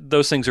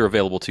 those things are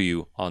available to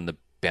you on the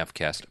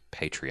Bamfcast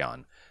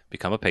Patreon.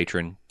 Become a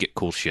patron, get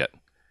cool shit.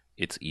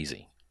 It's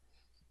easy.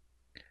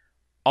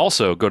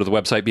 Also, go to the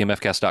website,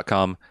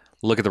 bmfcast.com.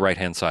 Look at the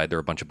right-hand side. There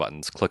are a bunch of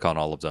buttons. Click on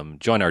all of them.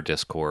 Join our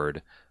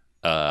Discord.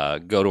 Go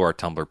to our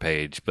Tumblr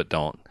page, but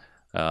don't,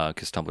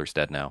 because Tumblr's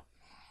dead now.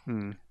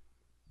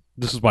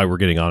 this is why we're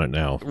getting on it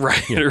now.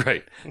 Right,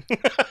 right.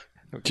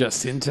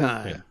 Just in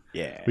time.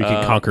 Yeah. We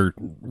can conquer,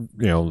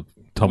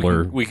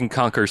 Tumblr. We can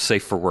conquer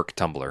safe for work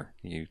Tumblr.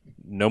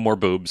 No more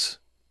boobs,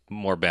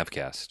 more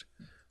Bamfcast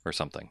or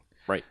something.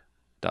 Right.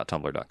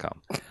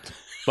 .tumblr.com.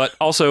 But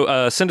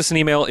also send us an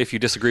email if you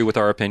disagree with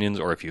our opinions,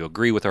 or if you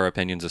agree with our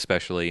opinions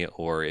especially,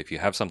 or if you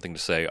have something to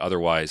say.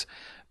 Otherwise,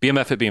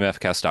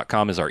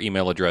 bmf@bmfcast.com is our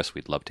email address.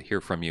 We'd love to hear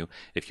from you.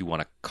 If you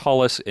want to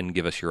call us and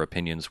give us your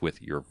opinions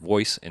with your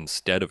voice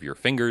instead of your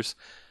fingers,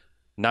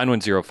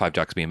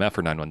 910-5-JOCKS-BMF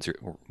or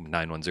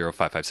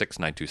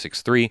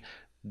 910-556-9263.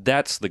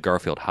 That's the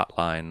Garfield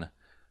hotline.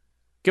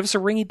 Give us a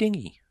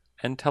ringy-dingy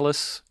and tell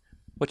us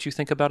what you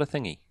think about a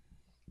thingy.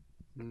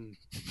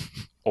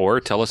 Or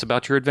tell us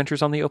about your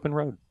adventures on the open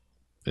road.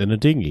 In a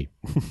dinghy.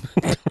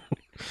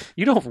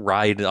 You don't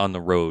ride on the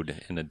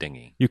road in a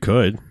dinghy. You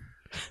could.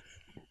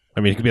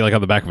 I mean, it could be like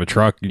on the back of a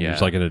truck. You Yeah.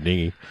 just like in a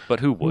dinghy. But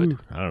who would?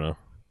 I don't know.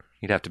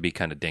 You'd have to be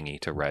kind of dingy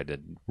to ride a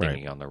dinghy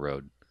Right. on the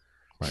road.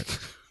 Right.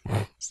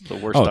 It's the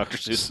worst Oh. Dr.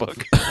 Seuss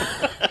book.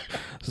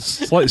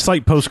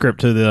 Slight postscript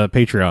to the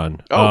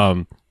Patreon.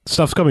 Oh.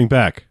 Stuff's coming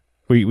back.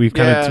 We've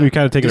kind of taken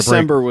a break.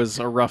 December was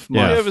a rough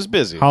month. Yeah. It was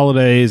busy.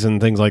 Holidays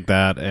and things like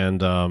that, and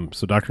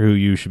so Doctor Who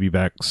U should be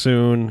back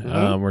soon.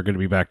 Mm-hmm. We're going to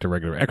be back to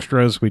regular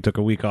extras. We took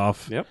a week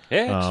off, Yep.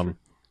 Yeah.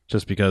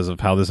 just because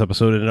of how this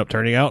episode ended up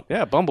turning out.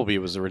 Yeah, Bumblebee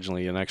was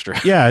originally an extra.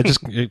 Yeah, it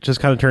just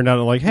kind of turned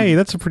out like, hey,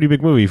 that's a pretty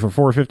big movie for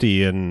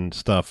 450 and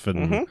stuff,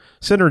 and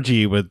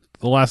synergy with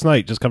The Last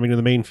Night just coming to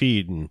the main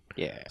feed and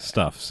Yeah.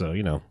 stuff. So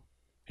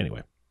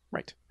anyway,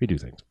 Right. we do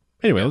things.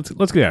 Anyway,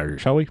 let's get out of here,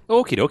 shall we?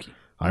 Okie dokie.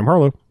 I'm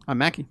Harlow. I'm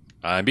Mackie.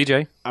 I'm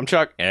BJ, I'm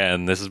Chuck.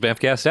 and this is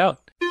Bamfcast out.